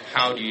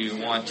how do you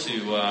want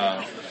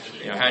to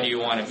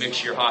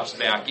mix your hops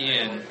back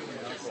in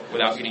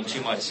without getting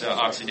too much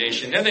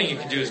oxidation. The other thing you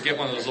can do is get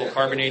one of those little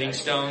carbonating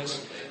stones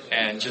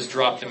and just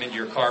drop them into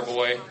your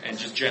carboy and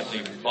just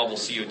gently bubble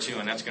CO2,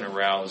 and that's going to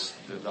rouse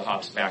the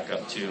hops back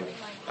up too.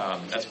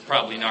 That's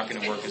probably not going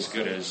to work as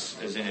good as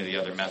any of the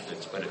other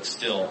methods, but it's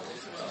still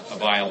a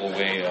viable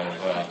way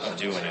of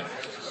doing it.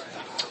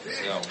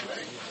 So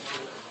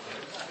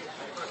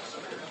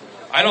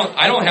I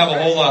don't have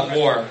a whole lot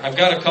more. I've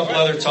got a couple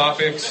other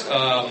topics.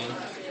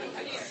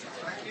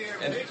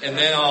 And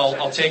then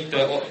I'll take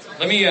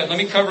let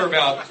me cover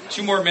about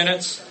 2 more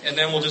minutes, and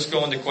then we'll just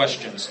go into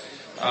questions.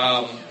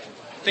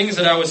 Things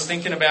that I was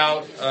thinking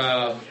about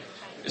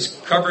is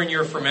covering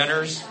your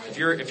fermenters. If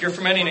you're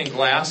fermenting in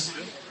glass,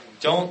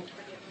 don't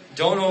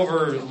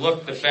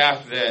overlook the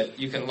fact that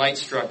you can light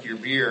struck your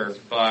beer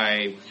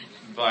by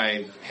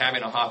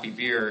having a hoppy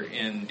beer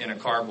in a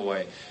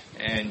carboy.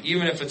 And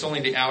even if it's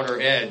only the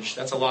outer edge,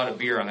 that's a lot of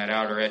beer on that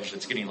outer edge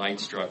that's getting light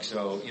struck.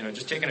 So,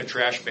 just taking a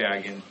trash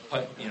bag and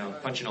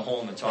punching a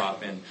hole in the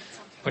top and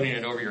putting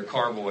it over your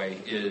carboy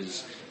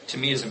to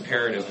me is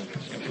imperative,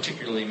 and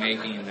particularly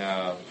making,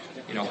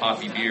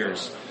 hoppy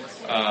beers.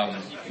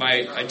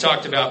 I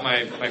talked about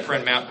my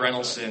friend Matt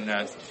Brennelson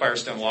at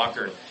Firestone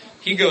Walker.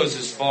 He goes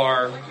as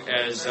far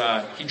as,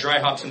 he dry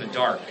hops in the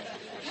dark.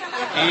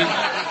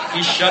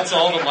 He shuts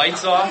all the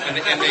lights off, and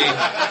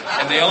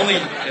they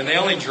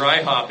only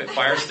dry hop at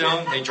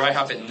Firestone. They dry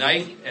hop at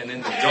night and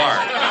in the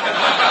dark.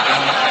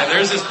 And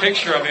there's this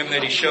picture of him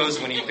that he shows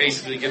when he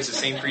basically gives the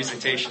same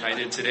presentation I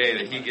did today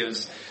that he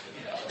gives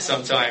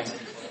sometimes.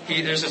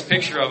 There's this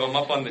picture of him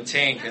up on the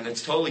tank, and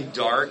it's totally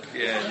dark.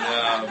 And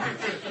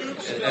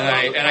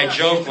I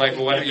joke like,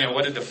 well,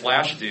 what did the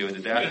Flash do?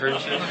 Did that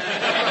hurt you?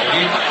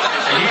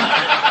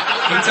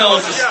 He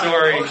tells a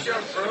story.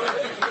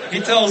 He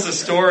tells a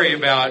story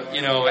about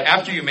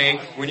after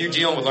when you're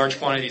dealing with large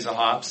quantities of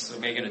hops, so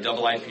making a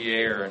double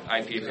IPA or an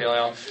IPA pale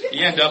ale,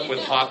 you end up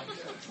with hop,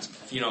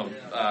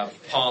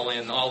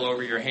 pollen all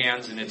over your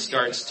hands, and it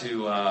starts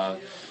to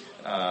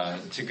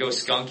go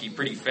skunky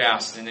pretty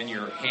fast, and then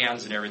your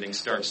hands and everything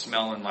start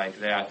smelling like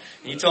that.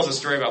 And he tells a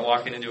story about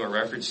walking into a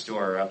record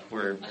store up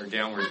or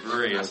down where his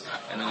brewery is,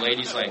 and the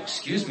lady's like,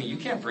 "Excuse me, you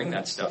can't bring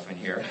that stuff in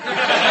here." What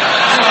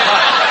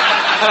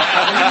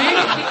do you mean?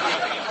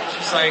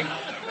 She's like,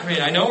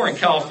 I know we're in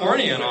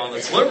California and all,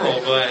 it's liberal,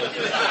 but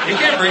you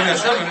can't bring that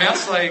stuff. And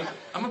Matt's like,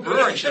 "I'm a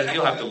brewer." And she said,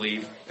 "You'll have to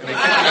leave." And they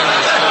kicked him out of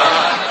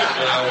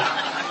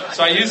the store.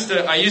 So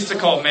I used to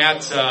call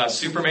Matt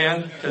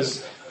Superman,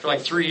 because for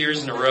like 3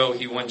 years in a row,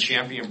 he won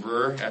champion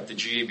brewer at the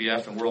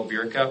GABF and World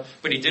Beer Cup.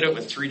 But he did it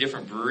with 3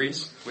 different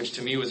breweries, which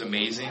to me was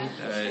amazing.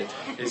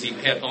 Is he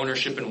had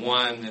ownership in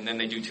one, and then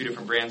they do 2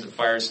 different brands at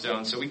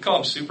Firestone. So we call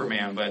him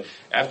Superman. But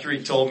after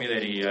he told me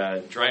that he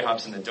dry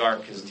hops in the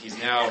dark, because he's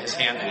now his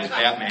handle is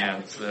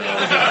Batman. So,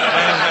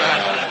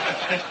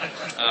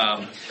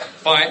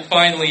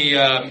 finally,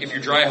 if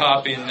you're dry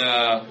hopping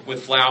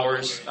with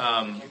flowers,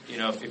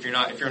 if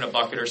you're in a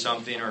bucket or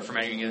something, or if you're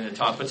making it in the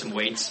top, put some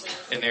weights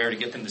in there to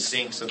get them to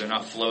sink so they're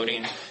not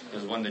floating.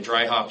 Because when the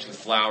dry hops with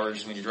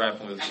flowers, when you dry hop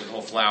with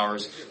whole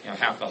flowers,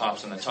 half the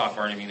hops on the top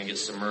aren't even going to get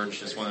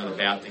submerged. That's one of the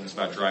bad things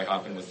about dry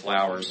hopping with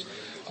flowers.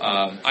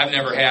 I've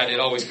never had, it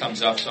always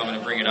comes up, so I'm going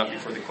to bring it up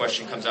before the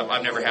question comes up.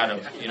 I've never had a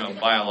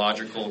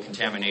biological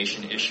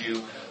contamination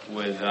issue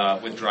with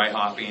dry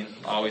hopping.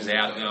 Always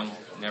add them.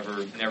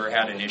 Never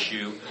had an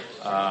issue.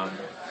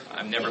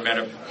 I've never met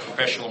a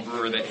professional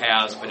brewer that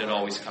has, but it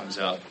always comes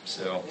up.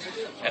 So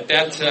at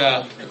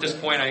this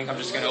point, I think I'm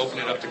just going to open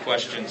it up to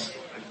questions.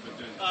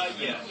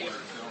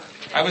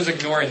 I was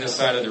ignoring this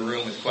side of the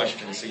room with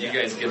questions, so you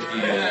guys get the...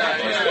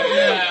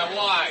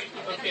 why?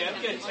 Okay,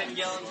 I've got 10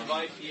 gallons of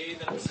IPA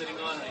that I'm sitting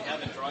on, and I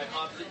haven't dry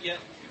hopped it yet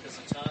because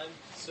of time.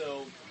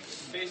 So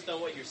based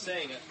on what you're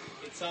saying,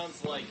 it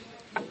sounds like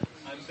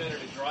I'm better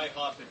to dry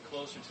hop it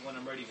closer to when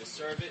I'm ready to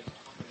serve it,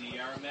 the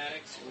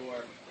aromatics,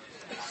 or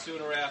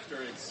sooner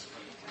after it's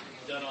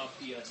done off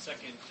the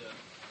second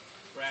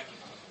cracking.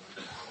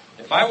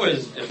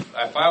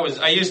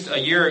 I used a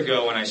year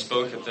ago when I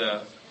spoke at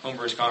the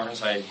Homebrewers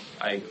Conference, I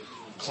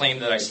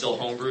claimed that I still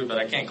homebrewed, but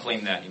I can't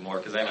claim that anymore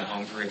because I haven't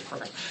homebrewed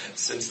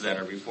since then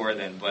or before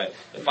then. But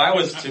if I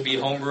was to be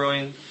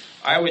homebrewing,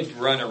 I would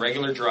run a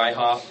regular dry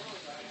hop,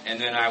 and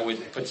then I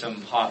would put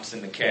some hops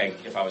in the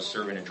keg if I was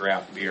serving a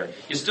draft beer.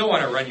 You still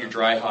want to run your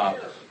dry hop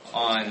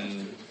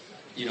on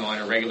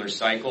a regular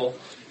cycle.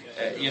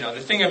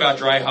 The thing about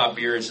dry hop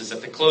beers is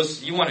that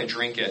you want to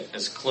drink it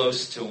as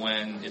close to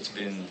when it's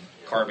been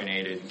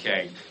carbonated and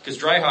kegged. Because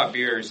dry hop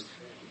beers,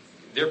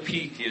 their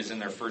peak is in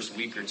their first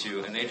week or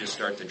two, and they just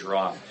start to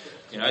drop.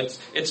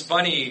 It's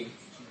funny,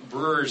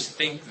 brewers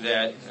think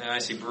that, and I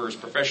say brewers,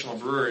 professional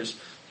brewers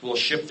will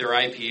ship their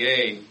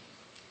IPA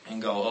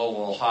and go, oh,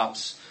 well,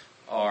 hops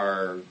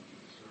are,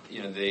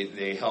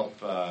 they help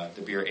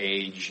the beer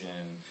age,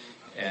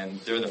 and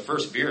they're the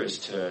first beers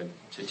to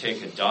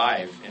take a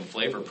dive in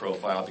flavor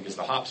profile because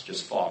the hops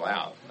just fall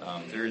out.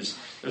 There's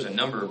a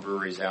number of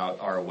breweries out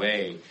our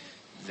way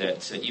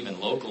that even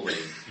locally,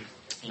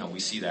 we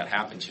see that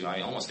happen to.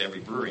 Almost every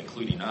brewery,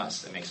 including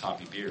us, that makes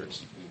hoppy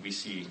beers, we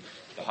see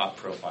the hop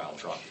profile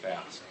drop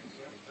fast.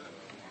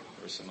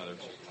 There were some other...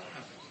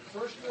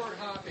 First wort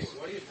hopping,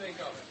 what do you think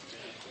of it?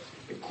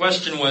 The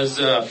question was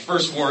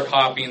first wort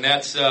hopping.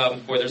 That's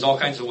where there's all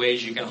kinds of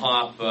ways you can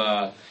hop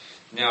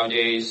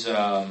nowadays.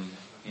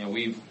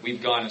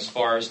 We've gone as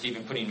far as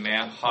even putting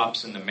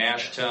hops in the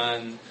mash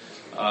tun.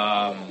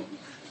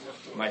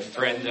 My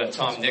friend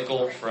Tom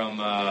Nickel from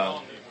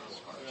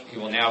he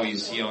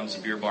owns a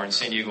beer bar in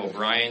San Diego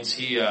O'Brien's.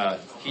 He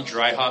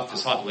dry hopped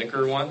his hot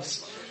liquor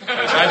once, which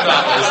I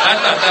thought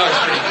that was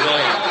pretty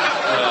brilliant.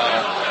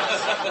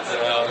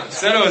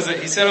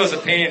 He said it was a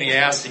pain in the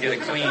ass to get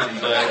it clean,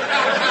 but.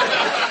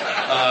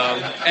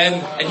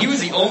 And he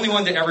was the only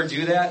one to ever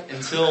do that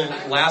until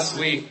last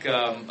week.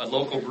 A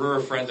local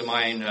brewer friend of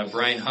mine,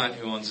 Brian Hunt,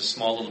 who owns a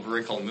small little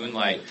brewery called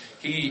Moonlight,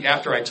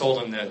 after I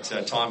told him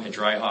that Tom had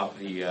dry hopped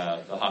the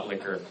hot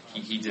liquor,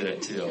 he did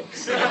it too.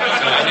 So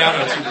I now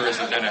know 2 brewers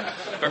have done it.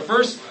 But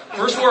first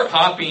wort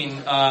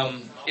hopping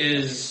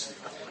is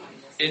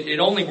it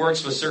only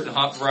works with certain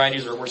hop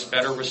varieties, or works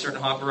better with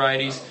certain hop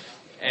varieties.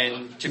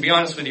 And to be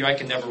honest with you, I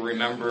can never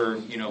remember,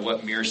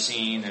 what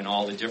myrcene and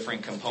all the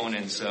different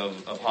components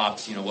of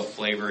hops, what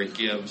flavor it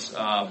gives.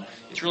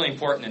 It's really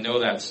important to know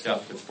that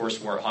stuff with first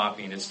wort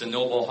hopping. It's the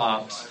noble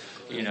hops.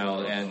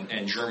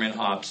 and German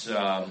hops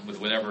with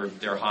whatever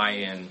they're high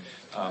in,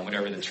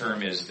 whatever the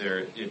term is.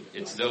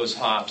 It's those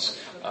hops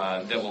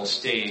that will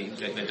stay,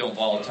 that don't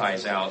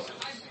volatilize out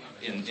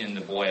in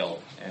the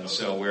boil. And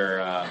so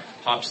where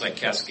hops like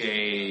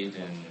Cascade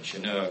and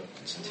Chinook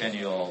and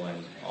Centennial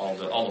and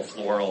all the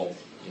floral,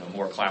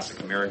 more classic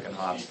American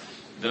hops,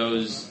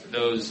 those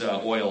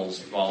oils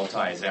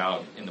volatilize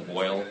out in the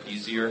boil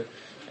easier.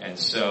 And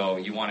so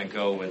you want to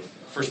go with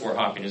first war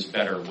hopping is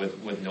better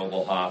with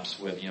noble hops,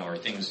 or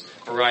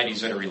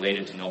varieties that are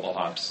related to noble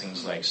hops,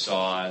 things like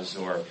Saaz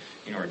or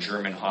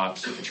German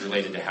hops if it's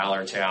related to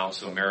Hallertau.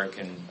 So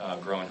American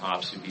grown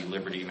hops would be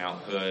Liberty,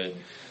 Mount Hood,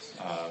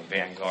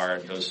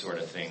 Vanguard, those sort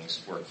of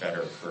things work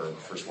better for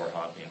first war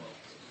hopping.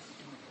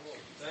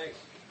 Thanks.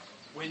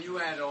 When you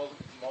add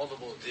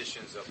multiple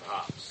additions of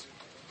hops,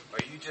 are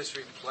you just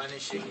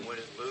replenishing when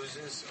it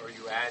loses, or are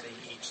you adding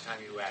each time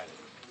you add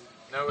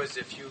it? In other words,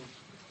 if you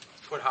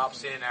put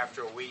hops in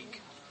after a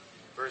week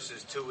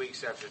versus 2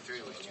 weeks after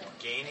 3 weeks, you're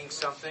gaining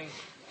something,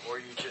 or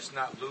you're just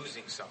not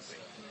losing something?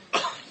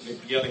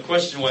 Yeah, the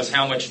question was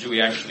how much do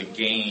we actually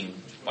gain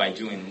by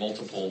doing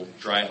multiple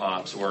dry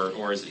hops,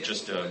 or is it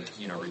just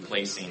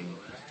replacing,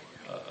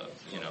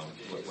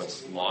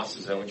 what's lost?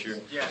 Is that what you're?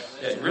 Yeah.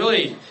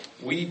 Really,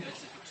 we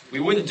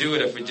wouldn't do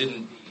it if we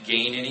didn't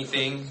gain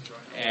anything.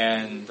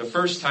 And the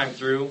first time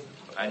through,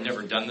 I'd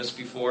never done this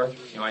before.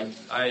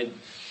 I'd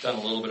done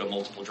a little bit of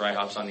multiple dry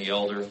hops on the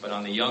elder, but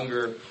on the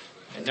younger,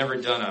 I'd never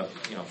done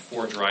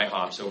 4 dry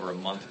hops over a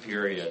month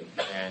period.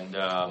 And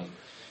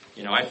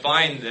I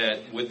find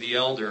that with the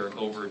elder,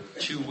 over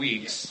 2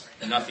 weeks,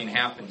 nothing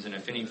happens, and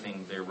if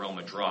anything, the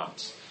aroma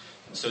drops.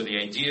 And so the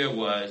idea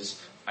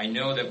was, I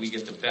know that we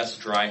get the best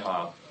dry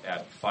hop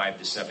at 5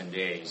 to 7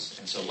 days,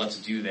 and so let's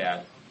do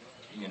that,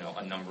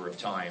 a number of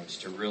times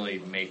to really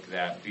make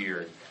that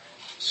beer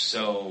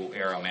so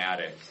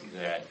aromatic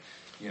that,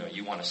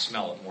 you want to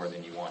smell it more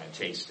than you want to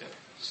taste it.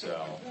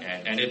 So,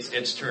 and it's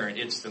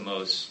the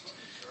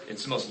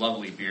most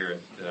lovely beer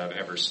that I've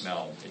ever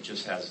smelled. It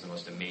just has the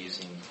most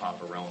amazing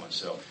hop aroma.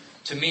 So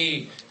to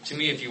me,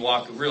 if you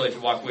walk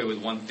away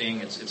with one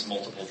thing, it's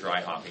multiple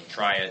dry hopping.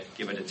 Try it,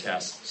 give it a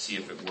test, see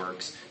if it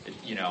works.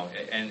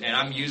 And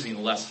I'm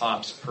using less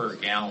hops per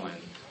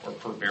gallon or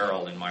per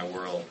barrel in my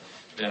world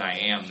than I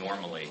am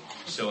normally.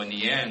 So in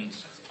the end,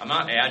 I'm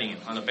not adding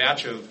on a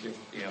batch of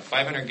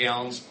 500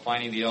 gallons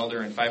Pliny the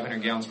Elder and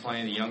 500 gallons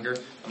Pliny the Younger.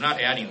 I'm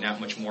not adding that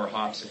much more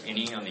hops, if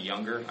any, on the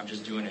Younger. I'm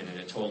just doing it in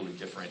a totally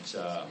different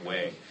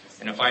way.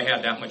 And if I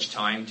had that much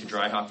time to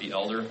dry hop the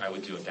Elder, I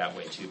would do it that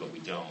way too, but we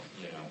don't,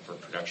 for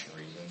production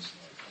reasons.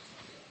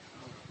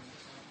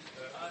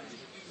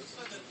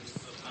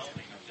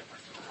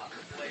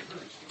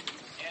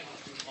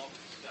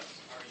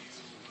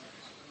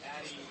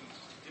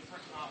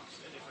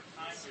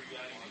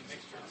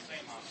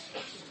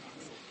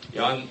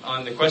 Yeah,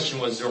 on the question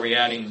was, are we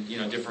adding,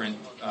 different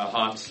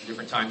hops,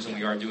 different times when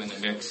we are doing the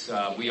mix?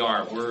 We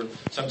are.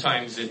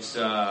 Sometimes it's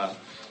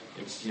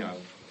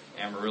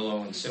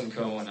Amarillo and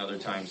Simcoe, and other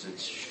times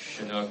it's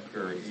Chinook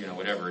or,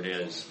 whatever it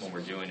is when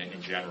we're doing it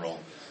in general.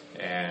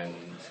 And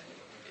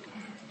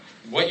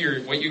what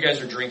you guys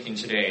are drinking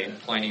today,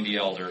 Pliny the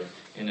Elder,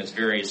 in its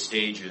various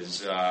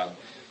stages,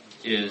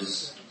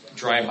 is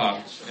dry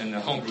hopped, and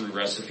the homebrew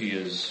recipe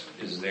is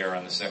there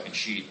on the second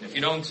sheet. And if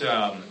you don't,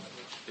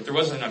 if there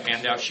wasn't enough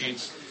handout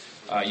sheets,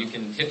 you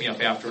can hit me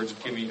up afterwards.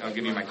 I'll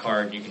give you my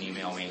card, and you can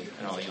email me,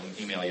 and I'll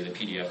email you the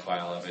PDF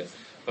file of it.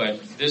 But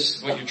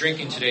what you're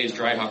drinking today is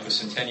dry hop with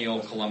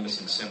Centennial, Columbus,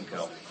 and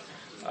Simcoe.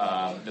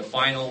 The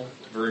final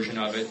version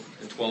of it,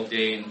 the 12th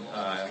day,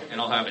 and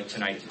I'll have it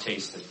tonight to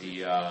taste at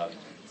the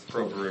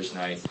Pro Brewers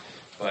Night.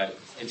 But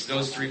it's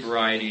those 3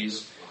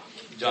 varieties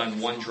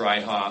done 1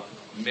 dry hop,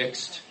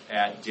 mixed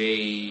at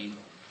day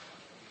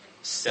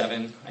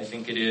 7, I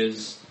think it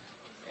is.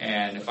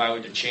 And if I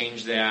were to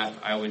change that,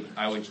 I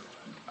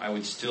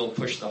would still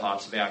push the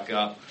hops back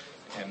up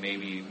and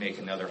maybe make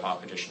another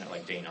hop addition at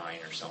like day 9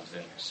 or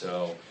something.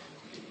 So,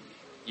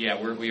 yeah,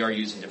 we are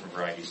using different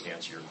varieties to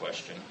answer your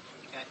question.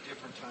 At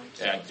different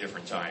times? At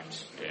different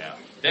times, yeah.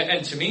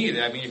 And to me,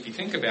 if you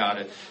think about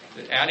it,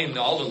 adding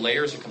all the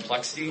layers of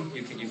complexity,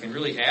 you can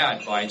really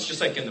add by, it's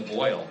just like in the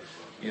boil,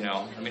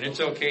 it's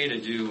okay to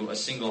do a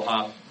single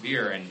hop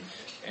beer,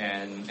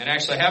 and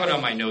actually I have it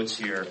on my notes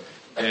here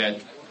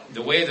that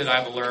the way that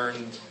I've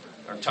learned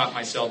or taught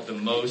myself the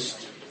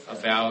most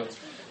about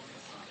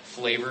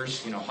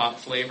flavors, hop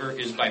flavor,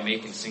 is by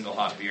making single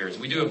hop beers.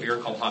 We do a beer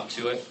called Hop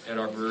To It at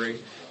our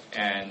brewery,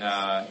 and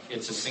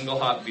it's a single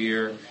hop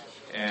beer.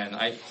 And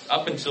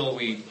up until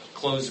we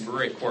closed the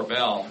brewery at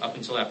Corbell, up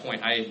until that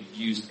point, I had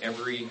used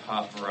every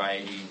hop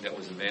variety that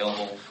was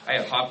available. I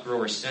had hop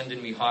growers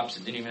sending me hops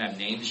that didn't even have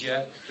names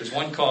yet. There's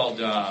one called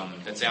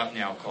that's out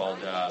now called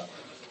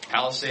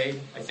Palisade,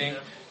 I think.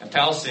 And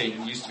Palisade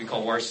used to be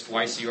called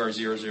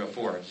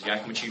YCR004. It's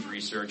Yakima Chief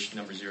Research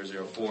number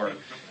 004.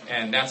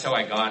 And that's how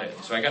I got it.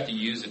 So I got to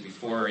use it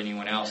before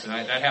anyone else. And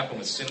that happened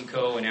with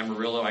Simcoe and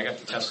Amarillo. I got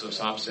to test those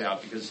hops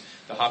out because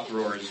the hop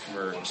growers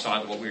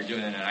saw what we were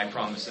doing, and I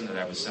promised them that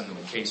I would send them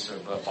a case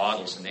of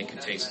bottles and they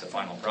could taste the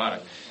final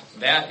product.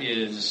 That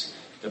is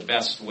the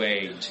best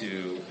way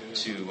to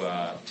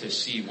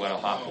see what a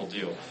hop will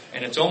do.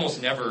 And it's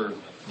almost never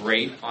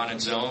great on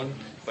its own,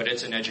 but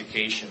it's an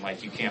education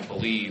like you can't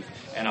believe.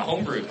 And a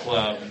homebrew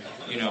club,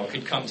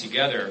 could come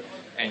together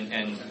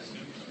and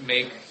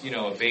make,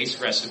 a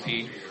base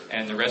recipe,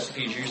 and the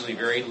recipe is usually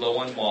very low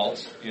on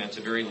malt. It's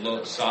a very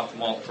low, soft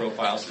malt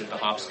profile so that the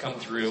hops come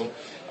through.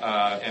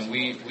 And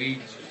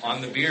we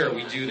on the beer,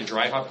 we do the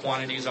dry hop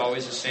quantity is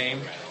always the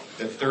same.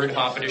 The third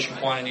hop addition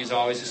quantity is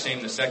always the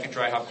same. The second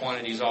dry hop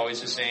quantity is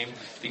always the same.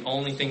 The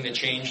only thing that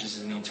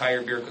changes in the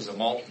entire beer, because the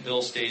malt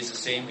bill stays the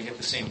same, we get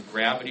the same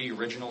gravity,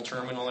 original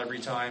terminal every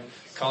time.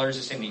 Color is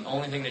the same. The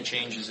only thing that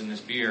changes in this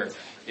beer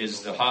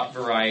is the hop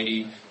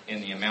variety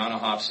and the amount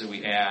of hops that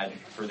we add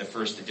for the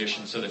first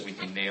edition so that we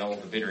can nail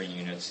the bittering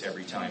units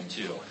every time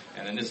too.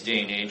 And in this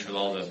day and age with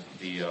all the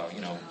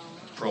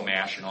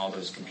ProMash and all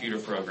those computer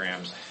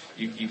programs,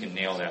 you can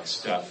nail that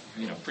stuff,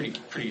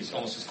 pretty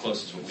almost as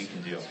close as what we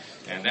can do.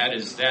 And that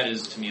is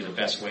to me the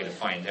best way to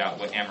find out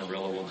what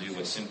Amarillo will do,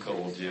 what Simcoe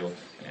will do,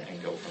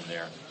 and go from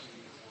there.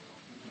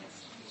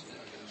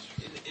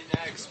 In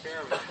that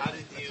experiment, how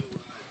did you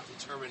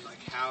determine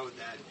how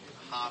that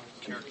hop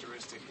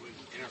characteristic would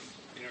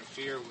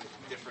interfere with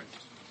different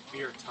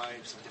beer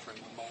types and different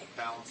malt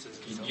balances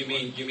and so You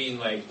mean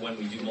like when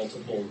we do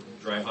multiple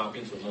dry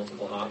hoppings with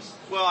multiple hops?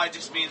 Well, I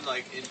just mean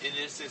in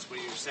instance when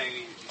you were saying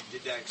you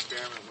did that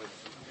experiment with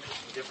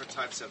different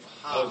types of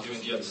hops. Doing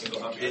the other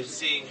single hop and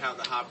seeing how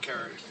the hop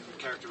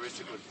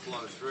characteristic would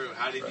flow through.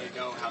 How did you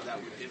know how that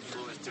would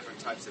influence different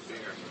types of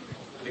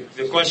beer?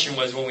 The question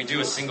was when we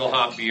do a single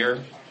hop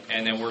beer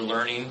and then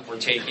we're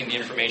taking the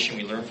information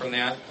we learn from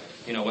that,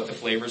 what the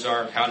flavors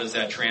are, how does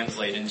that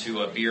translate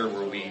into a beer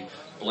where we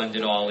blend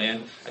it all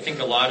in? I think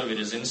a lot of it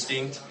is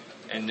instinct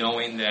and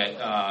knowing that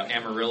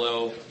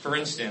Amarillo, for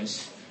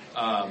instance,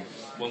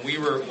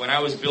 when I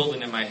was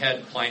building in my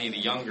head Pliny the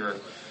Younger,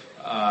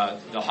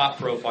 the hop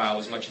profile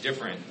was much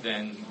different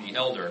than the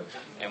Elder,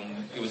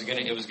 and it was going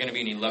to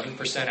be an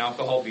 11%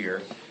 alcohol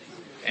beer,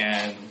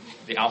 and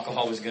the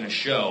alcohol was going to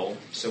show,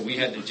 so we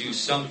had to do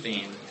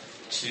something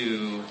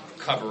to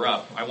cover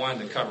up. I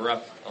wanted to cover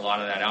up a lot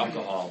of that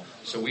alcohol,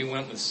 so we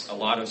went with a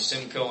lot of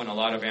Simcoe and a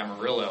lot of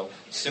Amarillo.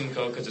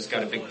 Simcoe because it's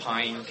got a big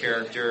pine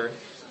character,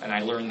 and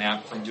I learned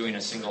that from doing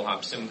a single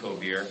hop Simcoe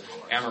beer.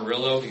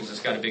 Amarillo because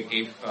it's got a big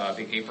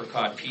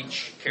apricot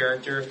peach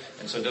character,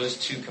 and so those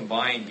two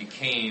combined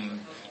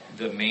became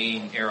the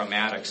main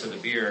aromatics of the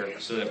beer,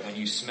 so that when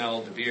you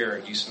smelled the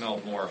beer, you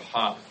smelled more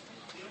hop,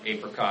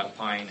 apricot,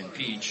 pine, and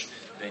peach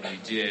than you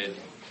did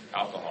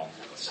alcohol.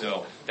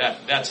 So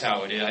that's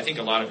how it is. I think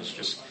a lot of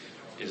it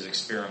is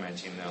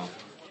experimenting though.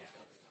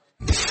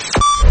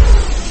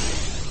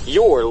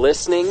 You're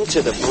listening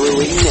to the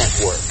Brewing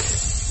Network.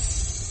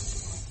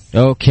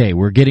 Okay,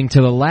 we're getting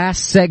to the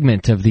last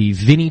segment of the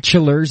Vinny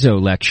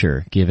Cilurzo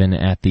lecture given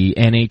at the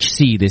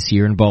NHC this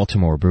year in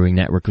Baltimore. Brewing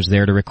Network was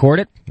there to record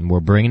it, and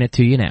we're bringing it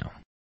to you now.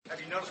 Have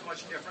you noticed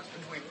much difference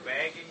between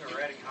bagging or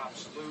adding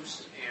hops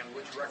loose, and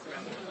would you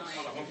recommend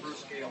on a homebrew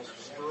scale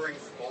stirring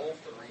both?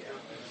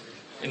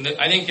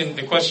 I think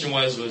the question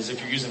was if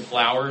you're using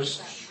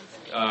flowers,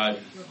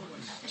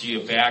 do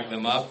you bag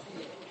them up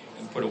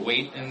and put a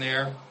weight in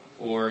there,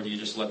 or do you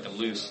just leave them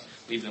loose?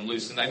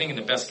 And I think in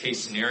the best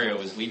case scenario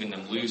is leaving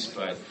them loose,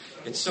 but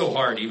it's so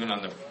hard even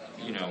on the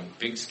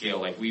big scale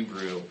like we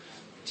brew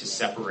to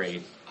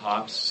separate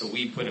hops. So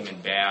we put them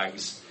in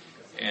bags,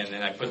 and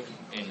then I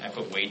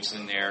put weights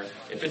in there.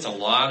 If it's a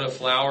lot of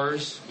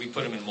flowers, we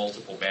put them in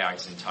multiple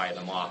bags and tie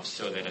them off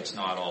so that it's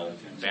not all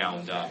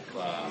bound up.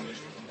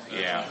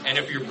 And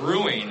if you're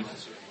brewing,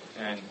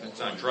 and it's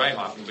not dry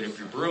hopping, but if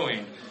you're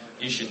brewing,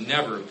 you should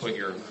never put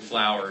your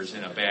flowers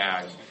in a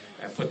bag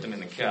and put them in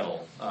the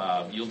kettle.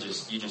 You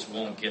just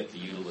won't get the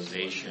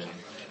utilization.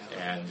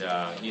 And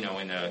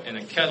in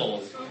a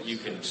kettle, you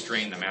can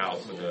strain them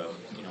out with a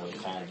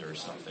colander or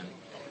something.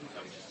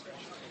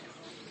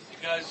 You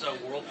guys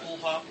whirlpool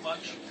hop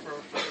much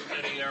for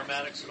any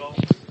aromatics at all?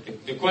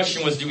 The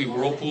question was, do we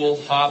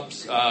whirlpool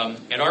hops?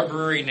 At our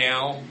brewery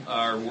now,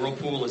 our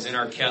whirlpool is in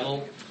our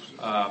kettle.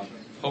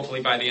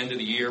 Hopefully by the end of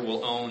the year,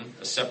 we'll own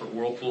a separate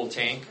whirlpool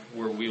tank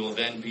where we will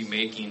then be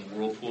making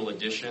whirlpool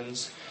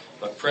additions.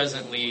 But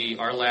presently,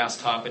 our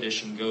last hop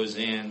addition goes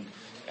in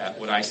at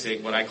what I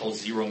call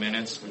 0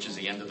 minutes, which is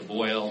the end of the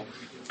boil,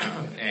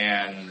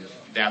 and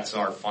that's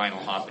our final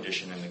hop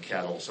addition in the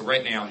kettle. So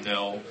right now,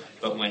 no,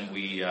 but when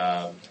we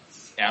add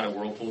a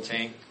whirlpool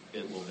tank,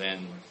 it will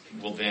then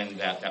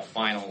that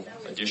final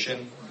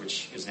addition,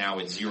 which is now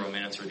at 0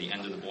 minutes or the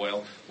end of the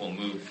boil, will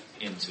move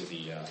into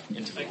the whirlpool.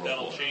 You think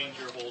that'll change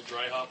your whole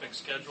dry hopping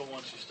schedule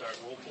once you start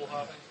whirlpool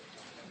hopping?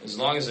 As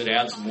long as it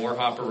adds more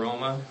hop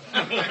aroma.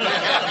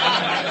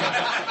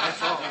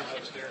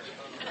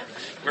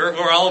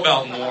 We're all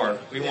about more.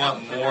 We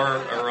want more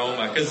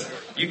aroma because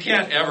you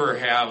can't ever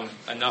have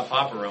enough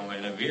hop aroma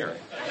in a beer.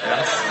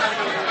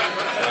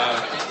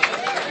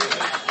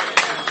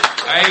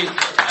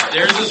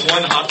 There's this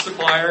one hop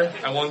supplier.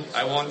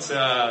 I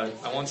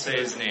won't say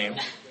his name.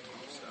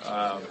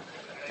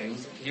 And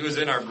he was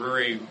in our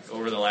brewery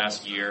over the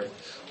last year,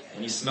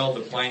 and he smelled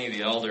the Pliny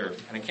the Elder,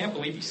 and I can't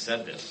believe he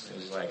said this. It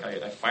was like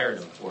I fired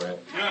him for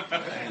it.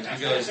 And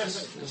he goes,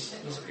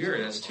 "This beer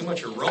has too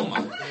much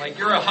aroma." I'm like,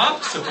 "You're a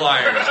hop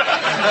supplier.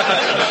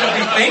 You should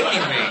be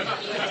thanking me."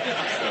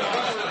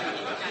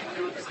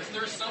 Is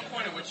there some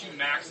point at which you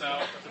max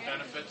out the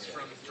benefits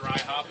from dry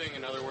hopping?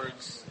 In other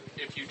words,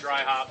 if you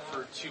dry hop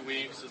for 2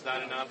 weeks, is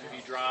that enough? If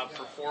you dry hop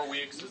for 4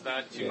 weeks, is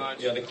that too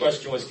much? Yeah, the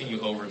question was, can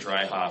you over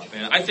dry hop?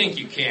 And I think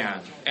you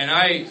can. And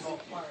I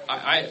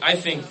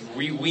think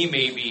we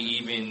may be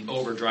even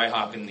over dry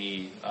hopping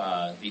the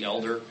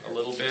Elder a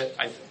little bit.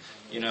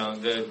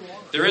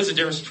 There is a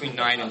difference between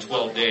 9 and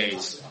 12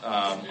 days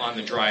on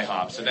the dry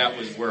hop, so that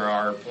was where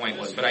our point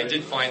was. But I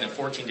did find that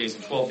 14 days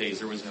and 12 days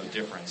there was no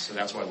difference, so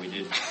that's why we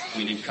did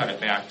cut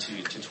it back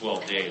to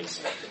 12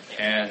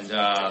 and.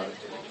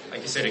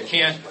 Like I said, it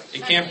can't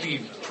be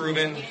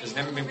proven. It's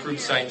never been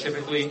proved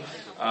scientifically.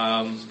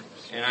 And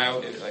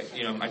I've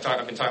been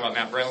talking about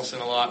Matt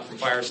Brennelson a lot from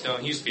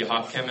Firestone. He used to be a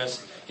hop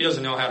chemist. He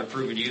doesn't know how to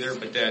prove it either,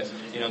 but that,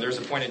 there's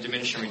a point of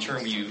diminishing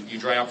return where you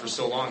dry out for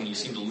so long and you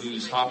seem to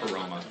lose hop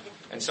aroma.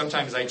 And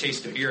sometimes I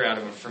taste a beer out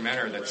of a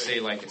fermenter that say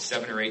like it's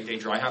 7 or 8 day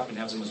dry hop and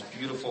has the most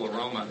beautiful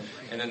aroma,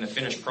 and then the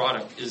finished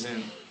product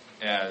isn't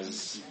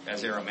as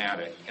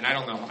aromatic, and I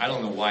don't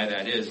know why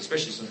that is,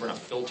 especially since we're not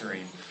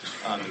filtering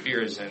the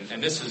beers.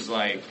 And this is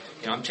like,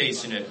 I'm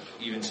tasting it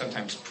even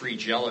sometimes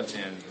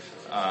pre-gelatin,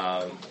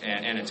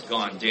 and it's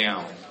gone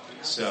down.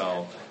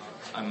 So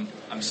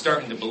I'm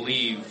starting to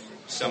believe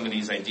some of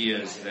these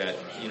ideas that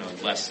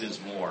less is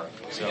more.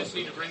 So You just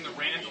need to bring the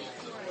Randall.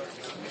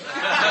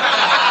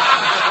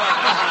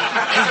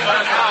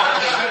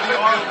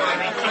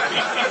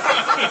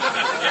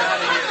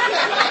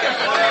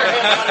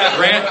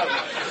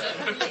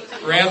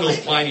 Randall's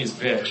Pliny's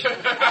bitch. We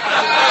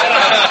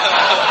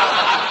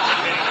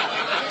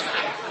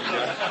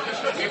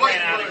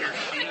ran out of your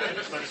sheet,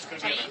 but it's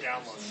going to be on the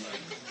download site.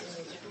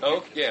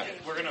 Oh, yeah.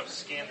 We're going to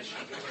scan the sheet.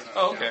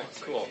 Oh, okay,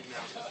 cool.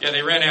 Yeah,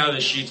 they ran out of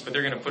the sheets, but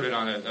they're going to put it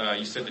on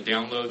you said the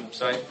download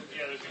site?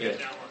 Yeah, there's going to be a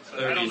download site.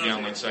 There'll be a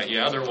download site,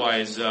 yeah.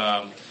 Otherwise,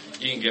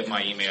 you can get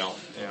my email,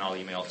 and I'll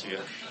email it to you.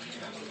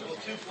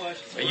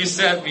 You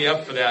set me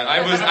up for that.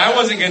 I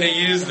wasn't going to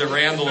use the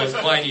Randall as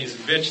Pliny's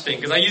bitch thing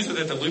because I used it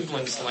at the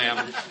Lupulin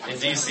Slam in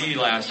D.C.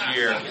 last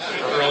year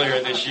or earlier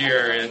this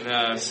year,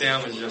 and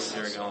Sam was just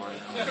there going.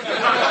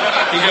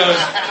 He goes,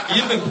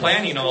 "You've been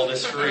planning all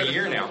this for a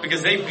year now,"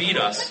 because they beat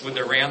us with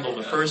the Randall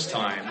the first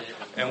time,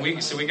 and we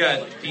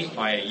got beat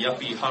by a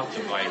yuppie hop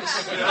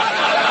device.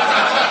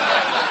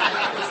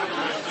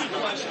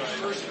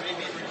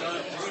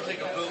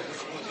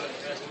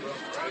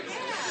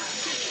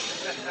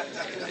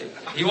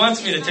 He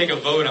wants me to take a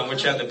vote on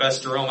which had the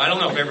best aroma. I don't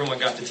know if everyone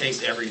got to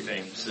taste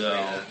everything, so.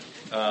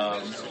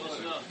 9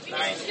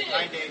 days.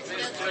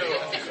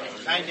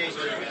 9 days.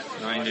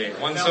 9 days.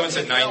 Someone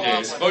said 9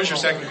 days. What was your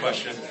second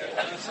question?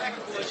 The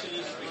second question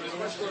is, when I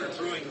first started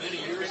brewing many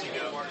years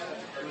ago,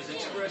 it was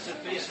expressed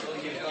that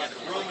basically you got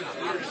Roman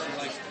beers are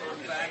like a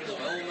bag of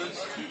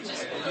elements, and you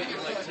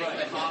can like take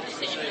the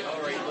hops and say, all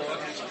right, well, I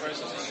can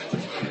express this as so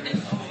much beer and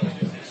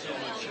so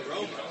much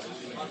aroma.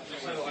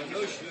 So I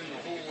noticed you're doing a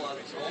whole lot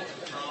of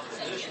multiple hop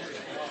additions, and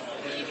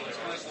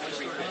when I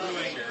started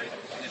brewing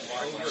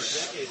over a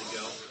decade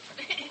ago,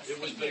 it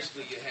was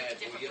basically you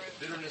get the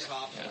bitterness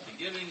hops at the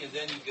beginning, and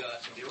then you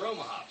got the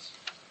aroma hops.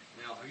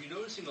 Now, are you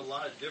noticing a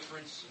lot of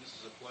difference? And this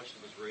is a question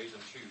that was raised.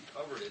 I'm sure you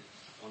covered it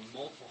on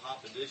multiple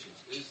hop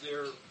additions. Is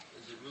it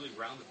really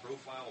round the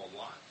profile a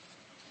lot?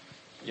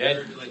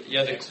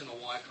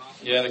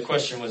 The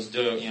question was,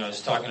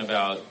 it's talking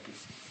about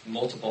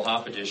multiple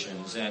hop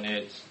additions, and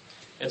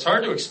it's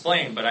hard to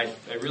explain, but I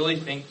really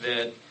think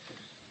that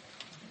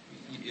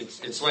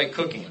it's like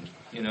cooking.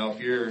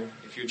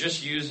 If you're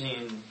just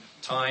using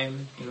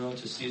thyme,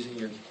 to season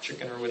your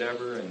chicken or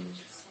whatever, and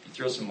you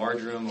throw some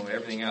marjoram or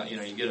everything out, you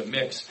get a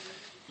mix,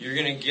 you're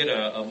going to get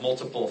a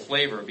multiple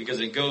flavor because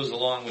it goes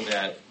along with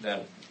that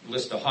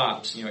list of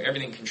hops.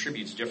 Everything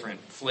contributes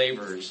different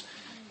flavors,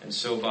 and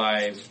so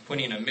by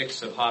putting a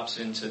mix of hops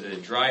into the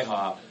dry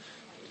hop,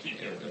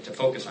 to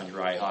focus on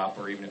dry hop,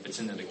 or even if it's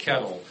into the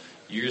kettle,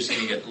 you're just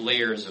going to get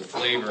layers of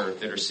flavor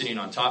that are sitting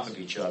on top of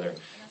each other.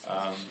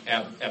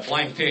 At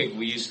Blind Pig,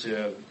 we used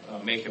to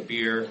make a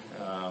beer.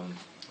 I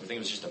think it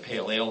was just a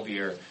pale ale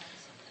beer,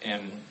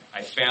 and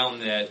I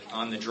found that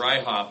on the dry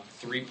hop,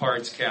 3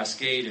 parts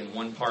Cascade and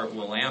 1 part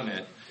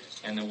Willamette,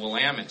 and the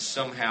Willamette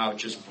somehow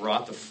just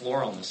brought the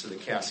floralness of the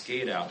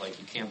Cascade out like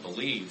you can't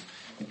believe.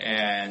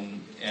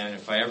 And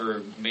if I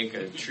ever make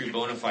a true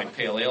bona fide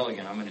pale ale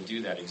again, I'm going to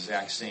do that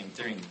exact same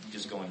thing,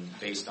 just going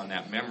based on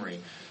that memory.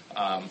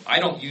 I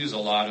don't use a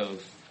lot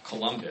of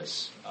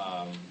Columbus.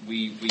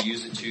 We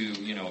use it to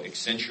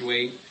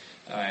accentuate,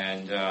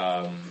 and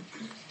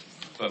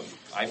but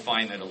I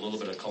find that a little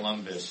bit of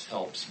Columbus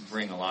helps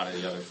bring a lot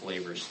of the other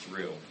flavors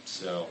through.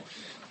 So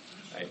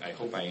I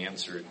hope I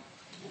answered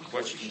the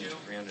question,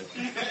 Brandon.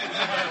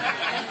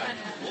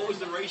 What was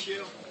the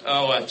ratio?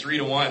 3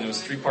 to 1. It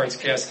was 3 parts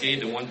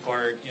Cascade to 1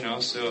 part,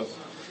 so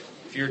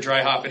if you're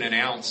dry hopping an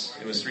ounce,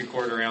 it was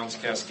 3/4 ounce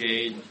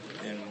Cascade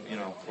and,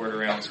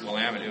 1/4 ounce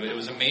Willamette. It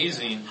was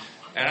amazing.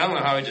 And I don't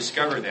know how I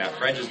discovered that,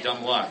 right? Just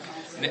dumb luck.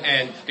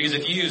 And because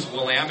if you use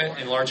Willamette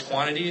in large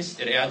quantities,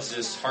 it adds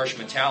this harsh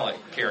metallic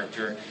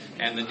character.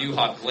 And the new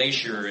hop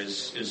Glacier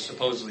is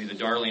supposedly the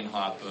darling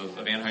hop of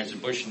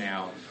Anheuser-Busch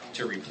now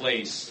to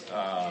replace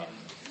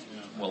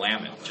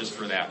Willamette, just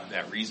for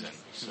that reason.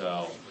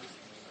 So,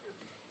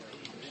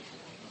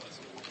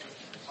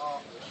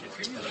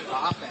 if you use a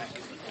hop back,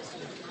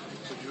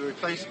 would you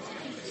replace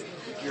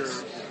your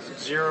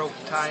 0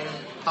 time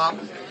hop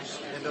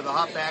into the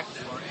hop back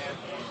or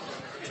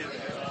add to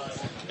that?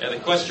 Yeah, the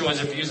question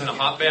was if you're using a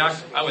hop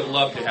back. I would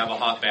love to have a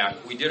hop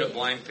back. We did it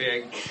Blind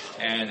Pig,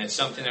 and it's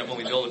something that when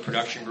we build a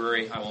production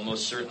brewery, I will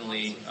most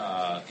certainly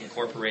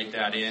incorporate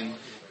that in.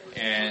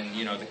 And,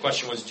 the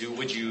question was,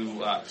 would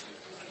you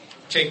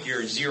take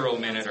your 0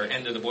 minute or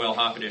end of the boil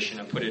hop addition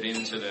and put it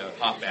into the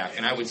hop back?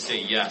 And I would say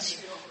yes.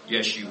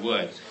 Yes, you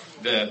would.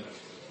 The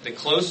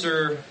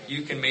closer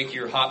you can make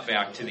your hop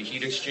back to the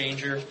heat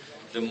exchanger,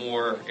 the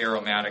more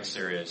aromatics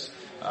there is.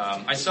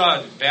 I saw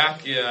it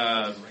back, it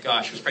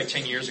was probably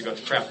 10 years ago at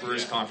the Craft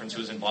Brewers Conference. It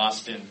was in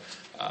Boston.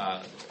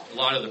 A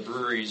lot of the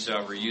breweries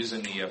were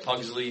using the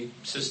Pugsley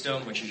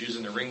system, which is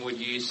using the Ringwood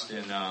yeast,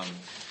 and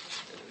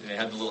they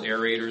had the little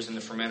aerators in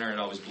the fermenter. It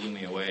always blew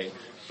me away.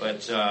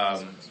 But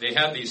they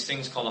have these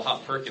things called a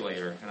hop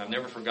percolator, and I've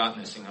never forgotten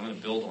this thing. I'm going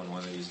to build one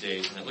of these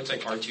days, and it looks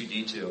like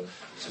R2-D2.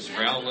 It's this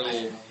round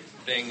little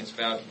thing. It's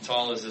about as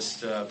tall as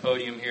this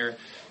podium here,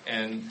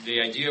 and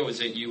the idea was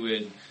that you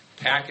would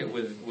pack it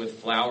with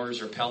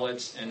flowers or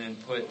pellets and then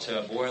put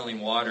boiling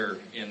water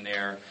in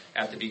there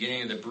at the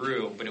beginning of the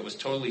brew, but it was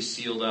totally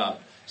sealed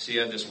up. So you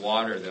had this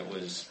water that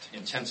was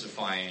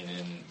intensifying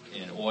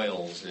in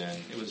oils,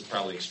 and it was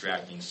probably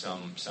extracting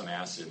some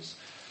acids,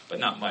 but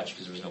not much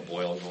because there was no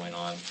boil going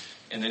on.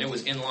 And then it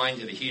was in line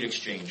to the heat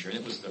exchanger, and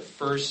it was the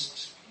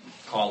first,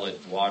 call it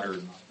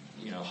water,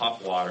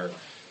 hop water,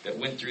 that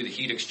went through the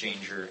heat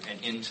exchanger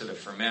and into the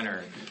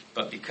fermenter.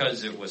 But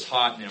because it was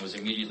hot and it was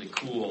immediately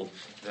cooled,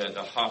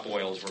 the hop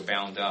oils were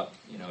bound up,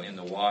 in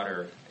the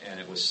water, and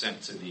it was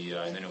sent to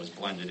and then it was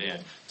blended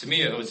in. To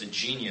me, it was a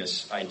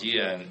genius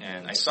idea,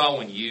 and I saw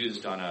one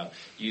used on a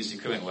used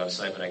equipment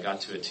website, but I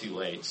got to it too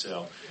late.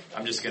 So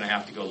I'm just going to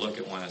have to go look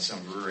at one at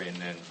some brewery and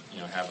then,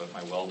 have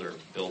my welder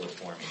build it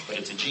for me. But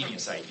it's a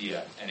genius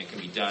idea, and it can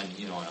be done,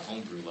 on a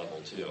homebrew level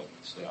too.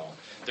 So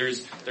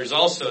there's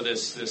also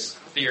this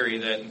theory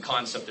that in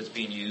concept that's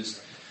being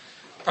used,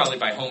 probably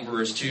by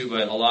homebrewers too,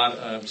 but a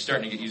lot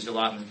starting to get used a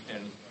lot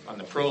on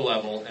the pro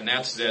level, and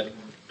that's that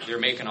they're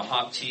making a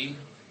hop tea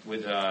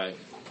with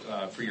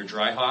for your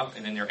dry hop,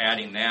 and then they're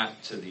adding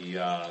that to the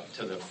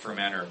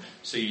fermenter.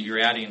 So you're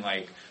adding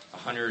like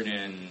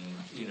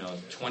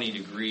 120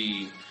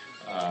 degree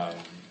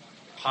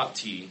hop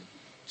tea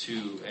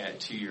to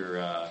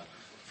your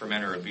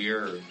fermenter of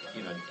beer or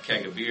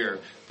keg of beer,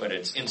 but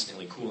it's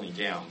instantly cooling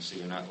down, so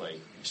you're not like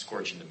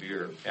scorching the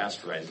beer or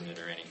pasteurizing it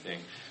or anything,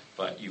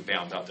 but you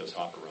bound up those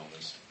hop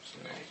aromas. So.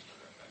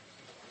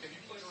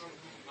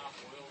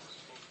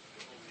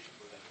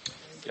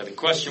 Yeah, the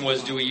question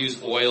was, do we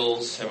use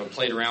oils? Have I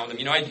played around with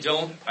them?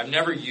 I've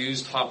never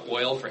used hop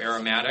oil for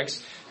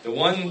aromatics. The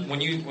one,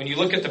 when you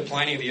look at the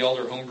Pliny the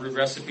Elder homebrew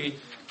recipe,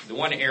 the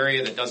one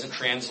area that doesn't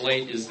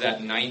translate is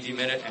that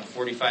 90-minute and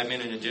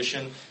 45-minute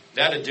addition.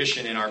 That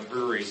addition in our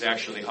brewery is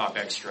actually hop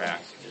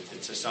extract.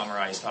 It's a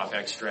summarized hop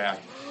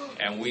extract.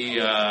 And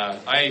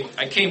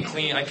I came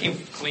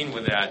clean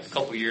with that a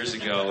couple years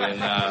ago, and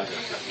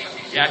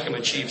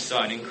Yakima Chief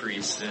saw an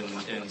increase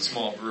in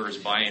small brewers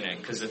buying it,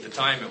 because at the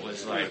time it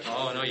was like,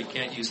 oh no, you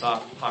can't use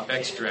hop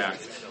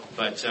extract,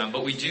 but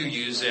we do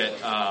use it.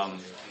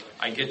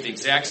 I get the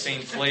exact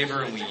same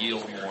flavor, and we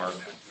yield more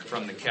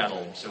from the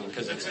kettle, so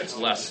because it's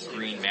less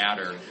green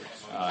matter,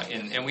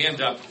 and we end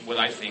up with,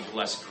 I think,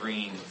 less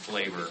green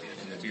flavor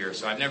in the beer.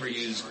 So I've never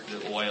used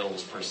the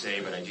oils per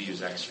se, but I do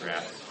use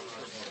extract.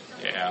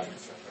 Yeah.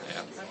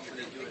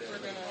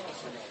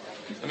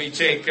 Let me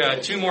take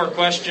 2 more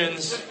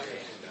questions,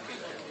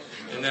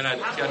 and then I've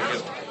got to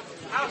go.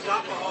 How does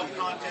alcohol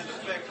content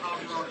affect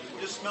hop aroma? You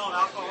just smell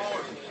alcohol,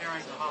 or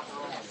comparing the hop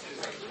aroma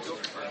to?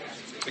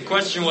 The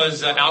question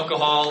was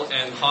alcohol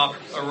and hop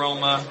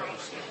aroma.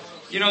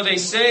 They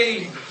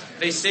say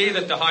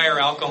that the higher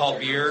alcohol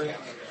beer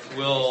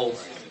will,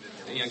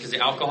 because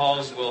the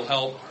alcohols will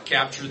help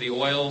capture the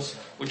oils,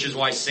 which is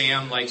why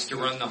Sam likes to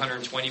run the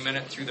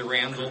 120-minute through the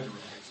Randall.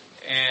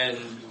 And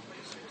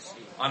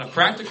on a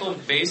practical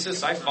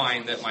basis, I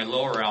find that my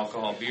lower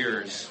alcohol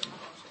beers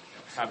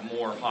have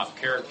more hop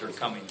character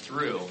coming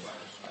through.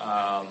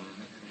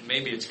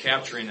 Maybe it's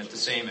capturing it the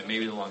same, and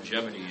maybe the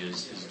longevity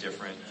is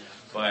different.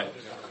 But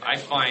I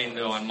find,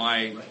 though,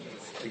 to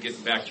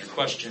get back to your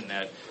question,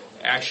 that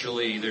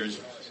actually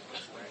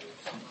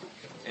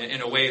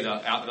in a way, the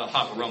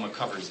hop aroma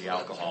covers the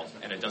alcohol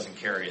and it doesn't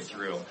carry it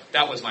through.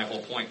 That was my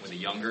whole point with the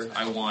younger.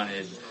 I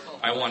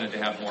wanted to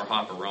have more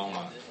hop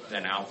aroma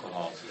than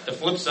alcohol. The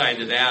flip side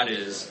to that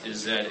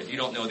is that if you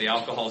don't know the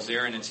alcohol's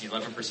there and it's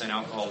 11%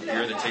 alcohol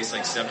beer that tastes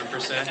like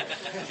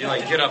 7%, you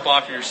like get up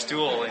off your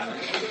stool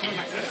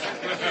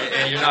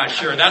and you're not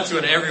sure. That's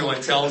what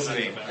everyone tells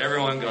me.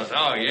 Everyone goes,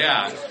 "Oh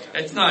yeah,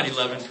 it's not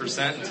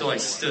 11% until I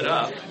stood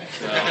up."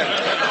 So.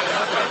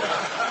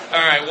 All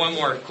right, one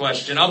more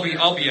question. I'll be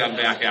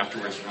back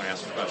afterwards if you want to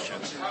ask some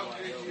questions.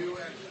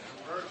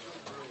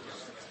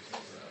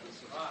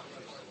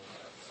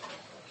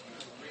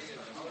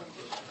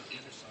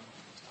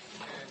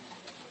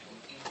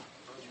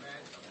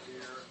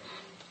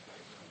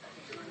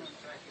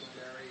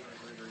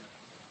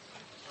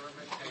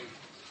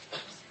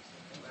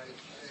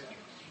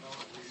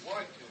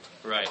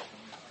 Right.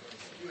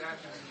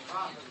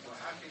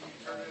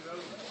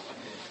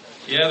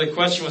 Yeah, the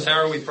question was, how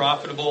are we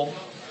profitable?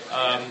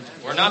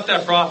 We're not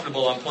that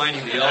profitable on Pliny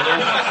the Elder.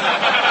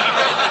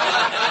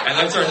 And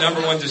that's our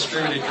number one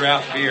distributed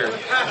draft beer.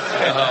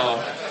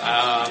 So,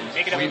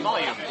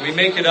 we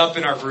make it up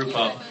in our brew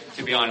pub,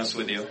 to be honest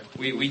with you.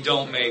 We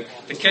don't make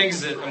the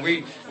kegs that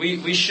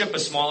we ship a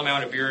small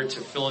amount of beer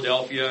to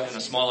Philadelphia and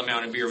a small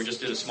amount of beer. We just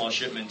did a small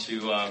shipment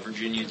to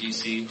Virginia,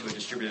 D.C. to a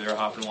distributor there,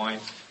 Hop and Wine.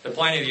 The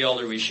Pliny the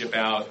Elder we ship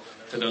out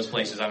to those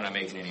places I'm not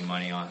making any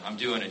money on. I'm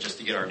doing it just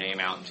to get our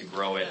name out and to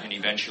grow it and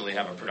eventually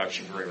have a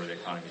production career with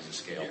economies of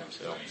scale.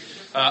 So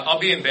I'll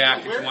be in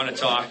back if you want to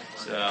talk.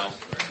 So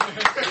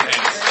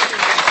thanks.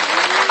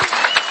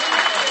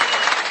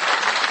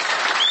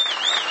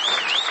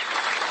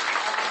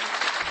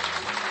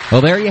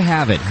 Well, there you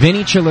have it.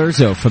 Vinny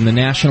Cilurzo from the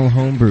National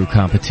Homebrew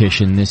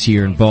Competition this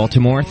year in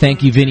Baltimore.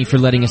 Thank you, Vinny, for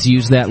letting us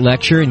use that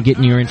lecture and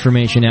getting your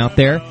information out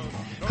there.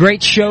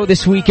 Great show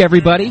this week,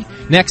 everybody.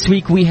 Next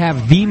week, we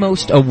have the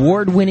most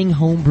award-winning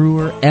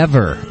homebrewer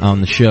ever on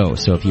the show.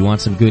 So if you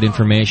want some good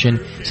information,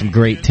 some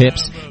great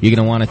tips, you're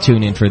going to want to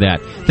tune in for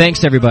that.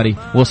 Thanks, everybody.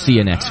 We'll see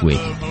you next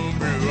week.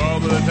 All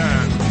the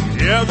time.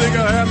 Yeah, I think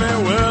I have me.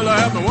 Well, I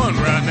have me one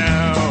right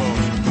now.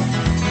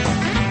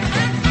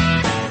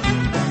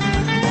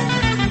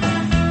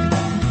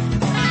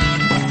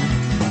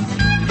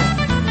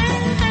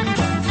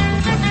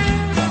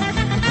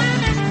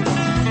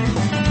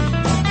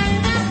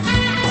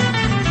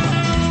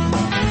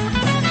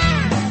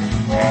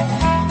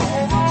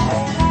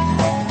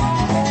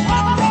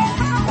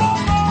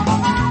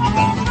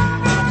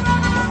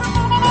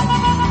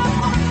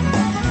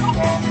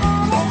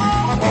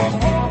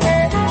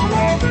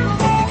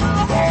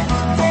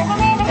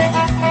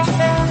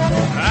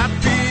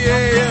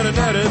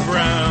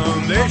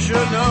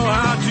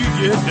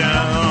 Get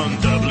down,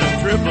 double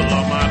and triple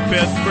on my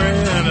best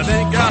friend. I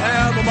think I'll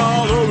have them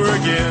all over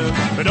again.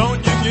 But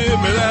don't you give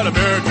me that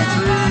American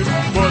crude,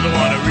 boys, I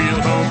want a real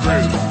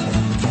homebrew.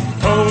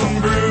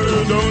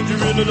 Homebrew, don't you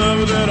really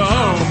love that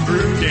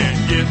homebrew?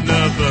 Can't get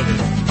enough of it.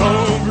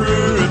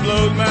 Homebrew, it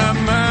blows my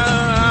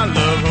mind. I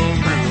love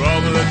homebrew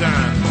all of the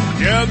time.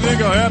 Yeah, I think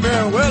I'll have me,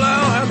 well,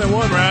 I'll have me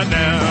one right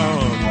now.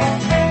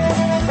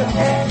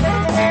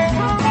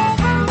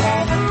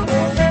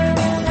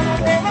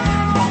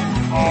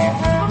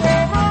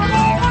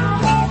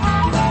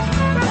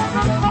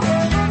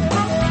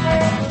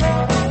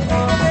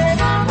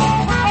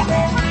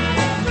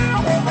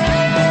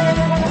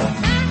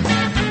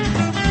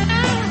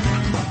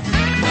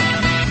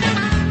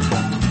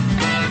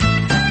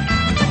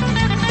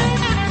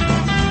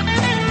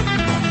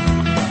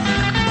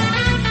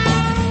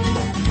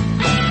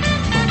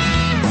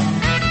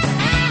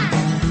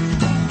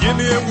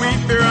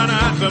 Wheat beer on a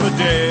hot summer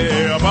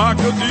day. A bark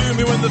will do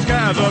me when the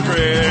skies are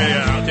gray.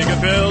 I'll take a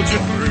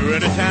Belgian brew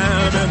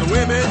anytime, and the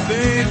women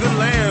sing the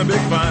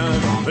lambic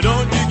fine. But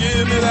don't you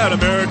give me that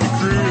American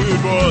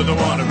crude, boys, I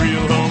want a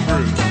real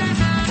homebrew.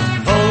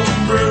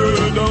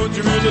 Homebrew, don't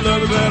you really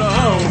love that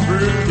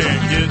homebrew?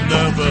 Can't get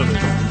enough of it.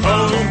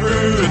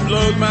 Homebrew, it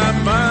blows my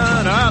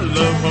mind. I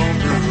love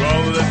homebrew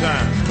all of the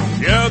time.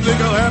 Yeah, I think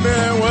I'll have me,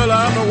 well,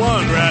 I'm the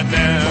one right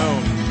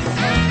now.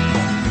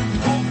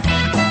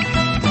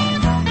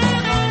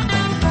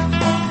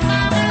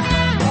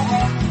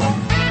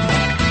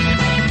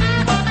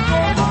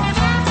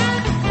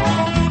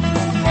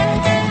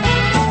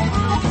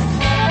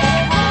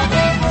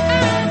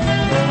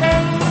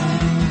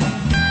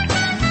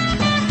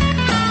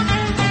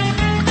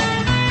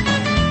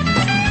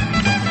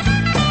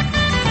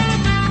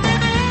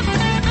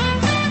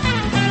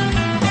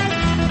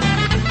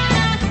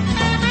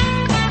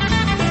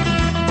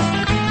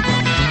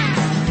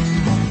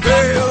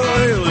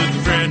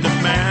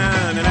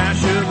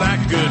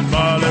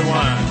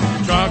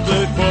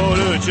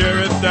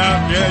 Cherry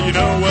stout, yeah, you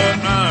know what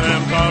I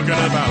am talking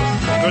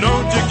about. But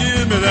don't you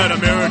give me that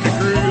American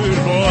crude,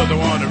 boys, I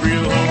want a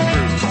real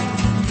homebrew.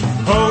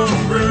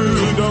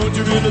 Homebrew, don't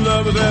you really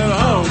love that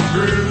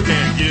homebrew?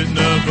 Can't get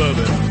enough of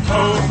it.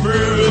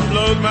 Homebrew, it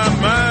blows my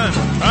mind.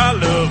 I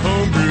love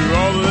homebrew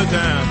all the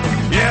time.